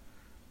 2. Are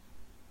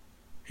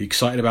you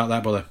excited about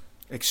that, brother?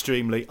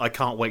 Extremely. I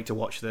can't wait to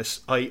watch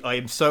this. I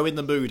am so in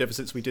the mood ever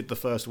since we did the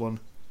first one.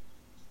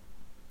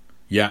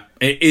 Yeah,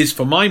 it is,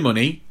 for my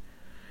money,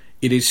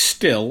 it is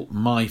still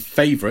my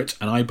favourite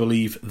and I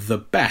believe the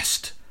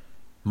best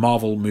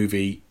Marvel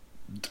movie.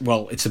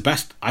 Well, it's the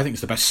best. I think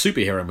it's the best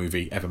superhero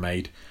movie ever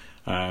made.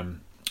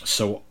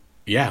 So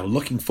yeah,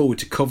 looking forward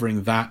to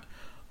covering that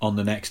on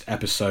the next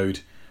episode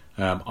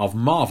of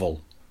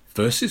Marvel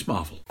vs.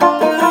 Marvel.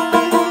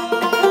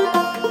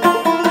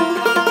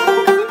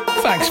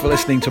 Thanks for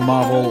listening to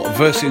Marvel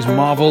vs.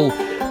 Marvel.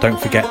 Don't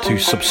forget to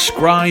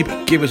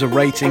subscribe, give us a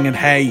rating, and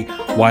hey,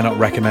 why not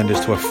recommend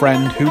us to a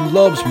friend who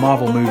loves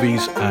Marvel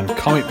movies and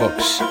comic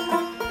books?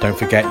 Don't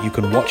forget you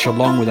can watch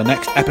along with the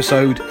next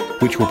episode,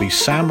 which will be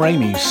Sam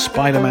Raimi's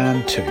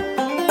Spider-Man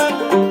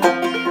 2.